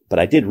 But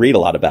I did read a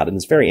lot about it, and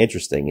it's very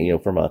interesting,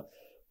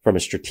 from a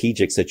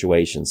strategic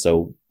situation.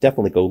 So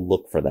definitely go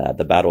look for that.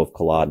 The Battle of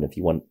Culloden, if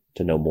you want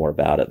to know more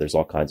about it, there's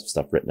all kinds of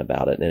stuff written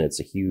about it. And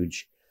it's a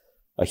huge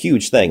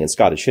thing in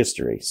Scottish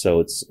history. So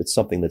it's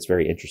something that's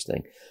very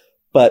interesting.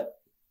 But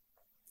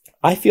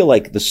I feel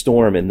like the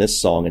storm in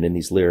this song and in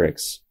these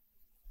lyrics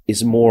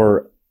is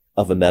more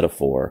of a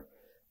metaphor.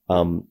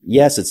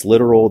 Yes, it's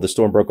literal. The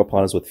storm broke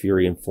upon us with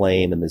fury and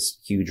flame, and this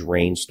huge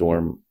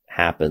rainstorm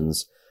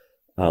happens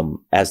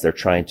as they're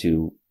trying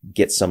to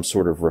get some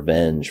sort of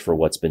revenge for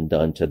what's been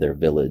done to their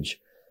village.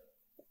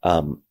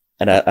 And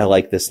I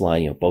like this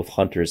line, both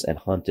hunters and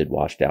hunted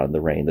washed out in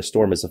the rain. The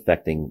storm is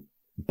affecting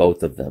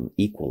both of them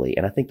equally.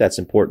 And I think that's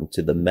important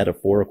to the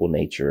metaphorical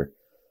nature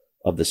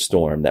of the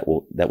storm that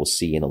we'll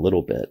see in a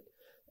little bit.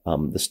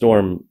 The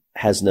storm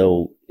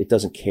it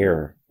doesn't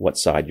care what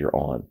side you're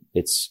on.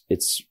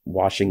 It's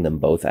washing them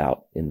both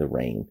out in the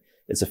rain.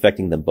 It's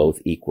affecting them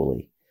both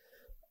equally.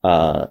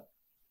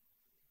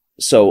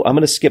 So I'm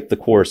going to skip the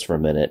chorus for a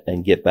minute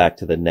and get back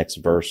to the next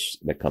verse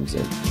that comes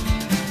in.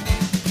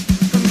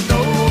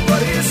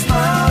 Nobody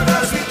smiled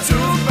as we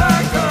took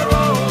back our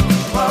own,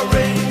 while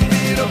rain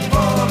beat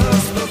upon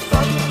us, the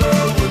thunder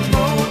would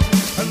moan.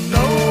 And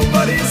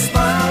nobody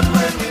smiled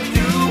when we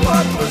knew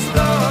what was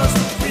lost.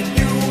 We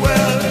knew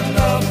well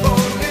enough,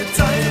 only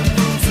time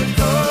proves the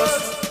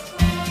cost.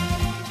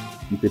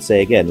 You could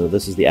say again, well,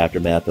 this is the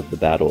aftermath of the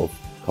Battle of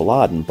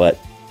Culloden, but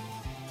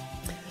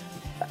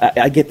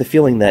I get the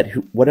feeling that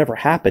whatever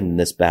happened in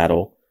this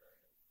battle,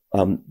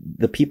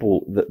 the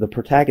people, the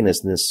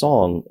protagonists in this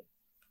song,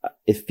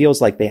 it feels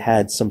like they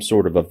had some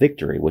sort of a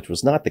victory, which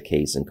was not the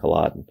case in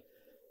Culloden.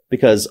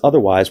 Because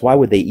otherwise, why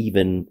would there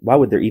even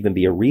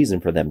be a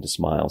reason for them to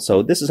smile?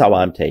 So this is how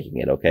I'm taking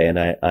it, okay? And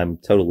I'm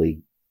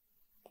totally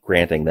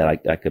granting that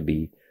I could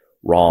be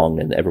wrong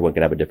and everyone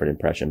could have a different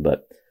impression.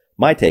 But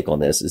my take on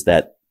this is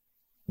that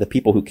the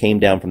people who came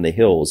down from the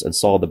hills and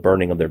saw the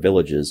burning of their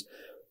villages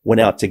went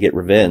out to get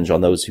revenge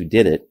on those who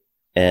did it.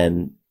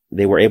 And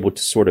they were able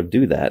to sort of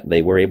do that.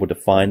 They were able to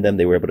find them.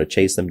 They were able to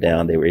chase them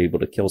down. They were able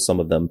to kill some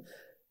of them.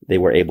 They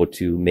were able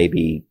to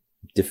maybe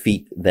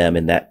defeat them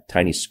in that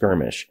tiny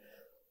skirmish.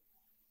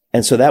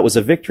 And so that was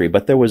a victory.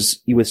 But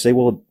you would say,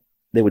 well,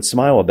 they would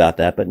smile about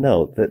that. But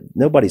no,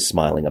 nobody's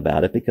smiling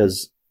about it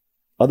because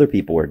other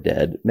people are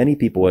dead. Many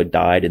people had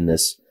died in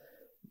this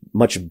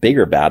much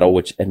bigger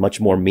battle, and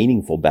much more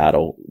meaningful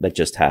battle that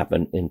just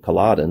happened in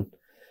Culloden.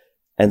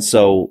 And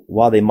so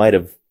while they might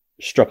have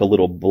struck a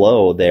little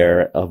blow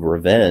there of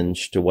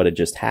revenge to what had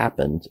just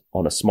happened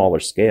on a smaller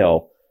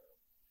scale,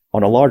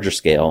 on a larger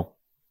scale,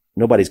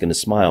 nobody's going to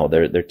smile.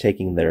 They're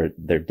taking their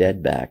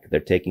dead back. They're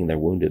taking their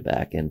wounded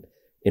back. And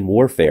in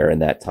warfare in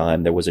that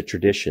time, there was a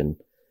tradition,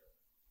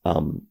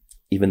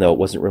 even though it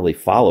wasn't really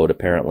followed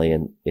apparently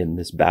in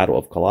this Battle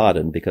of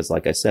Culloden, because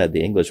like I said,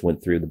 the English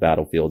went through the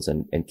battlefields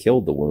and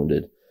killed the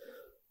wounded.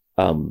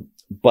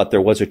 But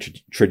there was a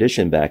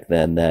tradition back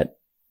then that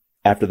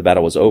after the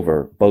battle was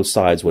over, both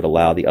sides would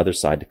allow the other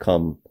side to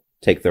come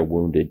take their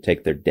wounded,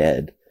 take their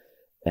dead,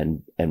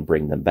 and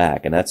bring them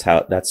back. And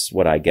that's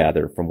what I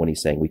gather from when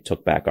he's saying we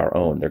took back our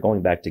own. They're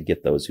going back to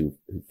get those who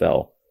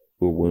fell,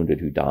 who were wounded,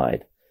 who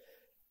died.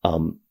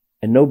 And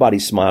nobody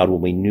smiled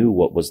when we knew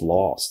what was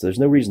lost. There's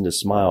no reason to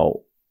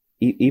smile,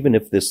 even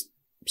if this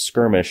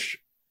skirmish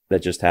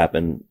that just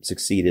happened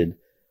succeeded.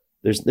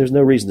 There's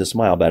no reason to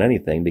smile about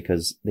anything,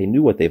 because they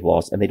knew what they've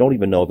lost and they don't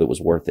even know if it was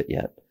worth it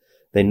yet.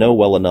 They know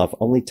well enough.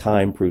 Only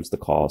time proves the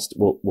cost.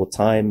 Will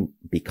time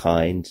be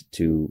kind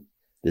to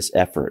this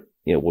effort?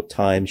 Will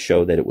time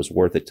show that it was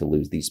worth it to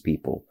lose these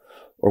people?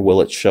 Or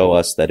will it show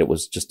us that it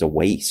was just a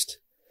waste?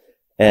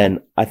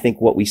 And I think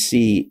what we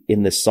see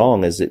in this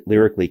song as it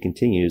lyrically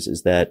continues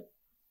is that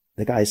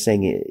the guy is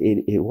saying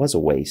it was a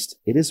waste.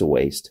 It is a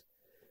waste,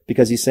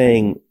 because he's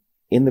saying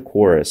in the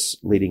chorus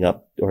leading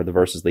up, or the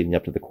verses leading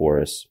up to the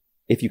chorus,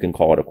 if you can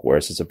call it a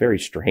chorus, it's a very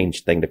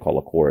strange thing to call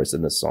a chorus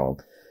in this song.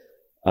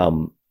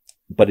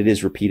 But it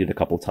is repeated a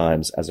couple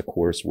times as a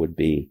chorus would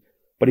be.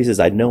 But he says,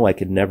 I know I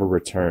could never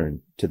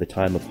return to the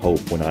time of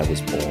hope when I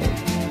was born.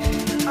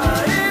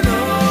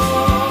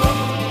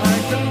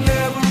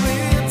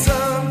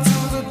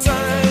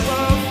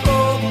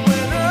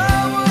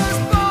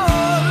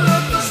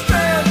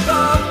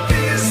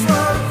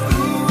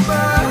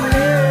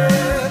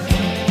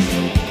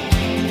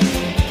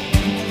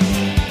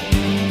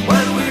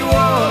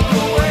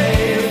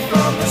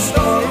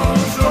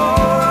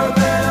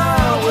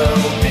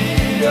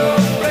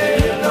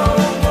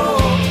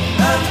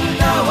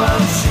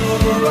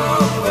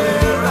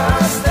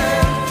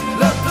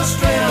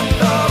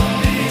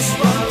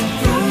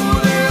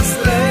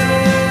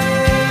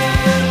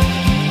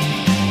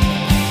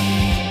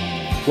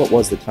 What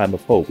was the time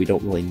of hope? We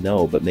don't really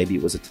know, but maybe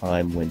it was a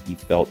time when he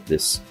felt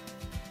this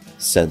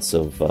sense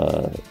of,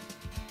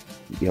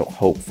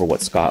 hope for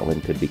what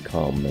Scotland could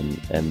become,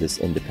 and this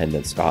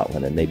independent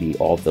Scotland. And maybe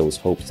all those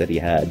hopes that he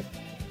had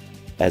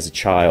as a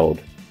child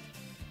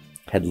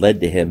had led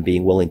to him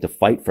being willing to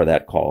fight for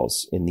that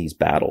cause in these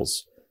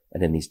battles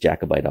and in these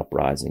Jacobite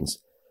uprisings.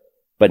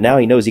 But now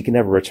he knows he can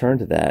never return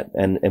to that.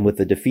 And with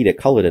the defeat at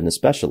Culloden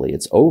especially,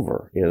 it's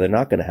over. They're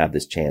not going to have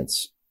this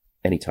chance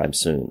anytime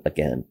soon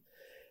again.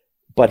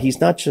 But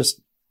he's not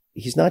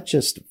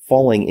just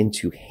falling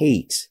into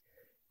hate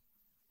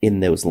in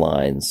those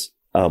lines,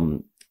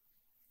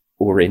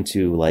 or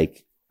into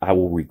like, I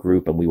will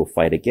regroup and we will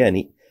fight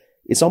again.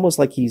 It's almost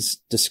like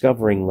he's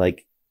discovering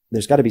like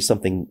there's got to be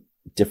something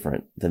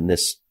different than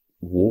this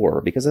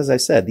war, because as I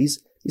said,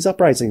 these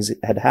uprisings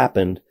had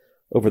happened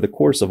over the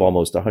course of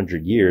almost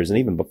 100 years, and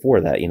even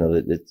before that,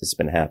 it's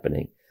been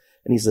happening.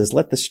 And he says,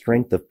 "Let the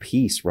strength of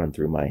peace run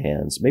through my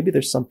hands." Maybe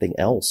there's something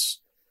else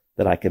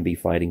that I can be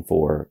fighting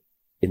for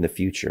in the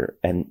future,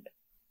 and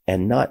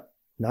not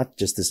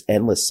just this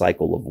endless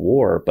cycle of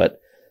war,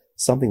 but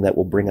something that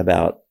will bring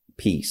about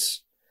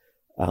peace.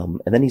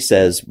 And then he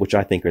says, which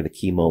I think are the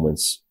key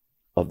moments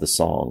of the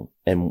song,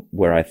 and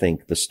where I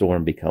think the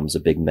storm becomes a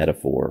big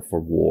metaphor for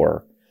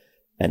war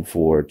and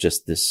for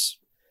just this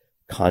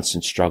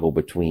constant struggle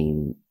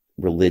between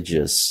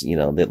religious,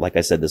 that, like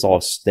I said, this all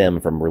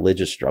stemmed from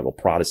religious struggle,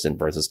 Protestant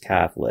versus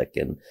Catholic,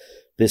 and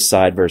this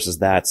side versus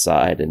that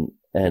side.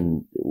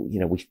 And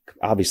we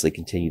obviously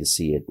continue to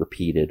see it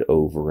repeated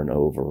over and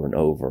over and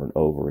over and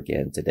over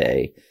again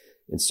today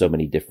in so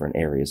many different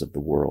areas of the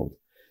world.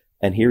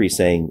 And here he's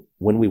saying,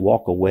 when we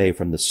walk away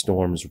from the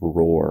storm's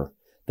roar,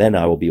 then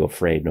I will be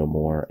afraid no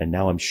more. And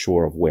now I'm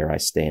sure of where I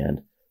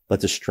stand.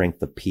 Let the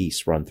strength of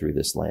peace run through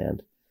this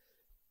land.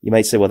 You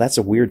might say, well, that's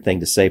a weird thing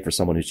to say for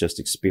someone who's just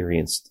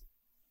experienced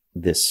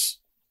this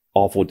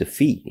awful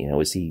defeat.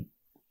 Is he,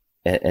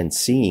 and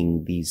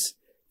seeing these,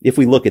 if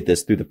we look at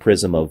this through the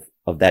prism of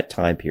that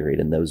time period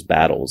and those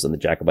battles and the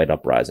Jacobite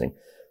uprising,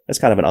 that's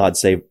kind of an odd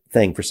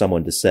thing for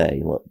someone to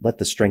say. Let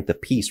the strength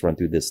of peace run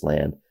through this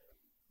land,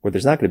 where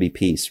there's not going to be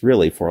peace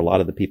really for a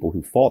lot of the people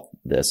who fought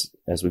this,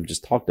 as we've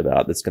just talked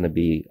about. That's going to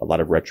be a lot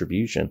of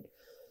retribution.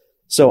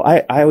 So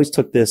I always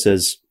took this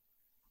as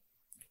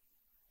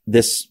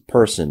this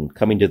person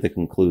coming to the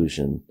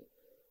conclusion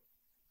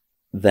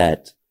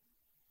that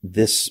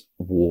this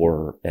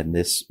war and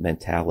this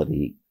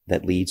mentality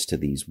that leads to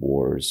these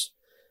wars,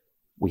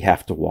 we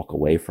have to walk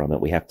away from it.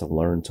 We have to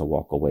learn to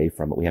walk away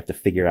from it. We have to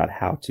figure out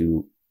how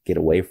to get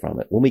away from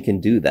it. When we can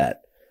do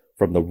that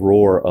from the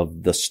roar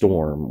of the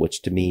storm,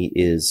 which to me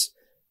is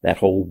that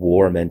whole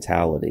war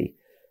mentality.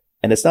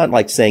 And it's not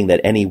like saying that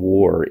any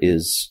war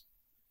is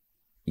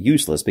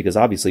useless, because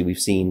obviously we've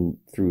seen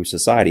through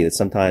society that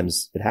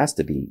sometimes it has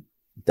to be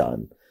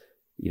done,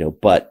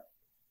 but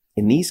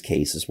in these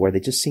cases where they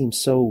just seem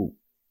so,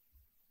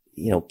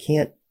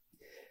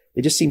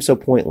 they just seem so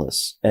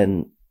pointless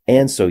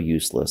and so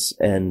useless,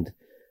 and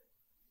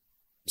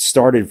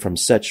started from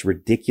such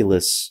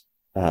ridiculous,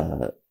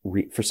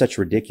 for such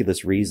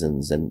ridiculous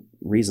reasons, and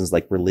reasons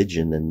like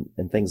religion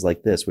and things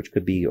like this, which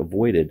could be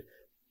avoided.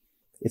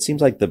 It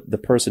seems like the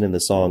person in the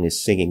song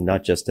is singing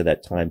not just to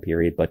that time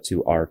period, but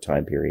to our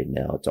time period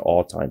now, to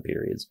all time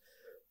periods.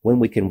 When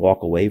we can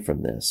walk away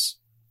from this,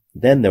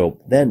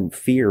 then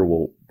fear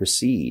will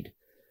recede.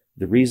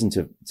 The reason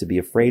to be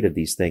afraid of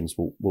these things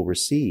will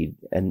recede.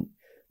 And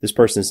this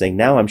person is saying,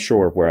 now I'm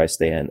sure of where I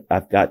stand.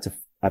 I've got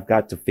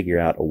to figure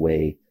out a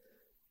way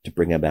to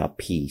bring about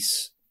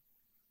peace.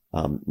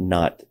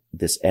 Not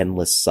this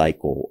endless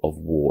cycle of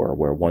war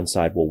where one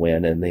side will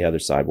win and the other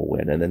side will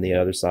win, and then the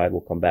other side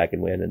will come back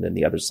and win, and then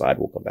the other side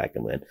will come back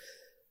and win.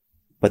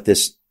 But they've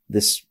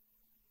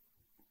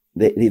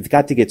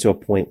got to get to a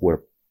point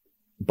where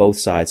both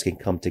sides can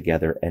come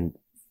together and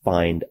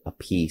find a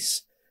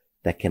peace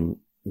that can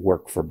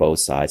work for both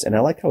sides. And I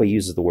like how he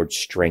uses the word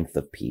strength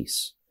of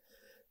peace,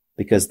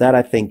 because that,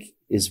 I think,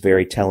 is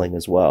very telling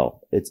as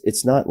well.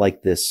 It's not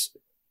like this,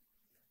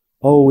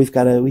 oh,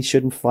 we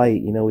shouldn't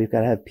fight, we've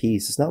got to have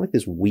peace. It's not like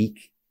this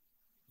weak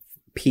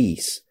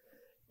peace.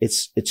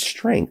 It's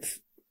strength.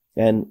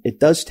 And it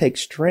does take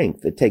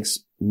strength. It takes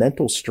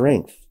mental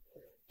strength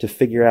to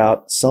figure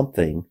out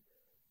something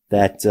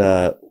that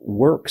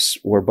works,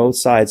 where both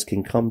sides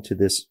can come to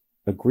this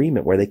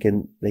agreement, where they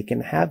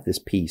can have this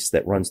peace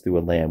that runs through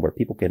a land, where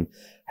people can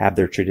have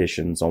their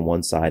traditions on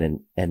one side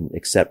and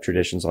accept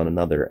traditions on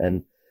another.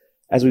 And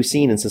as we've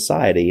seen in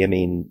society, and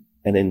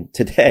in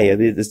today,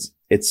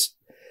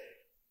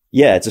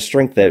 it's a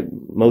strength that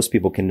most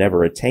people can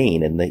never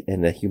attain,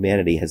 and the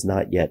humanity has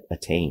not yet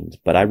attained.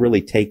 But I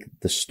really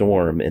take the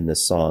storm in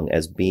this song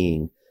as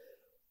being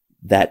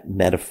that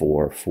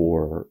metaphor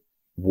for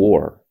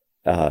war,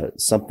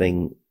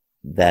 something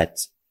that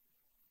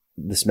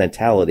this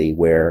mentality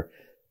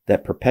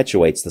that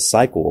perpetuates the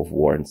cycle of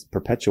war and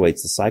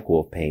perpetuates the cycle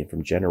of pain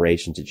from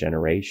generation to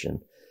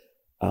generation.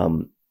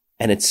 And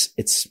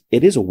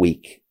it is a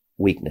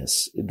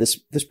weakness.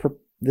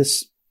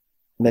 This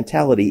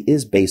mentality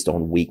is based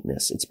on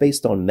weakness. It's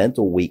based on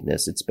mental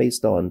weakness. It's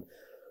based on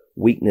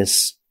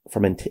weakness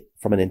from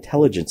an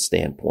intelligence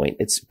standpoint.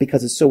 It's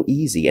because it's so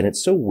easy and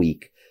it's so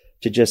weak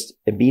to just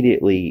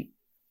immediately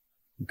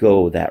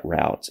go that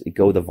route,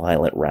 go the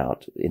violent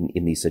route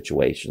in these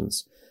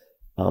situations.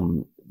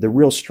 The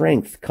real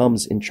strength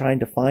comes in trying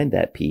to find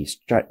that peace,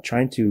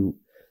 trying to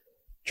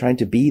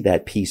be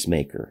that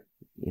peacemaker.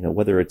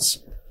 Whether it's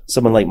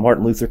someone like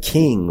Martin Luther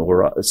King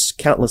or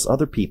countless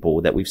other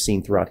people that we've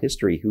seen throughout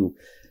history who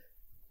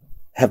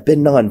have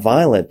been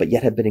nonviolent, but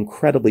yet have been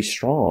incredibly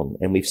strong.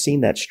 And we've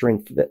seen that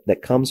strength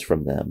that comes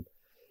from them.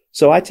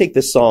 So I take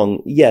this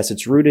song, yes,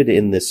 it's rooted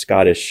in this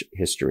Scottish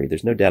history.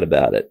 There's no doubt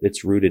about it.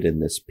 It's rooted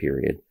in this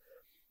period.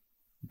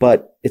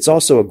 But it's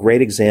also a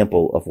great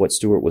example of what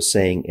Stuart was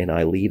saying in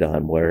I Lead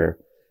On, where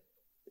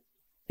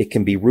it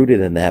can be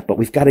rooted in that, but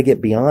we've got to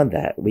get beyond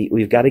that.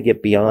 We've got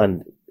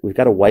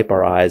to wipe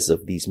our eyes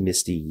of these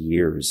misty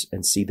years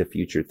and see the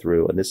future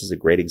through. And this is a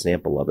great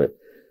example of it.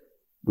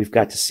 We've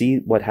got to see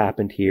what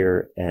happened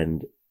here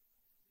and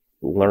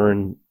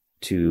learn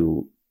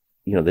to,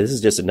 this is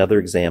just another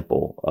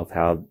example of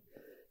how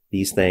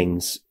these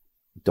things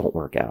don't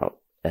work out,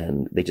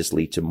 and they just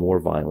lead to more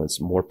violence,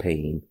 more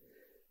pain.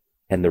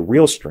 And the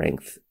real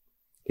strength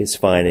is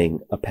finding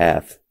a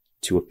path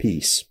to a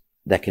peace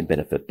that can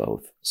benefit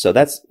both. So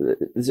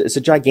it's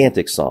a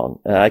gigantic song.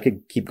 I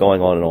could keep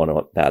going on and on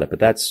about it, but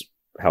that's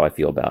how I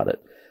feel about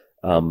it.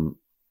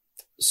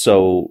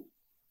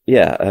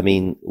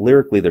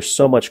 Lyrically, there's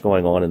so much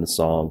going on in the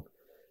song,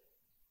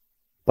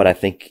 but I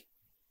think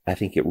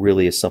it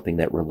really is something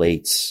that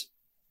relates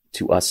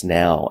to us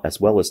now,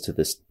 as well as to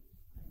this,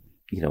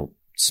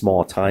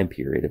 small time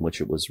period in which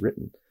it was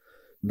written.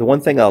 The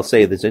one thing I'll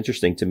say that's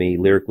interesting to me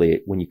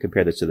lyrically, when you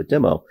compare this to the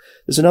demo,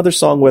 there's another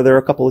song where there are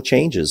a couple of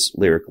changes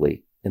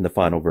lyrically in the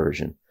final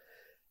version.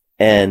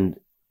 And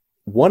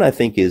one I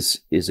think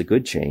is a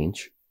good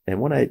change, and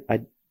one I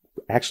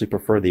actually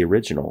prefer the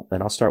original.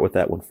 And I'll start with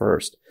that one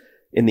first.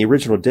 In the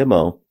original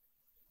demo,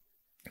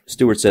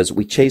 Stuart says,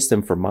 "We chased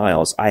them for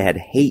miles. I had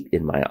hate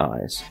in my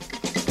eyes."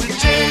 We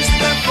chased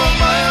them for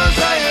miles.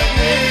 I had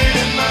hate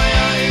in my eyes.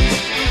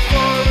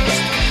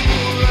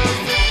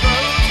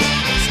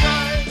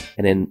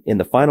 And in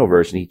the final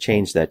version, he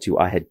changed that to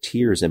 "I had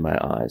tears in my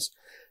eyes."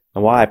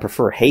 And why I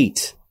prefer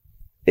hate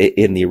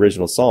in the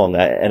original song,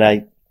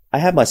 I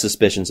have my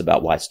suspicions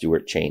about why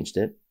Stuart changed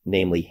it.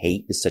 Namely,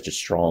 hate is such a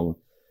strong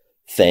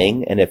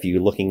thing. And if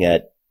you're looking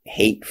at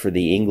hate for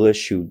the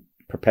English who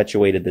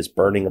perpetuated this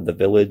burning of the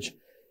village,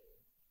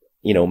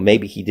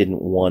 maybe he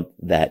didn't want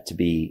that to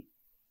be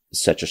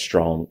such a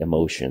strong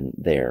emotion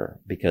there,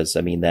 because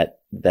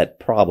that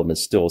problem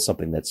is still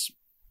something that's,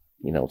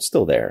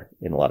 still there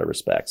in a lot of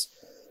respects.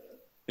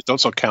 It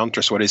also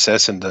counters what he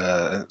says in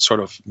the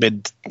sort of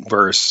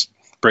mid-verse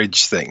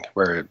bridge thing,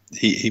 where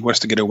he wants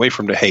to get away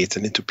from the hate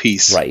and into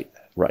peace. Right.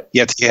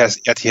 Yet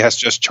he has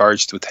just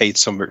charged with hate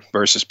some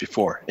verses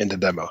before in the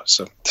demo.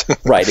 So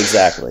right,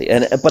 exactly.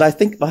 But I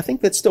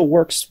think that still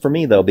works for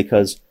me though,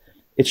 because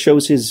it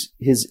shows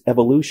his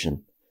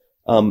evolution.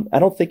 I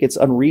don't think it's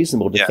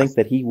unreasonable to think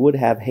that he would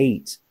have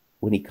hate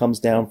when he comes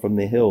down from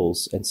the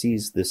hills and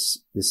sees this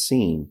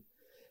scene.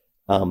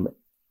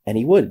 And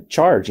he would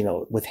charge,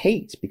 with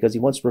hate because he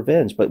wants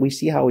revenge. But we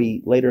see how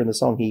later in the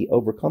song, he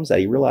overcomes that.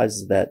 He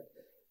realizes that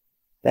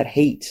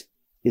hate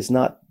is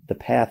not the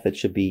path that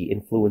should be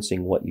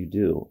influencing what you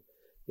do.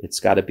 It's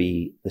got to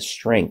be the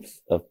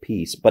strength of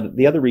peace. But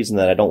the other reason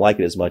that I don't like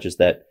it as much is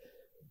that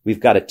we've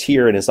got a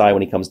tear in his eye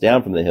when he comes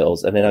down from the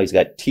hills, and then now he's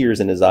got tears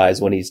in his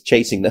eyes when he's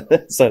chasing them.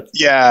 So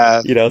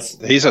yeah, you know,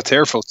 he's a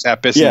tearful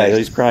chap, isn't he?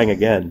 he's crying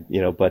again,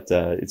 you know, but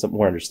it's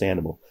more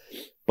understandable.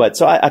 But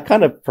so I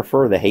kind of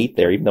prefer the hate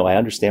there, even though I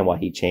understand why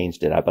he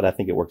changed it, but I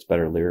think it works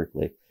better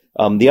lyrically.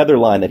 The other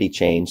line that he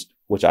changed,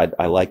 which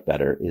I like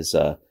better, is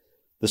the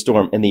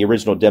storm. In the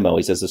original demo,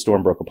 he says, the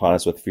storm broke upon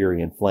us with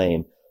fury and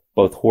flame.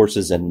 Both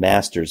horses and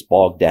masters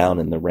bogged down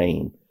in the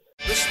rain.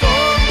 The storm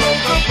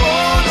broke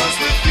upon us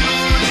with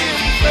fury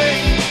and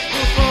flame.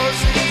 Both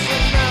horses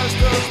and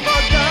masters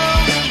bogged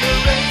down in the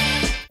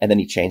rain. And then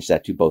he changed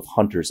that to both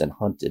hunters and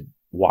hunted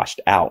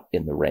washed out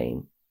in the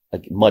rain.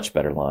 A much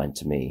better line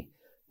to me.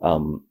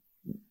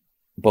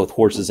 Both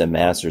horses and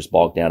masters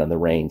bogged down in the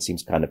rain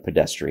seems kind of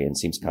pedestrian,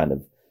 seems kind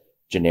of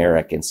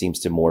generic, and seems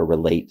to more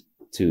relate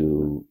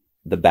to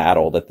the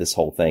battle that this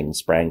whole thing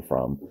sprang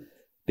from.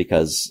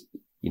 Because,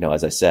 you know,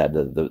 as I said,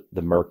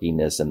 the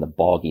murkiness and the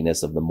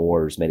bogginess of the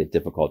moors made it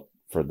difficult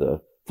for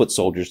the foot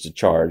soldiers to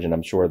charge, and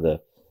I'm sure the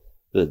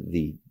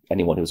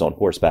anyone who was on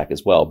horseback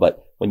as well.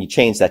 But when you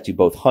change that to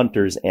both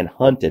hunters and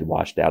hunted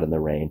washed out in the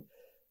rain,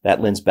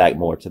 that lends back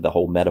more to the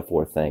whole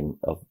metaphor thing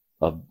of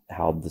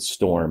how the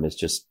storm is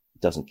just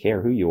doesn't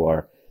care who you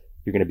are.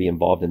 You're going to be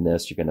involved in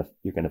this. You're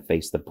going to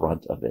face the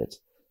brunt of it.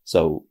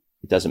 So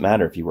it doesn't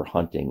matter if you were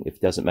hunting. It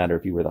doesn't matter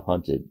if you were the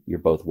hunted. You're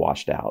both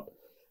washed out.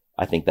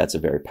 I think that's a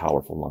very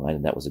powerful line,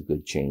 and that was a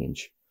good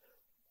change.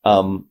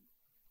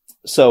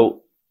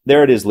 So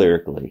there it is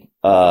lyrically.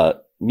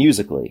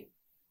 Musically,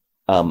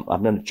 I'm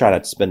going to try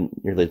not to spend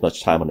nearly as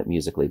much time on it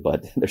musically,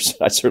 but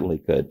I certainly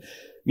could.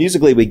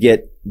 Musically, we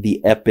get the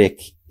epic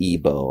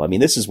EBow. I mean,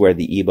 this is where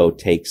the EBow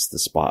takes the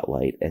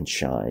spotlight and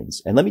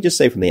shines. And let me just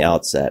say from the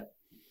outset,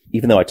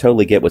 even though I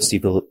totally get what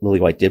Steve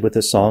Lillywhite did with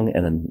this song,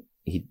 and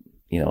he,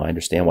 you know, I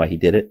understand why he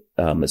did it,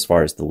 as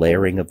far as the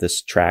layering of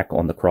this track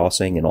on the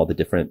crossing and all the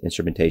different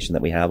instrumentation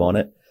that we have on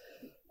it.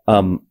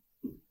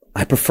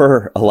 I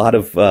prefer a lot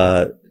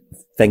of,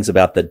 things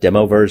about the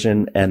demo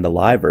version and the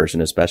live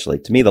version, especially.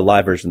 To me, the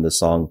live version of the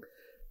song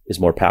is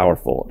more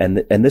powerful. And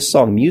this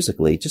song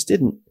musically just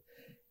didn't,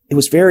 it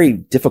was very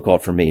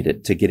difficult for me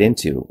to get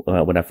into,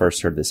 when I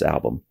first heard this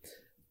album.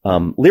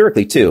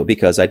 Lyrically too,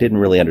 because I didn't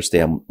really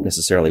understand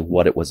necessarily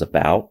what it was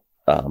about.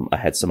 I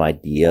had some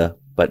idea,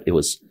 but it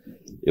was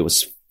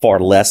far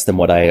less than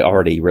what I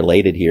already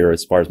related here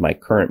as far as my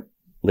current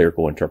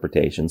lyrical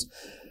interpretations.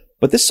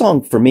 But this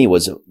song for me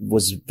was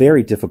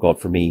very difficult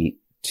for me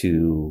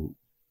to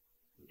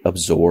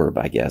absorb,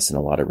 I guess, in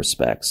a lot of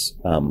respects.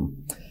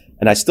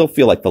 And I still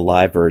feel like the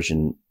live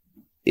version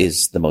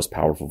is the most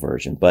powerful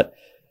version, but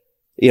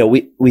you know,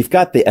 we've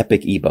got the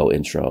epic EBow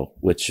intro,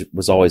 which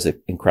was always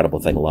an incredible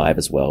thing live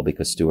as well,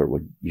 because Stewart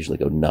would usually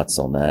go nuts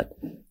on that,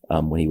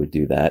 when he would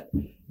do that.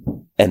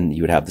 And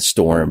you would have the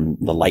storm,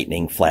 the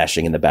lightning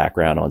flashing in the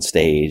background on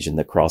stage and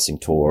the crossing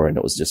tour. And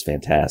it was just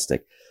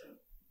fantastic.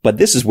 But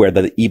this is where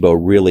the EBow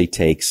really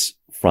takes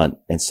front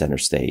and center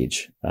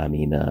stage. I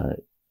mean,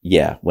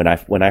 yeah, when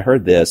I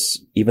heard this,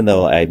 even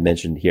though I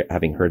mentioned here,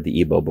 having heard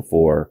the EBow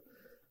before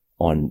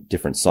on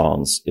different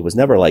songs, it was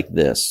never like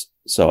this.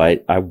 So I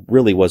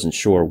really wasn't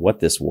sure what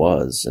this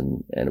was.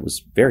 And it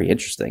was very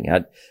interesting.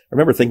 I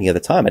remember thinking at the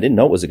time, I didn't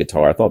know it was a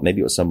guitar. I thought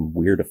maybe it was some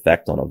weird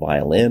effect on a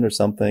violin or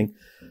something,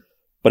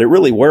 but it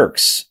really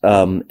works.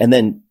 And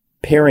then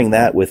pairing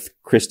that with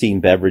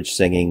Christine Beveridge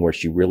singing, where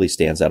she really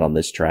stands out on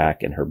this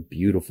track, and her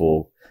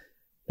beautiful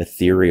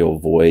ethereal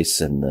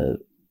voice and the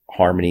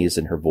harmonies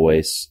in her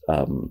voice,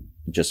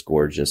 just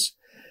gorgeous.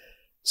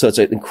 So it's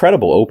an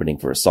incredible opening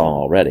for a song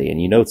already.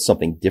 And you know,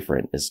 something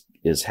different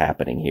is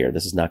happening here.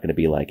 This is not going to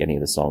be like any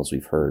of the songs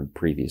we've heard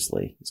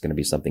previously. It's going to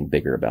be something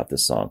bigger about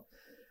this song.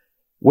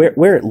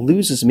 Where it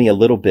loses me a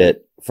little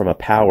bit from a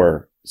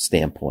power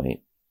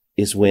standpoint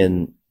is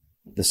when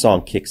the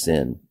song kicks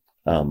in,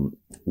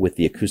 with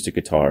the acoustic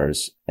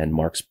guitars and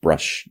Mark's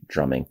brush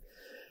drumming.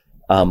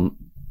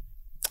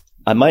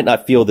 I might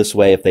not feel this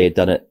way if they had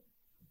done it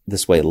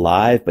this way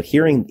live, but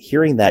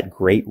hearing that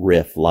great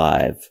riff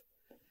live,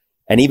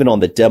 and even on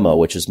the demo,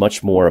 which is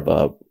much more of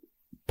a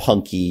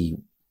punky,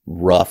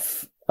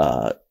 rough,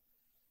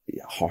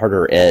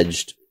 harder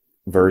edged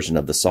version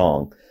of the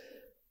song,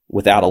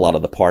 without a lot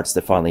of the parts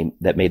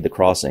that made the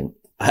crossing,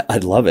 I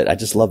love it. I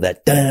just love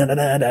that. Da, da,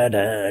 da, da,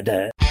 da,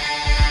 da.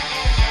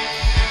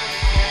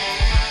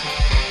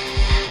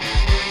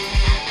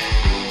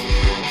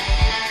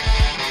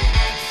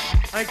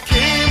 I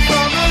came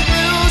from the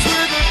hills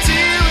with a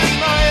tear in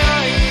my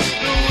eye.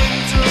 The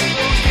winter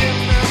blows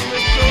in and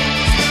the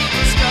clothes fill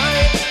the sky.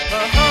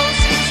 The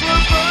houses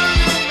were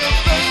burning, the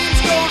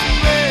flames golden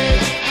red.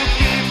 The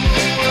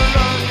people were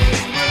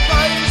running with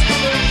eyes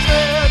full of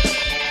dread.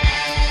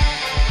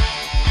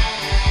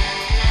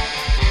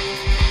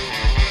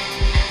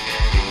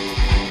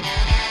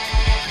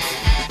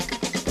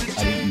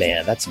 I mean,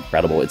 man, that's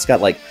incredible. It's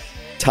got like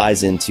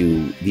ties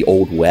into the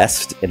Old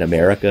West in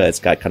America. It's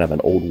got kind of an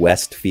Old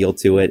West feel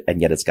to it,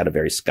 and yet it's got a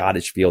very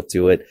Scottish feel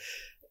to it.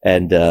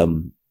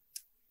 And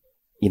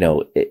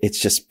it's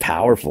just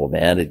powerful,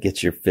 man. It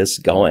gets your fists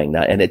going.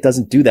 Now, and it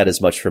doesn't do that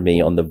as much for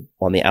me on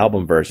the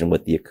album version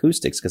with the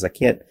acoustics, because I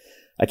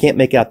can't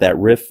make out that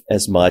riff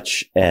as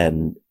much,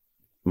 and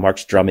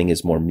Mark's drumming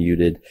is more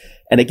muted.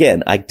 And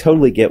again, I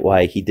totally get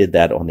why he did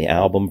that on the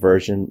album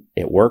version.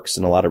 It works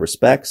in a lot of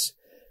respects,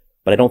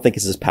 but I don't think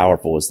it's as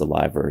powerful as the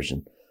live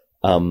version.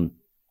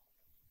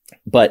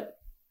 But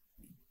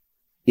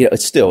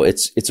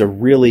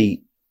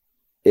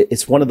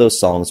it's one of those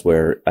songs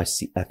where I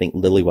think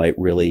Lillywhite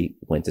really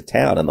went to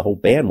town, and the whole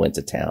band went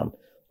to town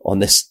on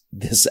this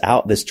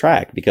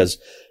track, because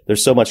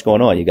there's so much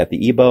going on. You got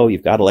the EBow,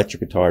 you've got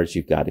electric guitars,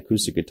 you've got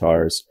acoustic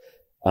guitars,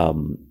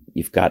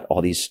 you've got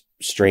all these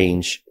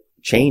strange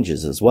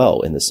changes as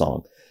well in the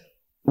song.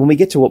 When we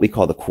get to what we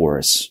call the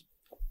chorus,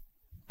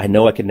 I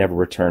know I could never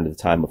return to the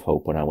time of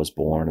hope when I was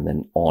born, and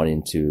then on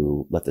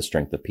into let the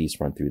strength of peace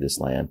run through this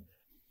land.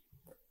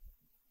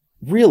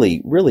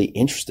 Really, really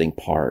interesting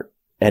part.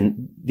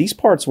 And these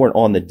parts weren't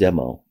on the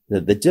demo.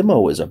 The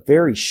demo is a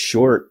very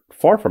short,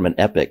 far from an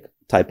epic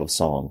type of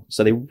song.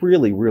 So they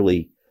really,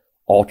 really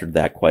altered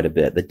that quite a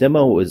bit. The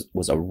demo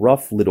was a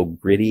rough, little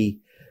gritty,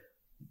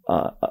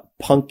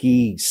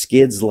 punky,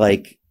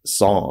 Skids-like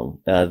song.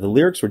 The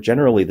lyrics were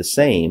generally the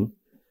same,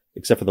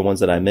 except for the ones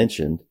that I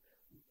mentioned.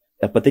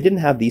 But they didn't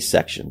have these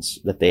sections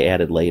that they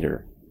added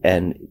later.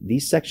 And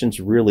these sections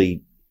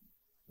really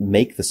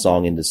make the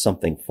song into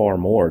something far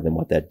more than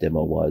what that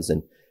demo was.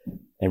 And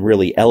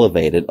really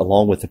elevate it,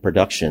 along with the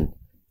production,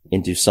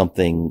 into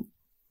something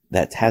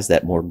that has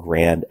that more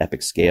grand,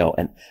 epic scale.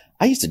 And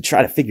I used to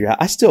try to figure out,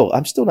 I'm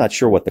still not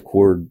sure what the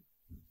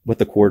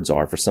chords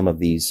are for some of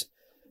these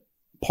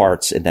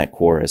parts in that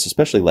chorus,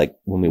 especially like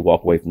when we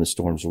walk away from the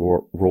storm's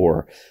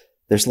roar.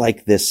 There's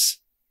like this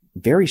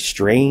very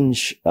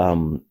strange,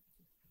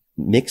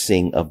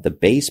 mixing of the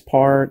bass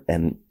part,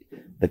 and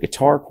the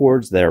guitar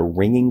chords that are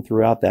ringing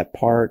throughout that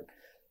part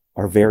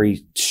are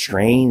very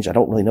strange. I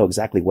don't really know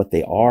exactly what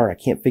they are. I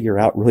can't figure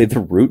out really the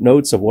root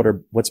notes of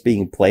what's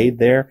being played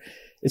there.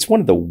 It's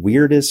one of the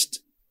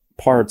weirdest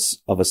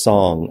parts of a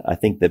song I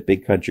think that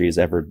Big Country has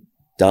ever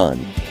done.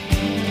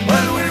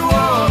 When we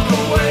walk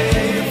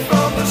away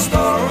from the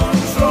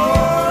storm's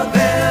roar,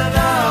 then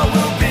I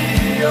will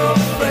be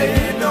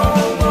afraid no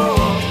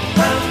more.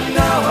 And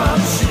now I'm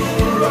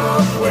sure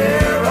of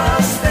where I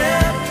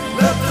stand.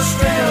 Let the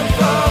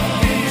strength of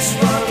peace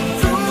run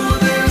through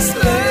this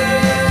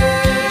land.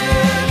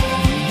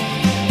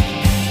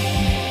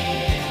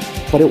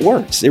 But it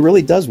works. It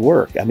really does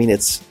work. I mean,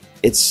 it's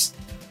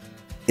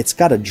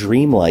got a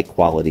dreamlike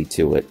quality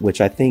to it,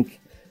 which I think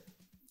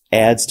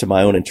adds to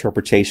my own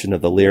interpretation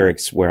of the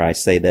lyrics, where I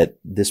say that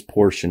this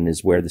portion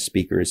is where the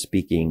speaker is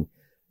speaking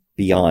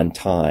beyond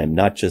time,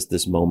 not just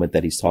this moment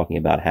that he's talking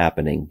about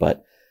happening,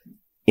 but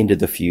into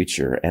the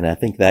future. And I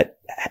think that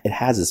it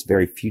has this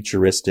very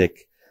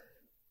futuristic,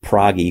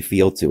 proggy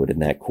feel to it in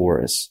that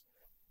chorus.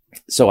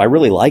 So I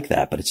really like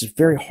that, but it's just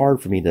very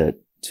hard for me to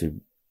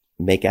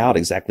make out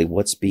exactly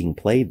what's being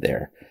played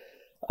there.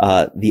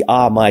 The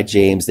my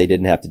James, they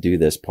didn't have to do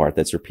this part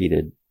that's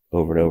repeated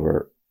over and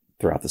over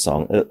throughout the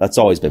song. That's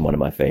always been one of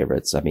my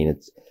favorites. I mean,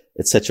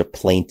 it's such a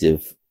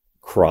plaintive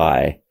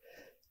cry,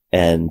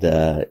 and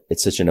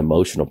it's such an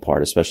emotional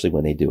part, especially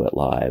when they do it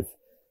live.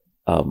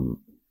 And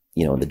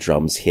the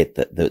drums hit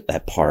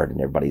that part, and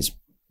everybody's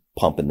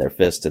pumping their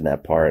fist in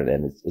that part,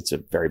 and it's a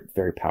very,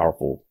 very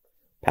powerful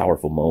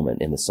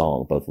moment in the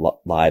song, both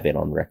live and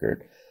on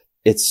record.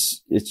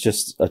 It's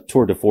just a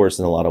tour de force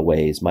in a lot of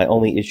ways. My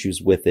only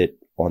issues with it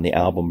on the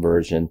album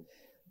version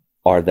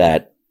are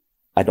that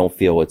I don't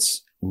feel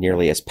it's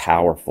nearly as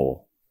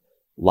powerful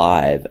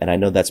live. And I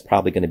know that's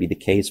probably going to be the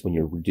case when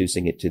you're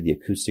reducing it to the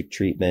acoustic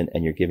treatment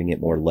and you're giving it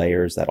more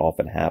layers. That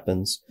often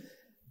happens.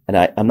 And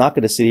I'm not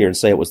going to sit here and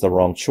say it was the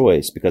wrong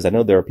choice, because I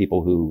know there are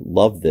people who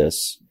love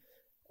this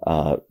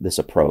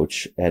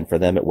approach, and for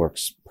them it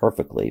works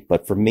perfectly.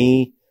 But for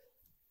me,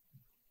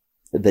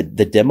 the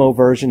demo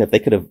version, if they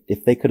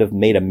could have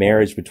made a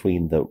marriage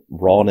between the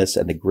rawness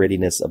and the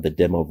grittiness of the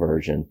demo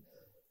version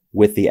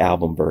with the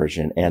album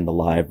version and the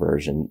live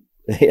version,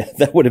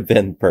 that would have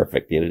been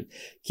perfect.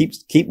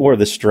 Keep more of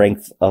the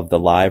strength of the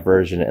live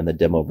version and the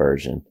demo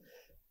version,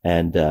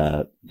 and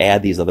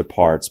add these other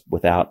parts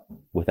without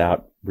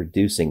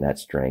reducing that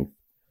strength.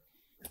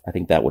 I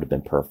think that would have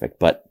been perfect.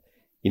 But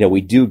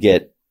we do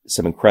get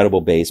some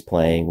incredible bass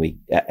playing.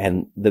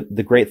 And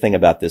the great thing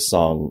about this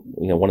song,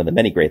 one of the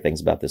many great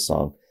things about this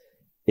song,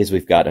 is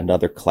we've got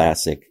another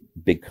classic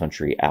Big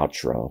Country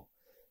outro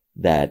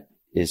that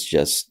is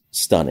just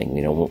stunning.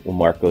 When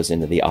Mark goes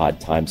into the odd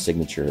time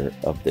signature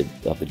of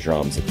the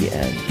drums at the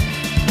end.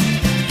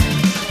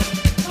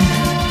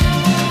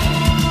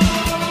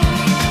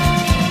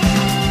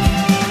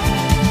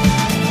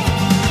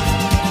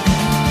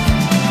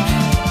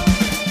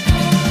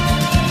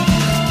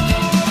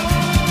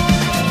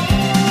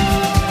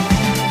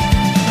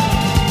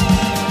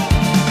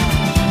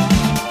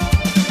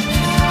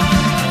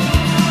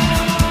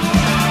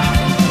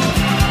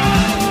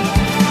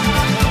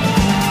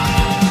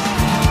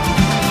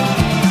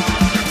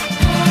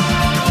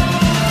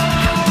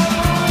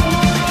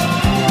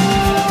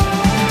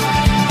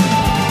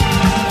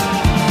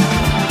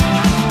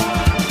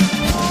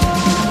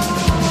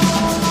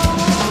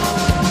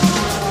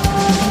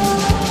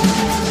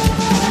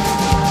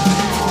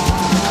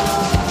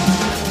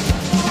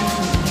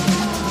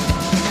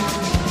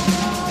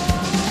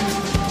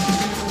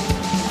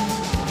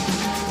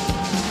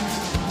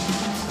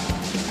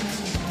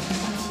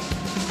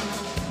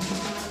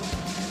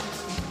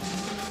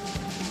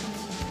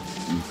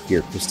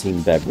 hear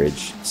Christine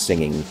Beveridge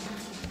singing,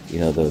 you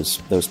know,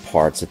 those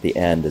parts at the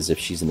end as if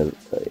she's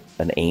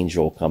an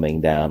angel coming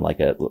down,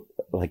 like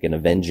an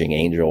avenging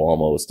angel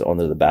almost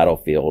onto the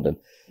battlefield. And,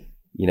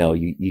 you know,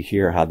 you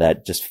hear how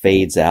that just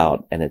fades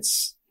out, and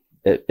it's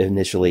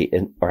initially,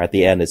 or at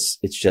the end, it's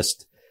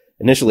just,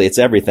 initially it's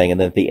everything. And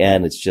then at the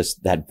end, it's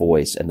just that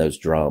voice and those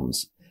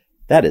drums.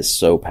 That is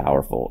so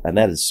powerful, and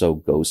that is so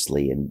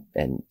ghostly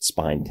and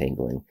spine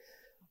tingling.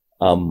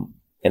 And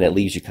it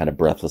leaves you kind of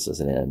breathless as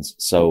it ends.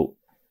 So,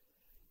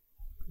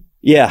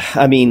 yeah,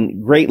 I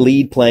mean, great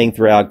lead playing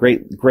throughout,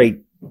 great,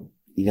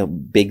 you know,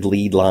 big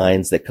lead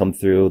lines that come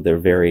through. They're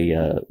very,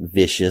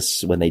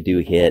 vicious when they do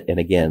hit. And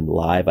again,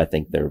 live, I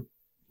think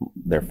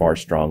they're far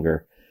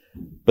stronger,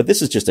 but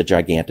this is just a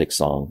gigantic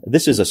song.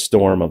 This is a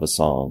storm of a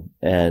song.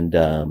 And,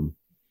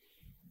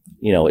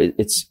 you know,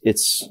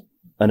 it's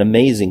an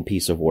amazing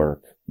piece of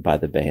work by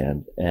the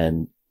band,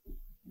 and,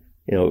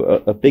 you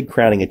know, a big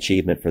crowning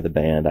achievement for the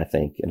band, I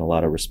think, in a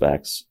lot of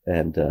respects,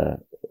 and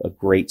a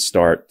great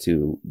start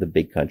to the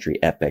big country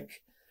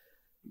epic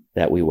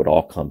that we would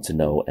all come to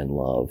know and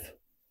love.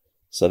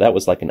 So that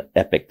was like an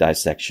epic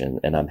dissection,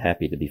 and I'm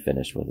happy to be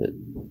finished with it.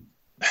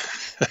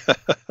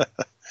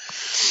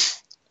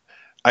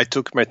 I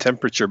took my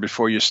temperature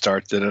before you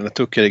started, and I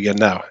took it again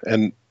now,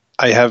 and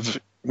I have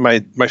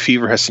my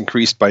fever has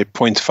increased by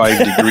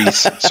 0.5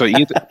 degrees.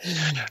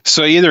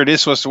 So either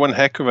this was one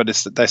heck of a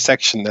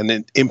dissection and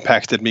it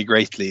impacted me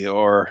greatly,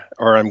 or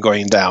I'm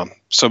going down.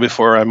 So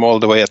before I'm all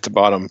the way at the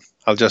bottom,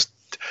 I'll just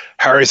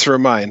hurry through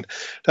mine.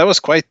 That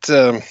was quite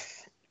a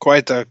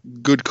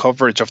good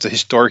coverage of the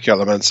historic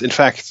elements. In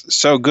fact,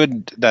 so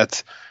good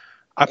that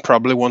I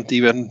probably won't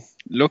even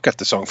look at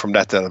the song from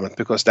that element,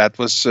 because that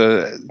was,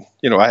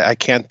 I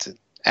can't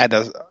add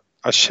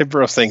a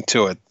shiver of thing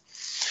to it.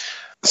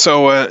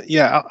 So,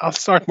 I'll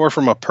start more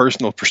from a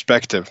personal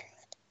perspective.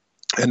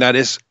 And that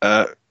is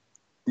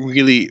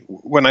really,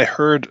 when I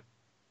heard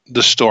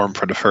The Storm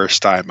for the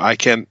first time, I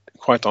can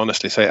quite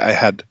honestly say I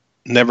had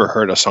never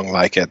heard a song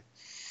like it.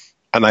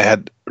 And I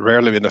had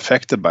rarely been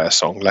affected by a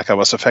song like I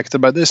was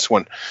affected by this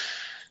one.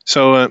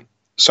 So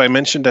I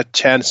mentioned that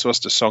Chance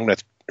was the song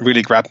that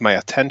really grabbed my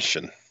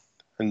attention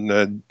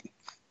and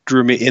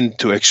drew me in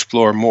to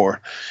explore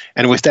more.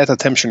 And with that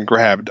attention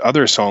grabbed,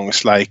 other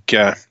songs like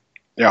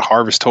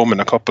Harvest Home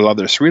and a couple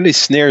others really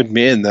snared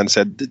me in and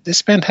said,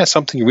 this band has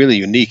something really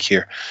unique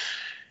here.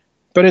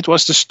 But it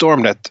was The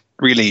Storm that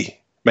really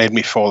made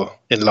me fall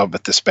in love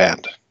with this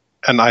band.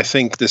 And I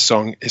think this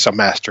song is a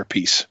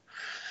masterpiece,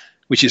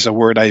 which is a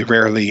word I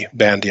rarely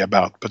bandy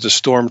about. But The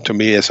Storm to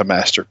me is a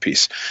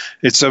masterpiece.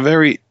 It's a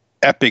very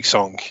epic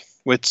song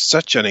with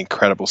such an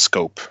incredible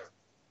scope.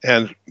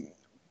 And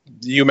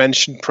you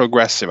mentioned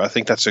progressive. I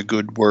think that's a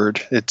good word.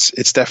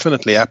 It's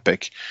definitely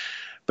epic.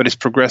 But it's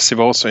progressive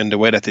also in the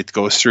way that it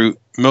goes through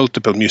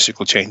multiple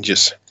musical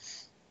changes.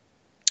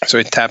 So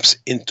it taps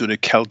into the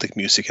Celtic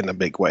music in a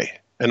big way.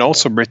 And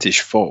also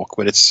British folk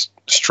with its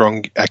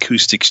strong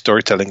acoustic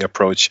storytelling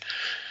approach.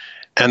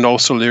 And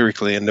also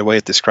lyrically in the way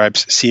it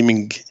describes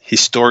seeming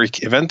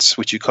historic events,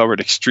 which you covered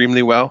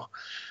extremely well.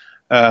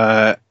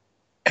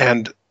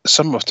 And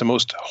some of the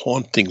most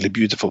hauntingly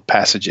beautiful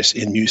passages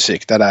in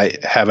music that I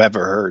have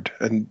ever heard.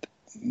 And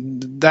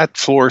that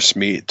floors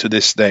me to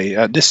this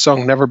day. This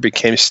song never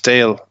became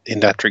stale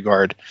in that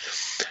regard.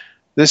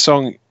 This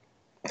song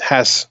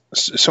has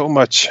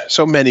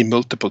so many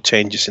multiple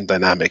changes in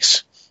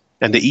dynamics,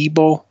 and the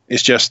ebo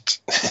is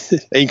just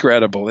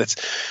incredible. It's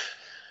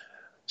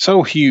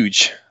so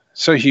huge,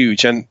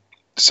 and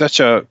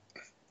such a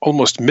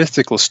almost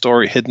mythical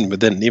story hidden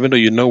within. Even though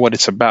you know what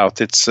it's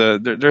about, it's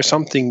there's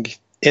something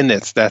in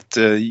it that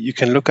you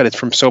can look at it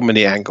from so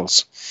many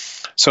angles.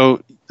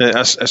 So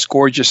as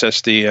gorgeous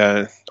as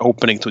the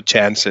opening to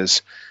Chance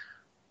is,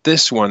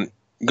 this one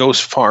goes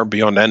far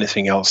beyond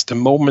anything else. The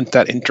moment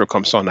that intro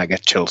comes on, I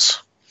get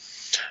chills.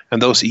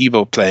 And those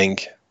Evo playing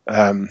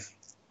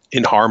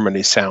in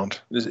harmony sound,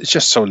 it's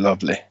just so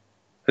lovely.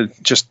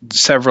 Just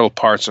several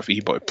parts of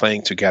Evo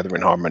playing together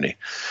in harmony.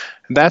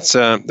 And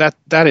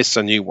that is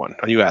a new one,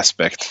 a new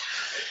aspect.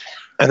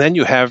 And then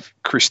you have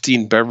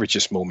Christine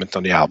Beveridge's moment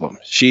on the album.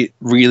 She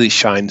really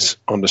shines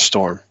on The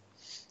Storm.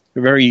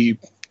 Very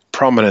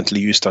prominently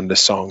used on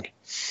this song.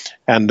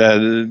 And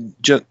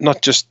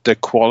not just the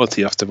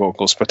quality of the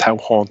vocals, but how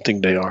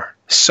haunting they are.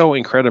 So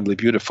incredibly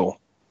beautiful.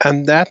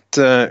 And that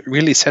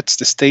really sets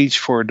the stage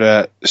for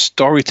the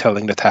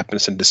storytelling that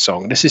happens in the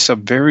song. This is a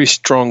very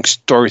strong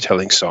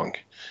storytelling song.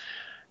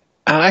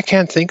 And I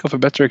can't think of a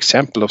better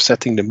example of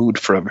setting the mood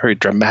for a very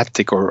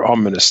dramatic or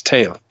ominous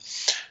tale.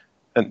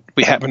 And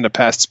we have in the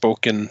past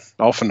spoken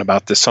often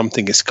about the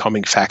something is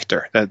coming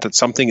factor, that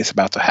something is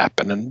about to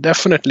happen. And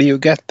definitely you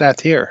get that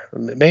here.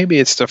 Maybe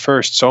it's the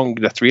first song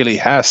that really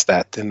has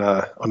that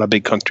on a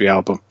big country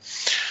album.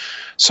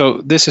 So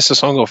this is a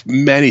song of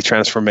many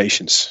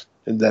transformations.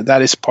 And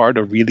that is part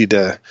of really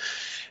the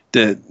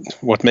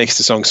what makes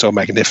the song so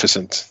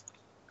magnificent.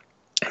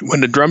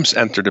 When the drums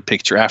enter the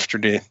picture after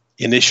the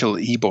initial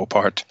Ebo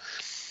part,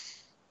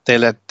 they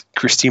let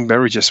Christine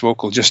Beveridge's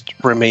vocal just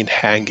remain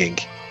hanging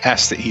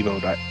as the Ebo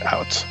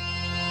out.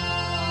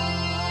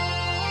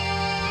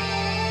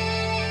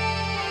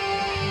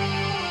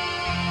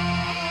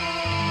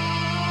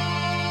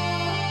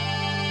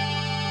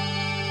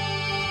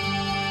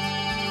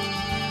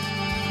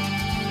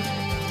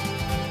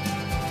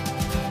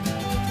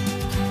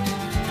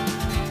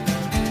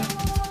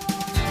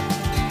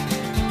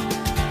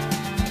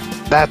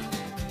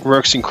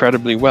 works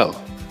incredibly well.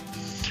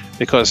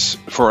 Because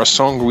for a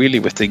song really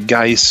with the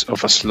guise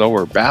of a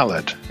slower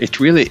ballad, it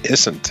really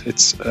isn't.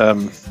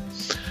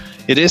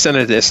 It is and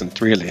it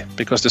isn't really,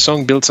 because the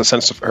song builds a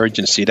sense of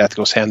urgency that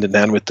goes hand in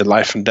hand with the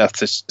life and death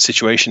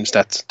situations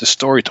that the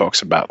story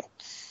talks about.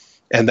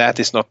 And that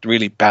is not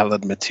really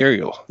ballad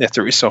material. Yet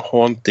there is a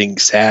haunting,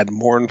 sad,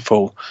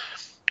 mournful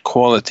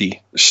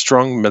quality,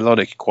 strong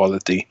melodic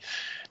quality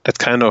that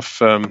kind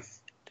of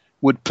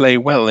would play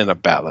well in a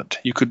ballad.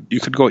 You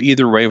could go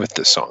either way with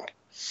this song.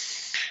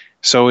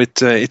 So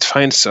it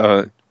finds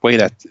a way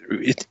that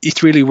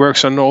it really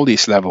works on all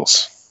these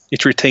levels.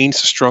 It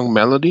retains a strong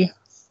melody,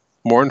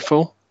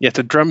 mournful, yet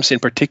the drums in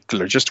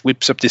particular just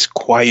whips up this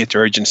quiet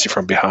urgency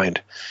from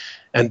behind.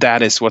 And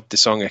that is what the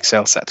song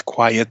excels at,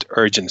 quiet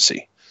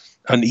urgency,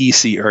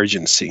 uneasy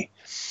urgency.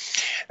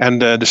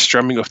 And the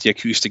strumming of the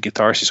acoustic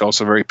guitars is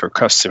also very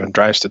percussive and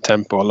drives the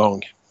tempo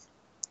along.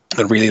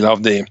 I really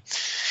love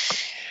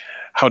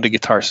how the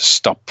guitars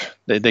stop.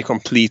 They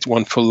complete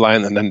one full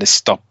line and then they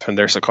stop, and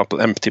there's a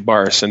couple empty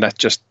bars, and that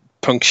just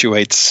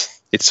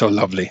punctuates. It's so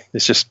lovely.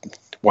 It's just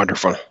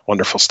wonderful,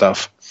 wonderful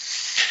stuff.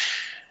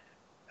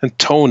 And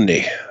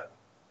Tony,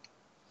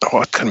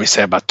 what can we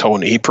say about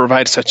Tony? He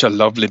provides such a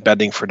lovely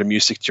bedding for the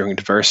music during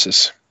the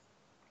verses.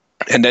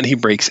 And then he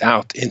breaks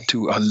out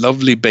into a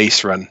lovely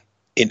bass run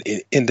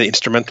in the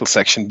instrumental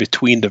section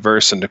between the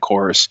verse and the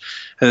chorus.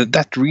 And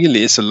that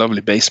really is a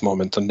lovely bass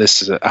moment on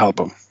this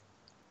album.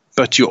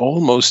 But you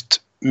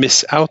almost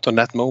miss out on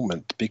that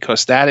moment,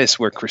 because that is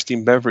where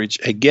Christine Beveridge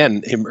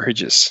again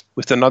emerges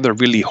with another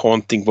really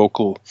haunting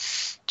vocal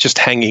just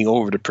hanging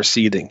over the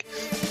preceding.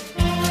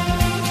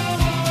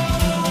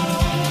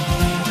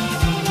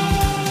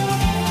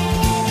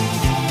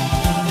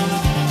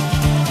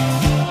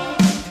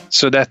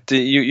 So that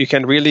you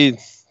can really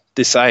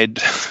decide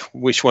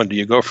which one. Do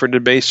you go for the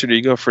bass or do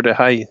you go for the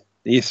high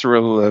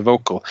ethereal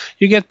vocal?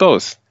 You get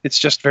both. It's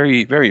just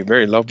very, very,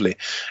 very lovely.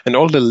 And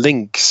all the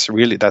links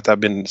really that I've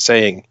been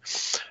saying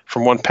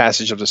from one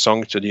passage of the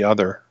song to the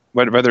other,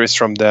 whether it's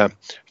from the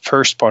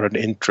first part of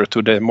the intro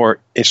to the more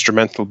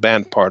instrumental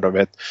band part of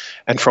it,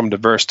 and from the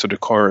verse to the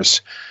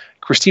chorus,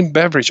 Christine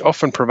Beveridge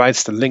often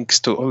provides the links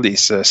to all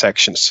these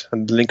sections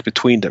and the link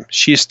between them.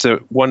 She's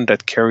the one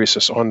that carries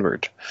us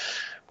onward,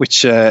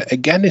 which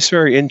again is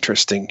very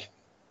interesting,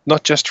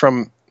 not just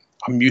from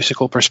a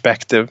musical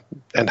perspective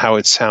and how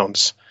it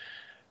sounds,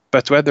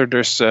 but whether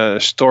there's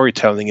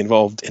storytelling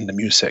involved in the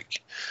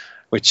music,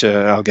 which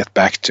I'll get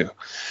back to.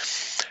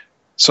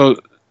 So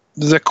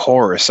the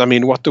chorus, I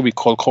mean, what do we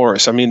call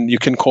chorus? I mean, you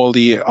can call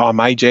the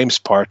My James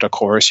part a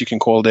chorus. You can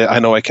call the I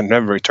Know I Can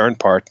Never Return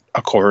part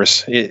a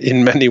chorus.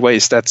 In many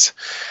ways, the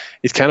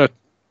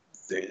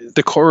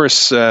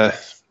chorus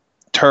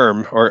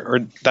term or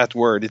that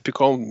word, it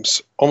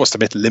becomes almost a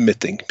bit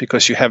limiting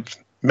because you have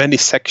many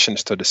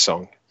sections to the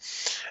song.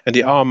 And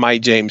the My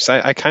James,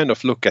 I kind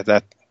of look at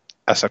that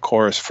as a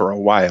chorus for a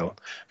while.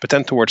 But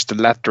then towards the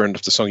latter end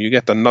of the song, you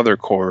get another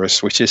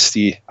chorus, which is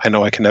the I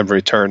Know I Can Never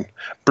Return.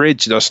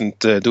 Bridge doesn't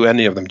do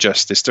any of them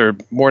justice. They're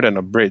more than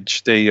a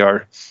bridge. They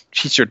are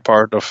featured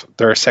part of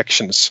their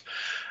sections.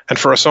 And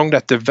for a song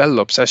that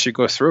develops as you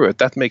go through it,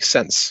 that makes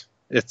sense.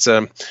 It's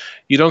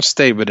you don't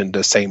stay within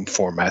the same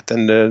format,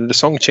 and the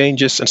song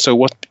changes, and so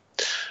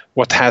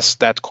what has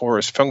that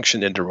chorus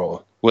function in the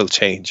role will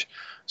change.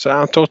 So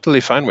I'm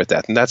totally fine with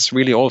that, and that's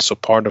really also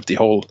part of the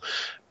whole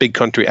big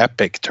country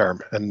epic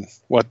term, and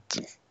what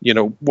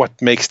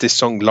makes this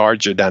song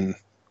larger than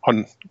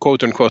on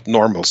quote unquote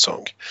normal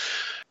song.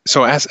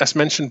 So as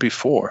mentioned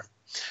before,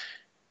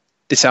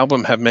 this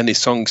album have many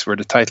songs where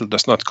the title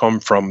does not come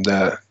from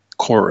the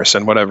chorus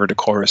and whatever the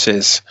chorus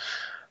is.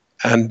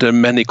 And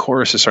many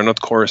choruses are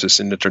not choruses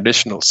in the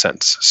traditional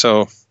sense.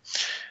 So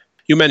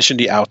you mentioned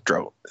the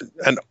outro.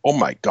 And oh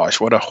my gosh,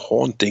 what a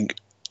haunting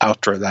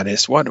outro that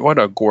is. What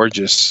a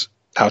gorgeous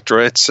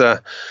outro. It's,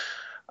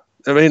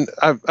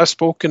 I've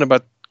spoken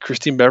about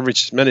Christine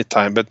Beveridge many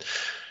times, but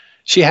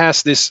she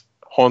has this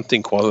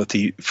haunting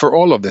quality for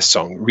all of this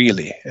song,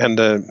 really.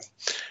 And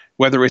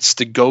whether it's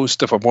the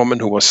ghost of a woman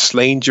who was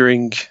slain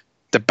during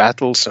the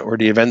battles or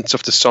the events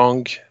of the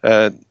song,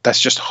 that's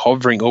just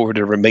hovering over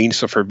the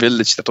remains of her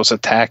village that was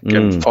attacked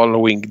and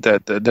following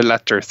the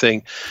latter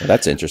thing. Well,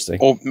 that's interesting.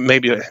 Or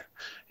maybe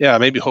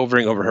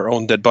hovering over her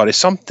own dead body,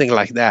 something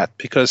like that,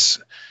 because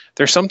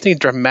there's something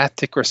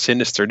dramatic or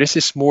sinister. This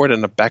is more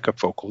than a backup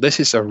vocal. This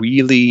is a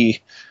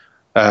really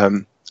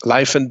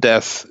life and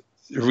death,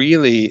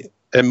 really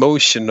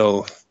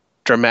emotional,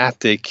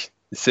 dramatic,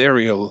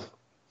 ethereal,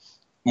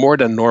 more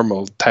than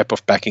normal type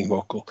of backing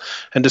vocal.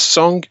 And the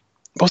song,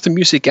 both the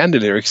music and the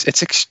lyrics,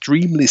 it's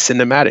extremely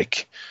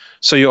cinematic.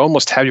 So you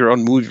almost have your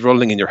own movie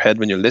rolling in your head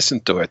when you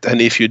listen to it.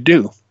 And if you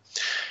do,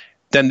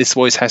 then this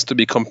voice has to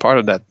become part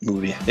of that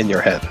movie in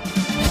your head.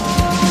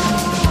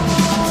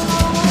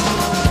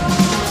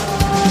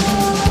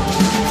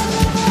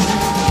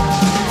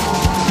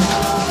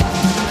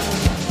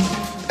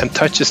 And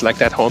touches like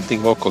that haunting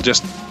vocal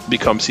just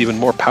becomes even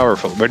more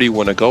powerful. Where do you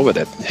want to go with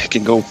it? You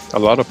can go a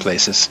lot of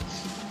places.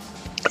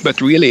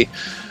 But really,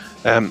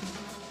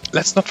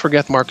 let's not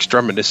forget Mark's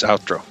drum in this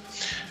outro.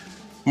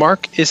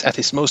 Mark is at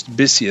his most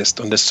busiest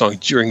on this song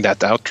during that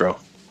outro,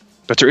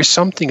 but there is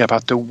something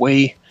about the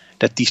way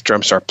that these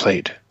drums are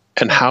played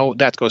and how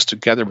that goes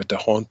together with the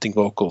haunting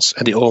vocals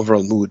and the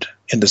overall mood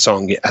in the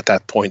song at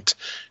that point.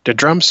 The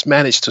drums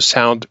manage to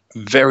sound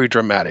very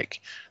dramatic.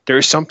 There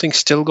is something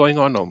still going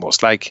on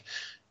almost, like,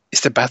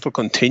 is the battle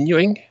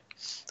continuing?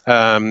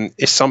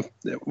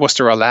 Was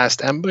there a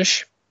last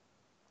ambush?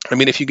 I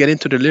mean, if you get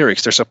into the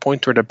lyrics, there's a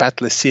point where the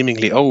battle is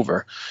seemingly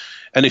over.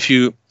 And if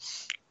you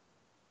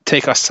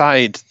take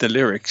aside the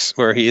lyrics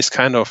where he is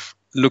kind of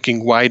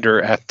looking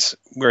wider at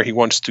where he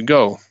wants to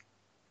go,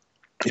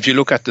 if you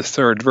look at the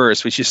third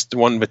verse, which is the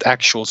one with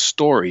actual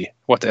story,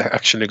 what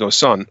actually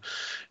goes on,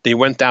 they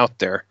went out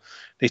there,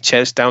 they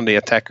chased down the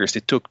attackers,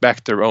 they took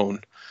back their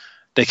own,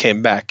 they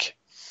came back.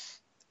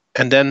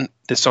 And then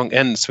the song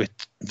ends with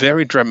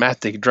very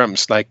dramatic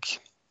drums, like,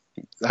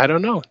 I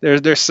don't know,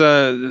 there's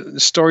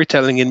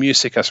storytelling in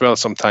music as well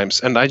sometimes,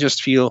 and I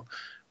just feel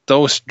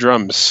those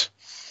drums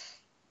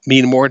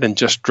mean more than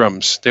just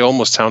drums. They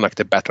almost sound like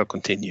the battle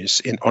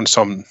continues on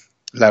some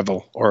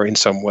level or in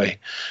some way.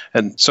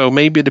 And so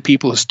maybe the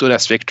people who stood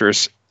as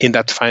victors in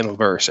that final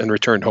verse and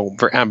returned home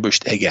were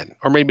ambushed again.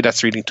 Or maybe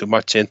that's reading too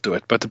much into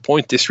it. But the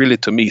point is really,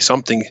 to me,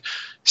 something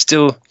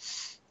still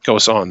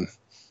goes on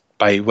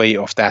by way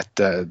of that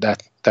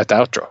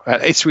outro.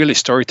 It's really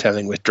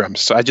storytelling with drums.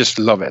 So I just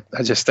love it.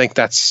 I just think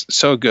that's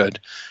so good.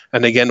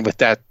 And again, with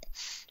that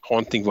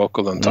haunting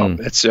vocal on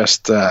top, it's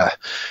just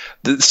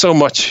so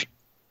much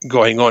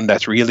going on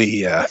that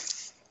really, I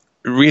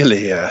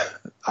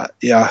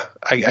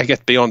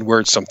get beyond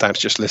words sometimes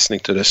just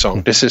listening to the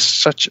song. This is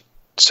such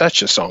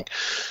a song,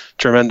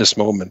 tremendous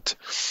moment.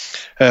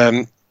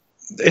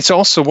 It's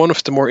also one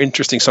of the more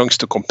interesting songs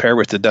to compare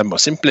with the demo,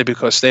 simply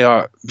because they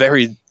are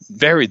very,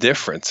 very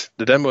different.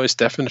 The demo is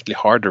definitely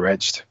harder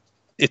edged.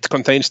 It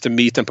contains the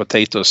meat and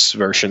potatoes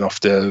version of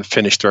the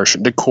finished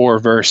version, the core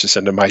verses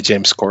and the My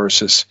James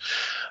choruses.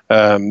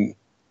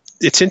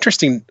 It's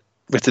interesting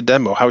with the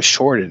demo how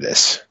short it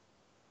is,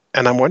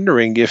 and I'm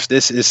wondering if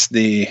this is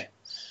the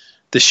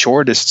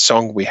shortest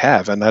song we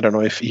have, and I don't know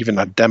if even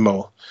a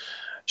demo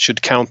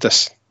should count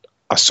as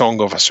a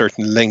song of a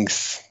certain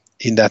length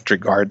in that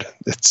regard.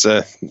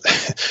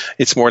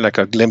 It's more like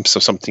a glimpse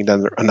of something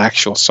than an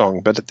actual song,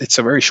 but it's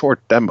a very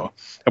short demo.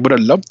 I would have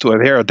loved to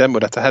have heard a demo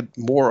that had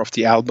more of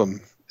the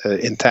album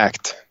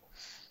intact.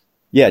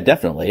 Yeah,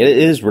 definitely. It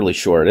is really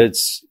short.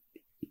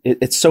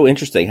 It's so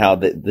interesting how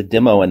the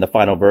demo and the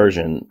final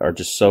version are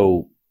just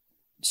so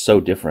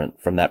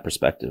different from that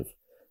perspective.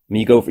 I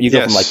mean, you go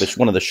from like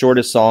one of the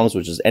shortest songs,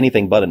 which is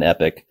anything but an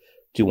epic,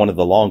 to one of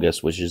the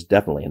longest, which is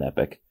definitely an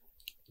epic.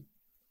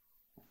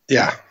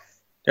 Yeah,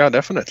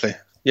 definitely.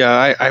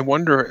 Yeah, I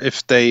wonder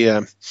if they,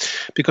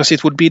 because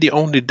it would be the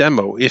only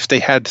demo, if they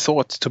had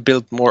thought to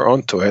build more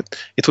onto it,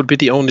 it would be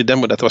the only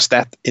demo that was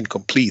that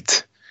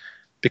incomplete.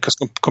 Because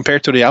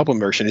compared to the album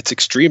version, it's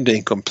extremely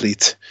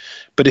incomplete.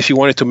 But if you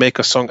wanted to make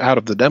a song out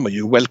of the demo,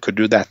 you well could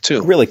do that too.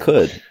 You really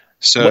could.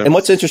 So, and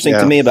what's interesting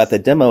to me about the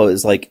demo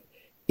is, like,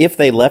 if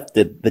they left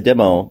the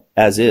demo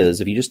as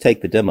is, if you just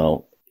take the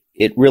demo,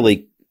 it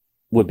really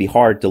would be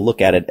hard to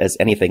look at it as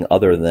anything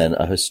other than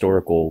a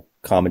historical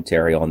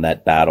commentary on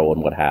that battle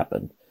and what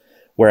happened.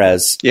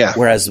 Whereas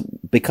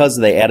because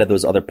they added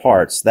those other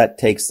parts, that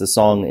takes the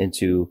song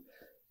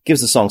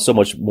gives the song so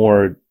much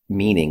more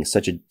meaning,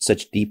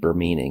 such deeper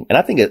meaning. And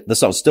I think the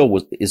song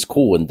still is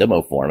cool in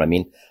demo form. I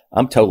mean,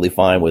 I'm totally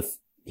fine with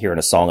hearing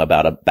a song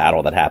about a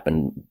battle that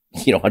happened,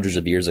 hundreds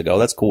of years ago.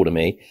 That's cool to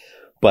me.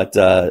 But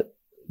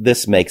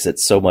this makes it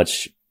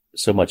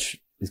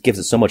it gives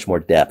it so much more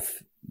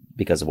depth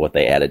because of what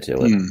they added to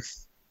it.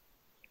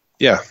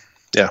 Yeah.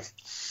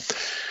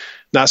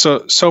 Now,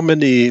 so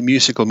many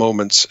musical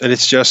moments, and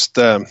it's just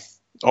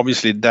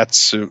obviously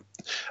that's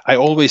I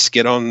always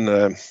get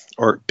on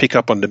or pick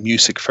up on the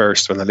music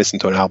first when I listen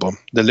to an album.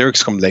 The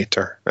lyrics come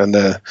later, and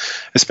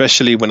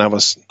especially when I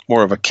was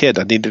more of a kid,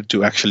 I needed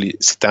to actually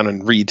sit down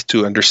and read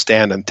to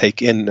understand and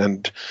take in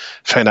and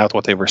find out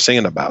what they were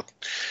singing about.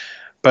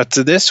 But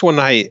this one,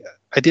 I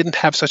didn't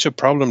have such a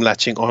problem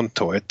latching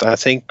onto it. I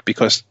think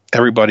because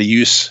everybody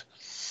use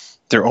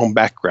their own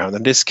background,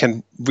 and this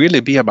can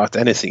really be about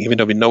anything, even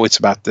though we know it's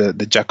about the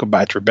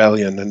Jacobite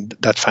rebellion and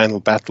that final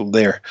battle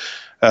there.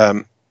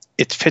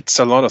 It fits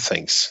a lot of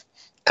things.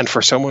 And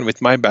for someone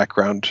with my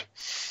background,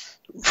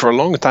 for a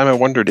long time I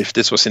wondered if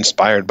this was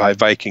inspired by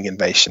Viking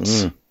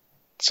invasions.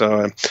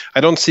 So I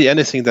don't see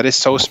anything that is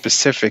so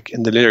specific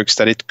in the lyrics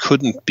that it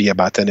couldn't be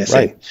about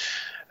anything.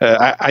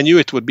 Right. I knew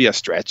it would be a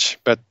stretch,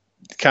 but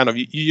kind of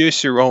you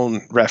use your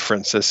own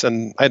references,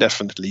 and I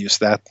definitely use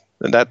that.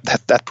 And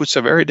that puts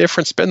a very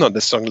different spin on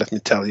this song, let me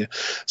tell you.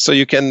 So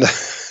you can,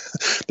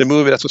 the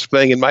movie that was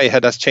playing in my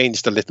head has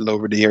changed a little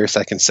over the years,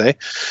 I can say.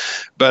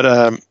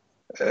 But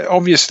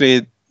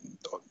obviously,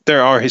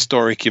 there are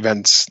historic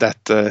events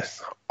that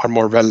are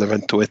more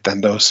relevant to it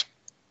than those.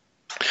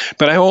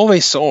 But I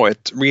always saw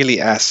it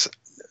really as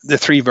the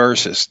three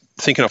verses,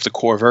 thinking of the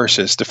core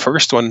verses. The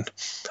first one,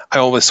 I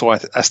always saw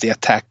it as the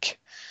attack.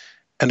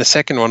 And the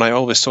second one, I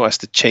always saw as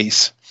the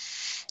chase.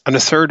 And the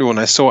third one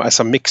I saw as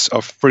a mix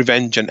of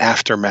revenge and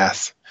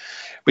aftermath,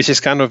 which is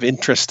kind of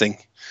interesting.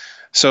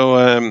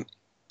 So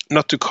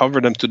not to cover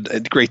them to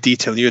great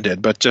detail you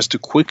did, but just to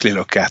quickly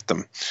look at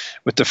them.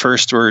 With the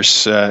first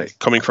verse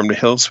coming from the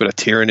hills with a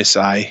tear in his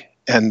eye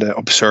and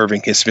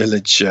observing his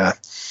village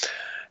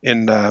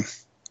in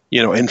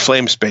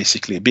flames,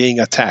 basically being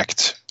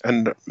attacked,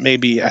 and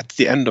maybe at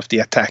the end of the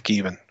attack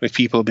even with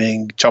people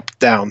being chopped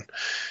down,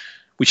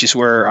 which is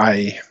where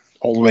I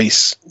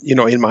always,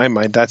 in my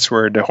mind, that's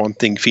where the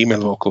haunting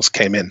female vocals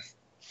came in.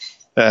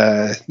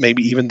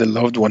 Maybe even the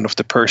loved one of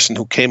the person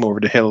who came over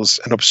the hills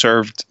and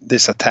observed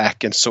this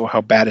attack and saw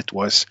how bad it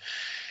was.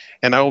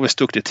 And I always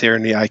took the tear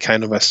in the eye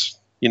kind of as,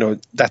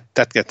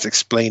 that gets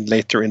explained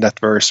later in that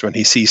verse when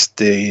he sees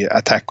the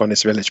attack on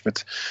his village.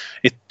 But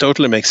it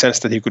totally makes sense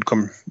that he could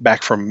come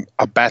back from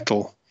a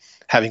battle,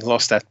 having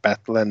lost that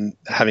battle and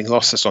having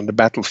losses on the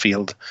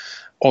battlefield,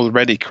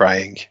 already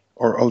crying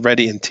or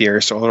already in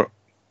tears, or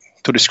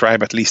to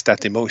describe at least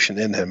that emotion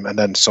in him, and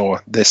then saw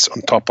this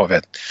on top of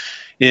it.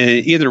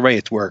 Either way,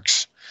 it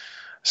works.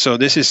 So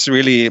this is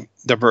really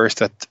the verse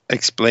that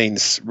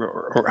explains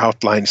or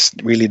outlines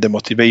really the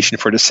motivation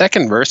for the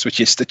second verse, which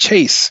is the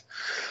chase.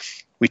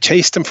 We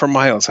chased them for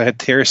miles. I had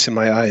tears in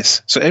my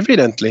eyes. So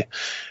evidently,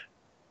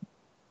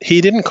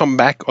 he didn't come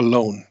back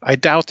alone. I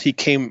doubt he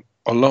came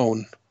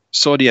alone,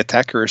 saw the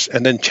attackers,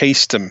 and then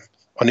chased them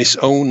on his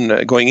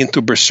own, going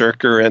into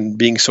berserker and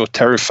being so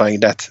terrifying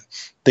that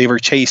they were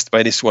chased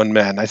by this one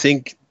man. I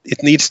think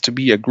it needs to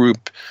be a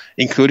group,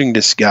 including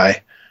this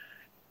guy,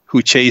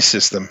 who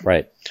chases them.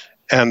 Right.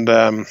 And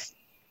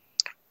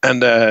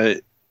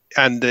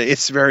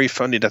it's very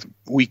funny that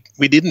we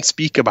didn't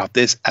speak about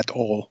this at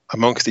all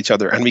amongst each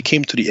other, and we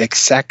came to the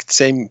exact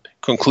same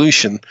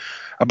conclusion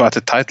about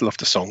the title of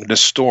the song, The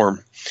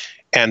Storm,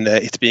 and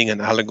it being an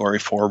allegory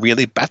for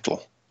really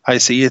battle. I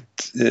see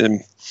it.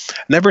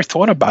 Never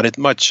thought about it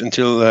much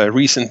until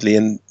recently,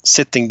 and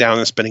sitting down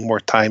and spending more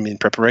time in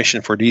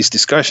preparation for these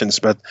discussions.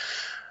 But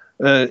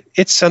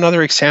it's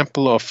another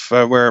example of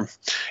where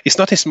it's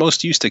not his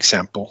most used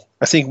example.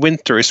 I think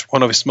winter is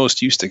one of his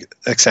most used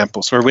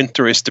examples, where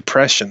winter is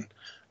depression.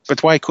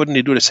 But why couldn't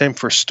he do the same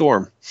for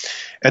storm?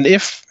 And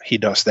if he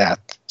does that,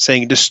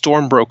 saying the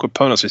storm broke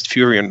upon us with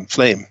fury and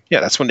flame,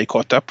 yeah, that's when they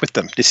caught up with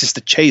them. This is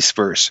the chase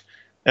verse.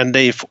 And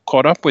they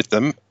caught up with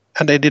them,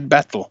 and they did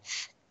battle.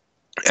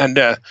 And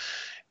the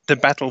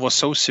battle was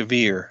so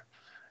severe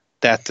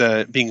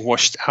that being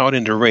washed out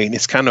in the rain,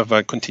 it's kind of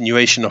a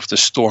continuation of the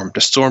storm.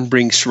 The storm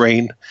brings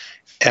rain,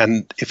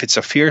 and if it's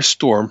a fierce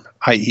storm,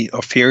 i.e.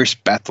 a fierce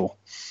battle,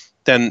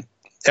 then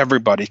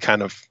everybody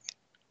kind of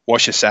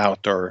washes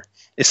out or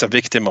is a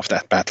victim of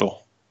that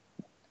battle.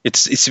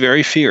 It's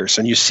very fierce,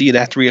 and you see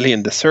that really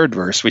in the third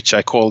verse, which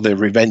I call the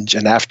revenge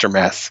and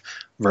aftermath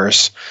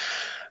verse,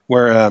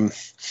 where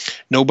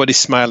nobody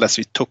smiled as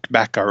we took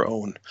back our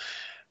own.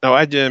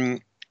 Now,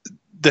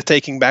 the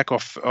taking back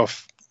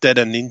of dead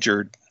and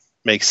injured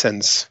makes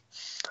sense.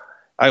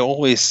 I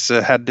always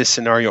had this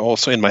scenario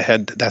also in my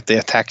head that they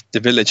attacked the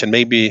village and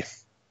maybe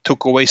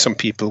took away some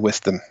people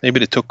with them. Maybe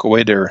they took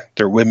away their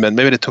women.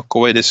 Maybe they took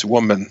away this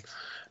woman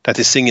that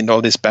is singing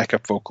all these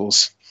backup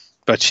vocals,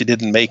 but she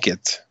didn't make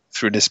it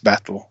through this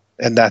battle.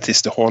 And that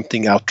is the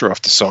haunting outro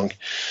of the song.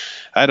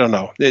 I don't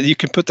know. You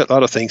can put a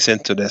lot of things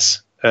into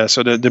this.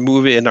 So the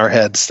movie in our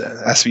heads,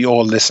 as we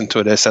all listen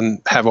to this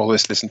and have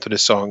always listened to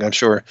this song, I'm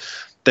sure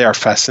they are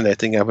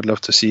fascinating. I would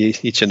love to see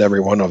each and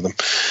every one of them.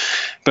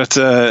 But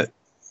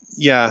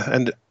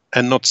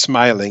and not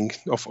smiling,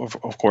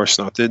 of course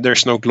not.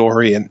 There's no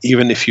glory, and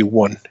even if you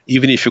won,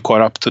 even if you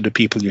caught up to the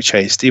people you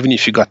chased, even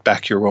if you got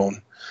back your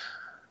own,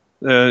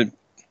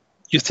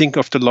 you think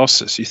of the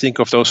losses, you think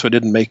of those who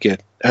didn't make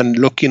it. And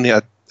looking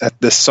at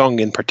this song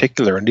in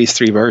particular, and these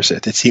three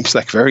verses, it seems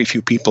like very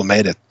few people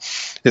made it.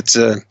 It's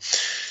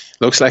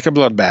looks like a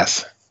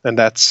bloodbath, and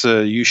that's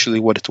usually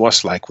what it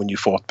was like when you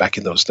fought back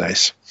in those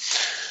days.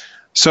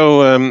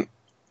 So,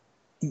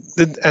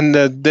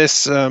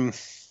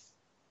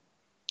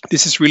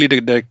 this is really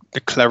the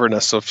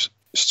cleverness of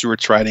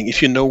Stuart's writing.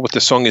 If you know what the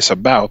song is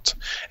about,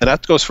 and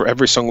that goes for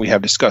every song we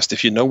have discussed,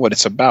 if you know what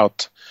it's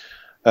about,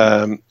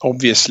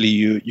 obviously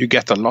you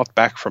get a lot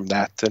back from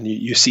that, and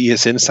you see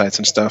his insights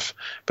and stuff.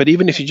 But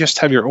even if you just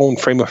have your own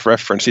frame of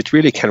reference, it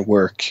really can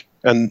work.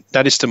 And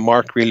that is the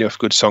mark really of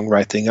good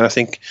songwriting. And I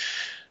think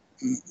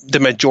the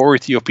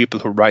majority of people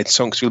who write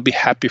songs will be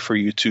happy for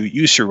you to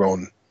use your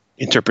own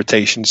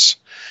interpretations.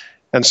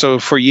 And so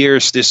for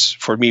years, this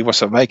for me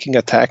was a Viking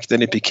attack.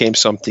 Then it became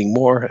something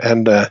more.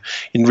 And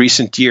in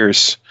recent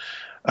years,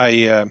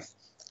 I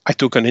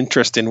took an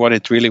interest in what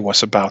it really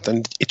was about.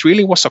 And it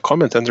really was a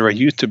comment under a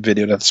YouTube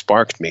video that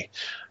sparked me.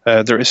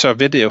 There is a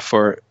video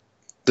for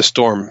The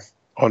Storm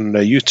on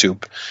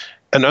YouTube.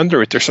 And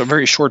under it, there's a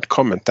very short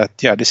comment that,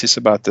 this is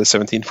about the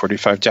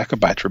 1745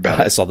 Jacobite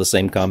rebellion. I saw the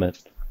same comment.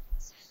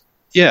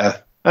 Yeah.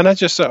 And I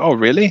just said, oh,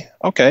 really?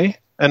 Okay.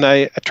 And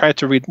I tried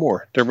to read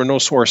more. There were no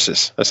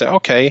sources. I said,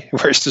 okay,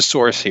 where's the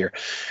source here?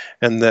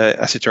 And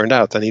as it turned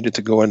out, I needed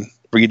to go and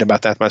read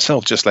about that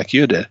myself, just like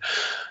you did.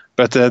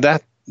 But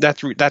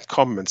that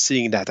comment,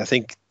 seeing that, I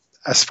think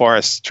as far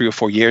as 3 or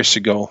 4 years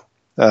ago.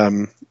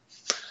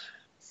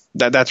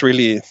 That's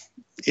really,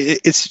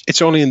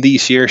 it's only in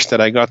these years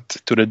that I got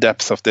to the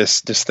depth of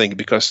this thing,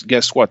 because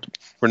guess what?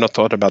 We're not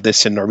taught about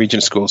this in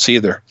Norwegian schools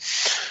either.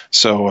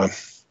 So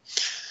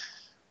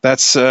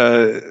that's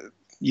very,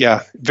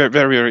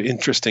 very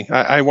interesting.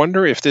 I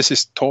wonder if this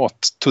is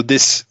taught to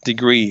this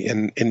degree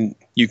in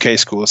UK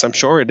schools. I'm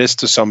sure it is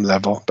to some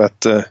level,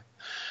 but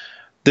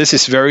this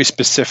is very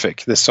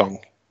specific, this song,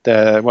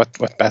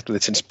 what battle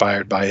it's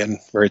inspired by and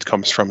where it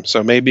comes from.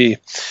 So maybe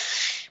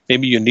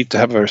you need to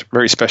have a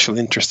very special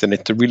interest in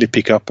it to really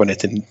pick up on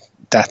it in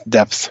that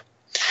depth.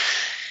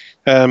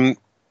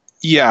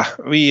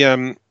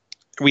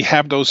 We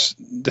have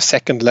the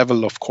second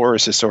level of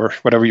choruses, or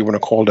whatever you want to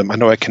call them. I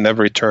know I can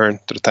never return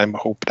to the time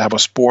of hope that I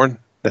was born,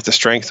 that the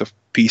strength of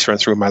peace ran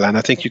through my land.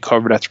 I think you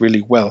covered that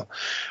really well.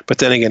 But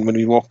then again, when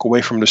we walk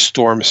away from the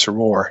storm's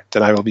roar,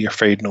 then I will be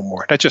afraid no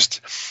more. That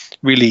just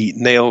really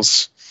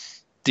nails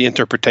the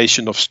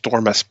interpretation of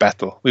storm as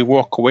battle. We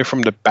walk away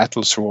from the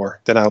battle's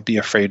roar, then I'll be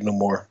afraid no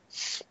more.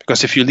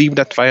 Because if you leave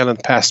that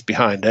violent past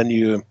behind, then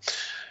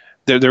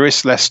there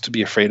is less to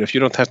be afraid of.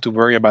 You don't have to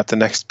worry about the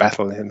next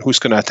battle and who's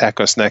going to attack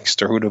us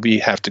next, or who do we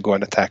have to go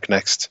and attack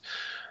next.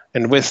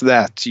 And with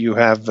that, you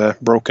have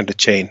broken the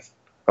chain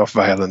of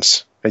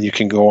violence, and you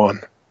can go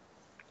on.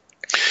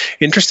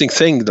 Interesting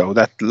thing, though,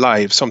 that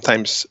live,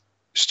 sometimes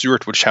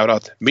Stuart would shout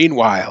out,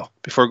 "Meanwhile,"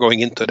 before going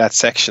into that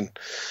section.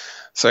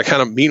 So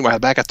kind of meanwhile,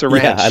 back at the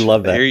ranch. Yeah, I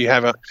love that. Here you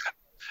have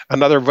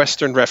another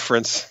Western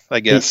reference, I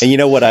guess. And you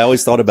know what? I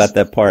always thought about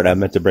that part. I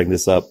meant to bring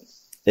this up.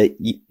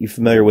 You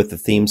familiar with the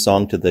theme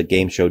song to the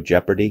game show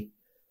Jeopardy?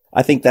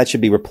 I think that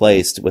should be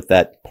replaced with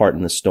that part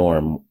in the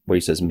storm where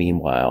he says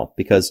 "meanwhile,"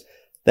 because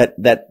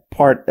that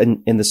part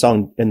in the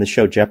song in the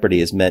show Jeopardy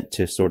is meant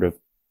to sort of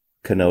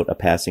connote a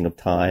passing of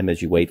time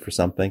as you wait for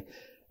something.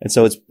 And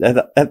so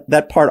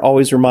that part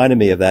always reminded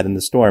me of that in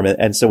the storm.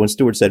 And so when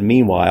Stuart said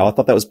 "meanwhile," I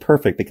thought that was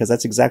perfect, because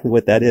that's exactly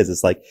what that is.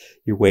 It's like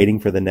you're waiting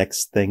for the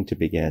next thing to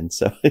begin.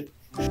 So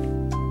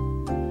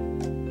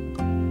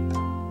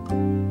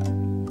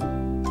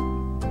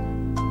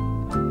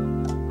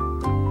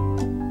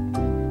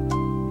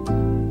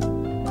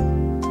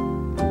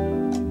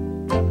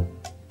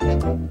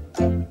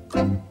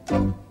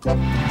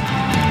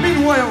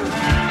Meanwhile,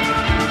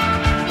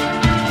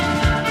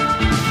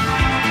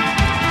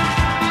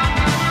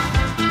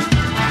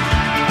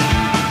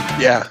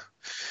 yeah,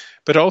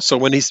 but also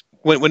when he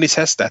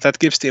says that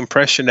gives the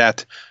impression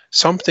that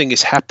something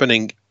is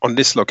happening on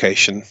this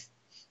location,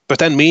 but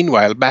then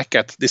meanwhile back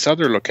at this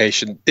other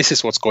location, this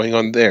is what's going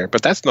on there.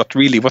 But that's not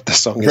really what the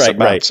song is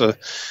about. Right. So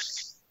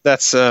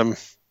that's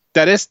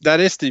that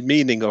is the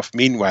meaning of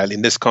 "meanwhile"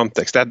 in this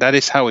context. That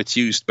is how it's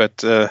used.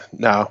 But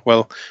now,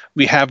 well,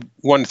 we have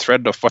one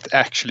thread of what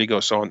actually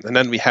goes on, and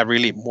then we have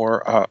really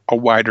more a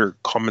wider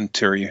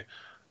commentary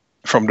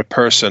from the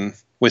person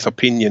with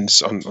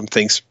opinions on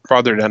things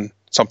rather than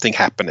something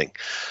happening.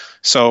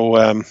 So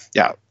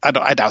I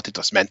doubt it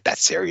was meant that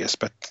serious,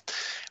 but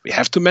we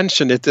have to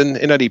mention it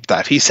in a deep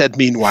dive. He said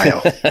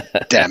 "meanwhile."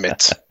 Damn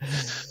it.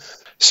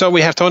 So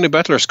we have Tony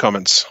Butler's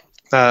comments,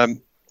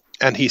 and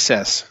he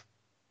says,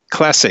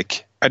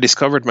 "Classic. I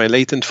discovered my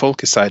latent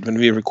folky side when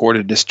we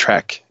recorded this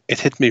track. It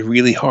hit me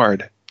really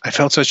hard. I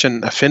felt such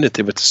an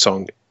affinity with the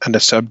song and the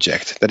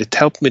subject that it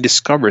helped me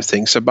discover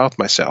things about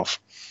myself.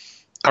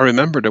 I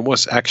remember there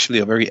was actually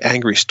a very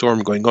angry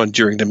storm going on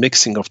during the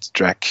mixing of the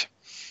track.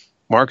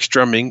 Mark's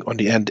drumming on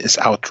the end is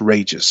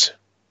outrageous."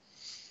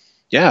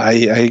 Yeah, I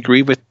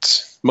agree with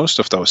most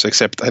of those,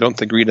 except I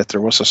don't agree that there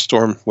was a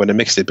storm when I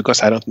mixed it,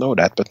 because I don't know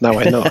that, but now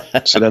I know.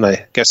 So then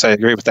I guess I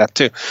agree with that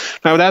too.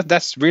 Now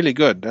that's really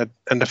good.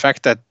 And the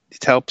fact that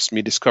it helps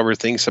me discover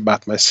things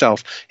about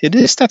myself, it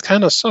is that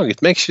kind of song.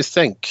 It makes you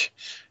think.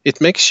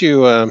 It makes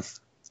you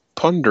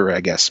ponder,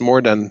 I guess,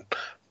 more than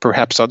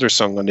perhaps other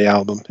song on the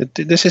album.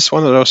 This is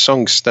one of those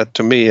songs that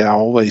to me it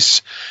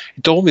always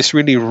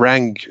really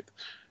rang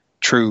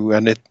true,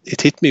 and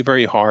it hit me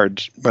very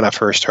hard when I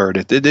first heard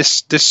it.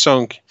 This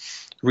song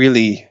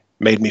really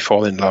made me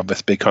fall in love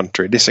with Big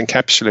Country. This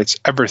encapsulates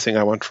everything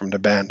I want from the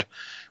band,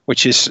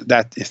 which is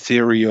that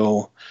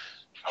ethereal,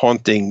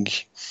 haunting,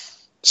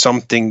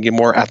 something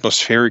more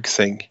atmospheric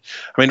thing.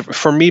 I mean,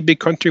 for me, Big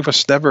Country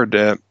was never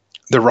the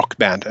rock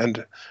band,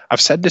 and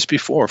I've said this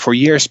before. For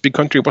years, Big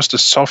Country was the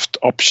soft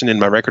option in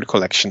my record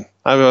collection.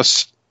 I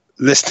was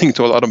listening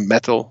to a lot of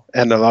metal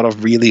and a lot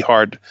of really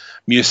hard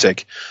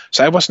music,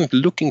 so I wasn't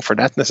looking for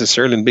that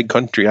necessarily in Big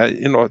Country.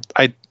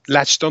 I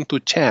latched onto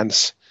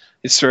Chance.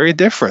 It's very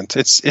different.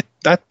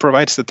 That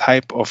provides the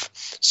type of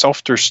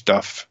softer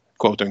stuff,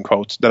 quote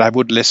unquote, that I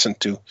would listen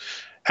to,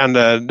 and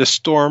the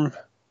Storm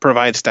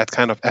provides that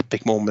kind of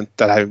epic moment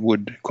that I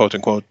would, quote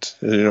unquote,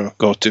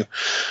 go to.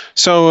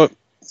 So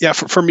yeah,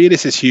 for me,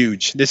 this is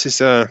huge. This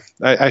is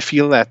I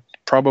feel that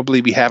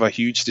probably we have a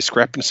huge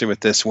discrepancy with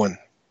this one.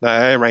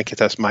 I rank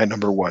it as my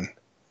number one.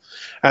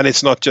 And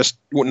it's not just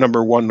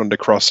number one on The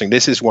Crossing.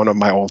 This is one of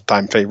my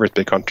all-time favorite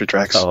Big Country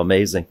tracks. Oh,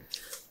 amazing.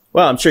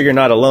 Well, I'm sure you're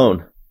not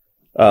alone.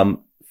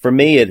 For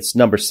me, it's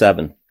number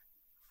 7.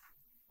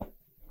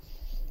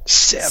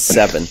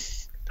 7.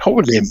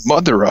 Holy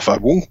mother of a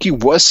wonky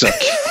wussock.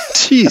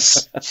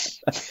 Jeez.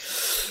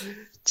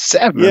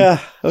 7. Yeah,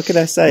 what can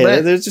I say?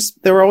 Man.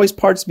 There were always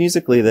parts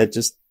musically that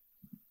just,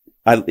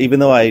 even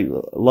though I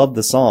love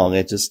the song,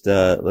 it just,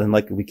 and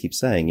like we keep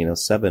saying,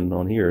 7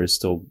 on here is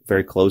still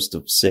very close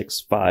to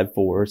 6, 5,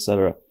 4,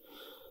 etc.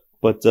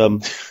 But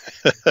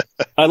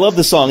I love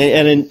the song,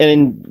 and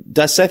in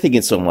dissecting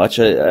it so much,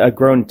 I've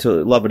grown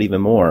to love it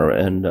even more.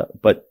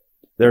 But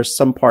there's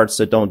some parts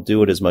that don't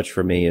do it as much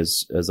for me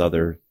as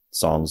other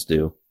songs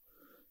do.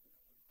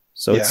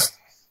 So it's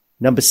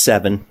number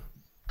 7.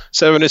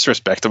 7 is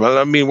respectable.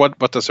 I mean,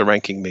 what does a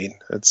ranking mean?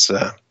 It's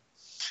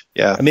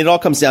yeah. I mean, it all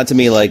comes down to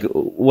me, like,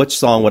 which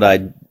song would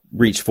I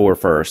reach for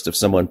first if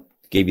someone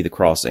gave you The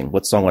Crossing?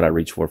 What song would I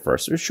reach for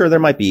first? Sure, there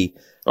might be.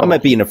 I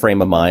might be in a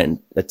frame of mind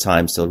at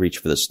times to reach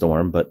for The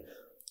Storm, but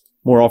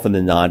more often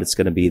than not, it's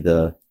going to be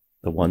the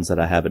ones that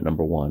I have at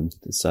number 1,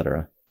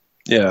 etc.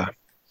 Yeah.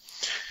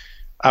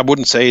 I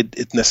wouldn't say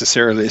it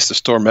necessarily is The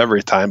Storm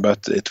every time,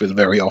 but it will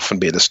very often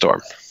be The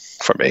Storm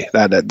for me.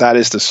 That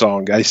is the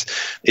song, guys.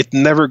 It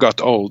never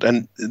got old,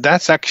 and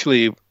that's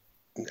actually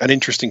an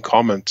interesting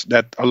comment,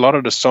 that a lot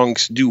of the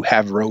songs do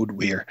have road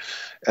wear,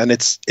 and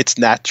it's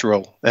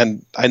natural,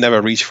 and I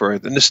never reached for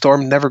it. And The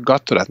Storm never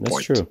got to that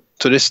point. True.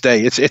 To this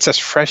day, it's as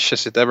fresh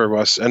as it ever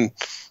was, and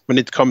when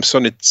it comes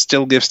on, it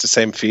still gives the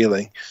same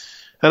feeling.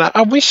 And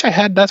I wish I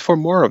had that for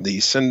more of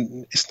these,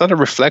 and it's not a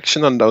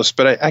reflection on those,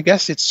 but I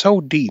guess it's so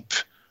deep.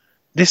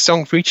 This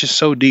song reaches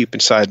so deep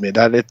inside me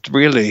that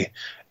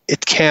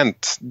it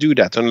can't do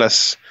that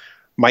unless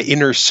my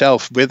inner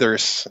self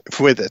withers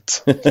with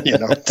it,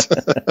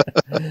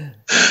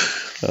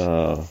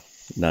 Oh,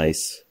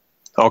 nice.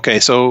 Okay,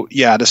 so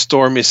yeah, The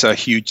Storm is a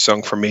huge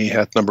song for me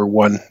at number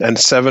 1, and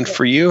 7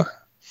 for you.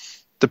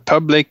 The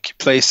public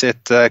plays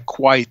it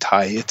quite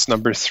high. It's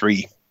number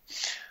 3.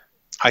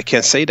 I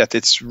can say that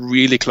it's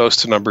really close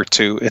to number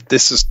 2.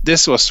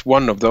 This was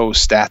one of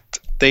those that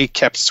they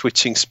kept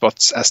switching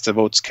spots as the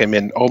votes came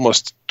in,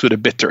 almost to the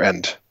bitter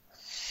end.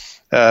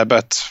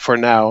 But for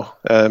now,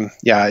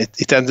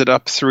 it ended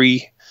up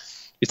 3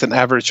 with an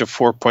average of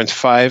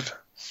 4.5.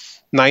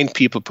 9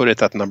 people put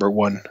it at number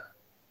 1.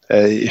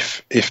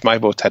 If my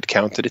vote had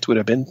counted, it would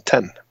have been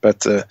 10.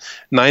 But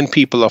 9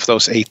 people of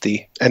those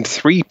 80, and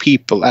 3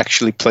 people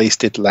actually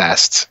placed it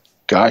last.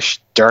 Gosh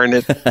darn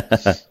it.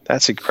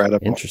 That's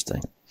incredible.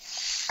 Interesting.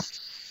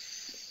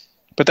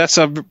 But that's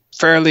a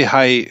fairly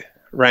high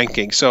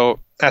ranking. So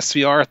as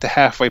we are at the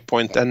halfway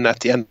point and at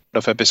the end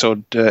of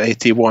episode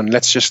 81,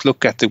 let's just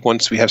look at the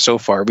ones we have so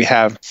far. We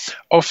have,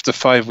 of the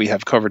 5 we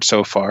have covered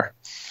so far,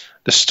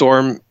 The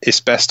Storm is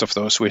best of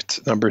those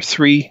with number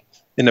 3.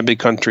 In a Big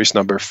Country is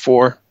number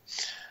 4.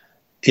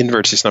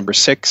 Inverts is number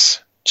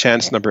 6.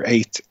 Chance number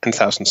 8. And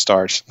 1,000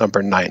 Stars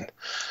number 9.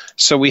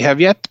 So we have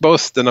yet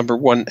both the number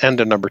 1 and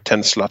the number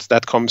 10 slot.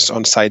 That comes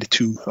on side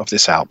 2 of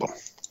this album.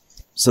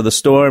 So The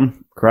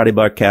Storm, Karate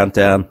Bar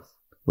Countdown.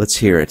 Let's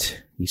hear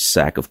it, you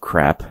sack of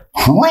crap.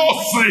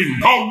 Crossing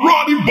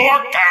Karate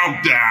Bar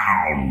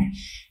Countdown.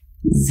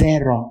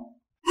 0.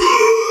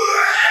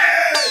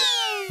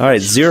 All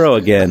right, 0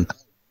 again.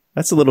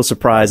 That's a little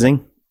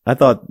surprising. I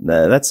thought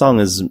that song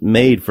is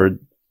made for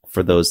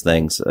those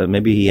things.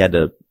 Maybe he had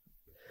to,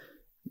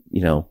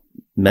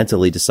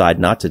 mentally decide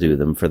not to do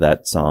them for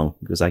that song,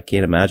 because I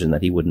can't imagine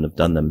that he wouldn't have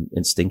done them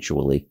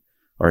instinctually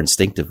or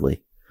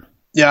instinctively.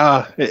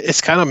 Yeah,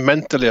 it's kind of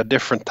mentally a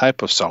different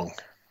type of song.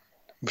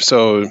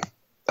 So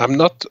I'm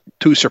not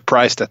too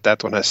surprised that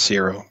that one has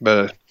 0.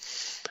 But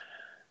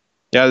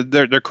yeah,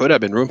 there could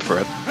have been room for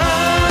it.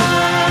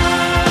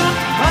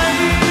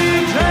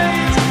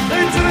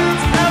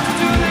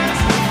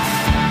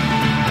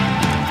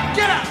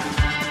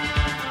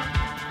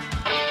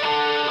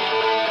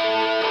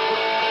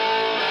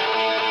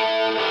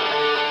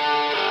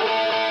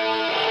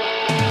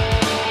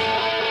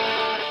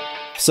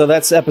 So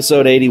that's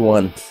episode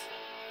 81.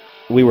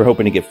 We were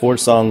hoping to get 4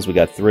 songs. We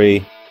got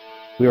 3.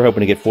 We were hoping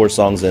to get 4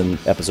 songs in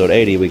episode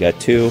 80. We got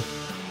 2.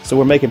 So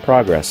we're making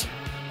progress.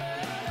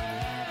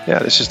 Yeah,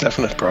 this is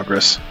definite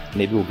progress.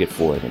 Maybe we'll get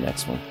 4 in the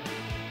next one.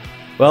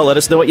 Well, let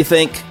us know what you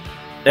think.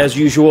 As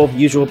usual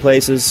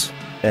places.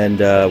 And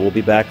we'll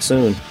be back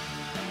soon.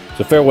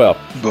 So farewell.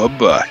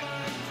 Bye-bye.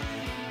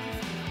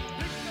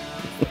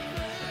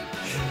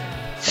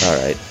 All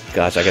right.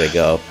 Gosh, I gotta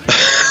go.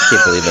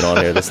 Can't believe I've been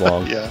on here this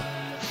long. Yeah.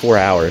 4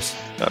 hours.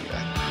 Not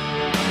bad.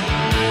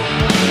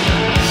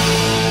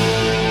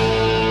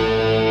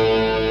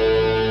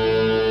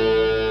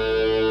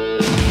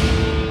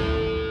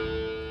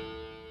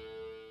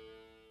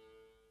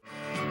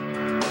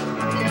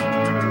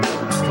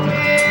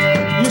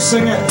 You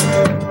sing it.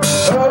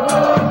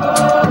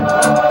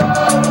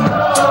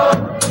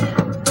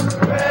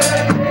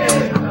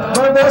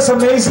 Man, that's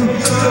amazing.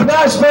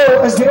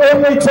 Nashville is the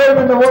only town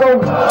in the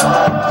world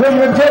where you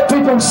would get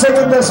people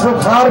singing this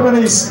with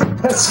harmonies.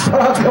 That's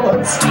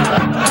fabulous.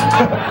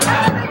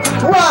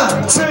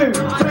 1, 2,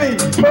 3,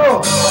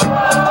 4.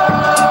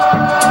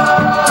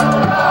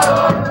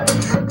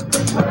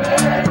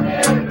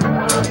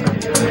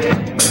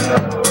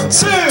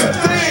 2,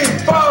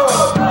 3, 4.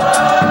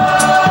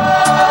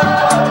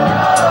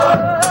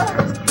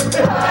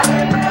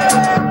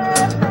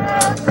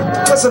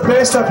 that's the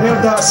best I've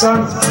heard that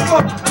song.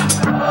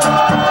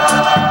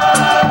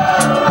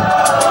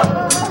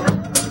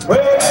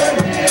 Wait.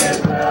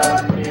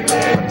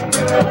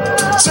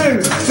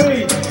 2,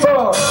 3,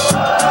 4.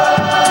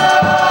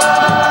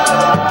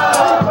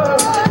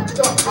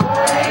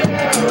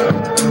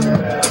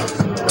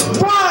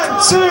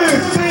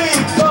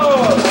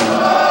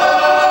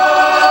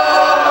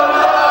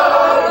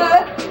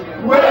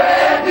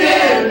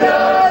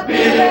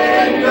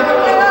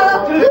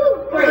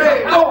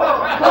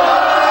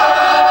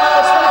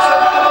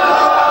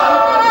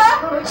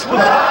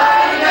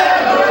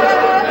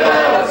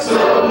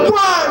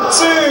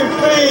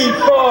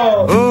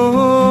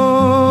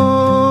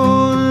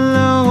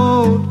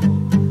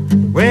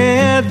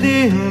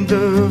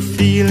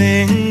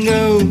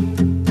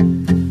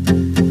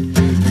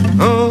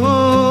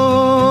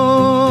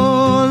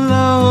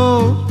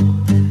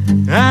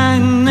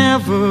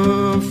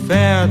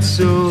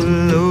 So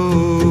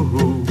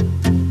low.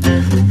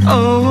 Oh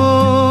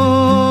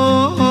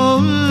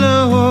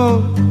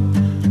Lord,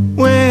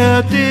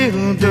 where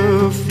did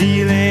the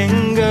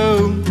feeling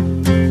go?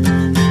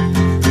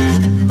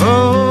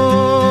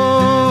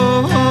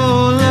 Oh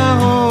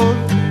Lord,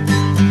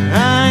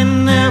 I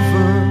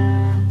never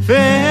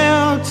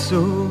felt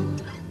so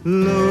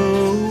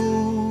low.